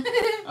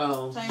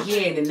 Oh, she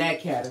ain't in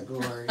that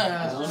category.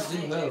 Don't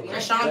do her.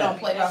 Rashawn don't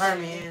play with her,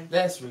 man.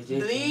 That's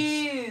ridiculous.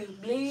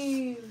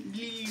 Believe.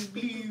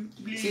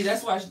 See,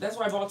 that's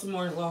why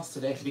Baltimore lost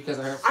today because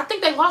of her. I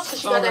think they lost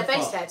because she It's got all that her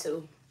face fault.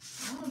 tattoo.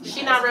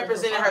 She not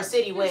representing her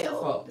city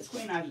well. It's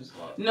Queen Naja's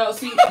fault. No,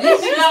 see, wait.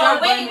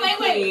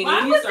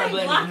 Why You was start they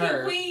blaming blocking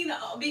her. Queen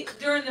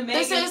during the They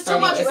Megan? said it's So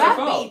too much it's her rap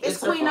fault. beef. It's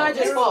It's her Queen fault.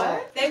 Naja's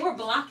fault. They were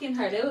blocking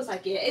her. They was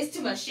like, yeah, it's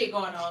too much shit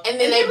going on. And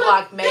then they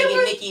blocked Megan,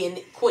 Nikki, and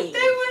Queen. They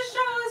were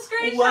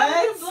showing screenshots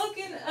What?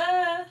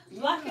 of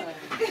blocking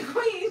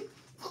Queen.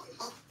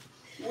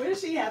 What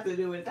does she have to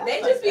do with that? They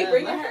just be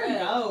bringing Let her up.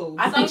 know.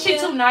 I think she's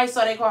too nice,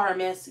 so they call her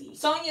messy.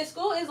 Sonia,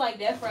 school is like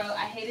death row.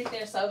 I hate it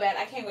there so bad.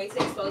 I can't wait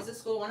to expose the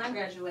school when I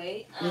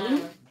graduate.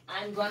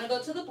 I'm going to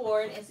go to the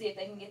board and see if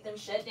they can get them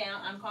shut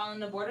down. I'm calling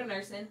the board of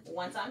nursing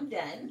once I'm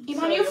done.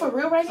 Imani, you for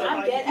real right so now?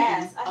 I'm dead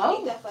ass. I Oh.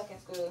 hate that fucking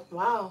school.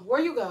 Wow.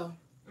 Where you go?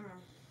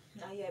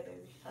 Not yet, baby.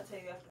 I'll tell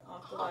you after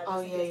off the live.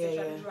 Oh, just in case they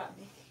yeah. try to drop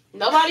me.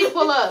 Nobody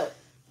pull up.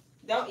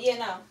 No.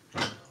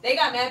 They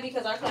got mad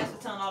because our class was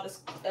telling all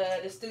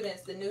the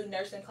students, the new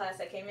nursing class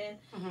that came in,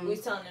 we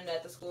was telling them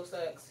that the school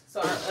sucks.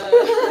 So our,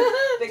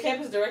 the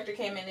campus director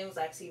came in and was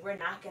like, see, we're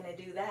not going to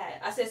do that.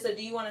 I said, so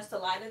do you want us to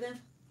lie to them?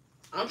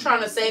 I'm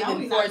trying to save them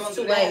we before not it's gonna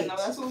too do that. late. No,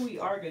 that's what we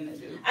are gonna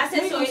do. I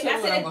said, so what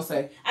I'm gonna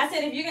say. I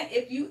said,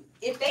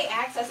 if they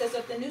ask, I said, so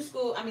if the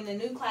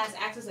new class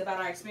asks us about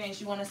our experience,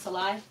 you want us to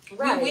lie?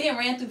 Right. We didn't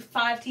ran through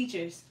 5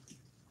 teachers.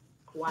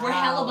 Wow. We're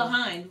hella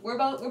behind. We're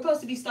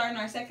supposed to be starting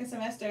our second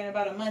semester in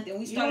about a month, and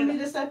we You want started. me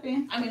to step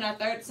in? Our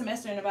third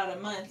semester in about a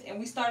month, and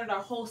we started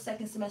our whole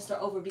second semester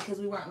over because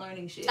we weren't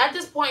learning shit. At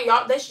this point,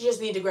 y'all, they should just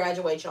need to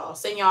graduate y'all.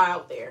 Send y'all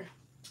out there.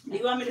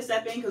 You want me to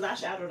step in? Because I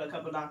shadowed a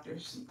couple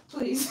doctors.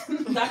 Please,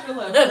 Dr.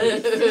 Love,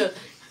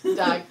 please.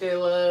 Dr.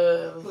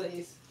 Love.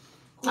 Please.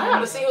 I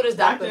gotta see who this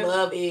Dr.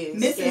 Love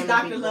is. Mrs. Scamming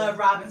Dr. people. Love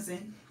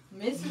Robinson.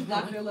 Mrs.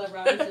 Dr. Love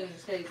Robinson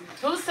is crazy.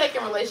 Who's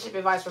taking relationship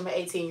advice from an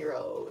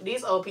 18-year-old?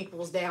 These old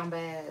people's down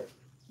bad.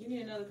 You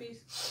need another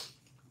piece?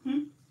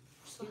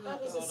 So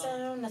that is a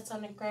sound that's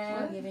on the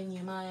ground, What? giving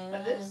you my Like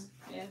love. this?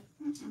 Yeah.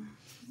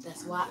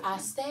 That's why I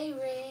stay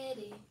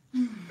ready.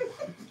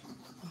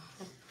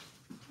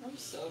 I'm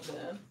so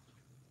done.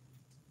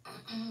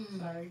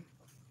 Sorry.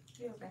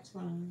 That's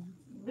fine.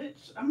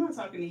 Bitch, I'm not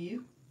talking to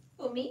you.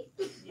 Who, me?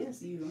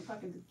 Yes, you. I'm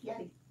talking to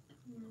Yadi.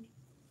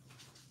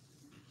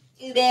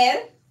 You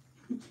there?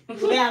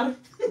 Uber.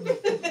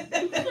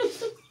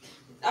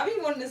 I be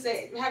wanting to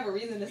say, have a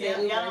reason to say Yeah,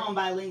 Uber. y'all know I'm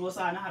bilingual,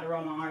 so I know how to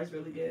roll my R's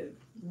really good.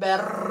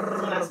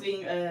 Better.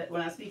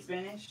 When I speak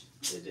Spanish,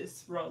 it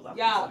just rolls off.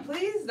 Y'all, the tongue.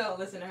 please don't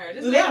listen to her.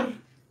 Just Uber.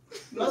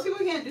 Most people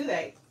can't do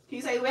that. Can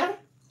you say Uber?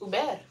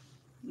 Uber.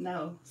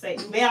 No, say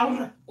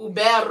Uber.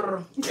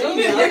 Uber. There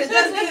you go.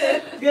 That's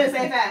good. Good,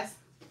 say it fast.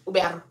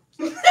 Uber.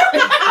 Can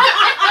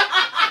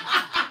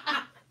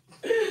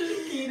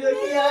you do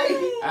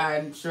it,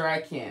 I'm sure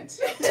I can't.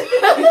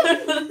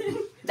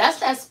 That's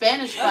that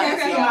Spanish class,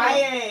 Okay,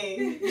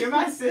 y'all. Kiai? You're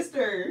my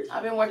sister.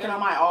 I've been working on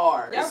my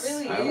R's. Y'all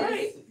really All is.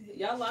 right.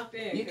 Y'all locked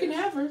in. You can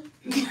have her.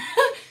 Okay,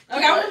 I'm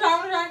gonna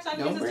try. So I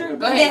Don't can bring her sister. back.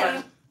 Go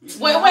ahead.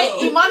 Wait, No.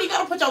 wait, Imani, you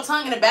gotta put your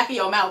tongue in the back of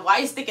your mouth. Why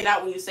are you sticking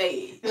out when you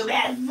say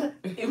it?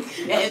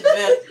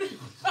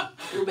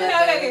 Uber.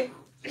 Okay.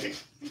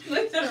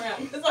 Let's turn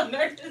around because I'm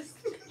nervous.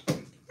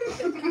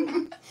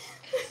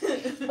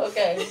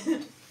 Okay.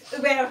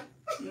 Uber.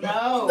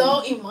 No.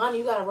 No, Imani,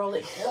 you gotta roll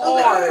it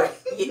hard.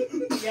 Yeah.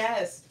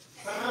 Yes.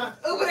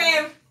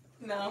 Uber.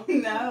 No.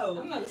 No.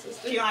 I'm not a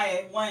sister.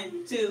 Kiai,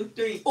 1, 2,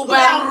 3.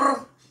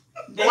 Uber.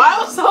 Why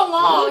was so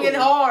long and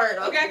hard?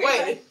 Okay,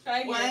 Wait. try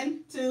again. 1,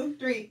 2,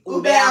 3.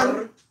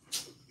 Uber.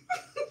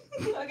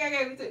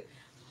 Okay, me too.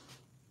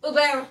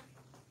 Uber.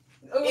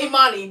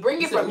 Imani,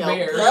 bring it from your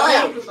Uber.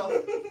 blood.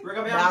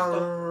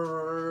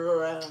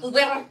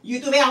 Uber.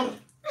 YouTuber.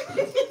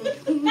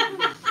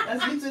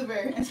 That's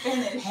YouTuber in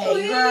Spanish.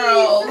 Hey,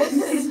 girls.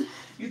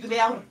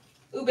 YouTuber.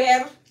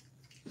 Uber.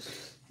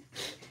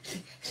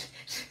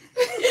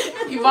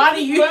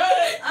 Imani, you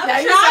now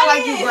you sound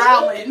like you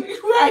growling.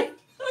 Right.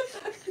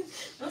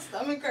 My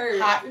stomach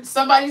hurts. Hi,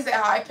 somebody said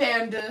hi,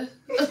 Panda.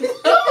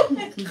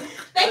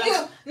 Thank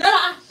you.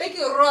 No, thank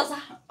you, Rosa.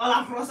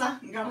 Hola, Rosa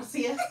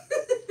Garcia.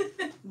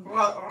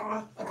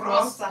 Rosa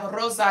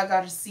Rosa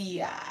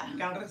Garcia.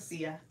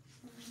 Garcia.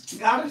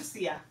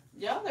 Garcia.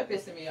 Y'all are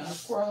pissing me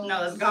off.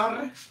 No, it's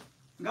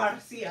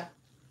Garcia.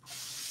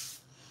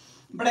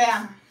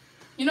 BreAunna.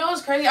 You know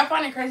what's crazy? I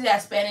find it crazy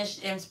that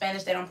in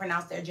Spanish they don't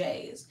pronounce their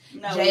J's.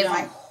 No, J is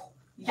like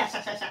yeah.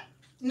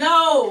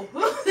 No.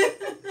 What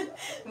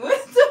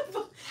the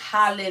fuck?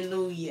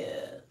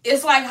 hallelujah.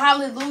 It's like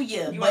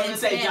hallelujah. You but want in to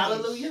say Spanish.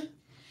 Hallelujah?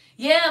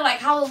 Yeah, like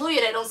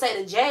hallelujah. They don't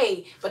say the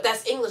J, but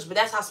that's English. But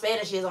that's how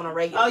Spanish is on a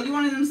regular. Oh, you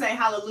wanted them to say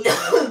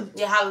Hallelujah.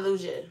 Yeah,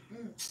 hallelujah.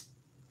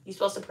 You're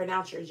supposed to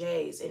pronounce your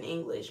J's in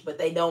English, but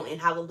they don't in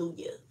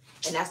hallelujah,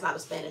 and that's not a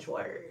Spanish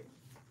word.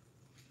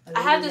 I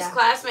had this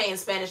classmate in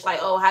Spanish, like,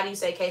 oh, how do you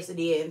say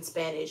quesadilla in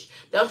Spanish?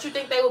 Don't you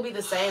think they would be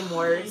the same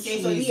words?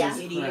 Quesadilla.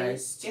 Jesus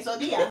Christ.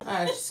 Quesadilla.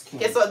 I just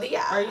can't.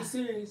 Quesadilla. Are you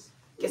serious?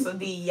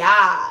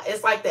 Quesadilla.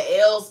 It's like the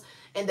L's,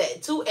 and the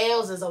 2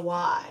 L's is a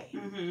Y.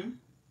 Mm-hmm.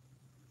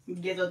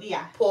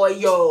 Quesadilla.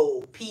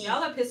 Pollo.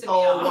 Y'all are pissing me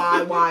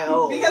off.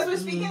 P-O-Y-Y-O. Because we're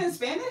speaking in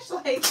Spanish,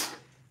 like,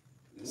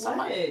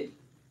 Somebody-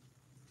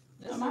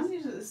 what? Mine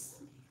is just...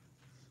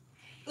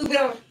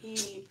 Uber.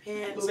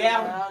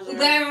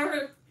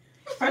 Uber.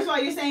 First of all,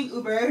 you're saying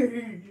Uber.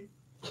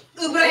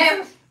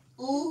 Uber.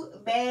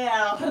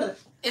 Uber.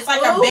 It's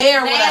like a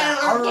bear with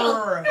a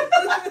Uber.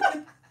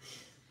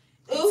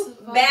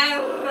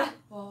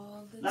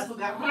 La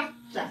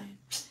cucaracha.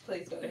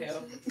 Please go to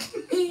hell.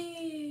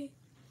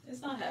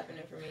 It's not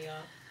happening for me, y'all.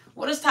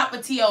 What does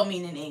tapatio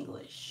mean in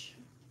English?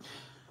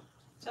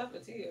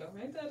 Tapatio.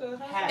 Ain't that a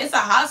Hat. It's a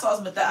hot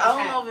sauce, but I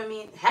don't know if it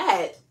means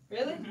hat.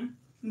 Really?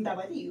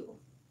 Tapatio.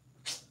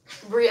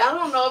 Bree, I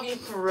don't know if you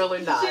for real or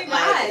not. She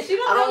lied. She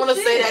don't I don't know want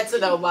to say shit. that to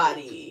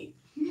nobody.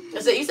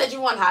 So you said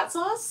you want hot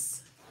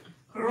sauce?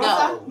 Rosa,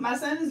 No. my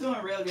son is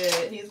doing real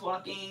good. He's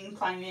walking,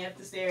 climbing up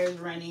the stairs,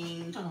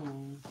 running.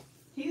 Oh.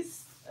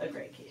 He's a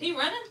great kid. He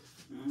running?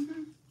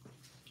 Mm-hmm.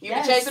 You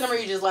Yes. be chasing him or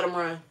you just let him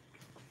run?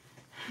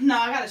 No,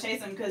 I gotta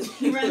chase him because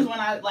he runs when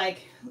I like.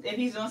 If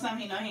he's doing something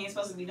he know he ain't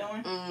supposed to be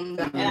doing, and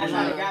I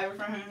try to grab it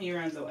from him, he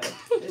runs away.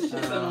 It's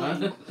just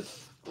annoying.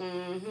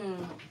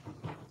 Mm-hmm.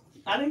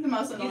 I think the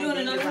most annoying doing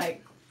thing is another?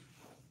 like,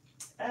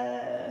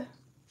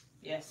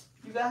 Yes.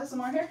 you got some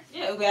more here?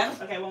 Yeah, Uber.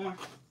 Okay, one more.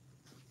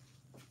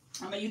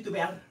 I'm a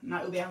YouTuber,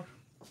 not Uber.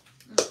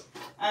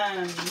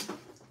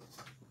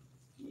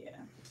 Yeah.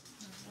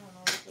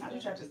 I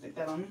just tried to stick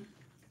that on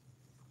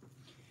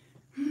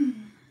me.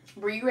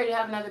 Bree, you ready to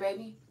have another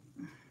baby?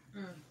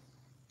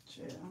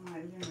 Shit, I'm not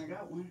even I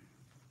got one.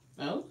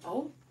 No?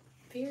 Oh,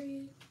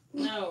 period.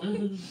 No.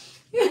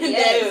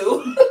 Yes.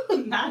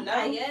 Not Not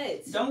no.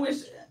 yet. Don't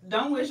wish.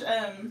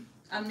 I'm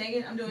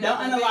negative. I'm doing Don't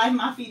unalive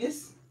my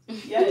fetus.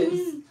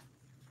 Yes.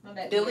 My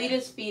bad. Delete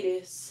his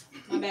fetus.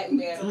 My bad,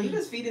 Uber.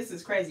 Deletus fetus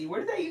is crazy.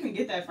 Where did they even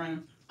get that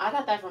from? I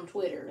got that from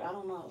Twitter. I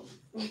don't know.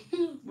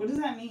 What does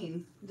that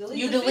mean?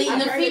 You deleting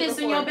the I've heard it fetus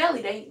in before. your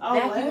belly. They Oh,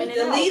 vacuuming what? it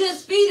out. Delete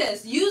his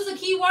fetus. Use the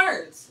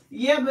keywords.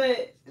 Yeah,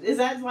 but is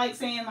that like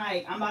saying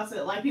like I'm about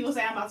to like people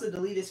say I'm about to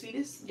delete his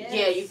fetus? Yes.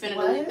 Yeah, you finna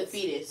delete the What?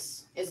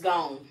 fetus. It's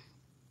gone.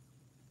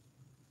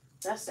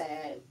 That's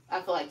sad.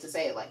 I feel like to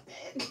say it like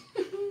that.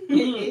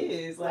 It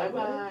is Bye like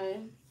what? bye.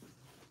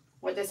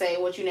 What they say?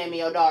 What you naming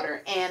your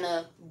daughter?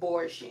 Anna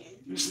Abortion.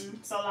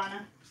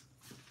 Solana.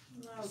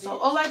 No. So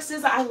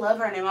Alexis, I love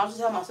her name. I was just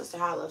telling my sister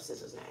how I love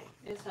sister's name.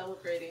 It's hella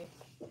pretty.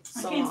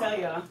 I can't tell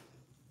y'all.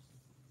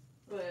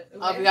 But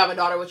Oh, if you have a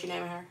daughter, what you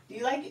naming her? Do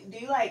you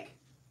like?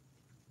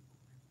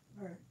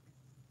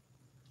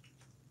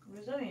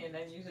 Brazilian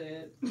name you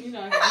said. You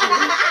know.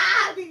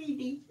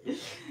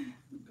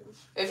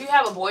 If you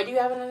have a boy, do you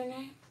have another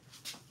name?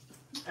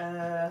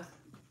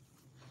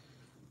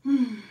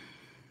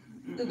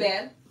 Too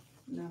bad.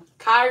 No.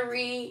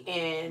 Kyrie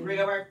and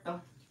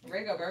Rigoberto.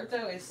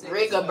 Rigoberto is sick.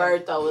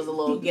 Rigoberto is a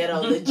little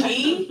ghetto. The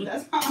G?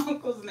 That's my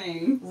uncle's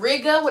name.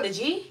 Riga with a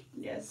G?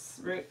 Yes.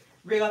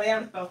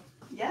 Rigoberto.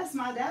 Yes,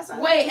 my dad's.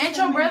 Wait, ain't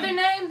your brother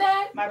named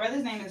that? My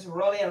brother's name is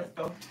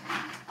Roberto.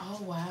 Oh,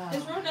 wow.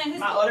 His real name.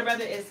 My older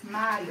brother is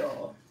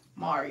Mario.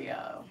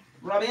 Mario.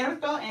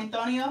 Roberto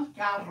Antonio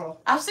Caro.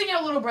 I've seen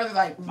your little brother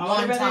like My one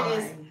older brother time.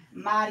 is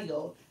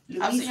Mario.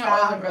 I've Luis seen your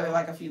older Caro. brother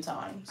like a few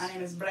times. My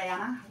name is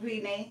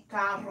BreAunna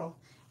Caro.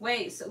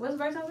 Wait, so what's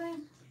Berto's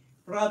name?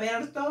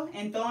 Roberto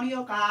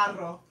Antonio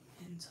Caro.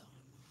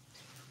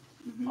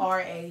 Mm-hmm.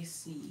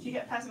 R-A-C. Can you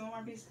get past me one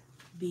more piece?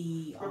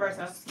 B.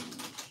 Roberto.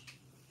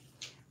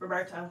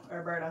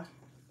 Roberto.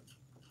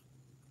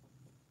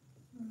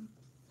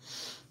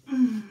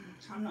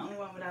 I'm the only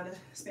one without a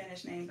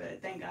Spanish name,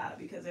 but thank God,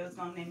 because they was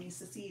gonna name me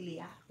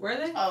Cecilia. Were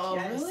they? Oh,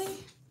 Yes. really?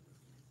 Yes.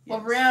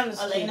 Well, BreAunna's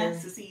Elena cuter.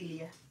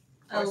 Cecilia.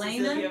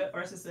 Elena?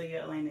 Or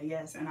Cecilia Elena,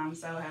 yes. And I'm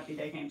so happy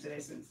they came to their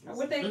senses.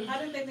 What they? How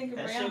did they think of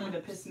That shit would Brianna?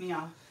 have pissed me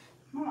off.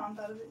 My mom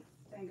thought of it.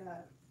 Thank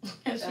God. She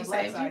That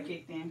black saved side you.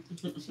 kicked in.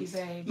 She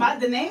saved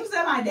The names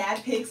that my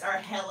dad picks are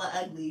hella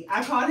ugly.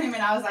 I called him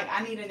and I was like,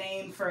 I need a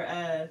name for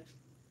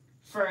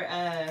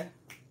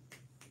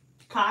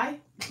Kai.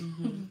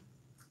 Mm-hmm.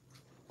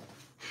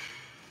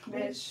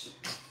 Bitch,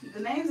 the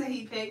names that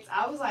he picked,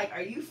 I was like,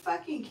 are you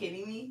fucking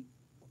kidding me?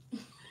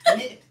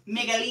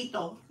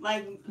 Miguelito.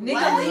 Like,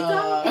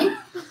 Miguelito?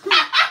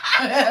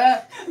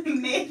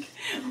 Nick.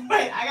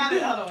 Wait,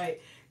 hold on, wait.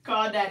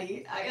 Call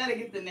daddy. I gotta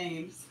get the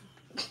names.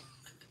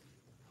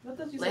 What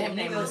did you Let say? him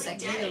name it a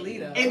second.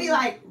 Miguelito. It'd be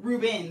like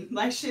Ruben,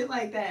 like shit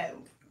like that.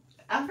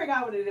 I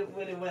forgot what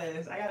it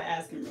was. I gotta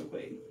ask him real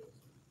quick.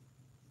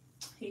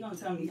 He gonna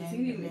tell me, 'cause he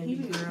be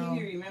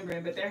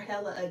remembering, but they're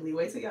hella ugly.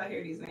 Wait till y'all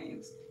hear these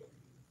names.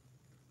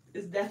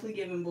 It's definitely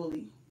giving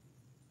bully.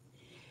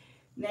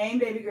 Name,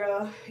 baby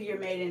girl, your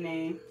maiden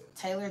name.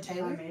 Taylor.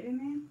 My maiden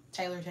name?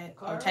 Taylor.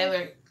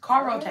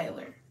 Caro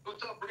Taylor.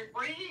 What's up,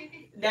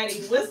 Bree?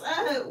 Daddy,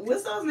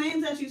 what's those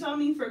names that you told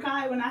me for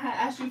Kai when I had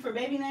asked you for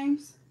baby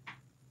names?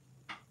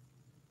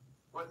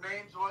 What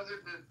names was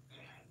it that...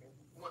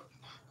 What?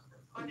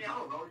 Honey, I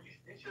don't know.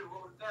 You should have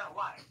wrote it down.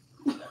 Why?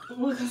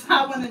 Well, because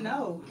I want to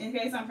know. In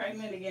case I'm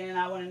pregnant again and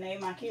I want to name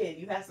my kid.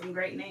 You have some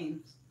great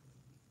names.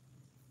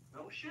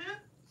 No shit?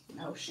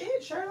 No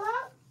shit,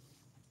 Sherlock.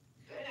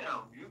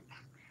 Damn,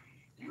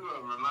 you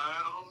are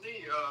relying on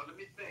me. Let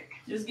me think.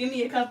 Just give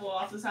me a couple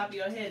off the top of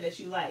your head that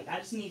you like. I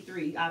just need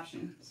 3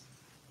 options.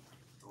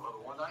 Well, the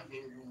one I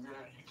gave you, you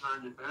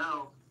turned it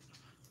down.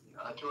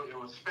 I told you it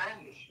was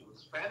Spanish. It was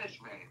a Spanish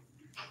name.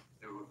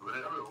 It was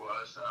whatever it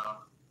was. I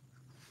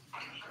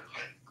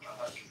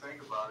have to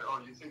think about it. Oh,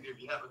 you think if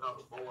you have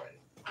another boy?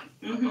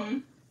 Mm-hmm.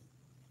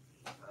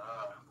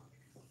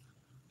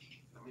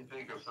 Let me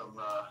think of some.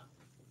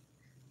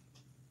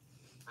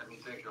 Let me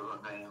think of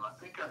a name. I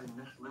think I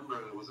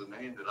remember it was a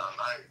name that I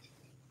liked.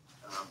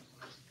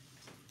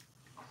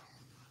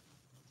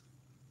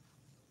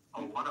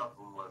 One of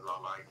them was I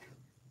like it.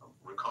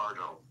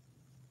 Ricardo.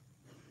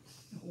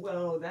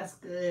 Whoa, that's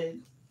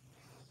good.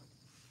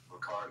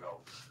 Ricardo.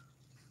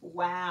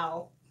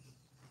 Wow.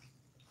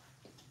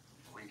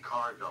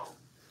 Ricardo.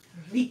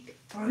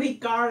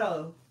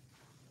 Ricardo.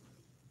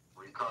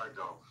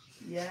 Ricardo.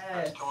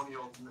 Yes.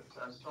 Antonio's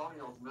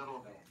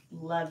middle name.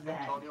 Love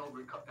that. Antonio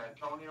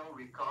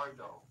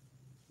Ricardo.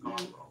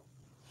 Carlo.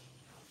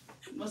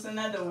 What's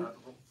another one?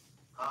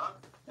 Huh?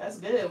 That's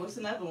good. What's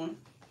another one?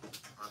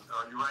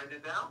 Are you writing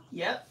it down?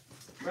 Yep.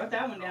 Wrote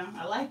that one down.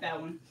 I like that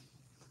one.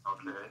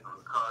 Okay,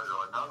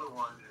 Ricardo. Another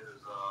one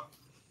is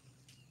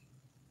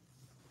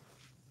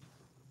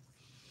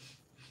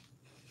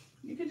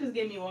You could just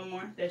give me one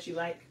more that you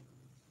like.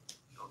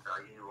 okay,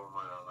 I'll give you one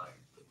more that I like.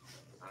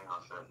 Hang on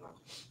a second.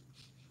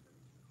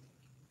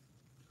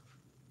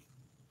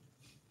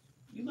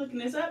 You looking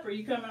this up or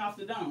you coming off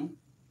the dome?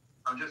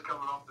 I'm just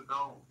coming off the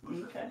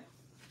dome. Okay.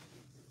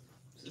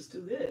 This is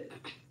too good.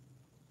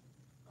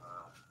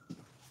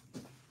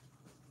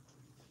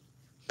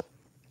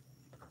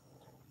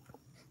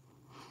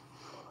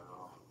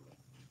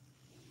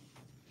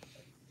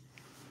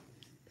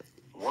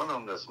 One of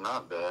them that's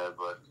not bad,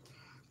 but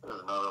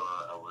there's another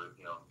one I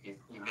would,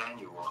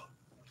 Emmanuel.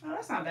 Oh,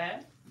 that's not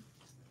bad.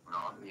 No,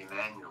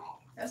 Emmanuel.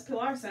 That's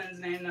Pilar's son's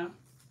name, though.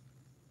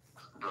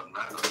 Doesn't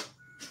matter.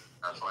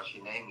 That's why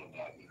she named him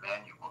that,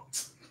 Emmanuel.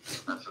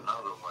 That's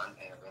another one.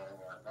 And then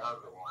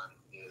another one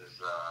is,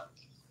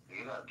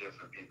 you have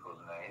different people's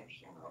names,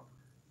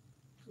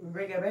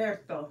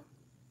 Rigoberto.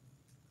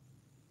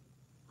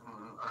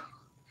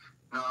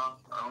 No,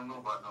 I don't know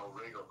about no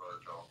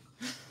Rigoberto.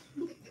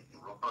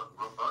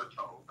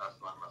 Roberto, that's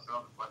like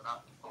myself, but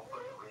not don't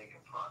put the ring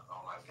in front. I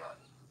don't like that.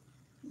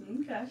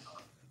 Okay.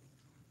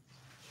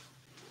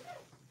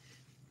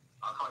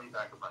 I'll call you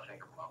back if I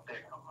think of them.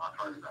 I'll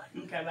call you back.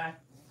 Okay, bye.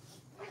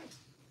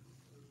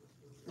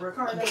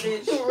 Ricardo,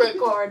 bitch.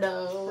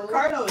 Ricardo.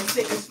 Ricardo is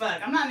sick as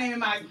fuck. I'm not naming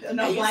my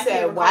no You black said,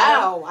 kid Ricardo.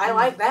 wow, I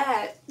like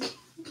that.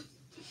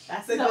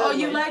 That's a good Oh, one.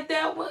 you like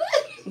that one?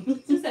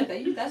 She said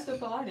that. That's the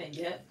call I didn't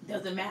get.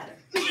 Doesn't matter.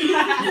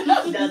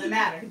 Doesn't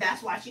matter.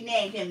 That's why she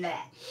named him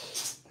that.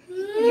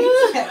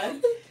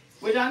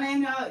 Would y'all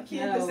name y'all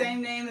kid the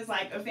same name as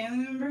like a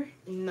family member?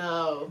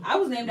 No. I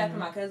was named after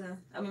my cousin.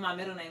 I mean, my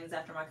middle name is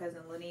after my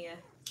cousin, Linnea.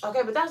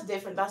 Okay, but that's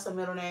different. That's a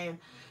middle name.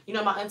 You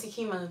know, my auntie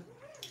Kima,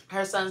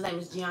 her son's name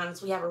is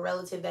Giannis. We have a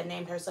relative that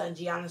named her son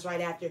Giannis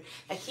right after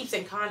that keeps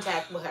in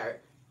contact with her.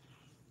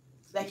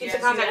 That keeps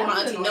in contact with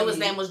my auntie. Noah's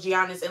name was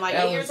Giannis. And like,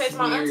 it irritates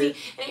my auntie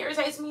and it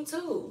irritates me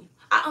too.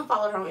 I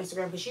unfollowed her on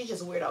Instagram because she's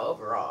just a weirdo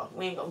overall.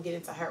 We ain't gonna get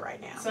into her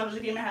right now. So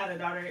Kima had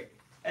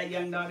a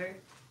young daughter.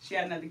 She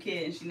had another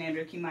kid and she named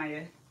her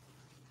Kimaya.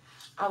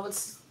 I would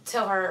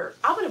tell her,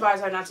 I would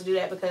advise her not to do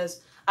that because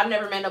I've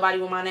never met nobody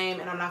with my name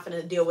and I'm not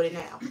gonna deal with it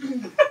now.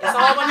 That's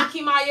all I want to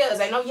Kimaya is.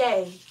 Ain't no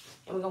yay.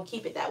 And we're gonna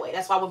keep it that way.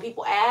 That's why when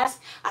people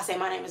ask, I say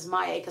my name is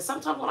Maya. Because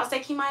sometimes when I say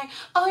Kimaya,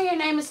 oh, your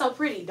name is so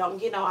pretty. Don't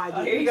get no idea.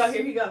 Oh, here you go,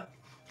 here you go.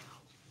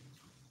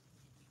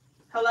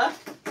 Hello?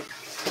 You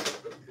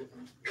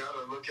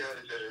gotta look at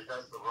it that it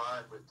has to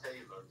rhyme with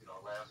Taylor,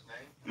 last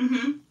name.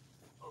 Mm-hmm.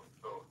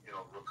 So,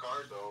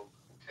 Ricardo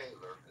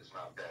Taylor is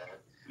not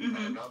bad. Mm-hmm.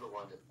 And another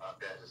one that's not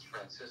bad is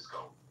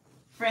Francisco.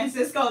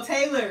 Francisco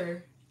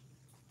Taylor.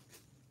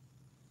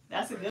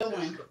 That's a good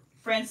one.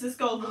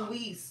 Francisco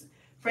Luis.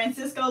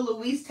 Francisco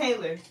Luis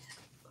Taylor.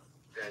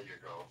 There you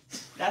go.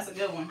 That's a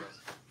good one.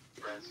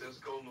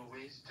 Francisco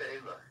Luis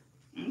Taylor.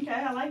 Okay,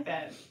 I like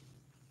that.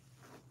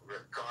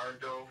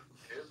 Ricardo.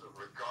 Here's a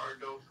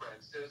Ricardo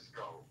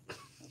Francisco.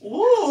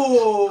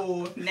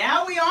 Ooh,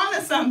 now we on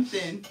to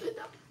something.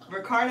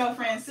 Ricardo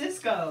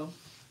Francisco.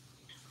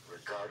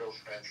 Ricardo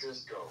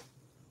Francisco.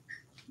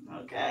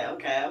 Okay,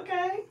 okay,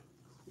 okay.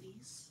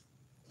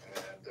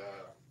 And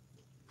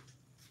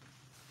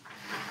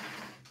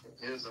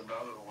here's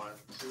another one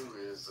too.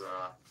 Here's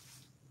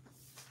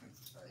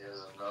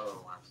another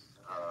one.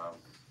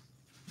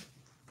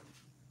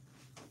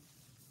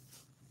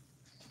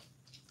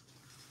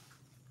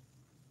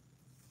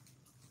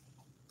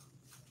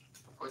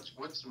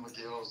 What's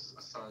McGill's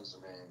son's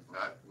name?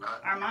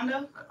 Not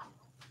Armando?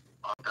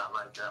 I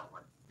like that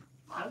one.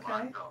 Okay.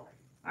 Armando.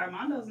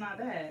 Armando's not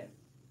bad.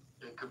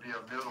 It could be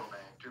a middle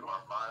name too,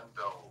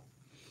 Armando.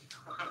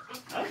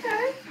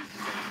 Okay.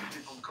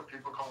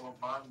 People call him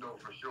Mondo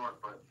for short,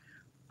 but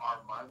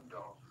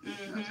Armando.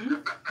 Mm-hmm.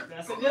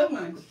 That's a good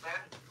one.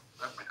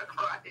 That's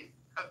right.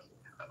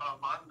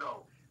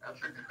 Armando. That's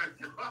a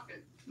good one.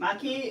 My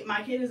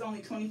kid is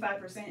only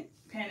 25%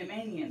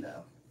 Panamanian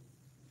though.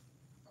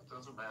 That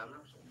doesn't matter.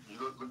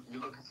 You're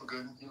looking for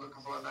good. You're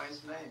looking for a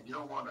nice name. You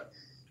don't want to.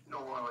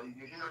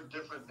 You hear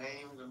different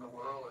names in the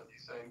world, and you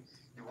say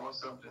you want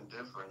something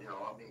different.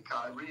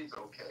 Kyrie's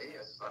okay.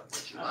 It's like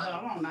what you like.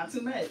 Oh, not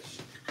too much.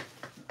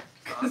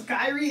 Because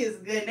Kyrie is a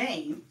good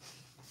name.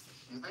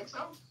 You think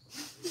so?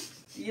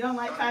 You don't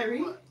like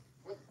Kyrie?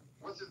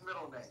 What's his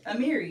middle name?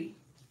 Amiri.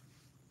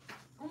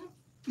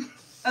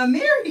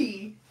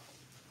 Amiri.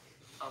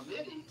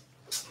 Amiri?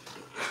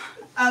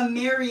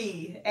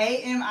 Amiri.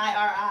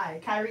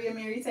 Amiri. Kyrie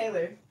Amiri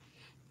Taylor.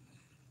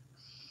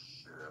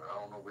 I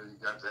don't know where you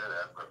got that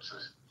at, but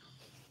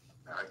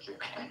I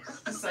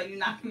can't. So you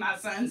knocking my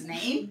son's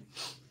name?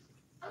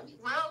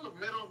 Well, the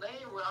middle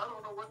name, I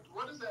don't know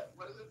what is that?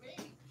 What does it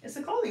mean? It's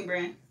a clothing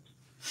brand.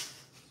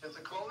 It's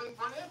a clothing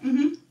brand?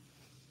 Mm-hmm.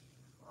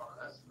 Oh,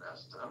 that's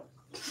messed up.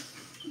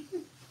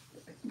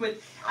 But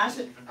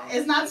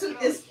it's not too,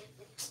 it's.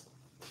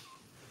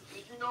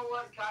 Did you know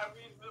what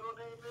Kyrie's middle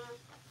name is?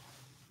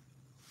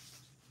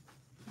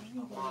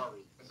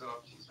 Amari.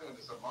 She's saying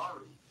it's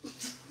Amari.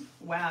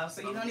 Wow,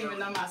 so you don't even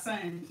know my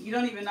son. You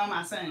don't even know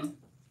my son.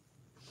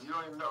 You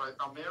don't even know it.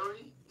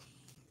 Amiri?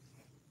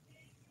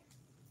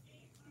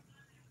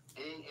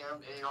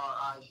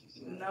 Amari, she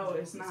said. No,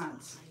 it's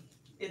not.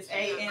 It's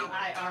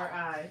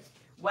Amiri.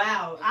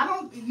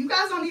 Wow, you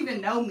guys don't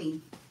even know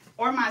me.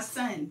 Or my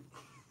son.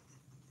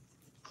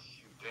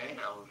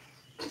 Damn.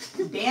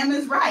 Damn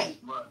is right.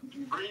 But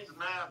Bree's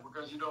mad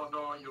because you don't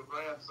know your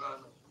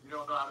grandson. You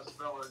don't know how to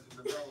spell it in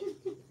the name.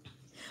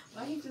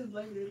 Why you just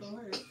blame it on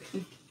her?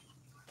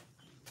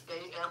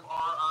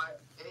 Amri.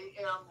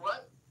 Am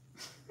what?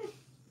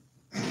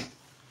 Amiri?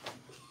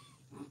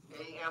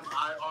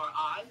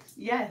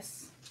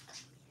 Yes.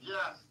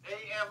 Yes.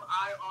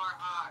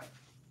 Amiri.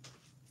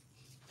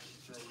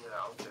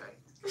 Yeah, okay.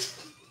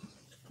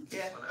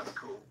 Yeah. Well, that's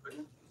cool.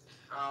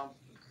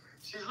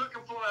 She's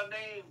looking for a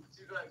name.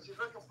 She's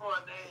looking for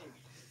a name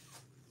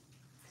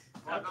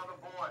for another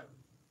boy.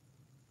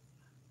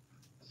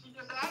 She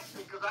just asked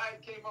me because I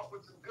came up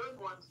with some good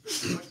ones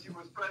when she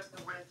was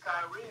pregnant with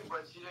Kyrie,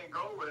 but she didn't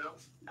go with them.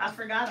 I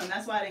forgot him.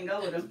 That's why I didn't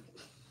go with him.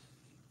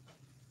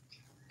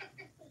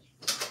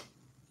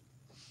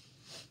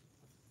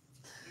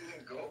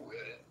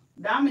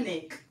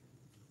 Dominic.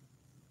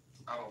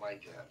 I don't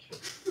like that.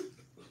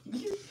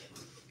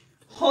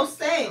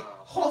 Jose.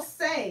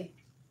 Jose.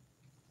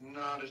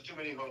 No, there's too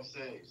many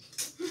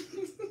Jose's.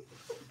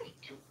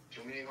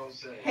 Too many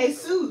Jose's.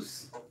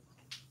 Jesus.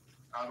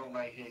 I don't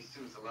like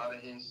Jesus. A lot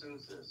of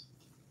Jesuses.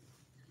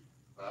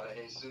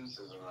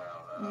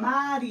 Around.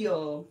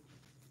 Mario.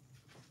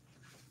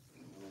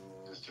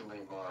 There's too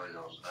many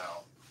Marios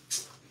now.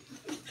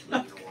 You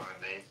don't want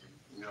to name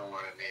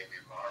me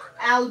Mario.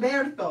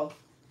 Alberto.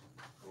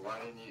 Why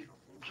didn't you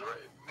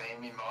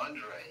name him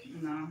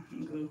Andre? No,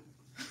 I'm good.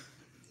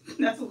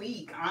 That's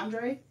weak.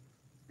 Andre?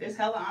 There's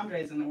hella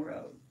Andres in the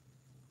world.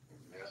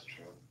 That's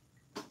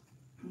true.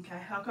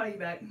 Okay, I'll call you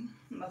back.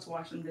 I'm about to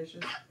wash some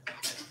dishes.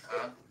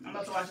 Huh? I'm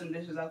about to wash some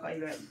dishes. I'll call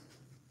you back.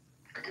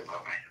 Okay,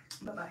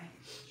 bye-bye. Bye-bye.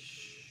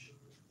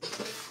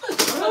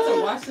 I'm about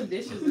to wash some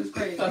dishes. It's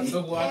crazy. Hella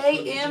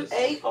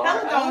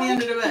AMAR. throw me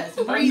under the bus.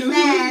 I Breathe knew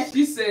mad.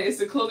 she said it's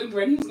a clothing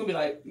brand. He was gonna be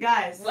like,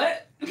 Guys,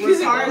 what?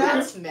 Ricardo,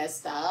 That's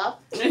messed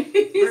up.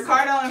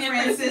 Ricardo and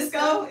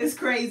Francisco is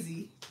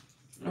crazy.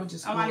 I'm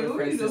just I'm like, who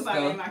are you doing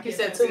Francisco. my You kid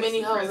said too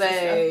many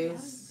Francisco?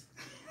 Jose's.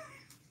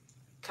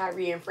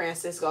 Kyrie and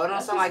Francisco. It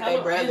don't sound like they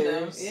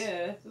brothers.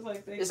 Yeah, it's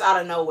like they. It's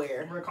out of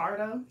nowhere.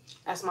 Ricardo?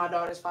 That's my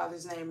daughter's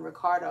father's name,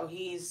 Ricardo.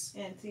 He's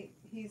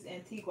He's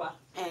Antigua.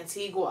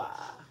 Antigua.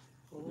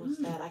 What's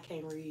that? I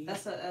can't read.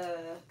 That's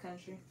a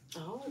country.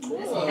 Oh, It's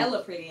cool. hella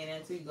pretty in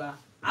Antigua.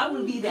 I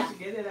would be that.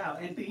 Get it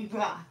out.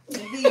 Antigua.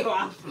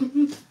 Antigua.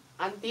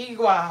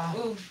 Antigua.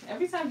 Ooh,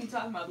 every time you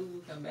talk about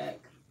Boo come back.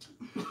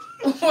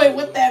 Wait,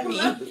 what that mean?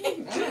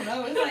 I don't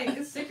know. It's like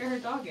it's sick of her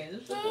talking.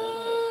 It's like,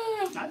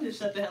 I just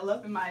shut the hell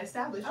up in my I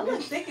establishment.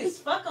 look thick as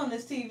fuck on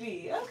this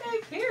TV. Okay,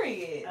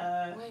 period.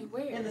 Wait,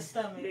 where? In the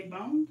stomach. Big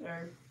bone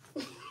or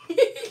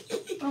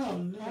Oh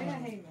no. Why y'all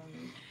hating on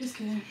me? just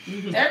kidding.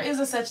 There is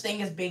a such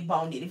thing as big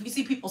boned. If you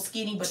see people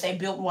skinny but they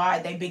built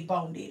wide, they big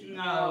boned.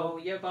 No.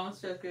 Your bone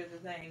structure is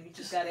the same. You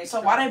just got extra.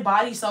 So why they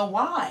body so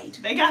wide?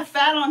 They got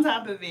fat on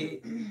top of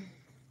it.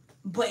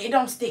 But it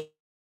don't stick.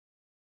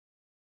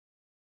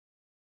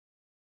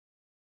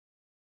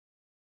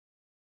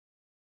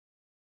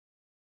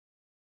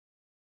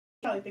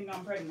 Probably think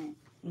I'm pregnant.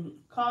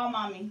 Call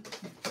mommy.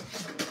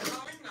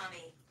 Calling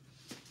mommy.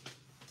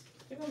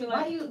 You're gonna be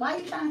like, Why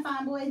you trying to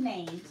find boys'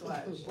 names? watch.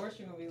 Or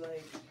she's gonna be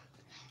like,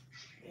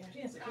 yeah, she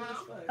insecure as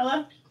fuck.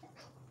 Hello?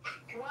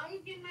 Why are you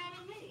getting mad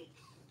at me?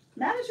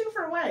 Mad at you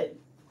for what?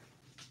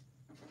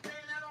 Saying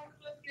I don't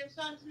flip your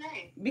son's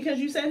name. Because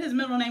you said his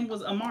middle name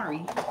was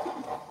Amari.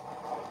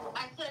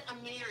 I said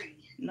Amiri.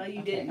 No,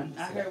 you didn't.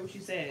 I heard what you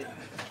said.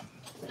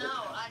 No,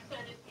 I said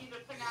it's either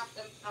pronounced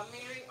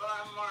Amiri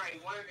or Amari,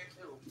 one of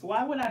the two.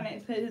 Why would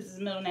I put his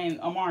middle name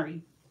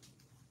Amari?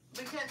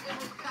 Because it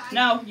was kind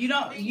No, you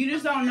don't. You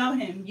just don't know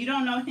him. You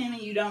don't know him,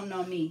 and you don't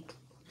know me.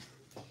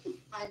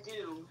 I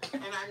do.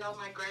 And I know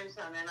my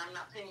grandson, and I'm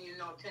not paying you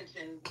no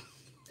attention.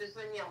 Just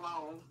leave me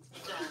alone.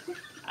 Done.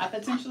 I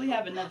potentially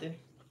have another.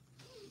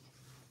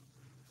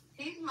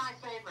 He's my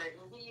favorite,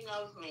 and he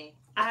knows me.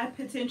 I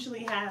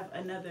potentially have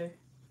another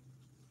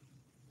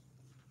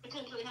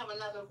Potentially have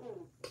another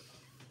who?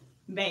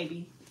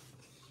 baby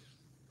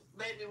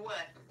Baby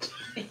what?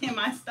 in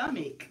my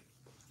stomach.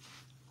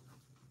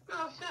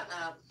 Girl, shut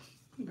up.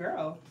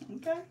 Girl,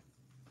 okay.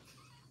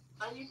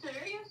 Are you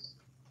serious?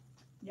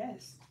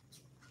 Yes.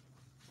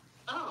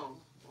 Oh,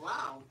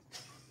 wow.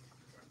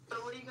 So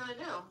what are you going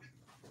to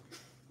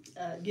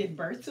do? Give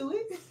birth to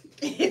it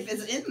if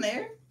it's in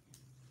there.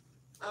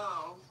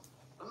 Oh,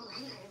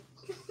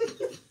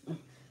 okay.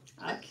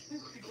 I-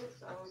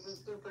 That was a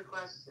stupid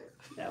question.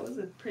 That was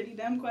a pretty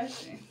dumb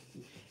question,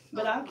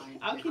 but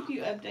I'll keep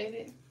you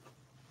updated.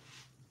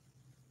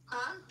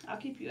 Huh? I'll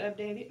keep you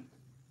updated.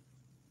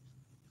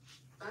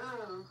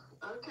 Oh,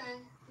 okay.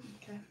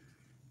 Okay.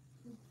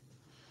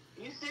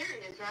 You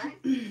serious, right?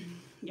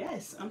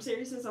 Yes, I'm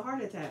serious as a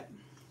heart attack.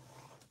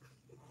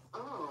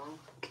 Oh,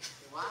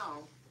 wow.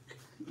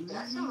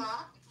 That's a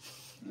lot.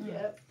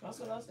 Yep. That's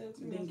what I said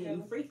too. Been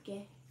getting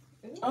freaky.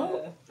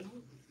 Oh.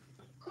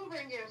 Who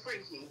been getting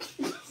freaky?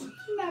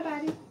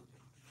 Nobody.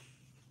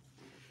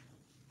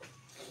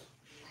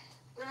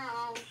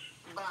 Girl,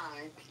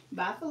 bye.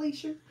 Bye,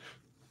 Felicia.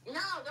 No,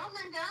 don't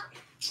hang up.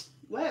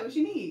 What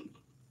you need?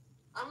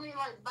 I mean,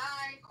 like, bye.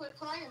 Quit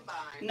playing bye.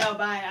 No,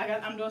 bye.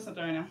 I'm doing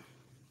something right now.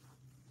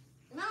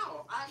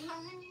 No, I'm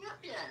not hanging up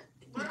yet.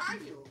 Where are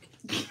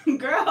you?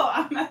 Girl,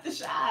 I'm at the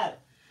shop.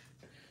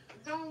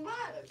 Doing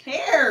what?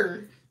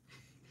 Hair.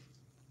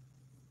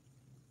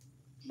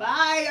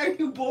 Bye. Are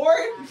you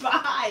bored?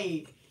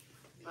 Bye.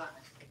 Bye.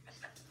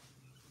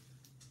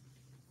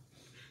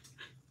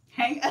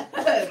 Hang up.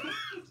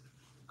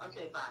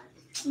 Okay,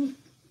 bye.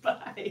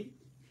 Bye.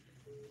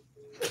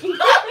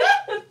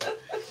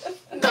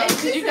 No,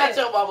 you got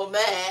your mama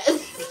mad.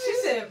 She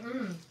said,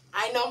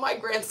 I know my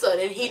grandson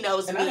and he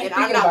knows And me I ain't and I'm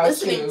thinking not about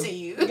listening you. to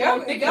you. I'm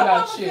thinking your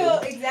mama about you. feel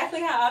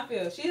exactly how I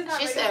feel. She's not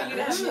She ready said, for you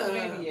to have this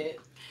baby yet.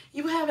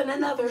 You having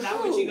another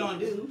Not food. what you gonna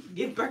do.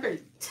 Give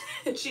birth.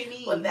 What you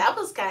need. Well, that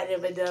was kind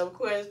of a dumb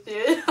question.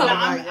 No, Oh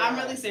my I'm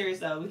God. really serious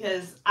though,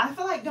 because I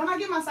feel like, don't I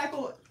get my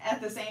cycle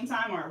at the same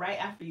time or right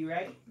after you,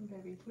 right?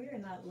 Baby, we are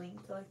not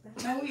linked like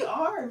that. No, we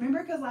are.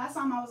 Remember, because last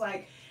time I was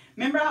like,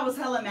 remember I was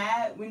hella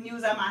mad when you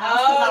was at my house.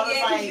 Oh, I was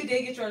yeah, because like, you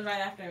did get yours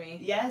right after me.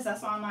 yes,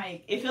 that's why I'm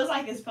like, it feels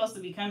like it's supposed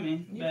to be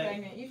coming. You But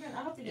pregnant.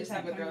 I hope you just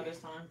have a girl this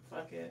time.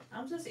 Fuck it.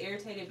 I'm just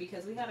irritated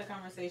because we had a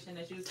conversation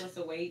that you were supposed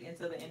to wait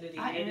until the end of the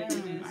year I to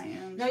do this.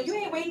 am. No, you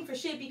ain't waiting for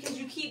shit because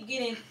you keep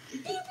getting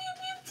beep, beep,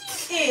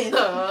 beep, beep. No,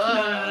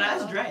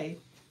 that's Dre.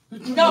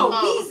 No,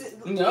 he's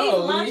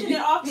launching it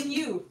off in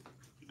you.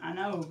 I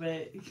know,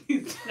 but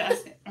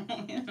that's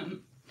on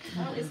him.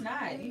 No, it's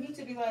not. You need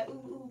to be like,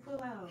 ooh, pull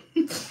out.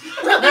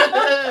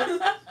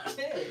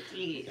 Shit.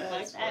 Yeah,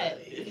 like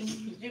that.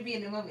 You be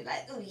in the moment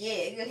like, ooh,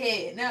 yeah, go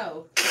ahead.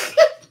 No.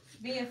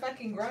 Being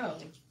fucking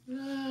grown.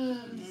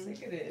 I'm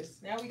sick of this.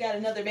 Now we got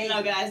another baby.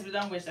 No, guys, but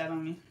don't wish that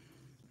on me.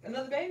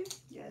 Another baby?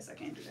 Yes, I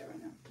can't do that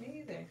right now. Me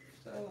either.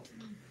 So,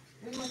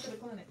 we went to the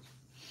clinic.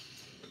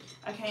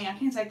 I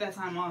can't take that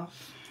time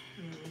off.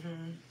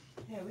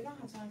 Yeah, we don't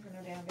have time for no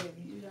damn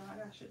baby. You know, I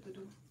got shit to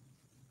do.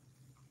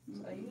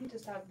 So you need to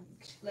stop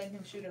letting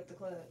him shoot up the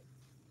club.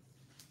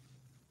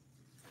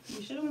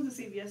 You should have went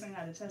to CVS and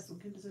got a test. We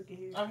could have took it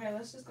here. Okay,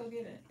 let's just go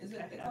get it. Is it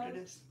at the After club?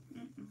 this?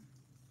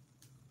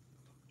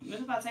 What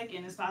if I take it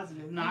and it's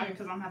positive? No,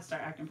 because I'm gonna have to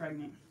start acting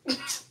pregnant.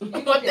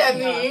 What that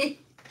mean?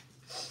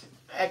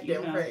 Acting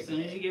You know, as soon as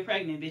pregnant. you get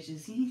pregnant,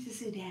 bitches, you need to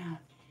sit down.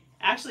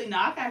 Actually, no,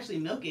 I can actually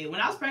milk it.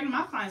 When I was pregnant,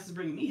 my clients was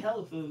bringing me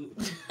hella food.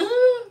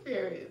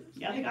 Period.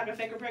 Y'all think I can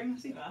fake a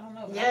pregnancy? I don't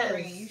know. But Yes. I'm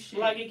bringing you shit.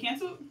 Will I get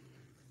canceled?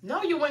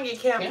 No, you wouldn't get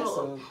canceled.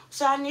 Canceled.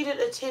 So I needed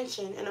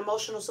attention and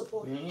emotional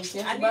support. I need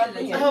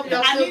I hope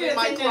y'all I still need be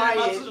my attention and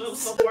clients. emotional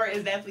support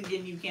is definitely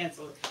getting you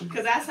canceled.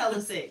 Because that's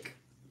hella sick.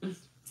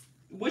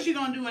 What you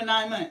gonna do in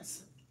 9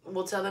 months?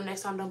 We'll tell them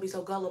next time don't be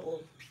so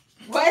gullible.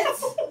 What?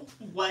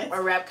 What?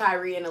 Or wrap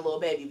Kyrie in a little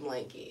baby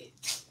blanket.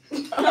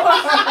 He was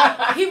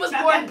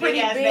Not born that pretty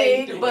big-ass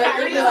big, baby. but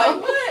Kyrie's you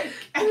know, like,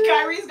 and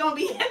Kyrie's gonna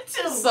be him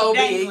too. so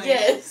big, Dangling.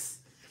 yes.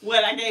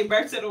 What, I gave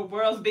birth to the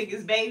world's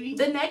biggest baby?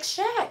 The next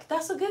Shaq,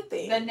 that's a good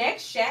thing. The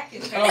next Shaq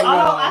is Oh, Oh, no.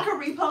 I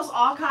could repost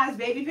all Kai's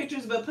baby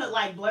pictures, but put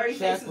like blurry Shaq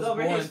faces was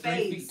over born his 3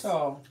 face. feet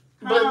tall.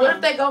 But what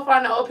if they go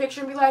find an old picture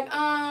and be like,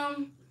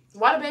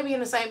 why the baby in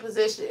the same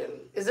position?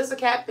 Is this a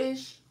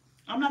catfish?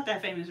 I'm not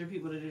that famous for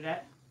people to do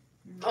that.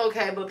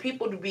 Okay, but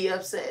people to be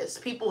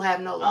obsessed. People have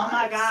no lives. Oh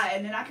my god!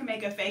 And then I can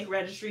make a fake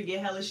registry,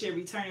 get hella shit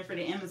returning for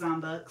the Amazon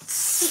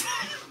bucks.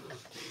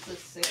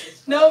 Looks sick as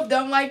fuck. Nope,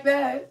 don't like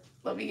that.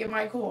 Let me get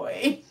my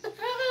coin.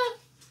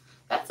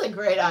 That's a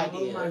great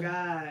idea. Oh my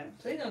god!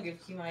 Please don't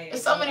give Kimaya.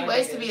 There's so many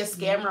ways to be a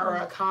scammer or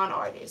a con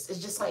artist. It's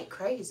just like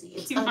crazy.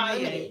 It's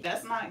unlimited.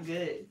 That's not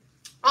good.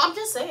 I'm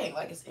just saying,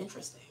 like, it's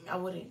interesting. I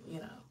wouldn't,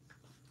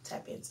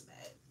 tap into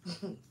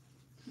that.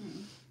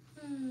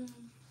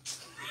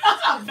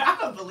 I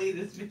don't believe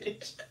this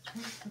bitch.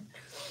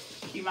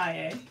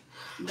 Kimaya,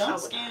 don't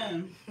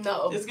scam.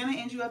 No. It's gonna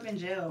end you up in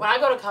jail. When I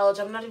go to college,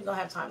 I'm not even gonna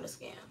have time to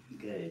scam.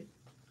 Good,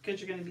 because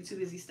you're gonna be too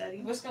busy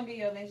studying. What's gonna be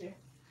your major?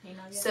 You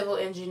know yet? Civil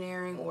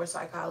engineering or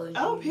psychology.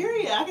 Oh,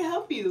 period. I can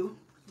help you.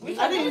 We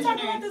I did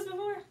talked about engineering. this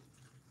before.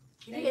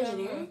 You did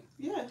engineering?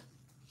 Yeah.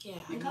 Yeah.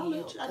 In I college,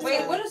 need I help. did.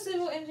 Wait, what do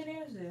civil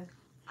engineers do?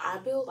 I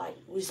build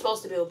we're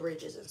supposed to build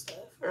bridges and stuff,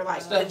 or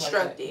Stuff like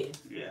construct that. it.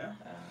 Yeah.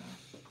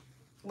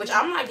 Which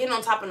I'm not getting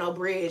on top of no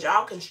bridge.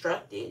 I'll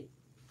construct it.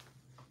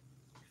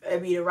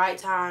 It'd be the right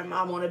time.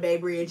 I'm on a Bay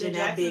Bridge Did and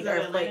that big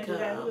Jacksonville earthquake Atlanta do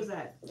that? Who come. was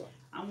that?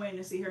 I'm waiting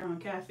to see her on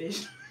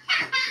Catfish.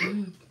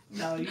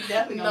 No, you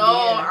definitely No,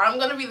 gonna be I'm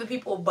gonna be the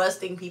people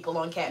busting people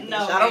on Catfish.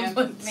 No, I don't ma'am.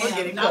 want to get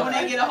there. it Not when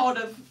caught. they get a hold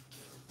of.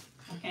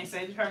 I can't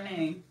say her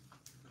name.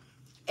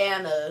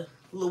 Anna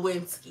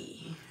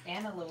Lewinsky.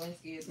 Anna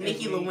Lewinsky is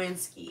Nikki Nikki.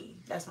 Lewinsky.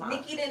 That's my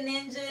Nikki the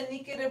Ninja,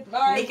 Nikki the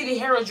Barbie. Nikki the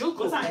Harajuku.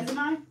 What time is it?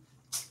 9?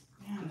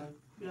 Damn.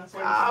 We got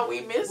 43 Ah,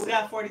 we missed we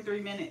got 43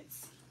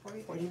 minutes.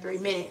 43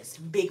 minutes.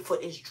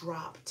 Bigfoot is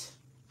dropped.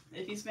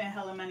 If you spend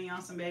hella money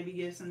on some baby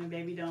gifts and the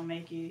baby don't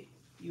make it,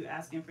 you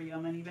asking for your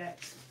money back?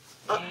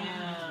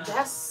 Damn.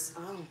 That's,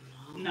 I don't know.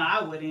 No,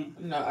 I wouldn't.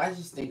 No, I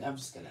just think I'm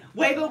just gonna.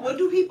 Wait, but what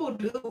do people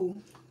do?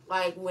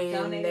 Like when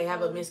Donate they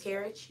have a food?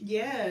 miscarriage.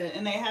 Yeah,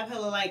 and they have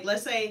hella, like,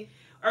 let's say,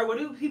 or what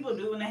do people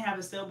do when they have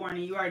a stillborn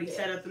and you already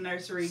set up the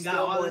nursery, got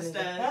all the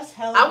Stillborn. stuff? That's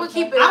hella. I would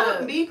keep it I up.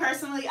 would, me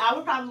personally, I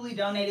would probably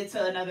donate it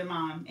to another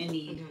mom in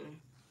need. Mhm.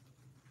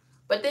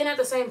 But then at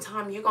the same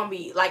time, you're gonna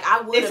be like,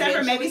 I would Except for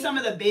maybe eventually some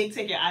of the big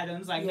ticket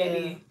items, like Yeah.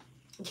 maybe.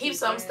 keep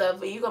some stuff,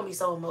 but you're gonna be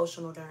so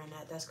emotional during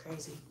that. That's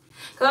crazy.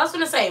 Cause I was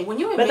gonna say when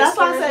you in But that's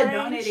why I said miscarriage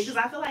donate it, range- because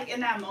I feel like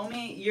in that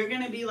moment you're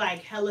gonna be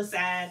like hella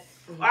sad.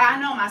 Mhm. Or I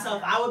know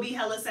myself, I would be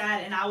hella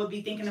sad, and I would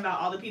be thinking about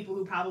all the people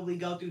who probably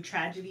go through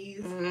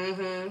tragedies.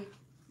 Mhm.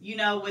 You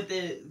know, with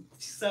the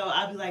so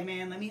I'd be like,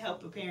 man, let me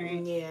help a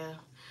parent. Yeah.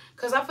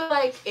 Cause I feel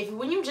like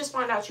when you just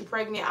find out you're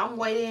pregnant, I would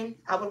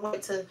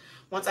wait to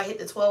once I hit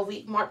the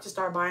 12-week mark to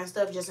start buying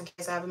stuff just in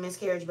case I have a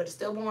miscarriage, but it's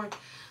stillborn.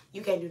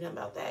 You can't do nothing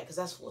about that because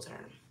that's full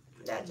term.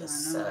 That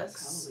just I know, that's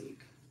sucks. hella weak.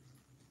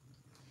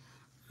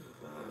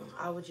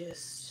 I would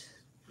just,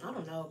 I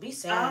don't know, be Oh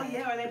sad.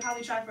 yeah, or they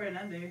probably try for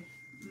another.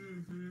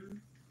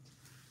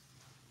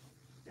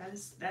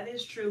 That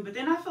is true. But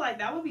then I feel like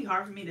that would be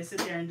hard for me to sit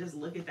there and just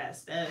look at that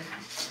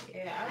stuff.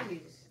 Yeah, I would be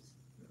just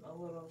a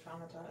little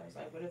traumatized.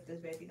 Like, what if this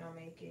baby don't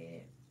make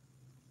it?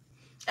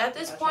 At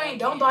this point,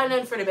 don't buy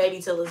nothing for the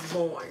baby till it's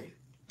born.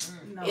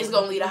 No, It's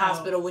gonna leave the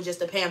hospital with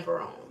just a pamper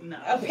on. No.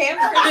 A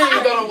pamper?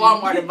 You go to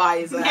Walmart and buy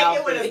his Naked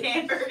outfit. with a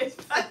pamper is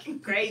fucking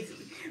crazy.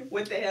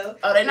 What the hell?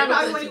 Oh, they're not They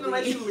gonna probably wouldn't even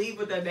let leave. you leave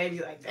with a baby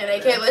like that. And they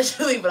bro. can't let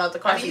you leave without the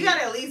car I mean, seat. you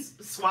gotta at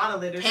least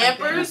swaddle it or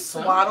Pampers,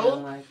 something. swaddle,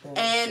 like that.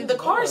 and Good the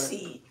car Lord.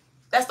 seat.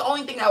 That's the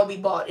only thing that would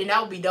be bought, and that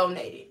would be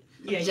donated.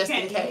 Yeah, just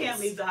in you case. can't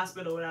leave the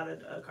hospital without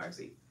a car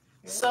seat.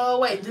 So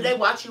wait, do they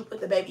watch you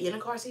put the baby in a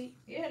car seat?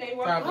 Yeah, they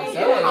work. Probably Oh, so.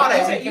 yeah. Oh, They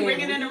they said you bring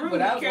it in the room, you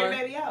Without carry one.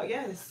 the baby out.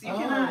 Yes, you Oh,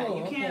 cannot. You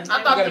okay. can't.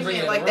 I thought gotta you bring meant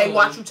it in like the they room.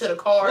 watch you to the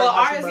car. Well,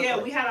 watch you ours, bring yeah,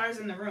 it. we had ours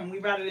in the room. We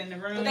brought it in the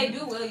room. But they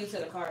do wheel you to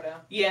the car, though.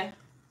 Yeah,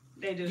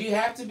 they do. Do you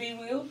have to be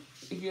wheeled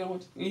if you don't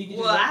want to? You can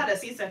Well, just I had a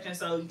C-section,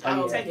 so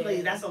Oh, yeah.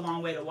 technically that's a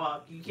long way to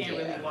walk. You can't Yeah.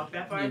 really walk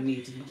that far. You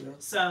need to be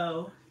wheeled.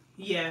 So,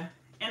 yeah.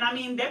 And I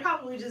mean, they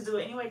probably just do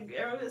it anyway.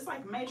 It's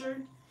like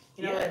major.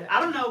 You know, Yeah. I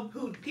don't know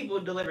who people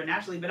deliver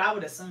naturally, but I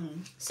would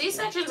assume.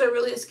 C-sections are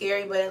really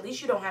scary, but at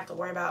least you don't have to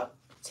worry about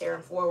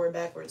tearing forward,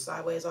 backwards,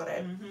 sideways, all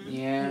that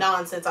Yeah.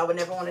 nonsense I would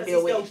never want to But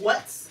deal still, with.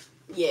 what's?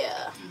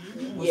 Yeah.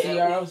 Well, Yeah. see,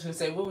 I was gonna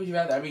say, what would you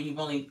rather? I mean, you've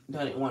only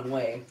done it one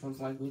way. I was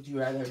like, would you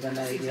rather have done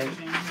that again?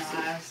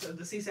 C-section. So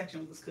the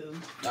C-section was cool.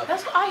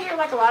 That's what I hear.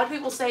 Like a lot of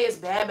people say it's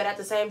bad, but at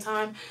the same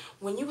time,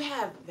 when you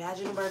have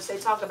vaginal births, they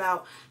talk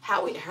about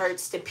how it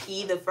hurts to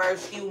pee the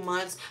first few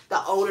months,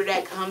 the odor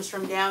that comes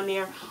from down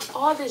there,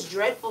 all this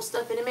dreadful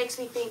stuff, and it makes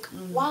me think,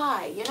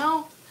 why? You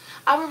know,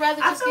 I would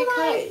rather just get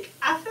cut.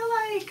 I feel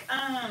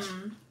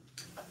like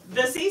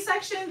the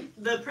C-section,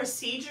 the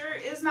procedure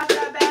is not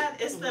that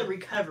bad. It's the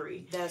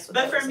recovery. That's what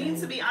But I for was me,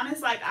 saying. to be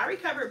honest, like I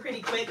recovered pretty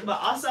quick.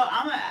 But also,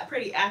 I'm a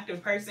pretty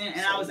active person,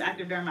 and I was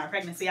active during my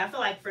pregnancy. I feel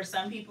like for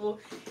some people,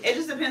 it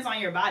just depends on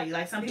your body.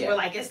 Like some people Yeah. are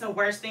like, it's the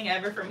worst thing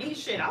ever. For me,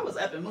 shit, I was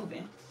up and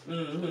moving.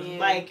 Mm-hmm. Yeah.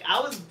 Like I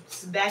was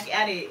back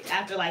at it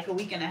after like a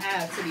week and a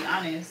half, to be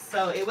honest.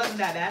 So it wasn't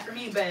that bad for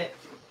me. But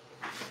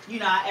you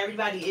know,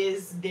 everybody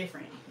is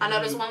different. I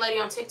know this one lady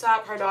on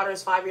TikTok, her daughter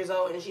is 5 years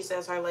old, and she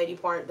says her lady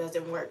part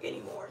doesn't work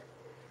anymore.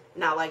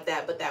 Not like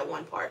that, but that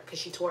one part, because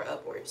she tore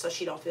upward, so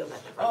she don't feel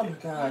nothing Oh from my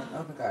it. god!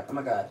 Oh my god! Oh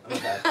my god! Oh my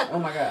god! Oh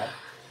my god!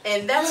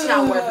 And that's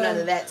not worth none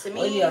of that to me,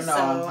 Well, yeah, no. so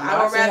I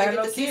I would still rather have get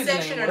no the kids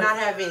C-section or anymore. not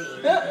have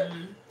any.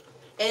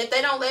 And if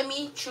they don't let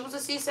me choose a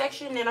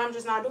C-section, then I'm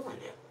just not doing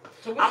it.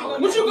 So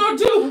What you gonna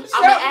do?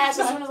 I'm gonna ask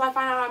as soon as I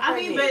find out I'm I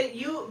pregnant.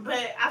 mean,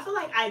 but I feel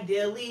like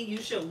ideally you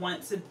should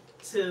want to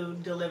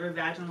deliver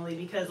vaginally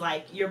because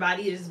like your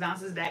body just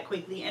bounces back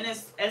quickly, and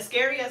it's as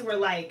scary as we're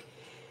like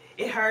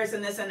it hurts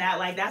and this and that.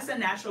 Like that's a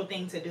natural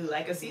thing to do.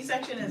 Like a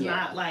C-section is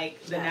not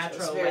like the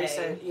natural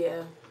way,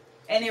 yeah.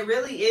 and it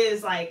really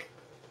is like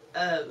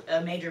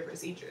a major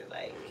procedure.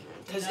 Like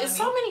Because it's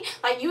so many,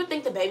 like you would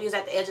think the baby is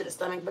at the edge of the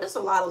stomach, but it's a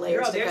lot of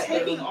layers. Girl, to they're cut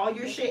taking through. all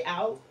your shit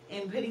out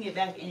and putting it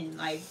back in.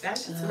 Like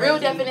that's just Real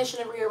crazy.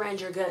 definition of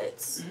rearrange your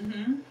guts.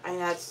 Mm-hmm. And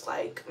that's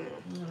like,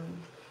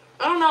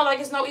 I don't know, like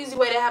it's no easy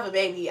way to have a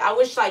baby. I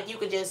wish like you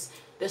could just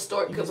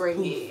distort could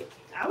bring it.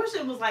 I wish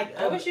it was like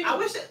I wish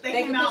they they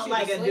came could out put you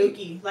like to a sleep.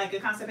 dookie, like a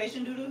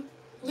constipation doo-doo.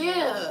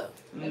 Yeah.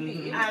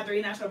 Mhm. I had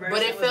 3 natural births.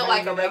 But it was felt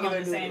ready like to a go home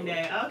regular the same doo-doo.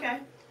 day. Okay.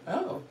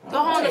 Oh. Go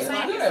home okay. the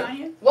same Good.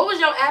 Sonya. What was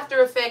your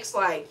after effects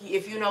like,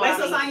 if you know Wait, what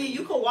so I mean? Sonya,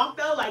 you could walk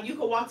though? Like you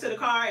could walk to the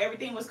car,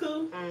 everything was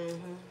cool?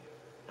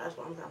 That's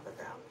what I'm trying to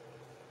figure out.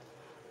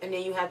 And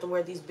then you have to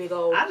wear these big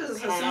old I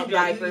just pad assumed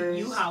diapers.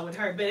 you how would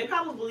hurt, but it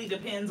probably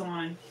depends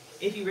on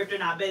if you ripped or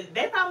not. But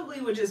they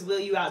probably would just wheel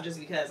you out just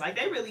because. Like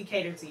they really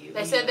cater to you.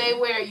 They said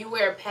you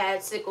wear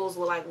pad sickles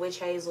with like witch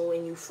hazel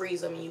and you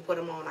freeze them and you put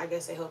them on. I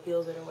guess they help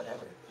heal it or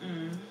whatever.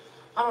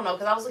 I don't know,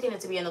 because I was looking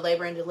into being a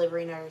labor and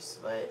delivery nurse,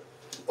 but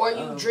or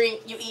you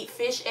eat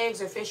fish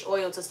eggs or fish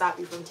oil to stop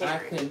you from I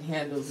tearing. couldn't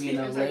handle being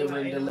a labor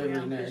and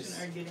delivery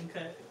nurse. Or getting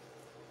cut.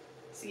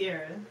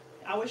 Sierra,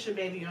 I wish a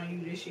baby on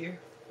you this year.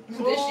 This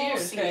year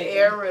is crazy.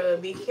 Sierra,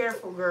 be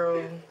careful,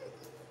 girl.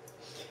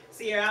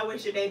 Sierra, I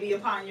wish a baby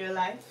upon your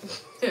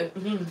life.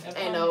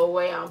 Ain't no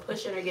way I'm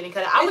pushing or getting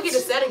cut. I would get a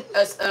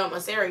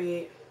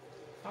surrogate.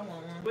 I want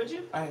one. Would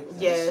you?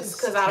 Yes,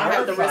 because I don't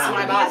have to risk I my would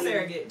be a body.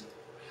 surrogate.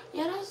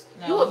 Yeah, that's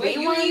No, you would be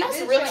you one. eat That's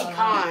this really show,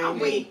 kind. I'm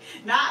weak.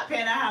 Not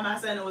paying out how my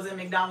son was in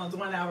McDonald's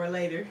 1 hour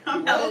later.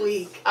 I'm hella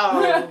weak.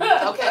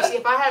 Oh, okay. See,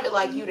 if I have it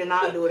like you, then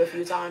I'll do it a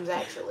few times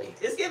actually.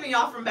 It's giving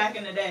y'all from back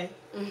in the day.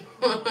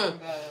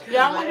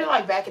 Yeah, I wonder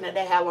like back in the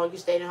day how long you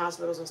stayed in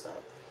hospitals and stuff.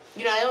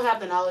 You know, they don't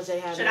have the knowledge they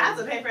have. Should I have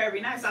to pay for every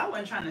night, so I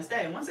wasn't trying to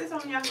stay. Once they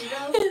told me I could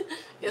go,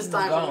 It's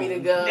time for me to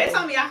go. they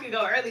told me I could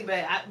go early,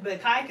 but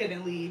Kai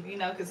couldn't leave, you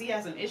know, because he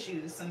had some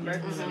issues, some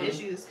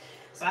issues.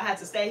 So I had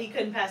to stay. He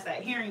couldn't pass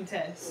that hearing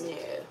test. Yeah.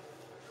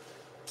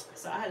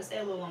 So I had to stay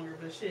a little longer,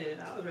 but shit,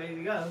 I was ready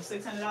to go.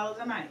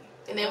 $600 a night.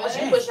 And then once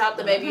you push out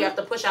the baby, you have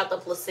to push out the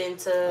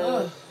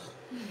placenta.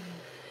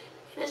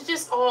 And It's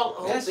just all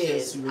open. That's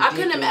just I couldn't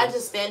ridiculous. imagine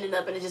standing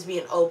up and it just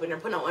being open or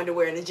putting on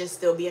underwear and it just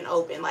still being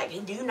open.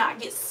 Like, do you not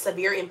get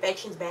severe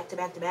infections back to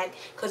back to back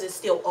because it's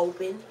still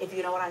open, if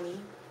you know what I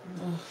mean?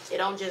 It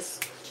don't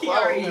just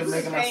close. You're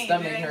making my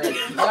stomach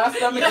hurt. My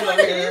stomach is like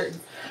hurt.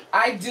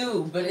 I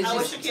do, but it's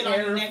just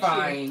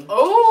terrifying.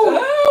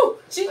 Oh!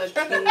 She A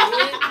kid.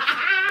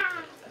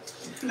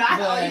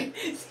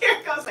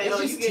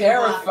 it's just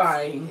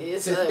terrifying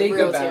It's to think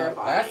real about.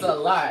 terrifying. That's a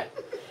lot.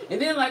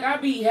 And then, like, I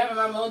be having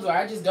my moments where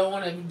I just don't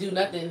want to do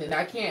nothing, and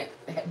I can't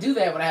do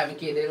that when I have a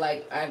kid. They're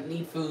like, I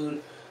need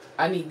food,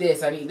 I need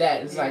this, I need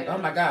that. It's like, oh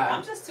my God.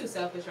 I'm just too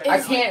selfish right I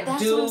now. can't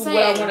do what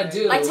I want to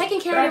do. Like,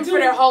 taking care of them for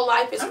their whole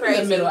life is I'm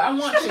crazy. in the middle. I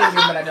want children,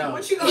 but I don't.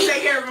 What you gonna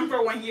take care of them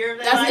for 1 year?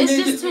 It's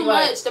just too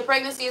much. The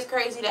pregnancy is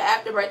crazy. The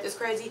afterbirth is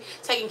crazy.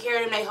 Taking care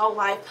of them their whole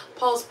life.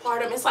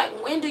 Postpartum. It's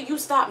like, when do you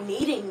stop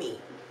needing me?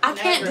 I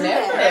can't do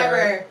that.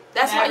 Never.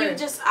 That's why you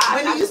just.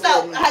 When do you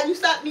stop? Have you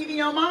stopped needing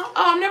your mom? Oh,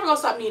 I'm never gonna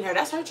stop needing her.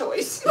 That's her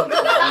choice.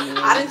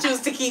 I didn't choose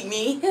to keep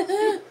me.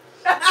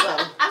 So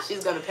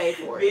she's gonna pay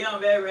for it. Being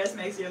on bed rest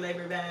makes your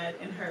labor bad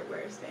and hurt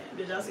worse. Then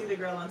did y'all see the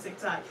girl on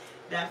TikTok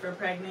that for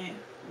pregnant?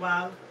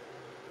 Wow,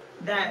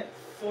 that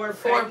for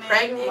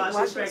pregnant while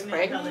she was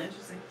pregnant. Hella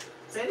interesting.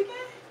 Say it again.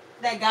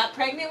 That got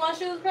pregnant while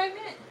she was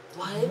pregnant?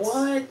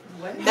 What?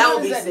 That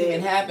would be that even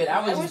sick. happen?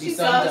 I would just be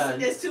so done.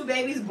 There's two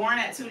babies born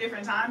at 2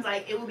 different times.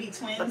 Like it would be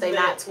twins, But they're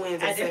not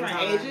twins at different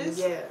ages.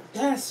 Yeah,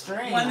 That's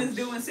strange. One is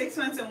doing 6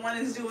 months and one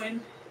is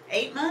doing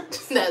 8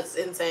 months. that's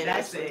insane.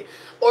 That's it.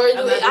 Or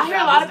I I hear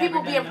a lot of people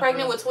never being done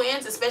pregnant that. with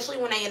twins, especially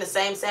when they in the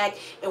same sack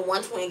and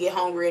one twin get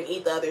hungry and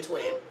eat the other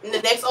twin. And the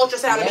next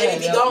ultrasound, the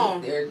baby be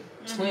gone. They're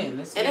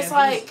twins. And it's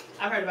like,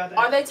 I've heard about that.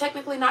 are they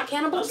technically not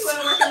Don't cannibals? you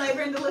ever work in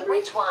labor and delivery?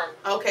 Which one?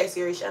 Okay,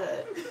 Siri, shut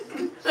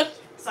up.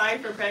 Sorry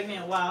for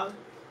pregnant. Wow.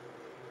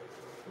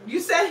 You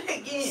said it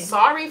again.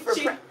 Sorry for.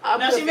 She, I'm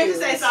no, she meant to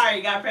say confused.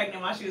 sorry. Got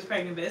pregnant while she was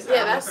pregnant, but it's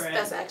Yeah, not correct.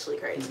 that's actually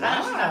crazy. I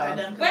know she's not that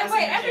dumb, 'cause I Wait,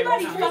 seen her shit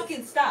everybody every time.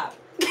 fucking stop.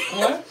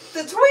 What?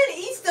 The twin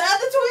eats the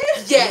other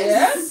twin?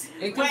 Yes.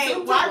 It Wait,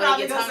 consumes why when it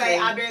Robin gets gonna say, I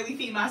hungry. barely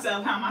feed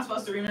myself? How am I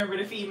supposed to remember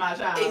to feed my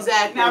child?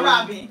 Exactly. Now,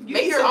 Robin, you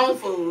Make need your to own do-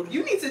 food.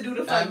 You need to do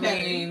the I fuck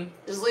better. mean,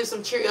 Just leave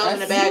some Cheerios in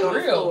the That's bag on the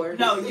real. floor.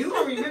 No, you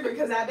gonna remember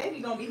because that baby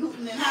gonna be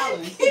hooting and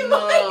hollering.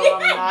 No,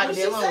 I'm not What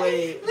she dealing say? with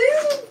it.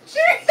 Little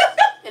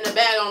In the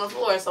bag on the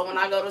floor, so when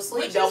I go to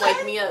sleep, What you don't wake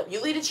say? me up.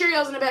 You leave the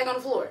Cheerios in the bag on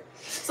the floor.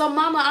 So,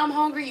 Mama, I'm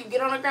hungry. You get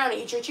on the ground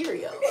and eat your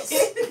Cheerios.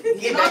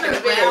 Get back on in the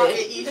the ground bed.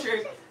 and eat your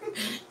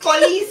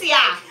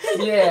Policia.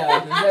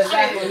 yeah, that's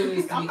exactly who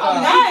needs to I'm be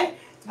calling called.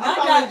 I'm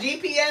calling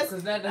GPS.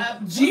 Cause that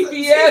what's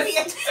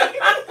GPS.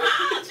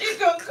 She's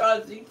gonna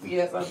call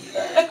GPS on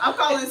that. I'm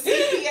calling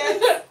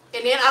CPS.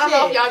 And then, I don't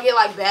know if Shit. y'all get,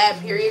 like,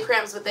 bad period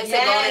cramps, but they say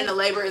Yes. going into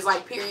labor is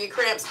like period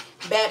cramps,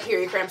 bad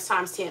period cramps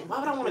times 10. Why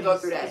would I want to go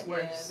through that? It's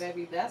worse. Yeah,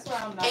 baby, that's why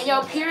I'm not. And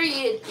your doing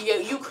that.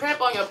 period, you cramp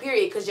on your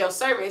period because your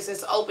cervix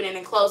is opening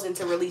and closing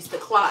to release the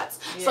clots.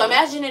 So Yeah.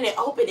 imagining it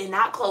open and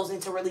not closing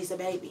to release a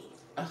baby.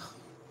 Ugh.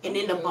 And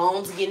then the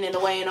bones getting in the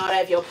way and all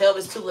that. If your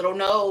pelvis too little,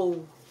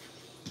 no.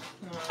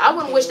 No, I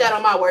wouldn't wish that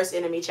on my worst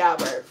enemy,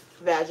 childbirth,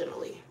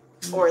 vaginally.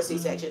 Or a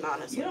C-section,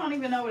 honestly. You don't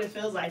even know what it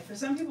feels like. For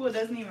some people, it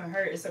doesn't even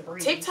hurt. It's a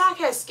breeze. TikTok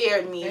has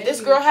scared me. Baby.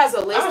 This girl has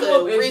a list I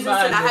hope of it's reasons to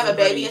mine not have a doesn't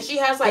baby, breathe. and she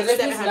has like Because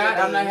if 700 it's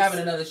not, I'm not days. having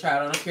another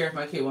child. I don't care if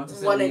my kid wants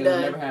to One send and me.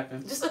 It'll done. never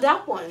happen. Just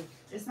adopt one.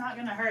 It's not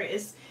gonna hurt.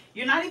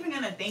 You're not even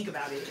gonna think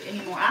about it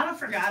anymore. I don't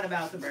forgot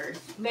about the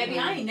birth. Baby,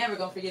 I ain't never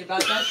gonna forget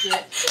about that shit.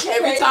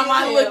 Every Crazy time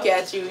I as look hell.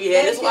 at you,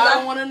 yeah, that's why I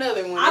don't want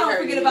another one. I It don't hurt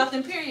forget me. about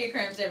them period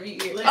cramps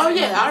every year. Listen, Oh,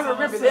 yeah, I so-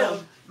 remember so,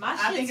 them. My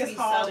I think shits it's be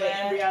called so an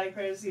bad. embryonic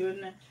pregnancy,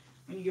 wouldn't it?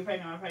 When you get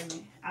pregnant, I'm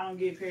pregnant. I don't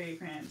get period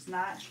cramps.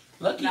 Not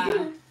Lucky nah.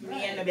 you.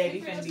 Me and the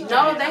baby finna be. No,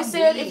 pregnant. they I'm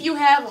said weak. if you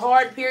have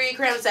hard period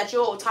cramps that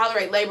you'll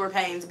tolerate labor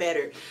pains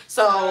better.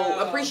 So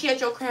Oh.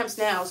 appreciate your cramps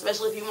now,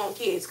 especially if you want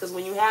kids, because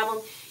when you have them,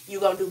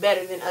 you're going to do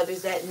better than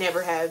others that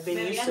never have been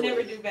Baby, used I to never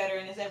it. do better,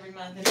 and it's every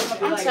month.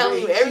 I'm I'm like, telling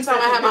you, Bree, every she time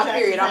I said have my the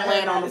period, I'm contractions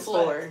laying are on the bad as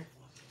floor.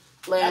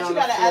 Laying Now on you the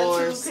got an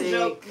floor, attitude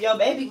because sick. your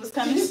baby was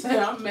coming.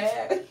 I'm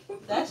mad.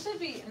 That should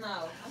be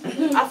no.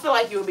 I feel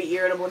like you would be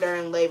irritable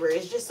during labor.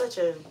 It's just such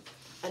a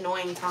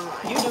annoying time.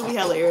 You do be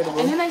hella irritable.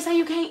 And then they say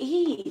you can't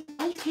eat.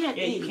 Why you can't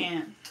Yeah, eat? you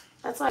can't.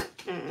 That's like,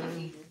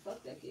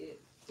 Fuck that kid.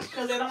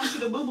 Because they don't want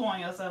you to boo-boo on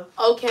yourself.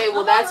 okay,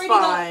 well I'm that's already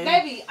gonna- fine.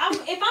 Baby,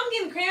 if I'm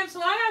getting cramps,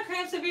 when I got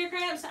cramps, severe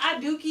cramps, I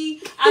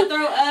dookie, I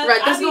throw up. Right,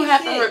 that's I be gonna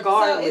happen sick.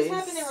 regardless. So it's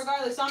happening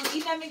regardless. So I'm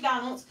eating at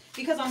McDonald's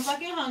because I'm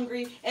fucking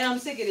hungry and I'm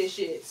sick of this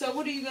shit. So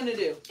what are you gonna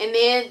do? And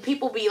then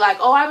people be like,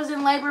 oh, I was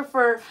in labor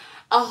for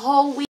a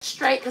whole week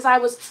straight because I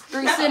was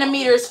 3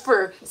 centimeters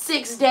for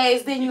 6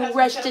 days. Then you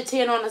rushed to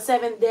 10 on the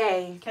 7th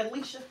day.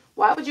 Kalisha.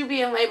 Why would you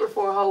be in labor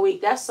for a whole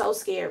week? That's so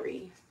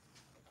scary.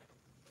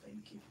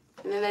 Thank you.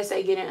 And then they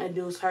say getting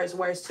induced hurts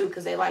worse too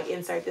because they like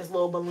insert this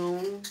little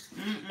balloon.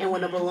 And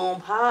when the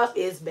balloon pop,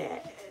 it's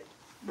bad.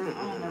 I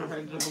don't never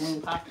heard of the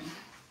balloon popping.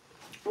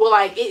 Well,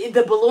 like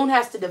the balloon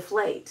has to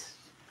deflate.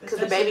 'Cause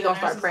the baby Especially gonna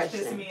start nurses was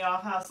pressing. pissing me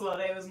off how slow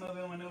they was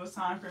moving when it was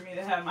time for me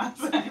to have my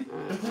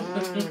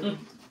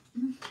son.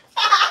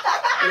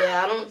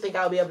 Yeah, I don't think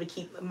I'll be able to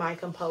keep my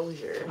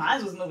composure.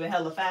 Mine was moving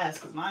hella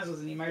fast because mine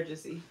was an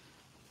emergency.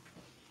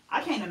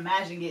 I can't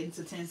imagine getting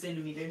to 10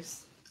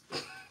 centimeters.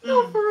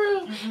 No, for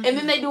real. And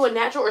then they do a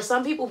natural, or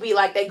some people be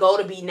like, they go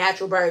to be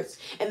natural births,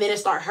 and then it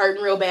start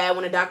hurting real bad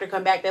when the doctor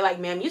come back. They're like,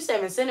 ma'am, you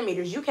 7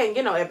 centimeters. You can't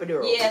get no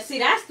epidural. Yeah, see,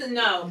 that's the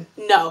no.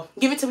 No.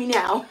 Give it to me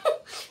now.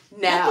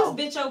 Now.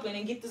 Get this bitch open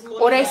and get this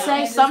little. Or they out.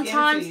 say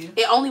sometimes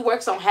it only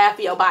works on half of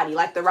your body,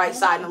 like the right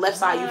side and the left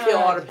side. You feel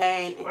all the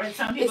pain. Or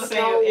some people It's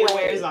say no it way.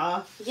 wears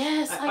off.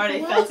 Yes. Or Like,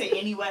 they what? felt it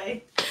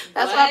anyway.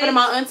 That's what happened to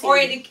my auntie.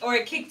 Or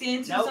it kicked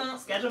in too Nope. soon.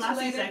 Schedule my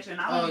C-section.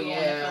 I Oh, don't even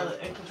yeah. want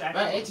to feel it.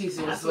 My auntie was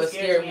That's what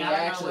scared me. I don't know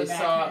actually what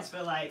back saw cramps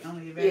feel like.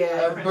 Only a very Yeah.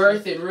 high a pressure.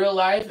 birth in real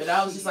life, and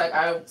I was just like,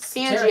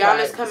 Seeing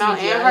Gianna's come out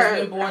and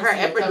her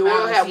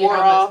epidural had wore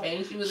off.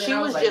 She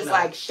was just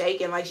like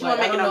shaking, like she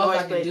wasn't making no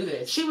noise.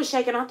 But she was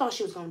shaking. I thought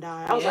she was gonna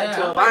die. I was like,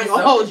 I ain't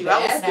gonna hold you. I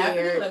was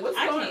scared. Like, what's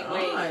going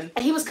on?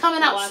 And he was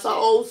coming out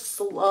so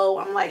slow.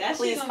 I'm like, That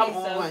please shit come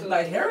gonna be so on. cool.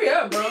 Like, hurry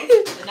up, bro.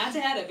 Not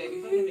to have that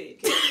baby, fucking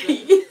big.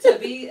 To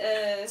be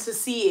To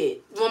see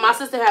it. When my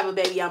sister have a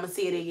baby, I'm gonna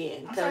see it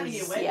again. I'm starting to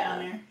get wet down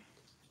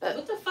there.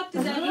 What the fuck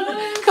does that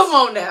mean? Come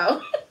on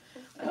now.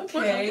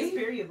 Okay. It's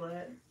period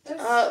blood.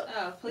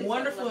 Oh, please.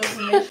 Wonderful let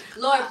information.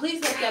 Lord,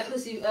 please let that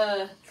pussy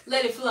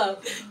let it flow.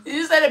 Did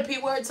you say the P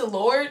word to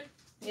Lord?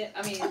 Yeah,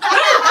 I mean.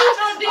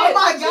 Oh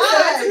my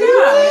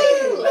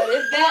God.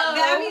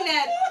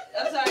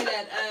 I'm sorry,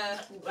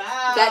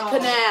 Wow. That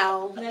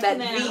canal. That That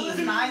canal. It was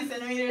V. 9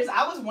 centimeters.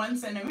 I was 1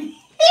 centimeter.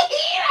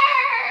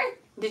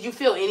 Did you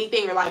feel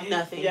anything or like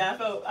nothing? Yeah,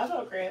 I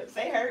felt cramps.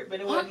 They hurt, but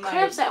it What wasn't like.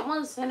 cramps at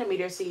 1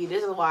 centimeter? See,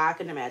 this is why I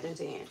couldn't imagine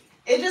 10.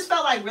 It just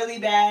felt like really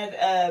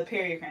bad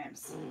period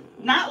cramps.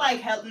 Not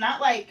like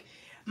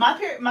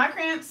my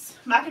cramps.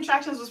 My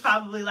contractions was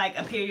probably like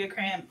a period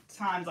cramp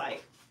times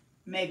like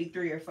maybe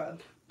 3 or 4.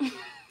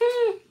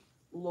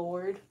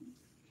 Lord.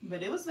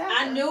 But it was bad.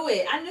 I knew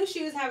it. I knew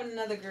she was having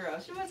another girl.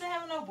 She wasn't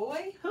having no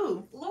boy.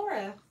 Who?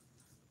 Laura.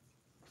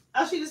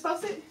 Oh, she just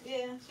posted?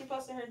 Yeah, she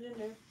posted her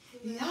gender.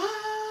 Yeah.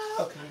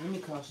 Okay, let me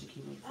call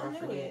Shakima before I I knew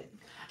forget. it.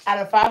 Out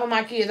of 5 of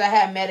my kids, I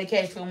had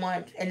medication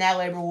once, and that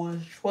labor was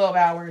 12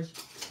 hours.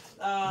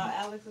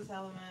 Alex is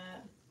hella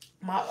mad.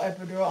 My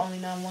epidural only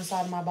done one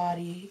side of my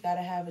body. You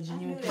gotta have a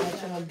genuine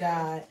connection with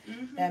God.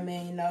 Mm-hmm. That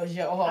man knows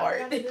your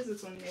heart. This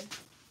is one here.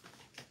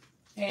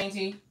 Hey,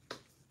 Auntie.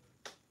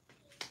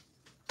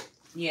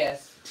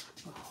 Yes.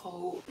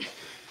 Oh.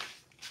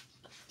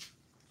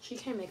 She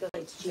can't make a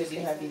late Does you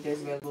have any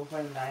days available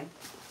for the 9th?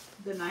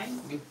 The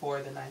 9th?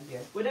 Before the 9th, yeah.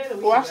 What day of the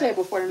week? Well, I is said that?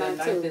 before the The 9th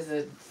 9th too. is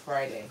a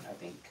Friday, I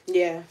think.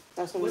 Yeah,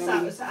 that's when What we're style?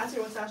 gonna I asked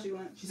her what style she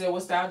went. She said,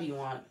 what style do you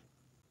want?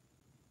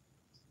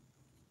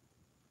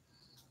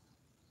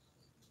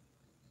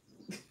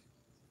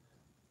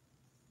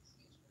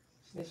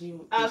 She said she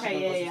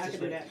Okay, yeah, I can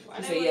do that.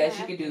 She said, yeah,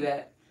 she could do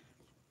that.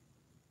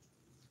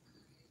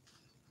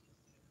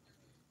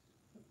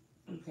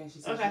 Okay, she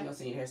said she's gonna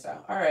send you your hairstyle.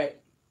 All right.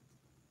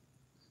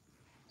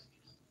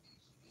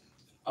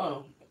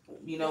 Oh,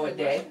 you know what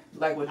day?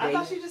 Like what day? I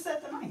thought she just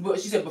said the 9th. But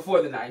she said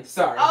before the 9th.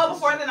 Sorry. Oh,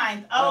 before the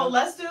 9th. Oh,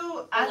 let's do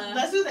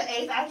the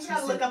 8th. I just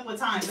gotta look up what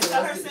time. Just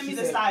tell her send me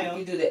the style.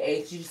 You do the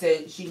 8th. She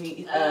said she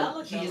need.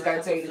 She just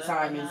gotta tell you the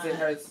time and send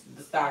her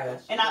the style.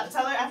 And I'll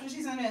tell her after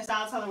she sends me the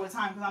style. Tell her what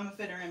time because I'm gonna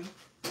fit her in.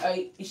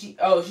 She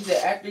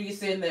said after you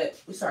send the.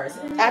 Sorry.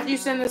 After you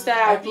send the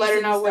style, After you let her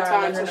send know the what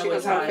style, time let so her she know can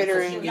what come time, fit so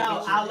her she in. can-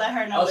 No, I'll let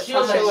her know. Oh, what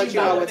she'll time let you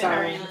know what fit her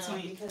time. in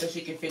between. So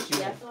she can fit you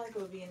Yeah, I in. feel like it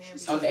would be in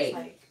there. On the 8th.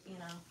 Like, you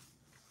know,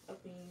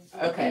 opinions.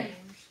 Okay.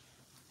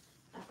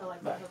 I feel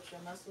like that helps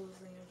your muscles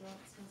and your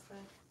joints and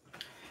stuff.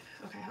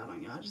 Okay, hold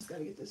on, y'all. I just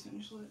gotta get this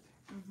finished look.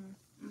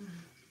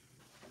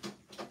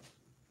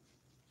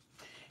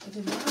 Is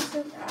it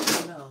nonsense? I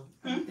don't know.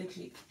 I'm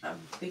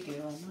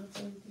thinking on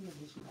nonsense.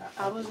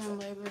 I was in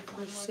labor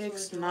for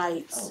 6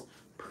 nights.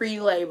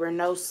 Pre-labor,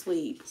 no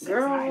sleep.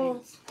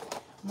 Girl.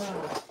 Mom,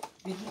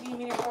 did you need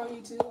me to call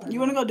you too? You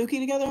wanna go dookie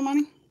together,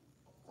 money?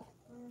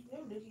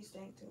 Them dookies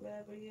stink too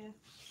bad, but yeah.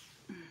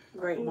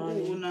 Great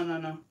money. Ooh,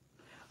 no.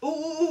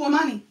 Ooh,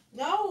 money.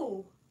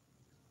 No.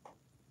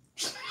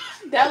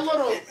 That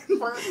little...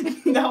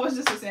 That was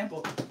just a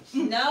sample.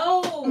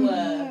 No.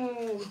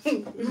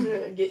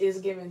 It's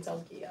giving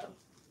Tokyo.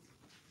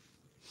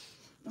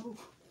 Ooh.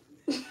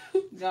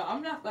 No,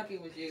 I'm not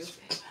fucking with you.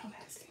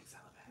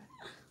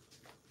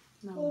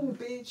 No. Oh,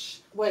 bitch.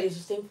 Wait, is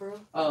you stink for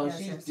real? Oh, Yes,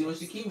 she's yes, doing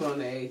Shakima on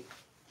the 8th.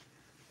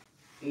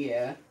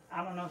 Yeah.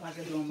 I don't know if I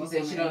could do them She both.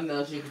 said she don't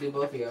know if she can do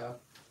both of y'all.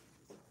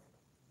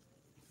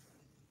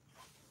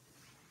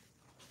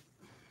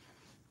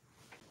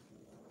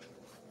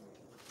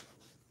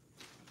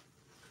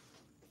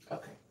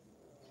 Okay.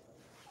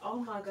 Oh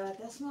my god,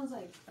 that smells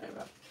like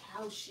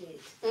cow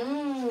shit. You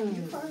Mmm.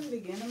 farted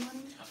again,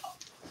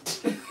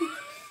 money?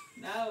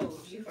 No,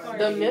 you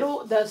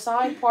farted. The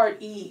side part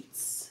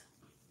eats.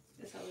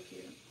 That's hella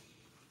cute.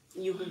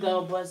 You could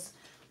go, but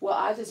well,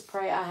 I just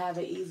pray I have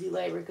an easy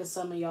labor because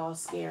some of y'all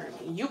scaring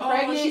me. You Oh,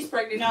 pregnant? she's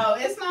pregnant. No,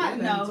 it's not.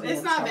 Yeah, No, then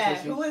it's not bad.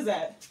 tissue. Who is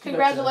that?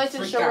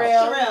 Congratulations, Freak out.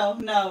 Sherelle.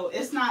 Sherelle. No,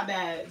 it's not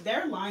bad.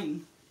 They're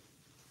lying.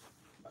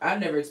 I've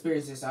never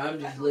experienced this, so I'm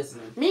just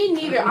listening. Me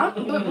neither.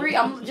 But Bree,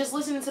 I'm just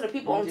listening to the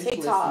people on I'm just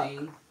TikTok.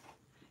 listening.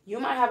 You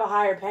might have a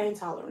higher pain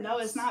tolerance. No,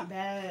 it's not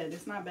bad.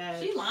 It's not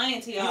bad. She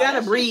lying to y'all. You gotta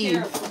That shit breathe.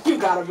 terrible. You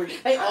gotta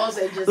breathe. They all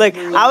say just Look,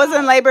 breathe. I was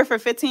in labor for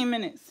 15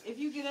 minutes. If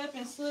you get up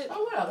and slip,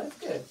 Oh wow, that's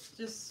good.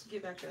 just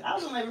get back up. I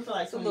was in labor for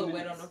like It's a 20 little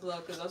minutes. wet on the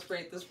floor because I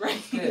sprayed the spray.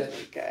 Good.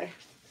 Okay.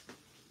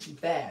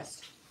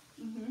 Fast.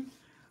 Mm-hmm.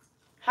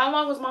 How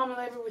long was mom in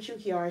labor with you,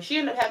 Kiara? She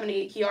ended up having to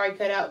get Kiara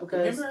cut out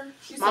because Remember?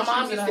 She my said she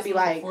mom was in used to be hospital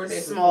for like 4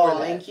 days small,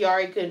 before and that.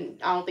 Kiara couldn't.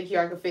 I don't think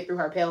Kiara could fit through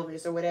her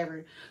pelvis or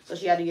whatever, so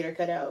she had to get her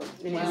cut out.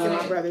 And then Wow.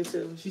 my brother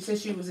too. She said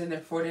she was in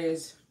there 4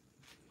 days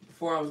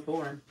before I was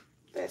born,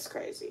 That's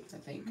crazy. I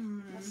think.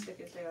 That's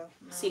sick as hell.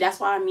 No. See, that's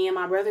why me and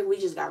my brother we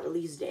just got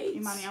release dates.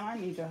 Imani, I might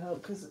need your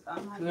help because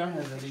I'm not. We don't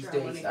have these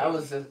days. It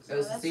was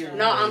a serious.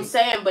 No, I'm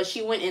saying, but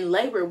she went in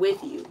labor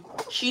with you.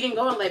 She didn't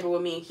go in labor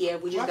with me and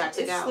Kiev. We just got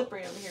took It's out.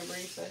 slippery over here,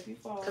 Bree. So if you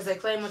fall, Because they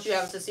claim once you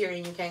have a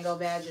cesarean, you can't go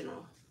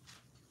vaginal.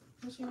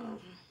 what you mean?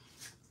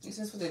 Is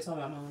this what they told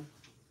my mom?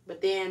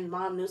 But then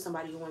mom knew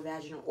somebody who went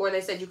vaginal. Or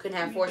they said you couldn't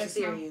have 4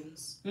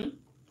 cesareans.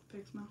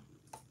 Fix my.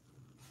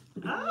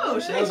 Oh,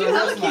 shit, That was you a real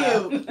hella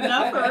smile. cute.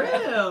 No, for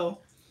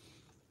real.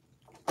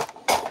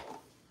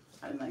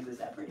 I didn't think it was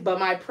that pretty. But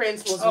my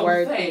prince was Oh,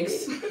 worth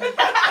thanks.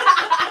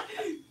 it.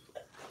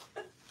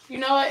 You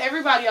know what?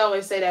 Everybody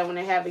always say that when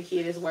they have a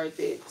kid, it's worth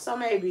it. So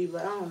maybe,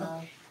 but I don't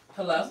know.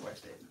 Hello? It's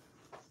worth it.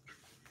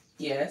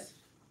 Yes.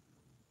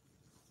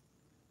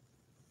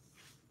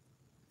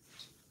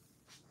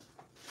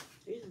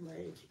 These are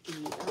ready to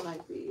eat. I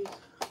like these.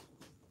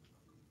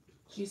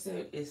 She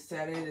said it's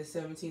Saturday the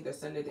 17th or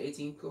Sunday the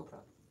 18th. Cool.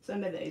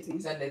 Sunday the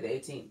 18th. Sunday the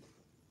 18th.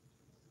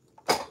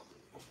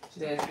 She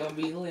said it's gonna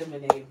be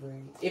lemonade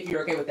bread. If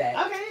you're okay with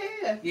that. Okay,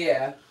 yeah.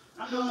 Yeah.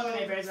 I'm doing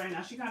lemonade berries right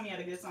now. She caught me at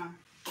a good time.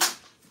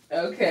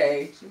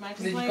 Okay. She might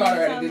Said you complain caught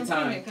her every at a good the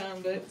time. payment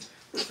come,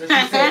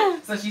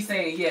 but So she's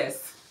saying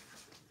yes.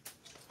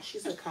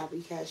 She's a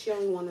copycat. She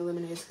only wanted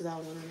lemonades because I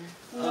wanted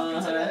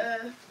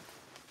them.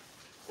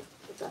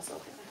 But that's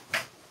okay.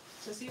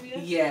 So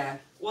CVS? Yeah.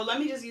 Well, let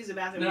me just use the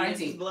bathroom. The There's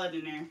 19th. blood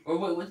in there. Or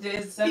what day is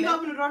it, Can Sunday? you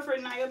open the door for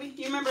Niobe?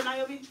 You remember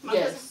Niobe? My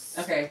Yes.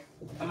 Okay.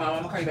 I'm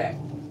gonna call you back.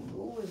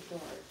 Ooh, it's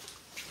dark.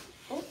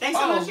 cousin? Thanks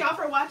so much, y'all,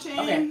 for watching.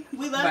 Okay.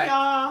 We love Bye.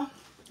 y'all.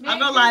 I'll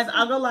go live.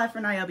 I'll go live for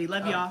Niobe.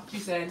 Love y'all. She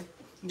said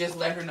just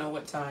let her know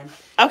what time.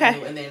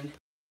 Okay. And then